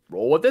just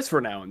roll with this for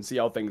now and see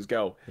how things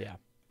go. Yeah.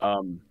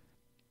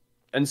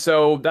 And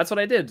so that's what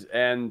I did.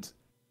 And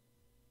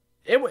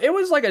it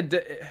was like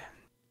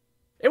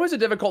it was a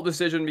difficult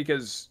decision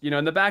because,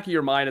 in the back of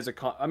your mind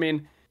I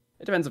mean,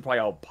 it depends on probably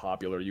how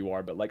popular you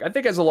are, but like, I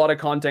think as a lot of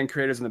content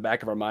creators in the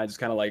back of our minds, it's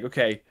kind of like,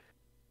 okay,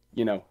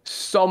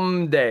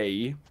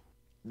 someday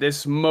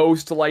this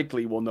most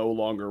likely will no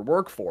longer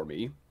work for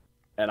me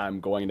and I'm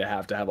going to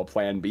have a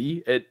plan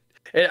B.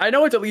 I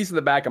know it's at least in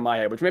the back of my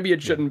head, which maybe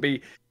it shouldn't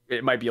be.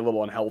 It might be a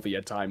little unhealthy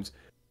at times,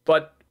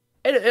 but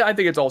I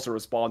think it's also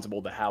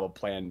responsible to have a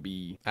plan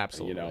B.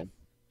 Absolutely.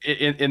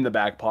 In the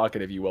back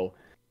pocket, if you will.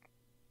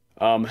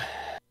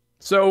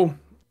 So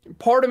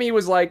part of me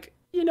was like,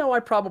 I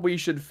probably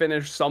should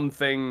finish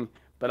something,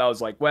 but I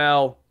was like,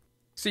 well,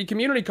 see,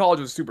 community college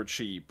was super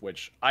cheap,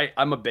 which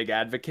I'm a big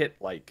advocate.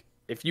 Like,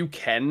 if you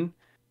can,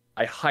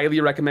 I highly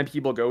recommend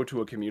people go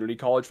to a community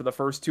college for the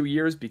first 2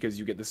 years because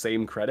you get the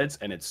same credits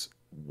and it's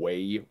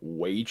way,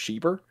 way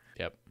cheaper.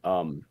 Yep.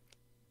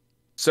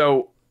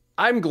 So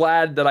I'm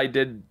glad that I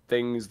did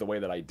things the way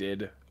that I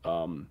did.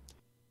 And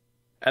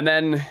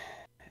then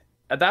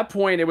at that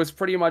point, it was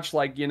pretty much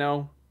like,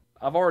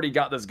 I've already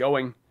got this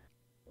going.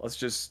 Let's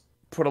just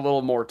put a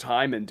little more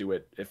time into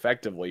it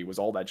effectively was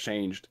all that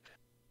changed.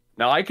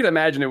 Now, I can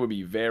imagine it would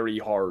be very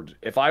hard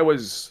if I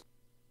was,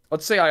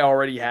 let's say I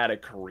already had a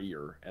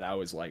career and I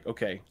was like,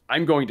 okay,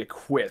 I'm going to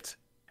quit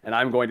and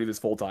I'm going to do this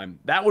full time.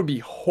 That would be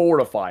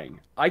horrifying.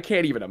 I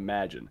can't even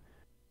imagine.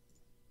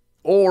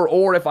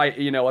 Or if I,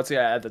 let's say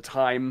at the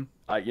time,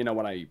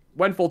 when I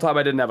went full time,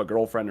 I didn't have a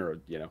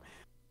girlfriend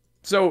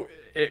So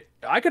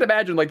I could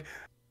imagine like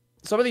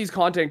some of these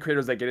content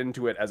creators that get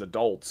into it as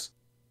adults,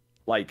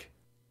 like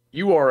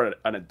you are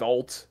an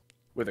adult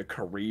with a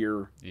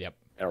career. Yep.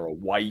 Or a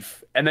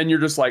wife, and then you're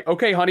just like,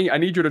 okay, honey, I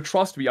need you to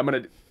trust me.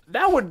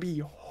 That would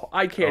be,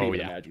 I can't even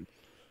imagine.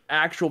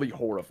 Actually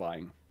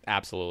horrifying.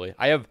 Absolutely.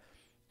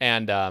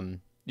 And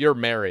you're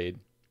married,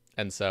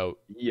 and so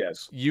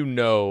yes,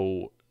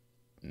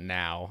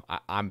 now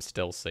I'm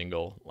still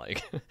single.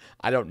 Like,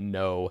 I don't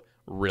know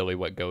really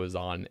what goes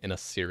on in a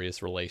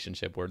serious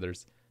relationship where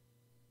there's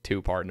two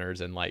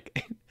partners, and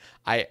like,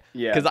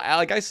 because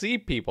I see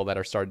people that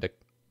are starting to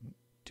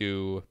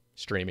do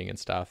streaming and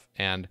stuff,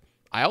 and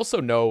I also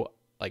know,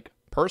 like,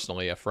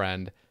 personally, a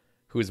friend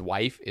whose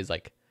wife is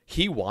like,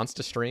 he wants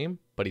to stream,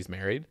 but he's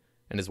married,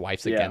 and his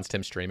wife's against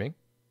him streaming.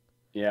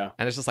 Yeah.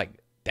 And it's just like,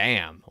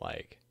 damn,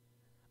 like,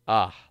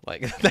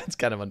 that's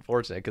kind of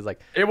unfortunate because,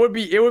 like, it would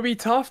be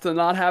tough to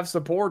not have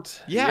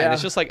support. Yeah. And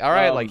it's just like, all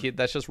right, like,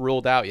 that's just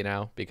ruled out,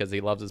 because he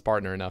loves his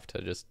partner enough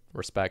to just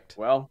respect.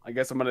 Well, I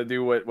guess I'm going to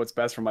do what's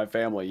best for my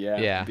family. Yeah.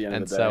 Yeah. At the end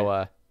and of the day.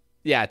 So,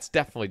 it's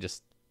definitely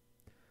just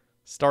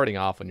starting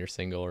off when you're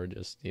single or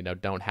just,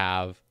 don't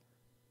have.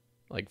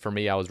 Like, for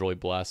me, I was really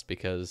blessed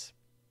because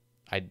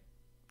I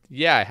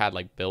had,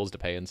 like, bills to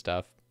pay and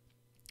stuff,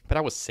 but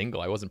I was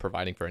single. I wasn't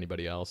providing for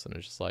anybody else, and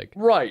it's just like,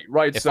 right.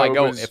 If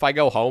I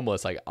go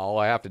homeless, like, all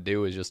I have to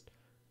do is just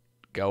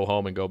go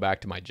home and go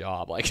back to my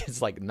job. Like,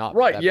 it's like not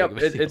right. that Yep. big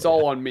of a deal. It's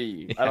all on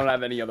me. Yeah. I don't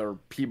have any other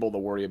people to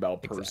worry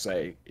about per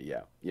se.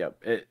 Yeah.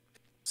 Yep.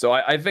 So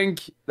I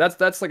think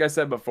that's like I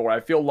said before. I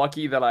feel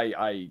lucky that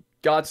I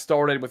got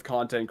started with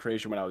content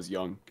creation when I was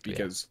young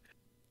because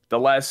the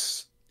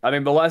less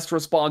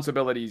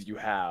responsibilities you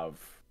have,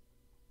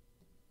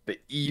 the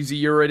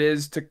easier it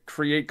is to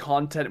create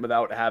content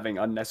without having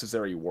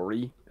unnecessary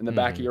worry in the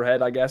back of your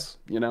head, I guess,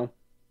 Yep.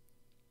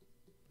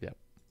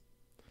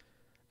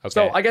 Okay.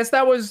 So I guess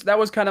that was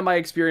kind of my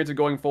experience of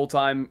going full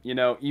time,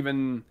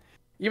 even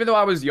though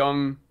I was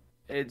young,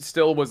 it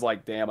still was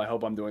like, damn, I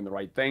hope I'm doing the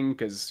right thing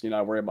because,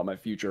 I worry about my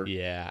future.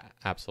 Yeah,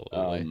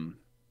 absolutely.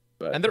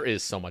 But and there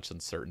is so much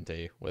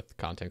uncertainty with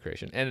content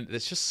creation, and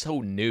it's just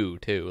so new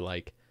too.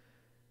 Like,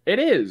 It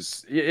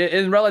is.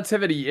 In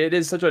relativity, it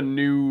is such a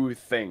new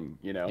thing,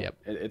 you know. Yep.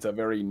 It's a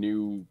very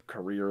new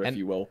career, if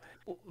you will.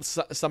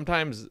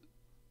 Sometimes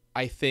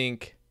I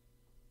think,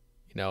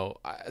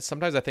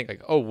 sometimes I think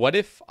like, oh, what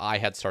if I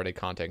had started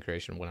content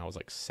creation when I was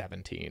like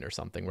 17 or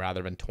something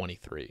rather than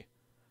 23?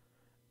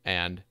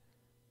 And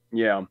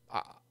yeah,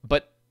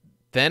 but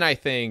then I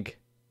think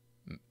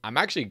I'm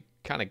actually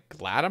kind of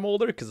glad I'm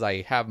older because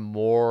I have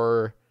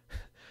more.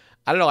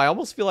 I don't know. I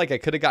almost feel like I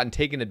could have gotten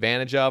taken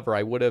advantage of, or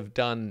I would have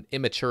done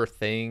immature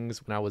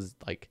things when I was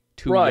like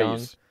too young.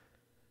 So,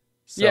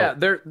 yeah,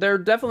 there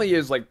definitely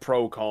is like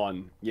pro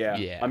con. Yeah.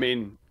 Yeah. I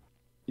mean,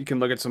 you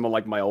can look at some of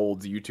like my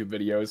old YouTube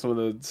videos. Some of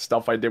the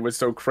stuff I did was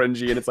so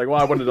cringy, and it's like,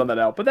 well, I wouldn't have done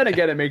that now. But then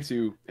again, it makes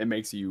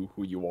you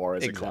who you are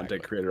as a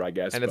content creator, I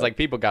guess. And it's like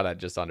people gotta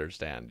just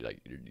understand,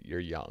 like you're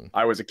young.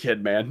 I was a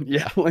kid, man.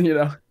 Yeah, you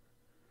know.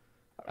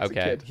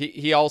 Okay.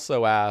 He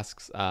also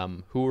asks,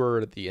 who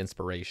were the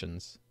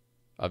inspirations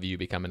of you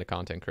becoming a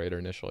content creator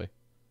initially?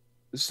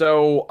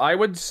 So I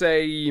would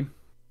say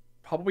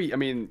probably, I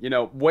mean, you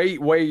know,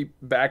 way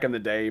back in the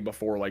day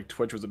before like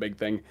Twitch was a big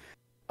thing,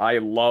 I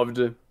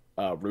loved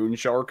Rune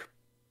Shark.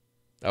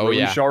 Oh,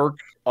 Rune Shark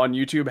on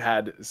YouTube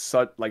had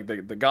such like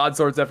the God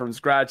Sword Set from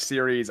Scratch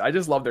series. I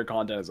just love their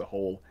content as a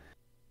whole.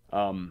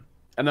 And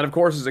then of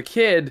course as a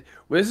kid,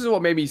 this is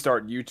what made me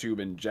start YouTube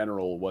in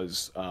general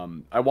was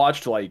I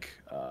watched like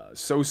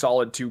So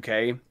Solid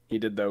 2K. He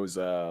did those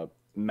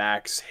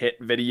max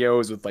hit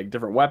videos with like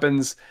different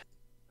weapons.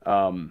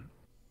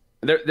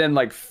 Then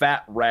like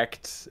Fat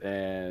Wrecked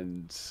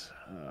and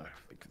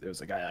there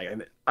was a guy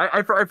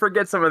I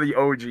forget some of the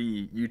OG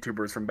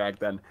YouTubers from back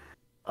then.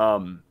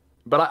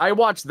 But I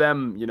watched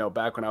them, you know,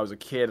 back when I was a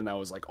kid, and I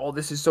was like, oh,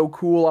 this is so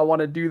cool. I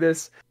want to do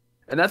this.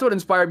 And that's what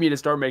inspired me to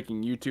start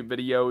making YouTube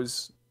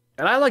videos.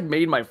 And I like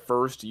made my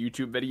first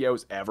YouTube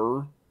videos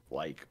ever,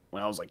 like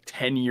when I was like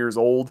 10 years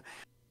old.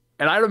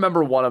 And I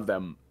remember one of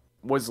them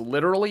was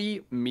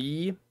literally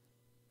me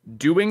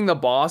doing the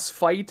boss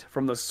fight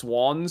from the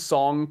Swan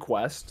Song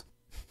quest.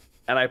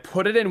 And I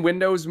put it in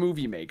Windows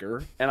Movie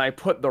Maker, and I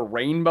put the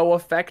rainbow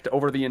effect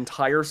over the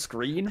entire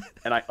screen,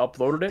 and I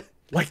uploaded it.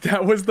 Like,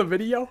 that was the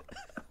video.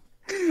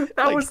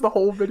 That was the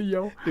whole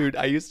video. Dude,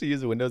 I used to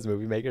use Windows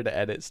Movie Maker to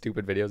edit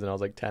stupid videos when I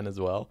was like 10 as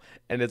well.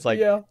 And it's like,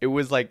 it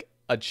was like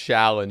a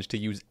challenge to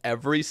use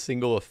every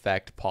single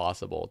effect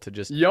possible to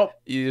just,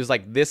 it was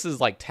like, this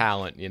is like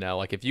talent, you know,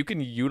 like if you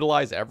can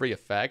utilize every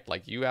effect,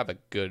 like you have a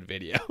good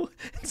video.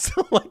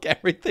 So like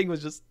everything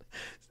was just,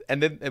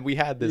 and then we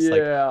had this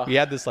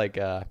like,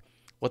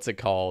 what's it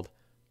called?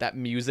 That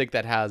music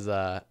that has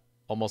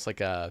almost like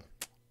a,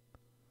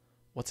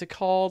 what's it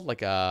called?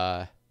 Like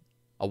a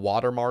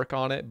watermark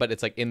on it, but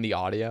it's like in the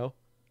audio.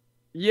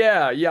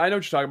 Yeah, I know what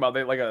you're talking about.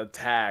 They like a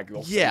tag.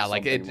 Yeah,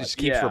 like it just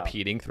keeps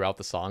repeating throughout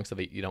the song so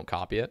that you don't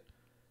copy it.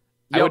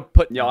 Yep. I would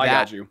put I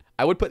got you.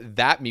 I would put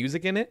that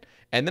music in it,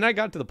 and then I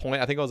got to the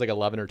point, I think I was like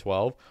 11 or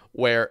 12,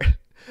 where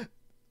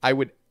I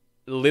would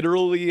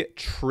literally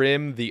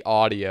trim the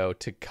audio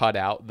to cut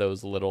out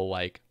those little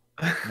like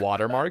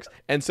watermarks,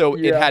 and so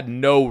it had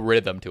no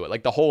rhythm to it.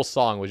 Like the whole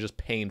song was just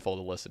painful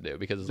to listen to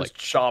because it's just like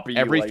choppy.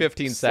 Every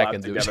 15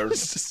 seconds, it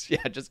was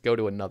just go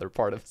to another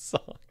part of the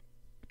song.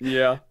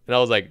 Yeah, and I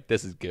was like,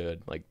 "This is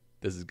good. Like,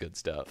 this is good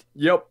stuff."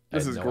 Yep,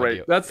 this is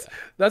great.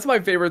 That's my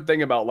favorite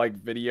thing about like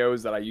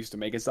videos that I used to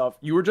make and stuff.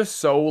 You were just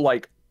so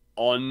like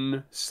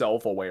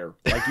unself-aware.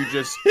 Like you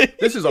just,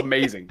 this is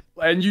amazing,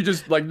 and you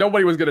just like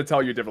nobody was gonna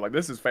tell you different. Like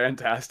this is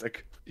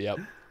fantastic. Yep,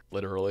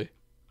 literally.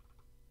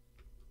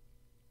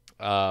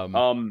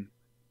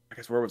 I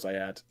guess where was I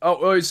at?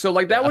 Oh, so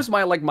like that was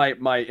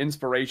my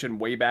inspiration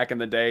way back in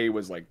the day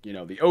was like, you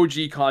know, the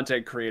OG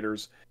content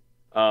creators.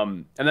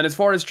 And then as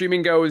far as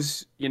streaming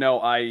goes, you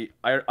know, I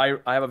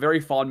have a very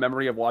fond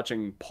memory of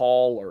watching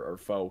Paul or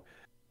Foe.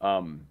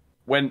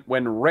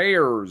 When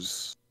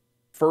rares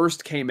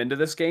first came into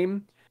this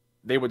game,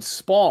 they would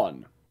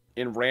spawn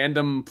in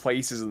random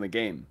places in the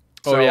game.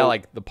 So, oh yeah,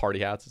 like the party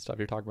hats and stuff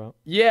you're talking about.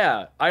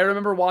 Yeah, I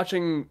remember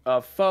watching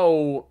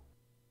Foe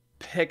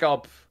pick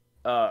up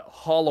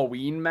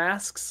Halloween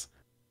masks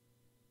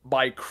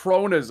by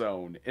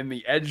Chronozone in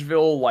the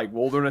Edgeville like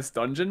wilderness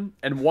dungeon,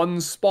 and one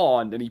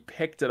spawned and he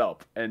picked it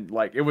up, and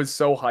like it was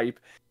so hype,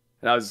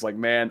 and I was like,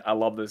 man, I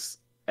love this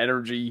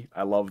energy.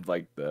 I love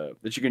like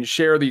that you can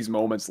share these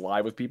moments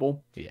live with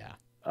people. Yeah.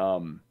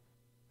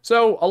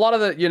 So a lot of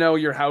the, you know,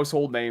 your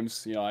household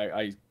names, you know,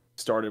 I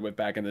started with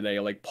back in the day,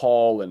 like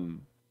Paul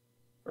and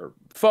or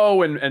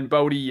Foe and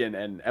Bodhi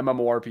and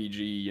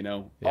MMORPG, you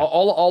know,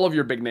 all of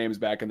your big names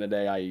back in the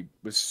day. I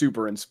was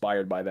super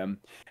inspired by them,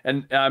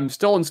 and I'm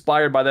still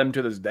inspired by them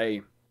to this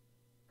day.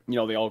 You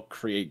know, they all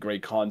create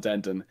great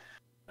content, and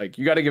like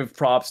you got to give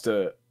props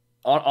to.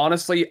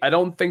 Honestly, I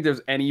don't think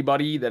there's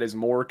anybody that is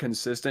more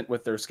consistent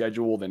with their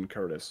schedule than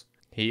Curtis.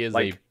 He is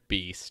like, a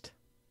beast.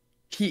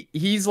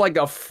 He's like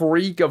a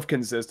freak of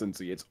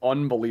consistency. It's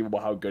unbelievable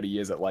how good he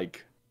is at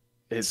like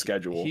his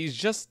schedule. He's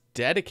just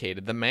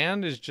dedicated. The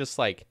man is just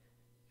like,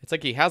 it's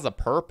like he has a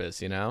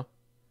purpose, you know?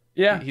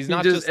 Yeah. He's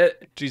not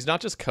he's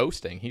not just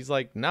coasting. He's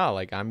like, no,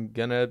 like I'm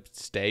gonna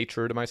stay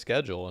true to my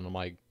schedule. And I'm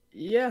like,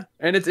 Yeah,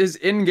 and it's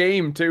in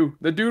game too.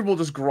 The dude will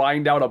just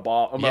grind out a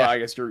bomb. Yeah. I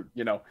guess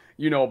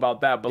you know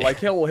about that, but like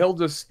he'll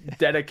just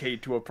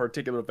dedicate to a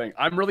particular thing.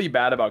 I'm really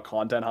bad about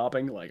content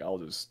hopping. Like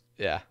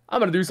Yeah. I'm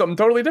gonna do something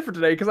totally different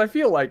today because I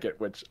feel like it,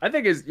 which I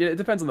think it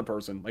depends on the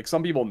person. Like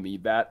some people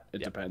need that.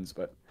 It Yep. depends,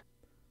 but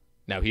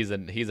No, he's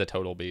a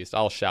total beast.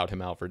 I'll shout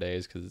him out for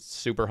days because it's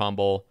super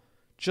humble,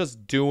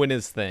 just doing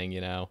his thing,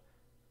 you know.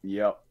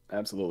 yep,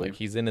 absolutely. Like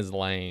he's in his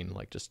lane,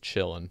 like just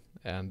chilling.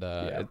 And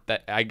Yeah.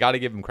 that I got to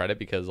give him credit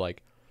because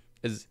like,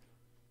 is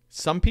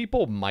some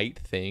people might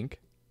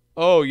think,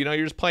 oh, you know,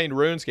 you're just playing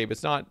RuneScape.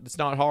 It's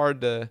not hard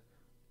to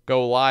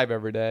go live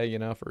every day, you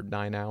know, for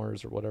 9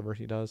 hours or whatever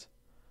he does.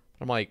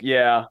 But I'm like,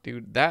 Yeah,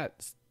 dude,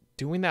 that's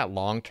doing that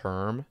long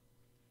term.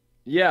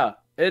 yeah.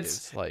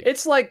 It's like,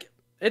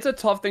 It's a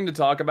tough thing to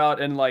talk about,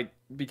 and like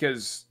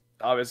because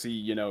obviously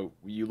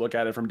you look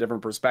at it from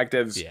different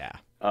perspectives. yeah,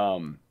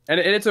 And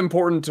it's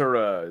important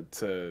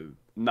to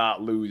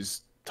not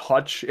lose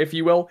touch, if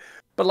you will.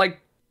 But like,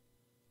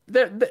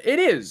 it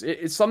is.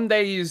 Some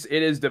days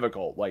it is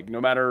difficult. Like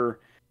no matter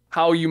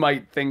how you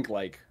might think,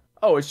 like,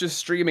 oh, it's just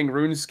streaming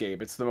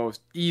RuneScape. It's the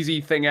most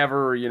easy thing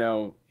ever.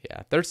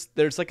 yeah.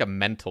 There's like a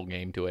mental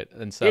game to it,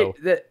 and so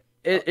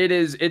It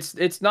is.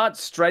 It's not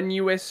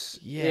strenuous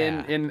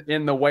Yeah.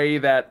 in the way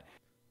that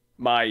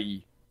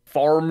my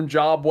farm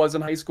job was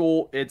in high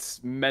school.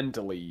 It's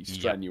mentally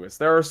strenuous.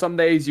 There are some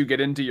days you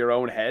get into your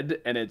own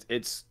head, and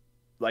it's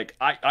like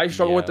I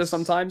struggle with this Yes.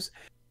 sometimes.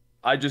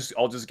 I'll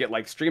just get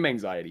like stream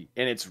anxiety,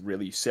 and it's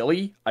really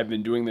silly. I've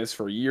been doing this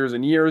for years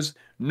and years.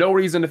 No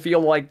reason to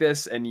feel like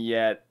this, and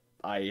yet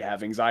I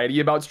have anxiety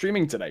about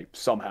streaming today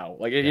somehow.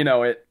 Like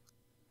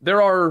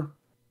there are,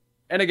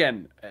 and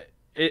again,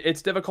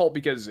 it's difficult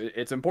because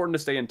it's important to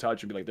stay in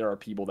touch and be like there are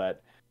people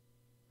that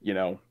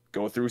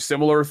go through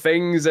similar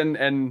things,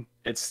 and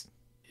it's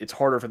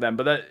harder for them.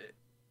 But that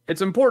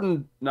it's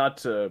important not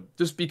to,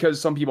 just because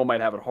some people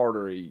might have it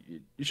harder, you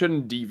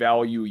shouldn't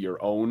devalue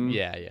your own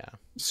yeah,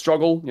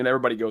 struggle.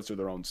 Everybody goes through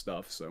their own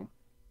stuff. So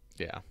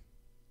yeah.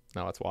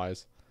 No, it's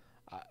wise.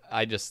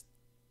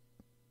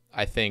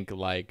 I think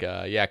like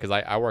yeah, because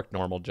I worked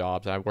normal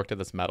jobs. I worked at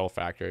this metal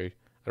factory.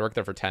 I worked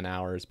there for 10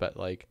 hours, but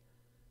like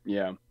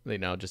yeah,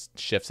 just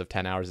shifts of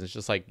 10 hours. And it's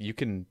just like you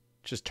can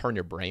just turn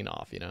your brain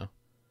off, you know.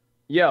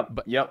 yeah,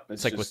 But yep.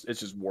 it's like it's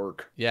just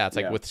work. Yeah, it's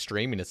like Yeah. with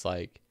streaming, it's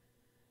like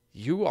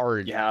you are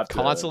You have to-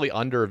 constantly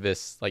under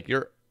this, like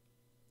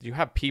you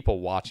have people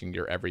watching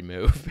your every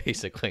move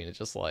basically, and it's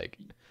just like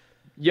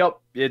Yep,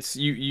 it's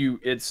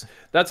it's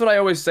that's what I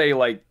always say.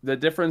 Like the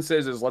difference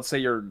is let's say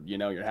you're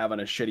having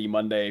a shitty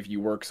Monday. If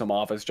you work some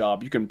office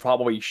job, you can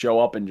probably show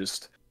up and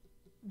just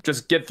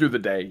get through the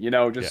day.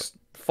 Just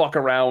fuck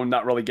around,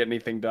 not really get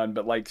anything done.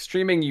 But like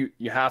streaming,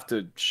 you have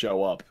to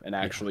show up and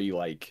actually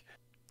like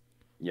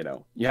you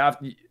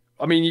have.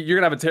 I mean, you're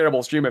gonna have a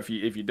terrible stream if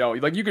you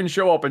don't. Like you can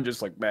show up and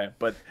just like man,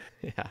 but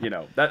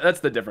yeah.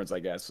 that's the difference, I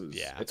guess.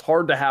 It's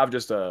hard to have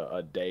just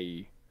a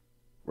day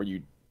where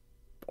you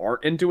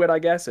aren't into it. I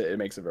guess it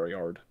makes it very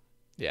hard.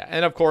 Yeah,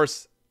 and of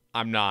course,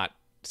 I'm not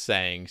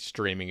saying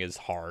streaming is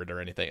hard or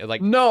anything.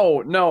 Like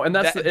No, and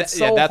that's it's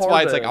so that's hard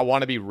why it's to- like I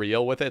want to be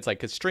real with it. It's like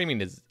because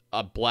streaming is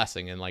a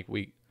blessing, and like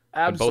we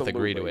can both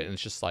agree to it. And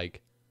it's just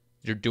like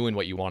you're doing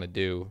what you want to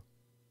do,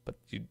 but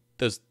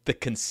the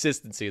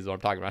consistency is what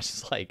I'm talking about. It's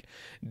just like,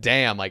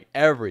 damn, like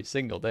every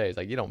single day, it's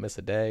like you don't miss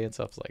a day and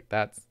stuff. It's like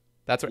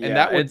that's what, and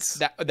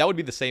that would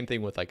be the same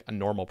thing with like a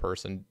normal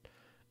person,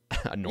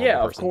 a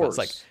normal person. Of course.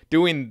 But it's like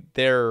doing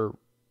their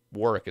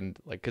work and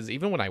like because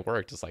even when I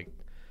worked, it's like,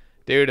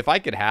 dude, if I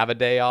could have a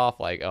day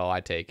off, like I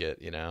take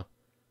it, you know.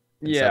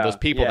 And so those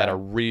people that are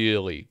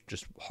really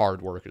just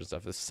hard workers and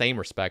stuff, the same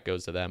respect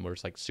goes to them. We're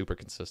just like super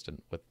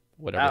consistent with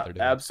whatever they're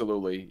doing.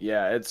 Absolutely,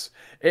 yeah. It's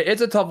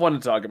a tough one to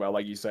talk about,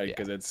 like you said,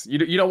 because it's you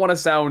don't want to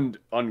sound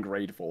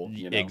ungrateful.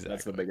 Exactly.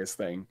 That's the biggest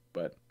thing.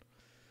 But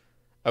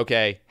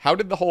okay, how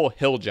did the whole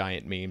hill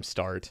giant meme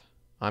start?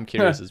 I'm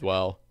curious as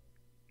well.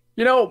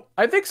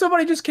 I think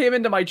somebody just came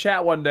into my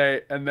chat one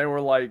day and they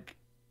were like,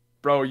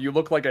 "Bro, you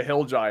look like a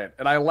hill giant,"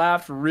 and I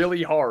laughed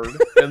really hard,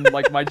 and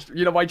like my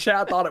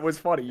chat thought it was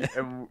funny,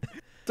 and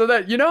so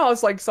that how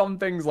it's like some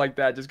things like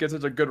that just get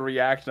such a good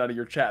reaction out of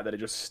your chat that it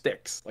just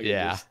sticks. Like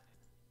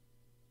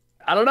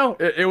I don't know.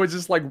 It was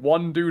just like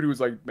one dude who was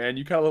like, "Man,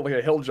 you kind of look like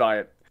a hill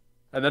giant,"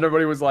 and then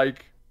everybody was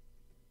like,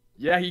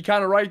 "Yeah, he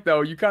kind of right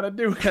though. You kind of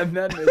do," and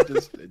then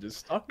it just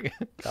stuck.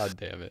 God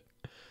damn it!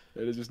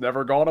 It has just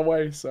never gone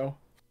away. So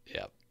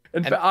yeah.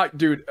 In fact,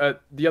 dude,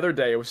 the other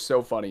day it was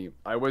so funny.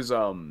 I was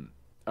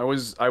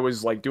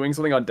like doing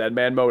something on Dead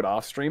Man Mode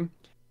off stream,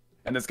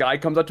 and this guy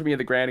comes up to me at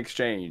the Grand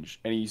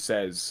Exchange and he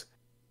says,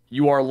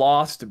 "You are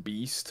lost,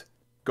 beast.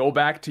 Go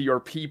back to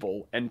your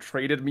people," and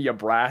traded me a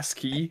brass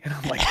key. And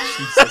I'm like,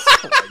 Jesus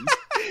Christ.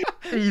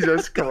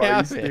 Jesus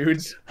Christ,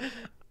 dude.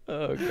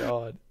 Oh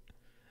god.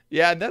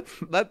 Yeah, that's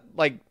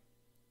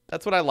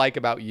what I like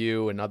about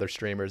you and other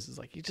streamers is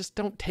like you just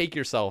don't take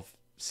yourself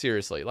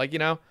seriously. Like,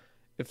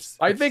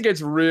 I think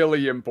it's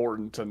really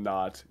important to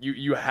not.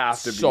 You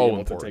have to be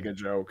able to take a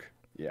joke.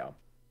 Yeah.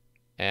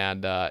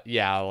 And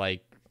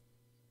like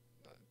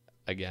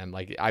again.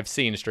 Like I've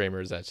seen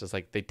streamers that's just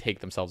like they take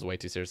themselves way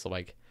too seriously.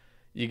 Like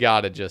you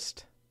gotta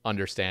just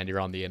understand you're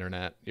on the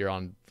internet. You're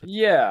on.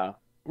 Yeah,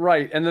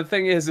 right. And the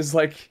thing is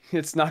like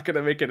it's not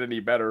gonna make it any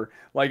better.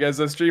 Like as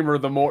a streamer,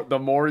 the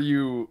more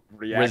you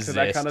react to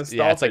that kind of Resist.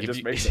 Yeah, it's stuff, like it if just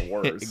you makes it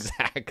worse.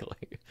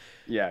 exactly.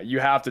 Yeah, you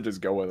have to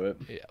just go with it.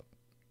 Yeah.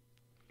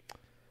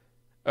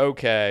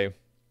 Okay.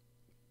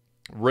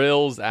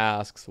 Rills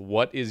asks,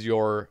 "What is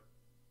your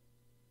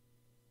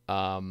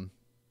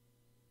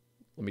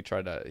Let me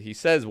try to. He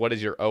says, "What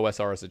is your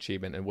OSRS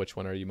achievement, and which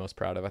one are you most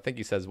proud of?" I think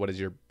he says, "What is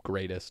your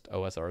greatest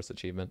OSRS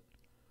achievement?"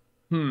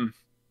 Hmm.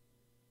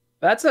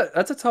 That's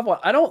a tough one.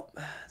 I don't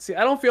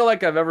feel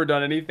like I've ever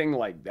done anything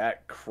like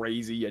that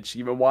crazy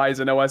achievement wise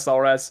in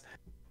OSRS.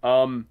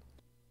 Um,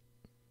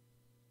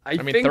 I I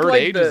mean, think third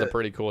like age is a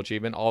pretty cool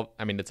achievement.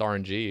 I mean, it's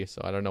RNG,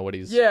 so I don't know what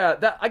he's. yeah,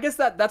 I guess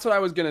that's what I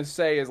was gonna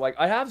say is like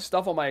I have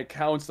stuff on my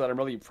accounts that I'm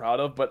really proud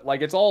of, but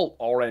like it's all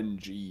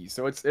RNG,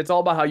 so it's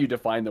all about how you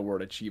define the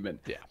word achievement.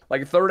 Yeah.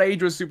 Like third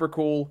age was super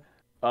cool.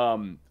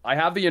 I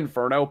have the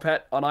Inferno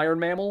pet on Iron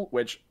Mammal,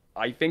 which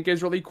I think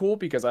is really cool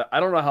because I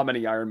don't know how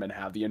many Iron Men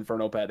have the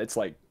Inferno pet. It's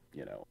like,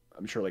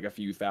 I'm sure like a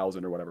few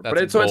thousand or whatever. That's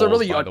But it's a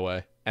really by the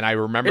way, and I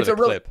remember the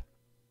clip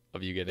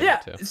of you getting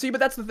it too. See, but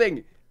that's the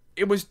thing.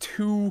 It was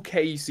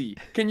 2KC.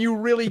 Can you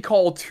really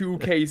call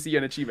 2KC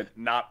an achievement?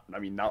 Not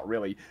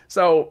really.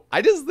 So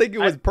I just think it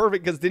was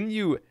perfect because didn't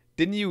you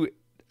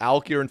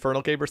alk your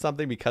Infernal Cape or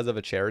something because of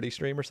a charity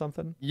stream or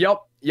something?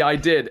 Yep. Yeah, I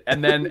did.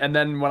 And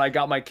then when I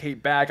got my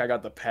cape back, I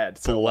got the pet.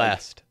 So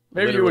blessed.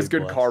 Maybe Literally it was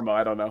good blessed. karma.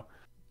 I don't know.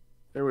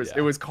 It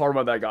was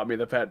karma that got me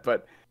the pet.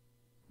 But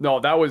no,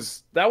 that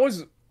was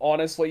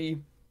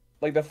honestly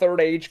like the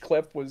third age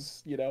clip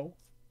was,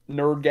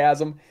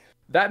 nerdgasm.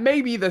 That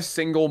may be the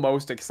single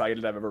most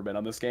excited I've ever been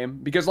on this game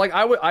because like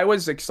I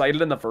was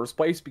excited in the first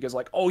place because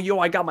like, oh yo,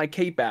 I got my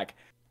cape back,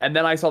 and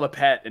then I saw the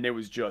pet and it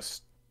was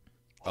just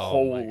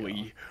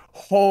holy,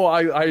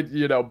 I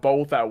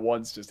both at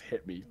once just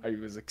hit me. I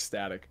was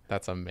ecstatic.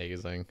 That's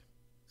amazing.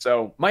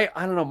 So I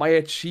don't know, my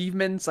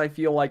achievements I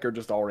feel like are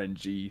just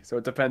RNG. So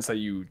it depends how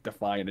you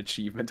define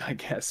achievement, I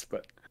guess.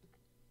 But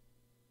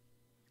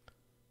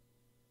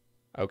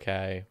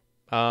okay.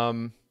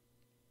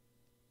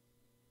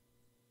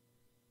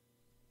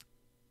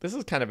 This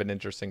is kind of an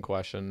interesting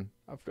question.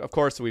 Of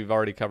course, we've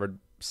already covered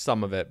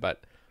some of it,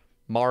 but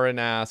Marin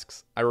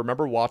asks, I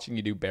remember watching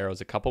you do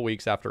Barrows a couple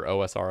weeks after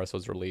OSRS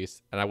was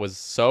released, and I was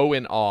so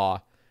in awe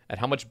at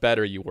how much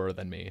better you were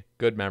than me.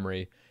 Good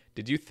memory.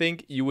 Did you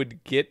think you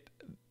would get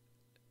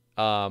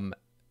to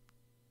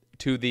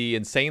the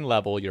insane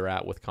level you're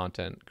at with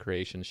content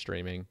creation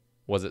streaming?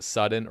 Was it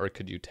sudden, or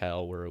could you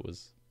tell where it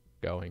was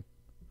going?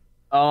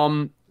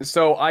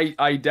 So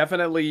I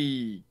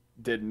definitely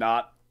did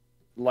not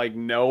like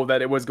know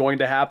that it was going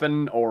to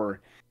happen,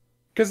 or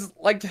because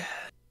like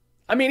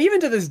I mean even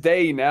to this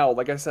day now,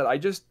 like I said, I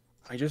just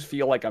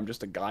feel like I'm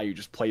just a guy who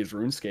just plays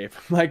RuneScape.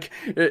 Like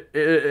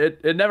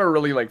it never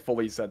really like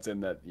fully sets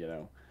in that,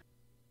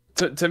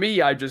 to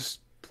me I just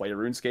play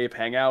RuneScape,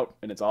 hang out,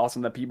 and it's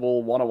awesome that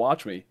people want to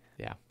watch me.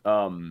 Yeah.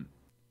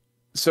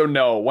 So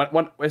no,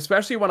 when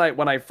especially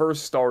when I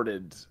first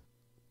started,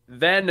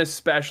 then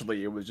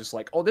especially it was just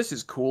like, oh, this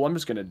is cool, I'm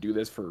just gonna do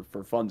this for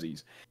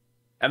funsies.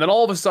 And then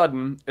all of a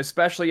sudden,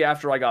 especially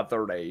after I got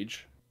third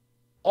age,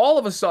 all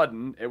of a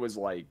sudden it was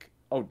like,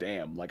 oh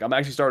damn, like I'm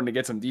actually starting to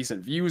get some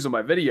decent views on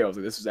my videos.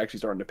 Like, this is actually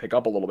starting to pick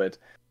up a little bit.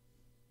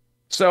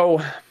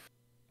 So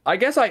I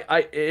guess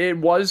it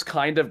was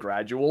kind of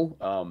gradual.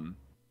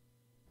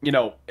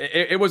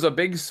 It was a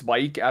big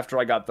spike after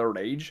I got third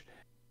age.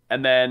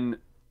 And then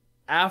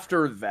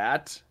after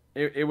that,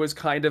 it was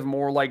kind of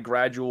more like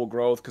gradual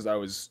growth because I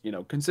was,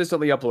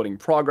 consistently uploading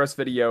progress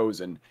videos.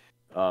 And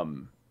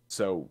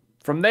so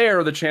from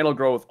there, the channel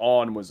growth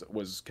on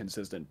was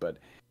consistent. But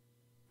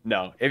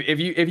no, if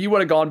you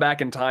would have gone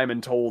back in time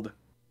and told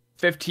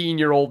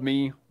 15-year-old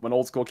me when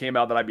old school came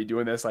out that I'd be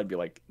doing this, I'd be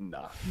like,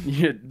 nah,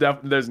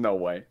 there's no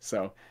way.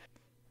 So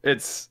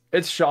it's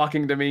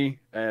shocking to me.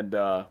 And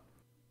I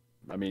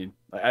mean,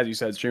 as you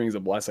said, streaming is a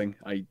blessing.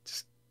 I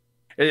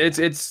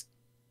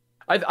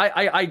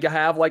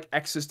have like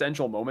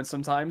existential moments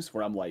sometimes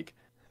where I'm like,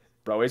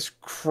 bro, it's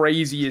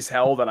crazy as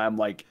hell that I'm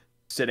like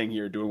sitting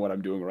here doing what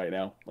I'm doing right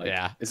now. Like,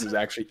 yeah, this is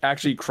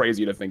actually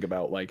crazy to think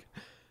about. Like,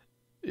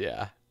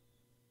 yeah,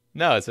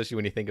 no, especially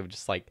when you think of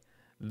just like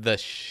the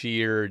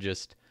sheer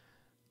just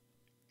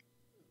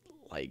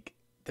like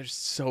there's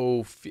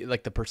so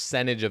like the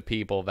percentage of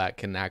people that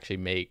can actually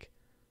make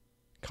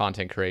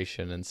content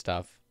creation and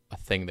stuff a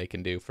thing they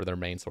can do for their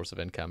main source of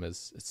income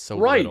is it's so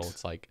little.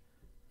 It's like,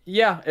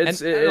 yeah,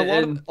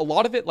 and a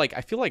lot of it, like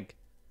I feel like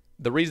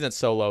the reason it's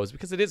so low is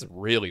because it is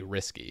really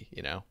risky,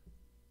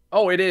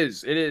 Oh, it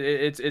is.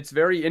 It's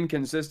very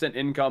inconsistent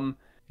income.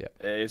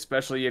 Yeah.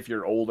 Especially if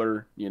you're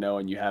older,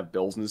 and you have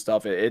bills and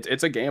stuff.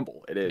 It's a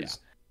gamble. It is.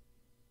 Yeah.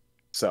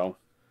 So,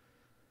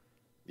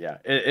 yeah,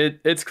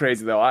 it's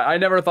crazy though. I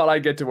never thought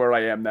I'd get to where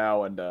I am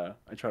now, and I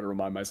try to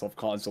remind myself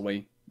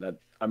constantly that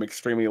I'm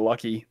extremely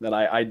lucky that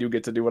I do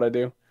get to do what I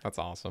do. That's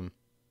awesome.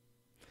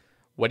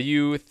 What do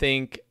you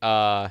think?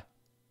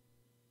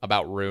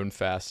 about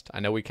RuneFest. I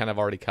know we kind of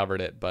already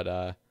covered it,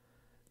 but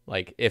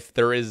like if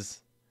there is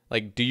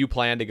like, do you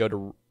plan to go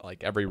to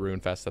like every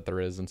RuneFest that there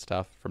is and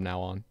stuff from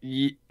now on?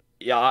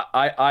 Yeah,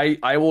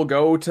 I will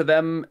go to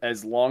them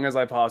as long as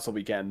I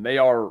possibly can. They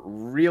are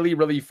really,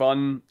 really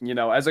fun. You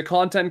know, as a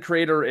content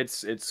creator,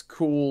 it's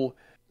cool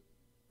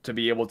to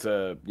be able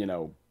to, you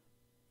know,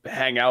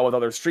 hang out with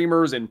other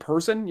streamers in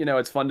person. You know,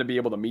 it's fun to be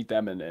able to meet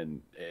them,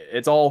 and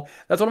it's all,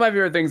 that's one of my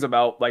favorite things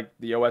about like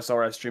the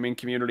OSRS streaming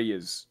community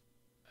is,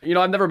 you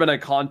know, I've never been a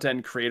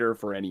content creator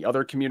for any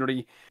other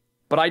community,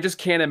 but I just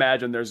can't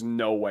imagine there's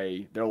no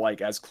way they're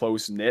like as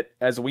close knit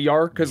as we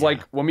are. Because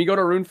like when we go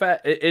to RuneFest,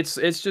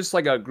 it's just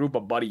like a group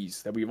of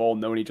buddies that we've all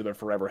known each other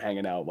forever,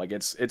 hanging out. Like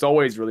it's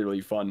always really,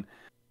 really fun.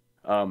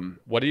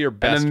 What are your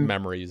best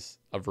memories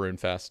of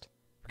RuneFest?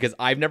 Because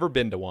I've never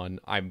been to one.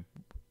 I'm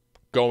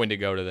going to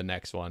go to the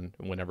next one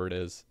whenever it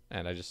is,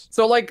 and I just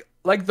so like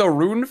the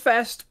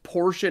RuneFest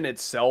portion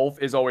itself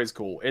is always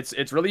cool.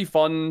 It's really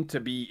fun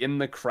to be in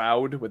the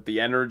crowd with the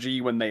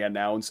energy when they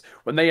announce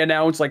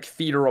like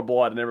Theater of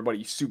Blood and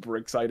everybody's super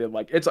excited.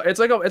 Like it's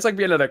like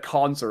being at a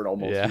concert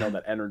almost. Yeah. You know,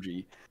 that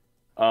energy.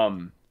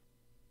 And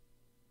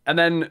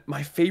then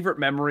my favorite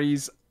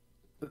memories.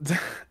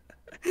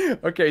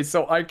 Okay,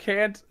 so I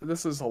can't.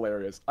 This is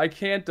hilarious. I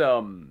can't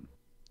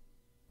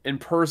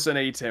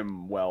impersonate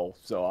him well,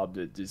 so I'll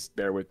just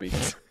bear with me.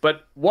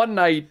 But one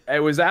night,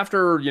 it was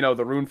after, you know,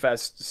 the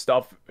RuneFest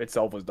stuff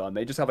itself was done.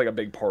 They just have like a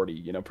big party,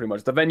 you know, pretty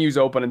much. The venue's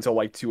open until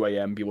like 2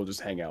 a.m. People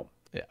just hang out.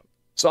 Yeah.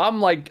 So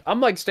I'm like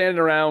standing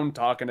around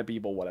talking to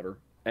people, whatever.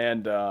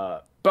 And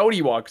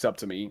Bodhi walks up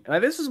to me,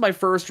 and this is my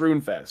first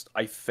RuneFest,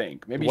 I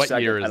think. Maybe what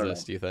second, year is I don't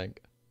this? know. Do you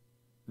think?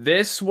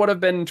 This would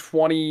have been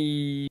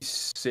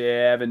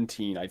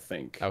 2017, I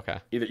think. Okay.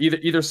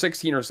 Either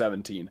 16 or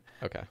 17.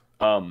 Okay.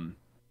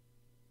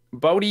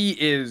 Bodhi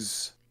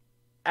is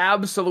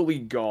absolutely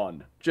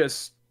gone,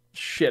 just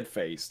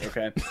shit-faced,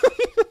 okay?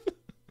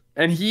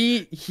 And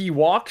he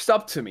walks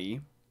up to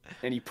me,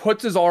 and he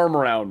puts his arm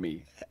around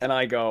me, and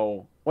I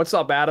go, "What's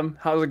up, Adam?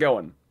 How's it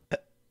going?"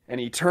 And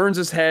he turns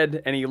his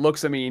head, and he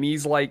looks at me, and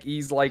he's like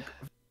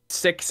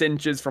 6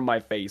 inches from my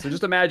face. So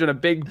just imagine a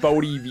big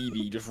Bodhi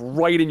VV just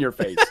right in your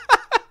face.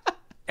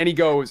 And he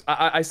goes,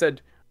 I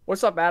said,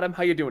 "What's up, Adam?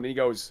 How you doing?" And he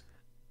goes,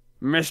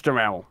 "Mr.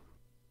 Mel."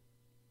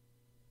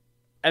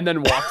 And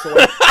then walks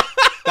away.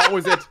 That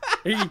was it.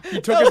 He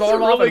took his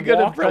arm off and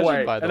walked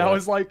away. And I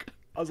was like,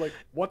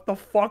 what the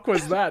fuck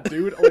was that,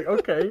 dude? I'm like,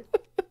 okay.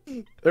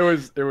 It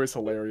was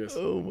hilarious.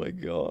 Oh my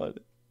god.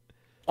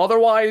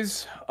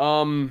 Otherwise,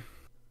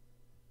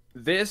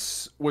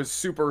 this was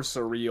super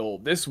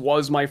surreal. This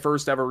was my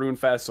first ever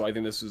RuneFest, so I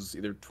think this was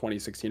either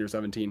 2016 or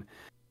 17.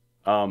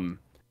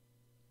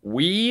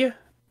 We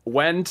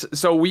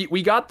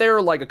got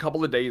there like a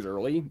couple of days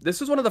early.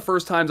 This was one of the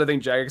first times I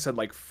think Jagex had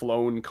like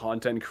flown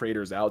content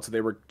creators out, so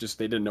they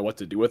didn't know what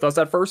to do with us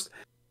at first.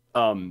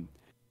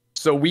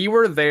 So we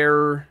were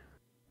there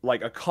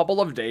like a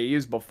couple of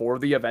days before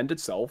the event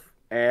itself,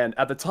 and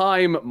at the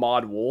time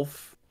Mod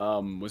Wolf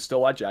was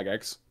still at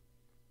Jagex,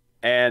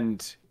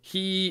 and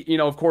he, you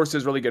know, of course,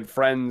 is really good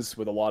friends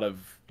with a lot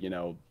of, you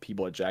know,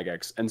 people at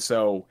Jagex, and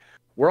so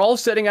we're all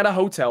sitting at a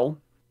hotel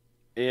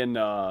in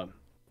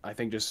I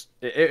think just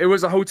it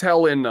was a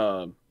hotel in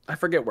I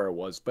forget where it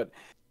was, but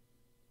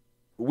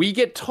we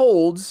get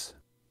told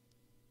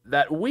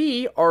that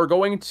we are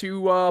going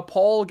to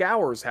Paul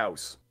Gower's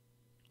house.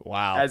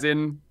 Wow. As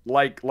in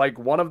like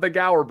one of the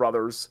Gower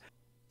brothers.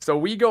 So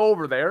we go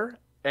over there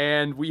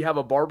and we have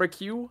a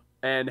barbecue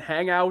and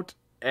hang out,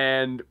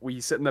 and we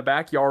sit in the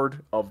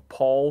backyard of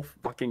Paul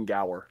fucking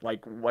Gower,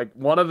 like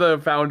one of the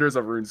founders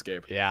of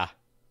RuneScape. Yeah.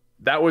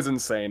 That was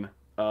insane.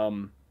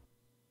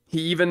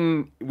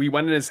 We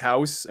went in his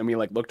house and we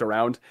like looked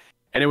around,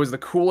 and it was the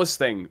coolest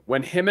thing.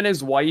 When him and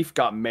his wife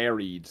got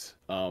married,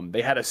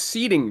 they had a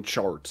seating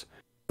chart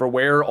for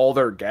where all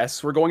their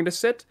guests were going to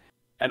sit,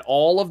 and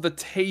all of the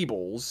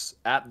tables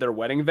at their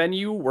wedding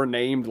venue were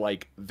named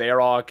like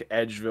Varrock,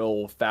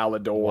 Edgeville,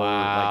 Thalador.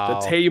 Wow.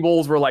 Like the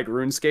tables were like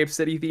RuneScape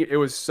City theme. It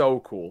was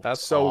so cool.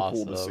 That's so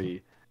awesome. cool to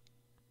see.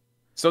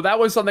 So that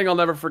was something I'll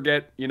never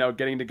forget. You know,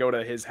 getting to go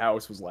to his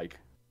house was like,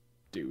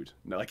 dude,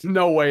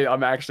 no way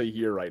I'm actually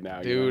here right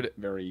now. Dude,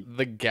 you know?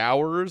 The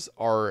Gowers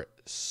are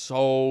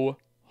so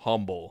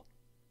humble.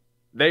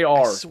 They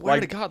are. I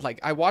swear to God, like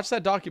I watched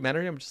that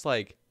documentary, I'm just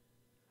like,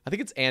 I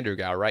think it's Andrew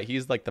Gower, right?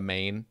 He's like the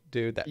main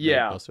dude that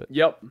made most of it.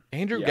 Yep.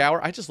 Andrew Gower,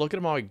 I just look at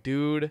him, I'm like,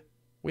 dude,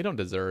 we don't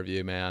deserve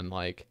you, man.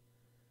 Like,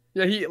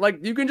 yeah, he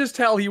like you can just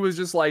tell he was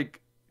just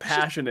like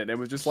passionate. It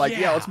was just like,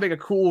 yeah, let's make a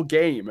cool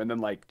game, and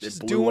then like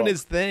just doing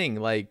his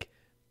thing, like.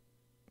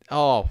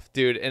 Oh,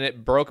 dude, and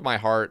it broke my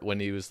heart when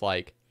he was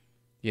like,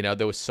 you know,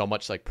 there was so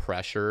much like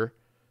pressure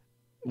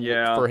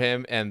for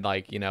him, and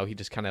like, you know, he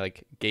just kind of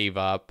like gave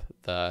up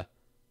the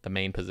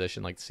main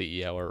position, like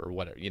CEO or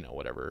whatever, you know,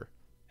 whatever.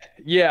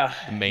 Yeah.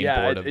 The main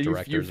board of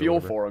directors. You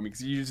feel for him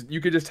because you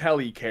could just tell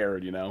he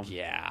cared, you know.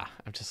 Yeah.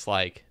 I'm just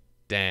like,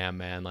 damn,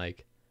 man,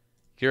 like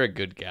you're a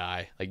good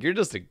guy. Like you're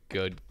just a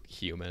good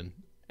human,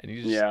 and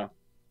you just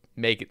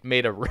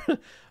made a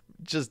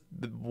just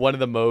one of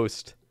the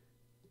most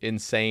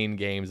insane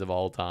games of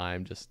all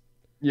time. Just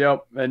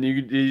Yep, and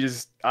you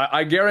just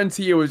I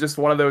guarantee it was just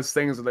one of those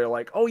things where they're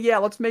like, oh yeah,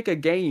 let's make a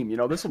game.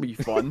 This will be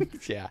fun.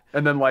 yeah,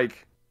 And then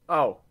like,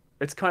 oh,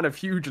 it's kind of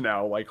huge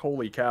now. Like,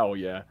 holy cow,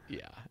 yeah.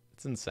 yeah,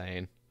 it's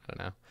insane. I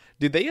don't know.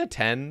 Do they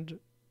attend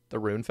the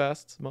Rune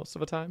Fests most of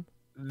the time?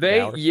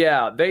 They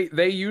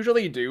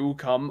usually do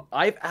come.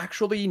 I've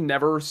actually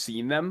never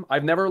seen them.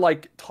 I've never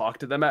like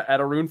talked to them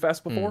at a Rune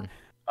Fest before.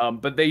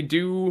 But they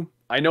do.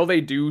 I know they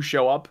do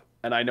show up,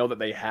 and I know that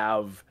they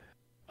have.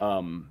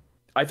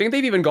 I think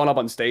they've even gone up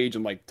on stage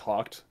and like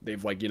talked.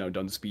 They've like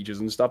done speeches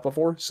and stuff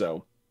before.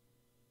 So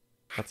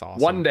that's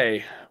awesome.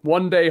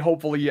 One day,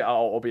 hopefully,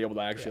 I'll be able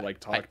to actually like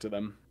talk to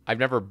them. I've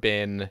never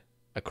been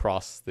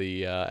across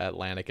the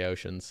Atlantic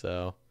Ocean,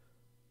 so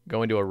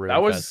going to a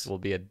Rune Fest will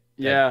be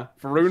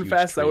for Rune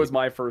Fest. Treat. That was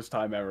my first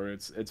time ever.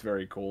 It's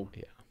very cool.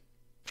 Yeah,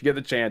 if you get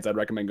the chance, I'd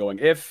recommend going.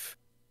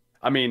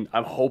 I'm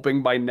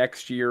hoping by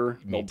next year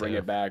they'll bring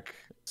it back.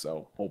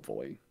 So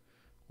hopefully,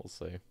 we'll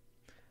see.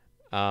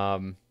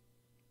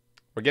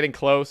 We're getting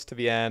close to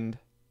the end.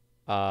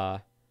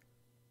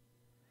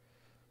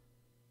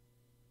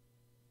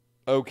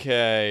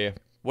 Okay.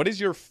 What is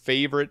your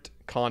favorite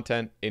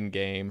content in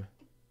game?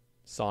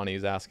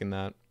 Sonny's asking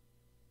that.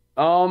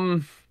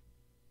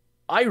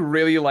 I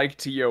really like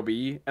TOB,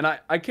 and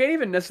I can't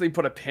even necessarily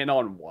put a pin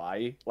on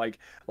why.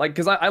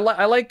 Because I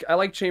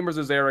like Chambers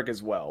of Xeric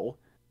as well.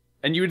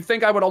 And you would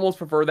think I would almost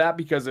prefer that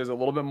because there's a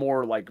little bit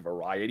more like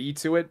variety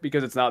to it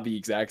because it's not the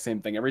exact same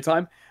thing every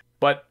time.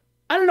 But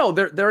I don't know.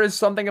 There is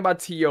something about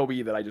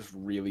TOB that I just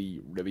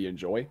really, really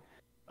enjoy.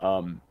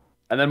 And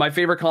then my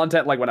favorite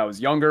content, like when I was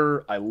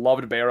younger, I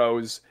loved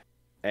Barrows.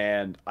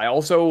 And I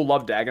also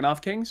love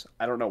Dagannoth Kings.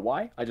 I don't know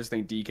why. I just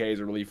think DKs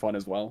are really fun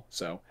as well.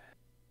 So,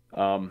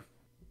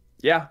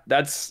 yeah,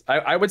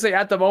 I would say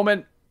at the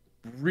moment,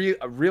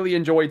 really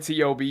enjoy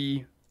TOB.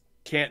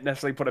 Can't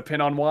necessarily put a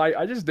pin on why.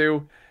 I just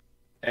do.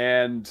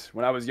 And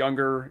when I was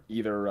younger,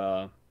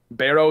 either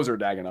Barrows or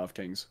Dagannoth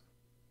Kings.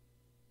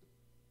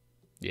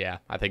 Yeah,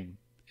 I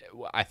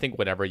think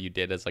whatever you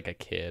did as like a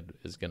kid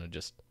is gonna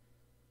just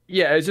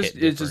it's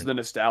just the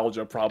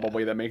nostalgia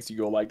probably that makes you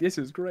go like, this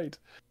is great.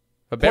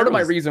 But part of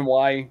my reason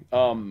why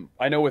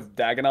I know with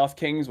Dagannoth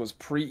Kings was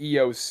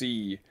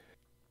pre-EOC,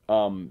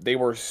 they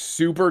were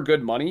super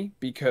good money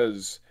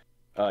because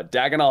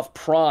Dagannoth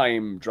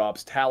Prime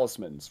drops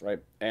talismans, right?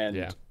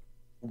 And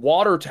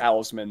water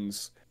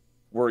talismans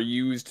were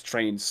used to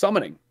train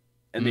summoning,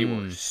 and they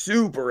were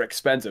super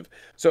expensive.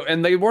 So,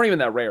 and they weren't even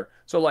that rare.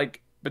 So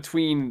like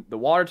between the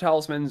water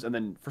talismans and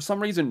then for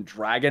some reason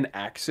dragon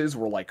axes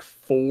were like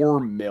 4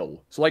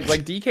 mil. So like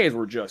DKs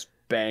were just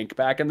bank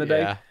back in the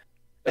day. That's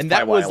and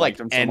that was like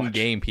end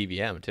game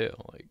PVM too.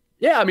 Like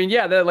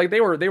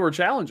they were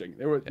challenging.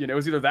 They were it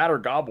was either that or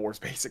God Wars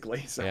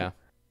basically. So yeah,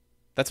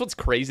 that's what's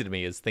crazy to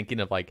me is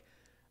thinking of like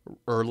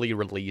early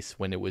release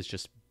when it was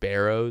just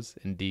Barrows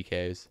and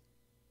DKs.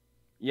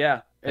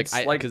 Yeah, it's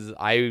because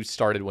I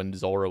started when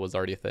Zora was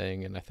already a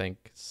thing, and I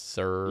think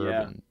Serb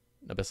and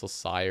Abyssal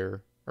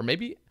Sire, or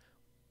maybe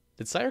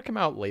did Sire come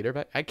out later?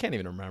 But I can't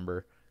even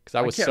remember because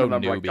I was so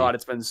newbie. God,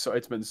 it's been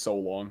so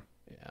long.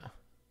 Yeah.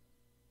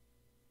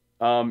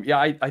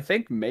 I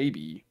think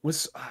maybe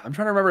I'm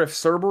trying to remember if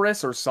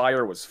Cerberus or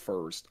Sire was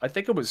first. I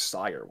think it was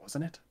Sire,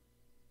 wasn't it?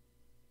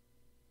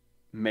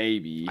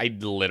 Maybe. I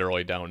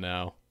literally don't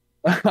know.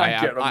 I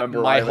can't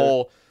remember.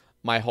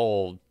 My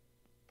whole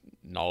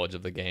knowledge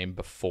of the game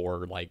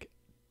before, like,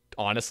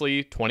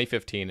 honestly,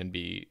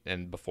 2015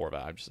 and before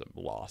that, I'm just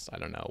lost. I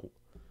don't know.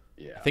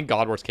 Yeah. I think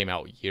God Wars came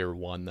out year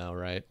 1 though,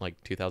 right? Like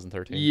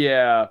 2013.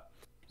 Yeah.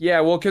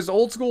 Well, because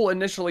Old School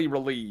initially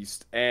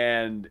released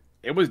and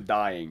it was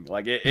dying.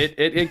 Like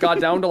it got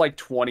down to like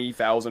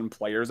 20,000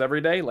 players every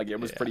day. Like it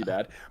was pretty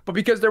bad. But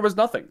because there was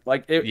nothing.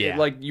 Like it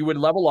like you would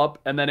level up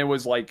and then it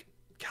was like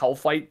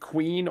Hellfight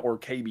Queen or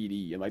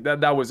KBD, and like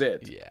that was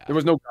it. Yeah. There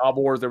was no God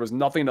Wars, there was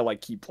nothing to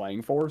like keep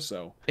playing for.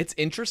 So it's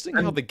interesting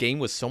how the game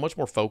was so much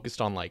more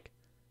focused on like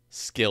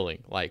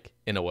skilling, like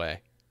in a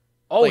way.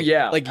 Oh like,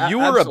 yeah. Like you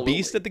were a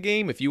beast at the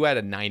game if you had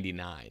a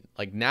 99.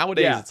 Like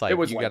nowadays it's like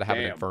you gotta have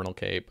an Infernal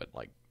Cape, but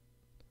like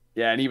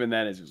and even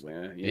then it's just like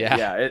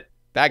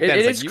back then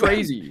it's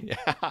crazy.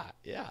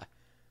 Yeah.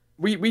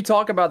 We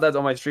talk about that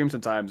on my stream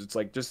sometimes. It's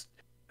like just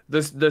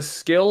the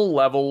skill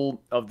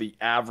level of the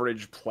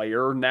average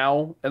player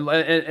now,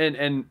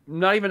 and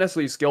not even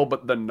necessarily skill,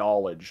 but the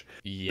knowledge.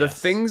 Yes. The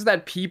things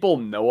that people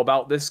know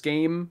about this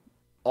game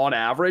on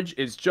average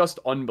is just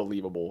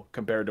unbelievable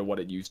compared to what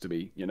it used to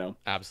be,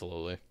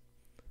 Absolutely.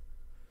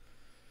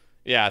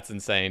 Yeah, it's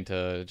insane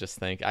to just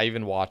think. I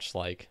even watched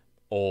like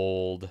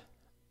old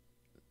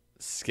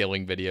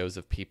skilling videos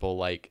of people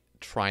like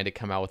trying to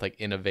come out with like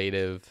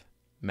innovative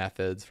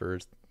methods for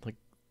like,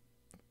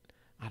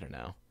 I don't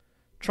know,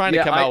 trying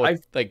to come out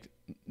with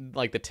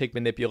like the tick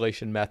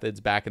manipulation methods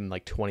back in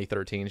like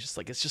 2013. It's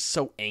just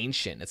so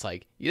ancient. It's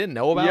like, you didn't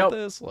know about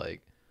this?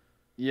 Like,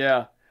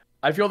 yeah.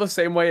 I feel the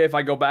same way if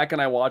I go back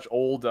and I watch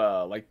old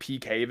like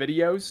PK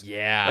videos.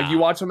 Yeah. Like you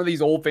watch some of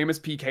these old famous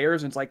PKers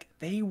and it's like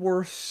they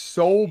were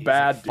so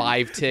bad,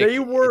 like dude. 5-tick. They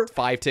were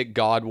 5-tick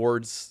God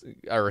words,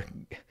 or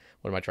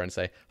what am I trying to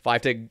say?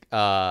 5-tick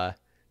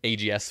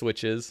AGS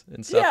switches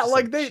and stuff. Yeah, Just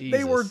like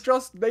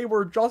they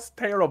were just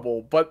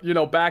terrible. But you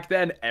know, back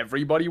then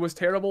everybody was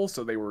terrible,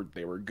 so they were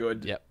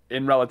good. Yep.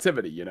 In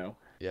relativity, you know.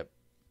 Yep.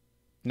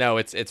 No,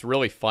 it's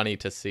really funny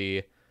to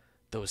see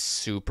those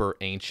super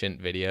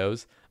ancient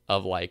videos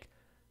of like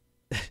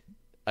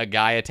a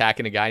guy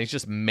attacking a guy and he's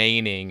just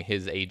maining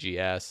his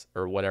AGS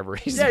or whatever.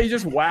 He's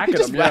just whacking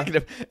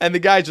him. And the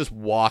guy's just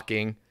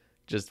walking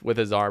just with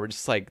his arm.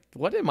 Just like,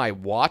 what am I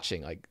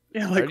watching? Like,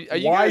 yeah, like are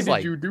you why guys, did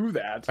like, you do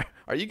that?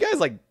 Are you guys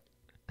like,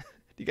 do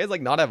you guys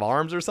like not have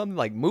arms or something?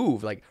 Like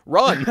move, like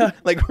run,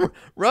 like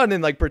run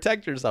and like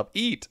protect yourself,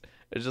 eat.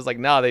 It's just like,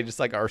 no, they just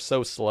like are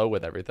so slow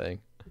with everything.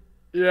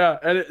 Yeah,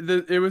 and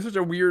it was such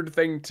a weird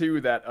thing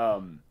too that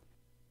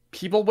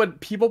people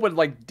would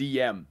like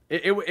DM.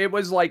 It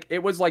was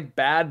like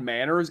bad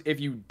manners if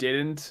you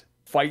didn't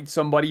fight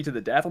somebody to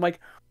the death. I'm like,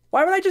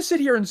 why would I just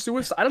sit here and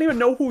suicide? I don't even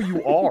know who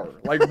you are.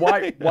 Like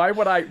why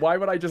would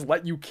I just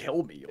let you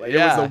kill me? Like it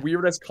was the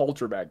weirdest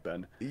culture back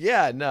then.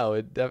 Yeah,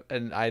 no,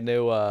 and I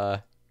know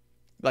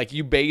like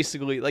you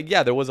basically like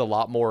there was a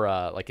lot more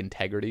like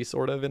integrity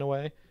sort of in a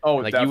way. Oh,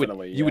 like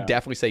definitely. You would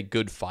definitely say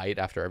good fight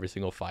after every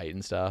single fight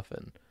and stuff,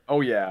 and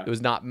oh yeah, it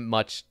was not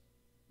much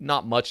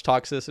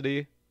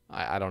toxicity.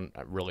 I don't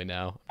really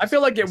know. I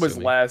feel like it was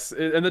less,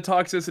 and the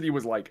toxicity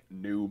was like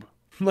noob.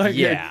 Like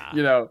yeah,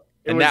 you know,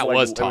 and that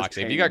was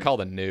toxic. If you got called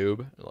a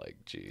noob, like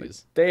jeez, like,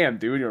 damn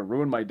dude, you're gonna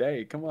ruin my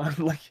day. Come on,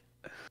 like.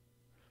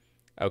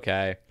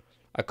 Okay,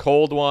 a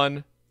cold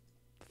one.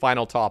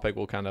 Final topic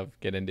we'll kind of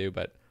get into,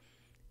 but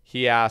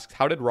he asks,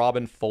 how did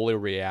Robin fully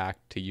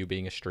react to you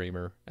being a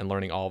streamer and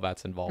learning all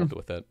that's involved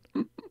with it?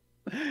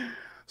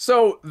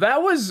 So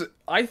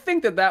I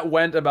think that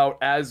went about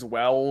as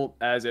well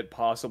as it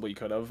possibly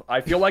could have.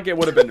 I feel like it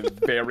would have been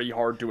very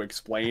hard to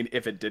explain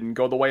if it didn't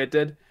go the way it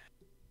did.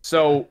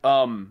 So,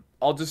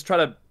 I'll just try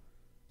to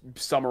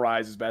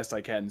summarize as best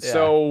I can. Yeah.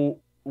 So,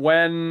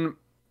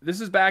 this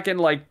is back in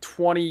like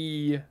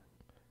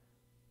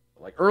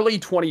early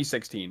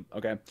 2016,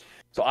 okay?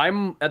 So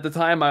at the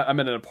time, I'm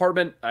in an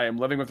apartment. I am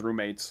living with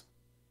roommates.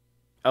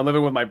 I'm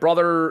living with my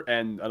brother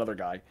and another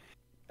guy.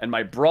 And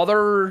my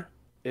brother,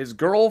 his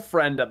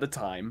girlfriend at the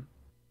time,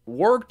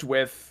 worked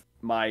with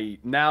my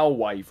now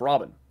wife,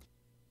 Robin.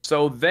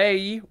 So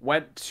they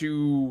went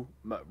to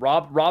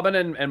Robin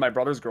and my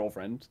brother's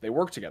girlfriend. They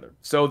worked together.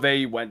 So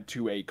they went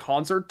to a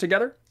concert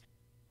together.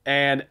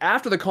 And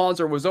after the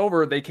concert was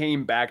over, they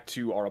came back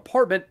to our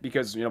apartment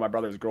because, you know, my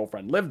brother's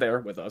girlfriend lived there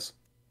with us.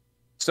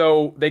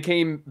 So they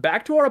came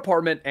back to our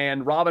apartment,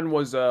 and Robin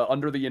was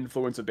under the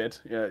influence a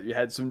bit. You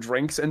had some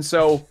drinks, and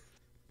so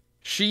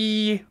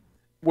she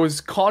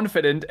was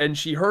confident, and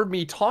she heard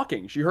me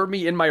talking. She heard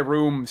me in my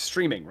room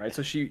streaming, right?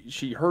 So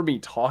she heard me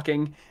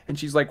talking, and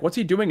she's like, "What's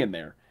he doing in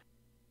there?"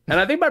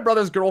 And I think my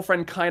brother's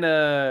girlfriend kind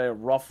of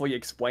roughly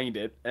explained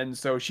it, and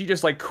so she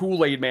just like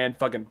Kool-Aid man,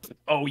 fucking,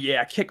 oh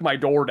yeah, kick my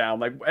door down,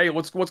 like, hey,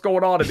 what's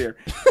going on in here?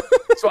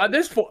 So at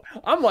this point,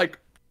 I'm like.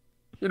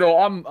 You know,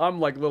 I'm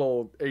like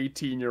little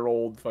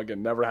 18-year-old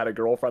fucking never had a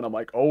girlfriend. I'm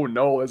like, oh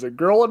no, there's a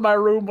girl in my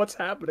room. What's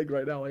happening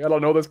right now? Like I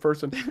don't know this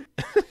person.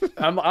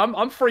 I'm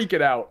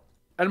freaking out.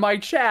 And my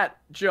chat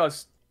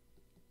just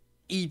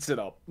eats it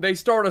up. They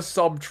start a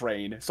sub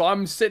train. So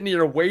I'm sitting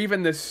here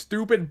waving this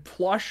stupid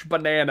plush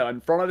banana in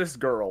front of this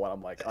girl, and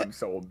I'm like, I'm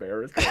so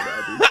embarrassed right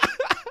now,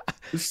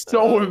 dude.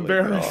 So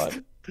embarrassed.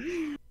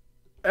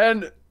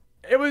 And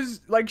it was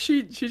like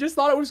she just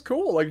thought it was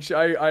cool. Like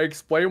I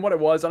explained what it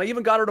was, and I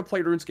even got her to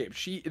play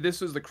RuneScape.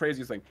 This was the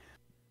craziest thing.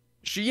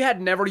 She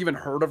had never even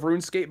heard of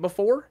RuneScape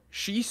before.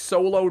 She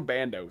soloed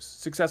Bandos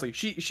successfully.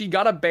 She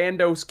got a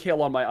Bandos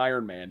kill on my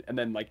Iron Man and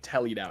then like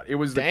tellied out. It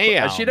was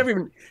damn. She never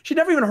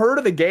even heard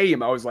of the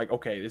game. I was like,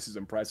 okay, this is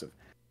impressive.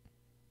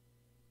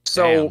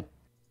 So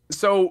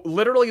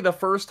literally the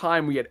first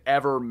time we had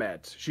ever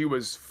met, she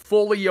was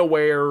fully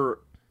aware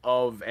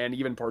of and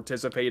even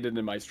participated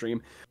in my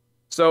stream.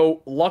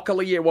 So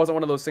luckily it wasn't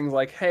one of those things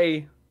like,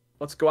 hey,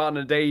 let's go out on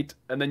a date,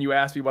 and then you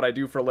ask me what I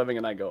do for a living,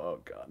 and I go,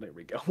 oh god, there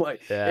we go. Like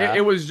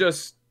it was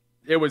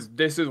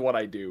this is what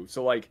I do.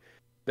 So like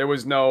there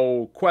was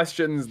no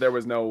questions, there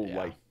was no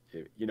like,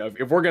 you know,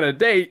 if we're gonna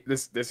date,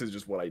 this is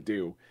just what I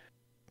do.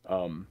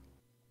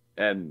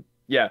 And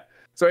yeah,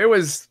 so it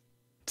was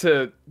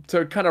to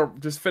kind of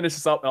just finish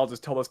this up, and I'll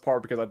just tell this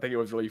part because I think it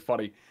was really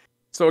funny.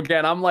 So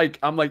again, I'm like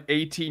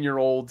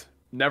 18-year-old,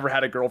 never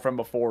had a girlfriend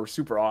before,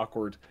 super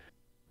awkward.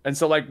 And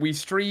so, like, we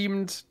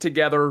streamed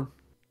together.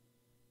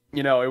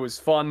 You know, it was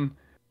fun.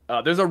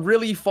 There's a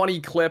really funny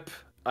clip.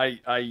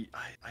 I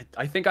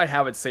think I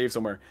have it saved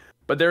somewhere.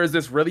 But there is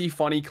this really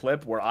funny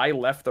clip where I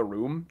left the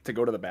room to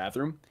go to the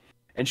bathroom.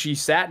 And she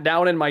sat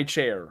down in my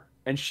chair.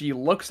 And she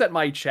looks at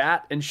my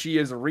chat. And she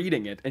is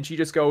reading it. And she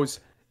just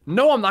goes,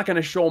 no, I'm not going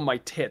to show my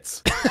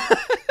tits.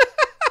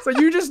 So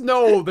you just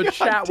know the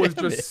chat was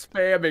just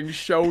spamming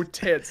show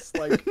tits.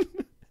 Like...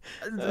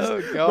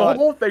 Oh The God.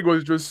 whole thing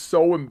was just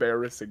so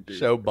embarrassing, dude.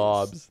 Show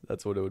Bob's.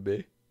 That's what it would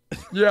be.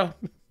 Yeah,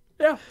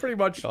 yeah, pretty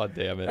much. God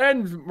damn it.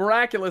 And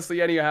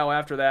miraculously, anyhow,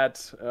 after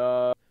that,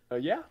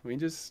 yeah, we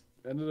just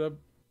ended up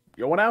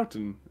going out,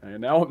 and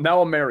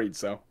now I'm married,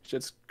 so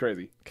shit's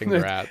crazy.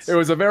 Congrats. It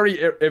was a very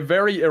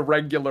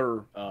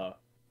irregular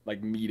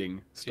like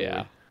meeting story.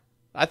 Yeah.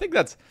 I think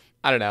that's,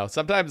 I don't know.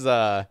 Sometimes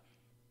I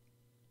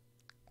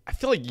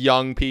feel like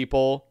young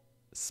people,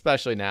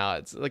 especially now,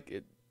 it's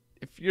like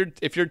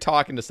if you're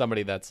talking to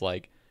somebody that's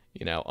like,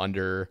 you know,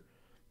 under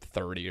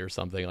 30 or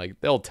something, like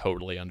they'll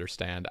totally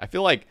understand. I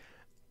feel like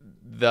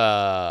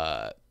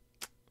I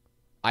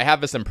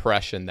have this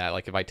impression that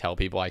like if I tell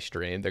people I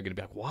stream, they're gonna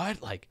be like,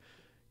 "What? Like,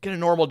 get a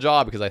normal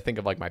job?" Because I think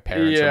of like my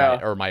parents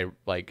or my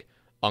like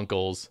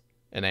uncles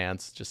and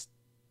aunts just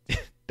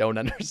don't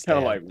understand. Kind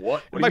of like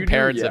what? My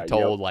parents have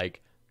told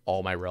like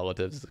all my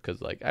relatives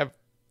because like I have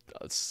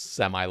a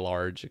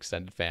semi-large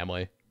extended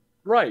family,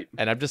 right?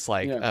 And I'm just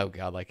like, oh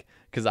God, like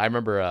because I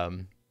remember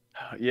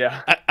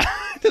yeah.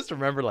 I just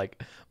remember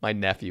like my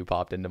nephew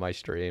popped into my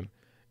stream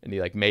and he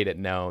like made it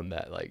known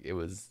that like it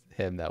was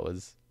him that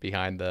was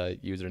behind the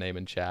username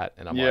in chat,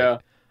 and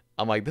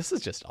I'm like, this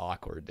is just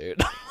awkward, dude.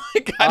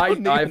 Like,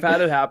 I've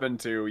had it happen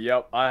too.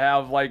 Yep, I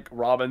have like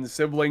Robin's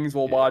siblings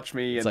will watch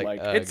me, and like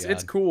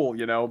it's cool,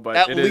 you know. But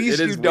at least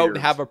you don't weird.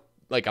 have a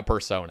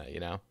persona, you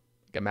know.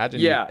 Like,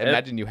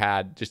 imagine you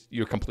had just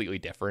you're completely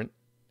different,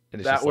 and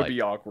it's that would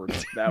be awkward.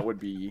 That would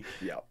be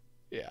yeah,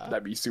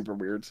 that'd be super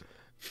weird.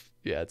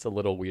 Yeah, it's a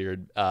little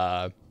weird.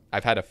 I've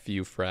had a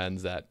few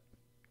friends that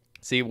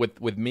see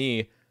with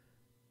me.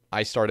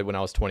 I started when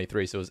I was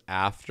 23, so it was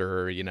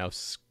after, you know,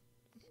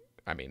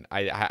 I mean,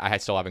 I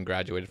still haven't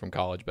graduated from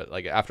college, but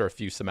like after a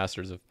few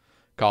semesters of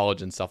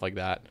college and stuff like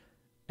that.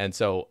 And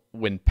so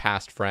when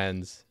past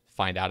friends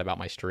find out about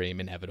my stream,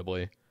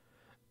 inevitably,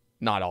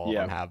 not all of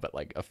them have, but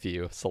like a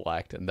few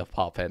select, and they'll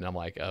pop in, and I'm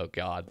like, oh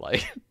God,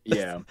 like,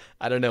 yeah,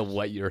 I don't know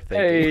what you're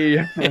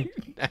thinking. Hey.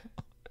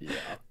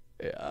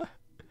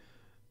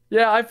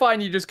 Yeah, I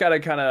find you just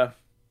gotta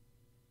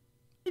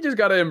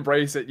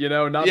embrace it, you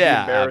know, not be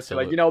embarrassed.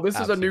 Like, you know, this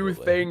is a new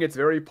thing. It's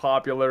very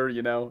popular,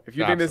 you know. If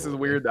you think this is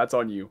weird, that's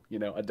on you. You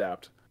know,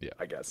 adapt. Yeah,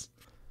 I guess.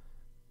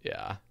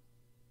 Yeah.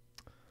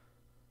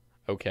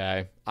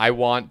 Okay. I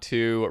want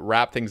to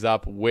wrap things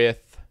up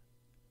with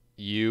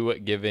you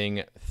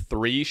giving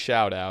 3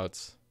 shout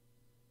outs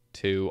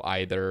to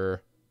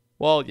either,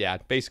 well, yeah,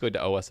 basically to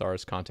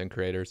OSRS content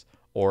creators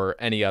or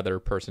any other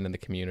person in the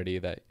community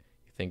that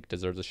you think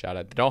deserves a shout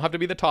out. They don't have to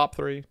be the top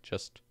 3,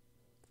 just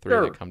 3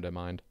 that come to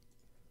mind.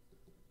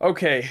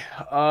 Okay,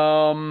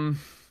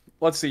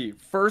 let's see.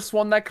 First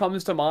one that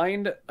comes to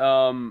mind,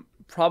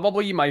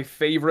 probably my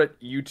favorite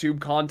YouTube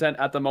content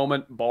at the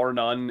moment, bar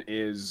none,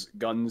 is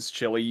Guns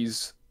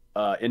Chili's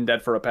In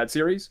Debt for a Pet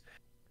series.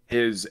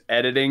 His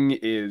editing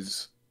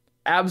is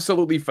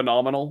absolutely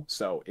phenomenal,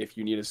 so if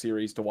you need a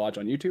series to watch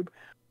on YouTube,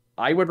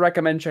 I would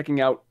recommend checking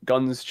out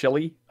Guns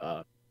Chili.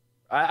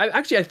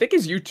 I think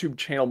his YouTube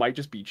channel might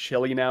just be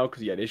Chili now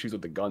because he had issues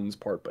with the guns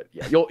part, but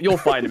yeah, you'll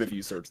find him if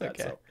you search that.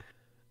 Okay.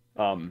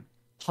 So,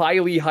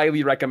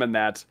 highly recommend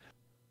that.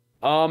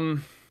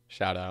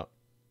 Shout out.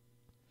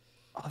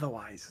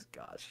 Otherwise,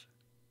 gosh,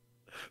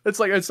 it's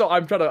like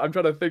I'm trying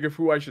to think of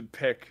who I should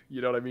pick.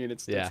 You know what I mean?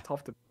 It's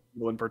tough to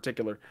people in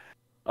particular.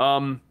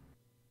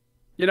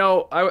 You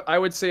know, I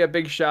would say a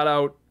big shout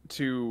out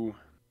to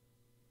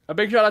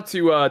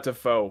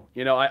Foe.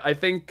 You know, I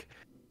think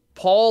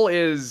Paul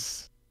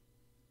is,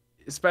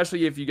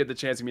 especially if you get the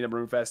chance to meet him at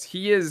RuneFest,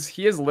 he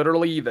is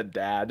literally the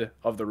dad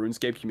of the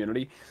RuneScape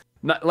community.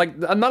 Not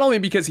only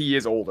because he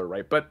is older,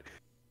 right? But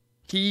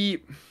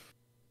he's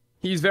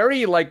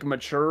very like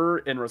mature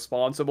and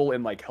responsible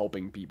in like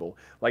helping people.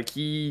 Like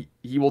he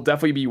will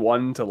definitely be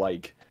one to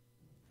like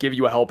give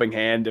you a helping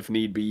hand if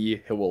need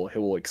be. He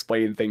will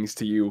explain things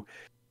to you.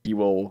 He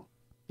will,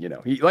 you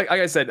know, he like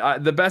I said,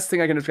 the best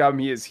thing I can describe him,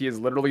 he is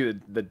literally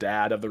the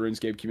dad of the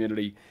RuneScape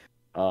community.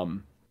 I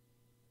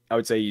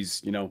would say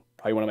he's, you know,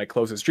 probably one of my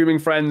closest streaming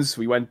friends.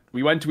 We went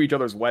to each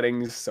other's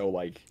weddings, so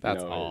like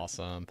that's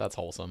awesome. That's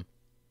wholesome.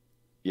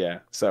 Yeah,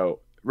 so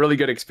really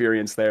good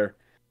experience there.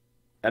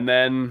 And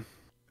then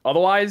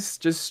otherwise,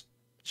 just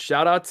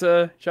shout out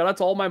to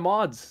all my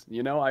mods.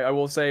 You know, I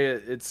will say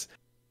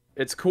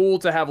it's cool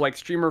to have like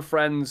streamer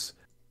friends,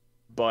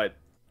 but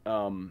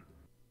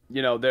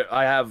you know,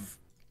 I have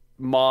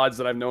mods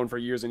that I've known for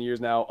years and years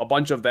now. A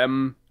bunch of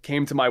them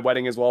came to my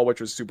wedding as well,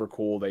 which was super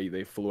cool.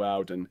 They flew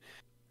out, and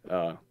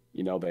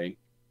you know,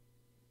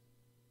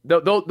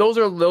 those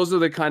are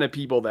the kind of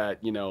people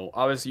that, you know,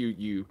 obviously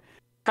you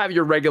have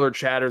your regular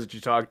chatters that you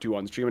talk to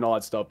on stream and all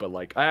that stuff, but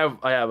like I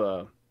have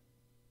a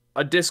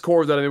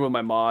Discord that I'm in with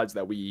my mods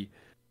that we,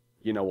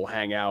 you know, will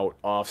hang out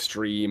off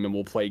stream and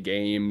we'll play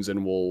games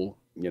and we'll,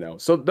 you know,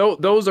 so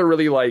those are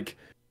really like,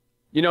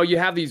 you know, you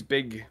have these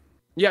big,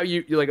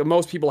 you like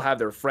most people have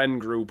their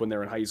friend group when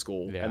they're in high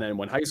school, and then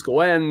when high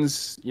school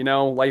ends, you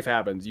know, life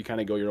happens, you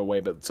kind of go your own way.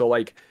 But so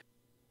like,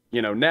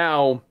 you know,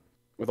 now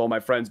with all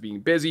my friends being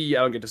busy,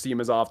 I don't get to see them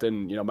as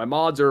often. You know, my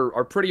mods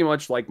are pretty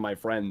much like my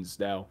friends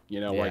now. You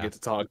know, where I Yeah. get to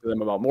talk to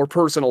them about more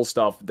personal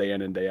stuff day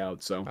in and day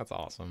out. So That's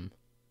awesome.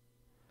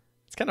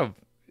 It's kind of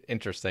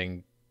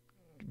interesting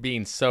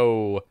being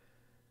so,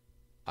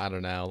 I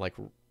don't know, like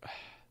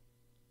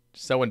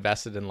so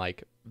invested in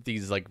like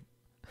these like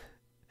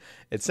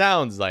it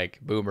sounds like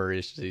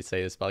boomerish to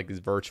say this, but like these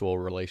virtual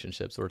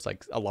relationships where it's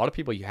like a lot of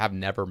people you have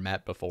never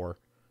met before,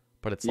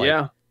 but it's like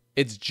yeah,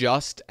 it's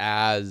just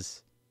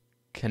as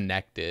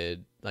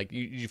connected. Like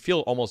you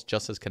feel almost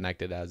just as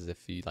connected as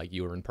if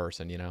you were in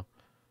person, you know?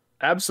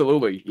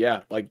 absolutely.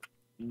 Yeah, like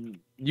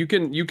you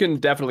can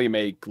definitely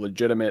make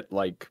legitimate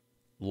like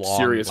Long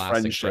serious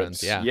lasting friendships.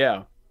 friends. Yeah.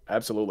 Yeah,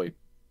 absolutely.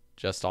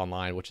 Just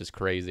online, which is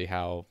crazy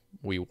how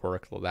we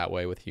work that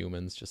way with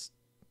humans. Just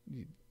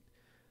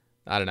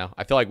I don't know.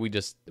 I feel like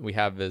we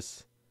have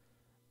this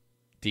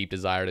deep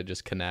desire to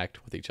just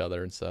connect with each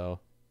other, and so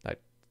that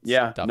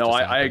Yeah, stuff no, just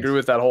I agree happens.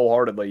 with that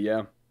wholeheartedly.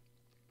 Yeah,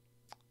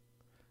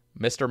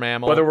 Mr.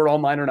 Mammal, whether we're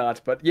online or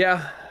not, but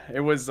yeah, it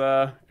was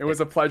a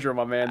pleasure,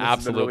 my man. This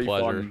has been absolute really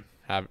pleasure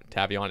fun. to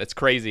have you on. It's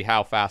crazy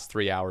how fast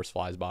 3 hours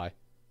flies by.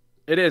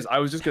 It is. I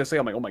was just gonna say,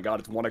 I'm like, oh my god,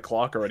 it's 1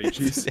 o'clock already.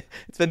 Jeez,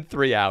 It's been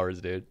 3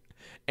 hours, dude.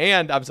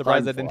 And I'm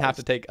surprised I time didn't have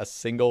to flies. take a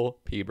single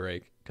pee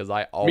break because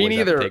I always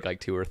have to neither. take like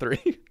 2 or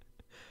 3.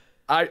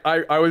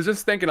 I was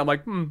just thinking, I'm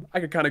like, I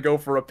could kind of go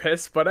for a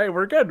piss, but hey,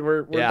 we're good.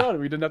 We're Yeah. done.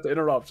 We didn't have to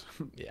interrupt.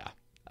 Yeah.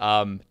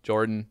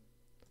 Jordan,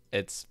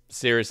 it's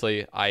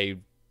seriously, I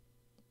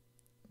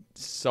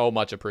so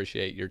much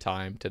appreciate your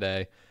time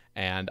today.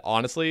 And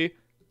honestly,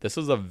 this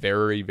was a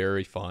very,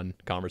 very fun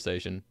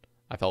conversation.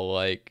 I felt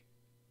like,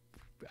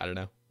 I don't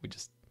know,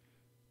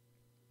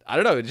 I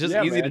don't know, it's just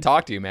Yeah, easy to man.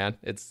 talk to you, man.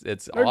 It's They're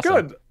awesome.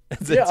 good.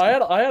 It's, Yeah, it's,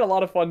 I had a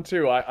lot of fun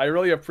too. I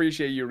really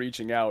appreciate you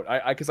reaching out.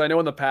 Because I know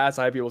in the past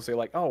I had people say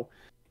like, oh,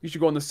 you should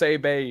go on the Sae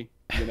Bae,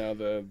 you know,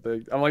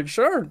 the I'm like,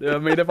 sure. I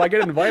mean, if I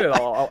get invited,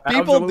 I'll people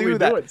absolutely do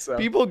that. it. So.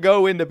 People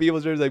go into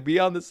people's rooms like, be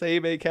on the Sae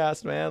Bae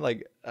Cast, man.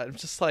 Like, I'm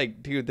just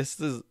like, dude, this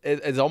is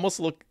it almost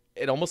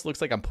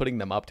looks like I'm putting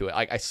them up to it.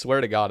 I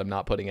swear to God, I'm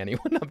not putting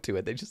anyone up to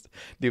it. They just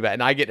do that,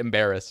 and I get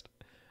embarrassed.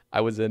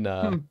 I was in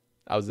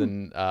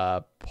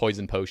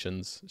Poison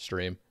Potions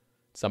stream.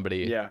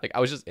 Somebody, Yeah. like, I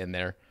was just in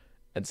there,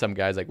 and some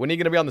guy's like, when are you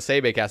gonna be on the Sae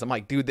Bae Cast? I'm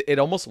like, dude, it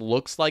almost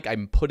looks like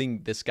I'm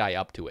putting this guy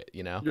up to it,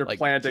 you know? You're like,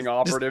 planting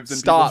operatives just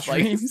in stop.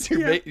 people's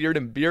Like,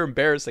 dreams. you're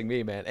embarrassing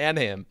me, man, and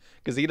him,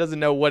 because he doesn't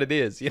know what it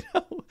is, you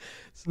know?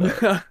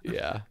 So,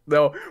 yeah.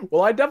 No,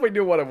 well, I definitely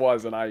knew what it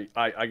was, and I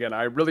again,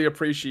 I really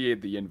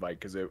appreciate the invite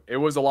because it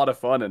was a lot of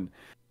fun, and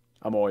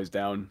I'm always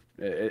down.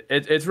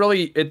 It's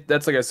really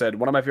that's like I said,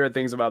 one of my favorite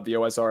things about the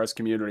OSRS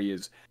community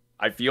is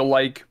I feel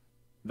like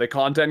the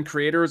content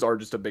creators are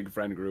just a big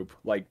friend group.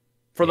 Like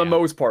for the Yeah.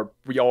 most part,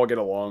 we all get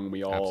along,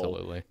 we all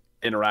Absolutely.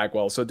 interact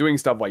well. So doing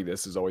stuff like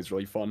this is always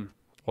really fun.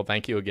 Well,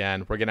 thank you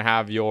again. We're gonna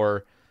have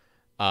your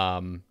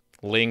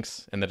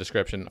links in the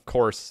description. Of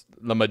course,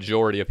 the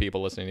majority of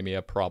people listening to me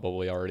have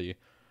probably already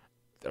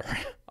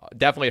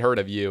definitely heard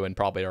of you and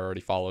probably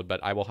already followed, but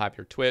I will have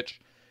your Twitch,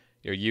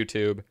 your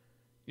YouTube,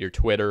 your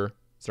Twitter.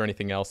 Is there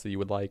anything else that you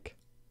would like?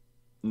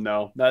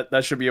 No,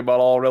 that should be about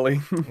all, really.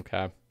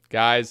 Okay.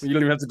 Guys, You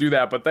don't even have to do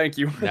that, but thank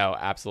you. no,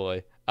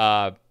 absolutely.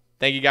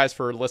 Thank you guys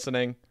for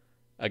listening.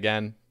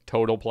 Again,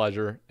 total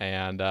pleasure,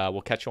 and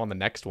we'll catch you on the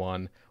next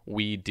one.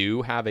 We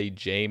do have a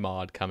J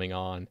mod coming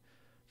on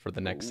for the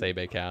next Sae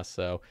Bae Cast,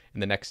 so in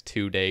the next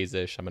 2 days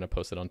ish, I'm gonna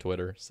post it on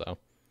Twitter. So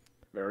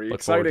Very look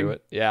exciting. forward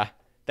to it. Yeah.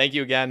 Thank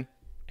you again,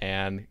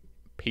 and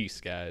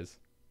peace, guys.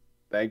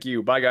 Thank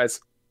you. Bye,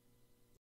 guys.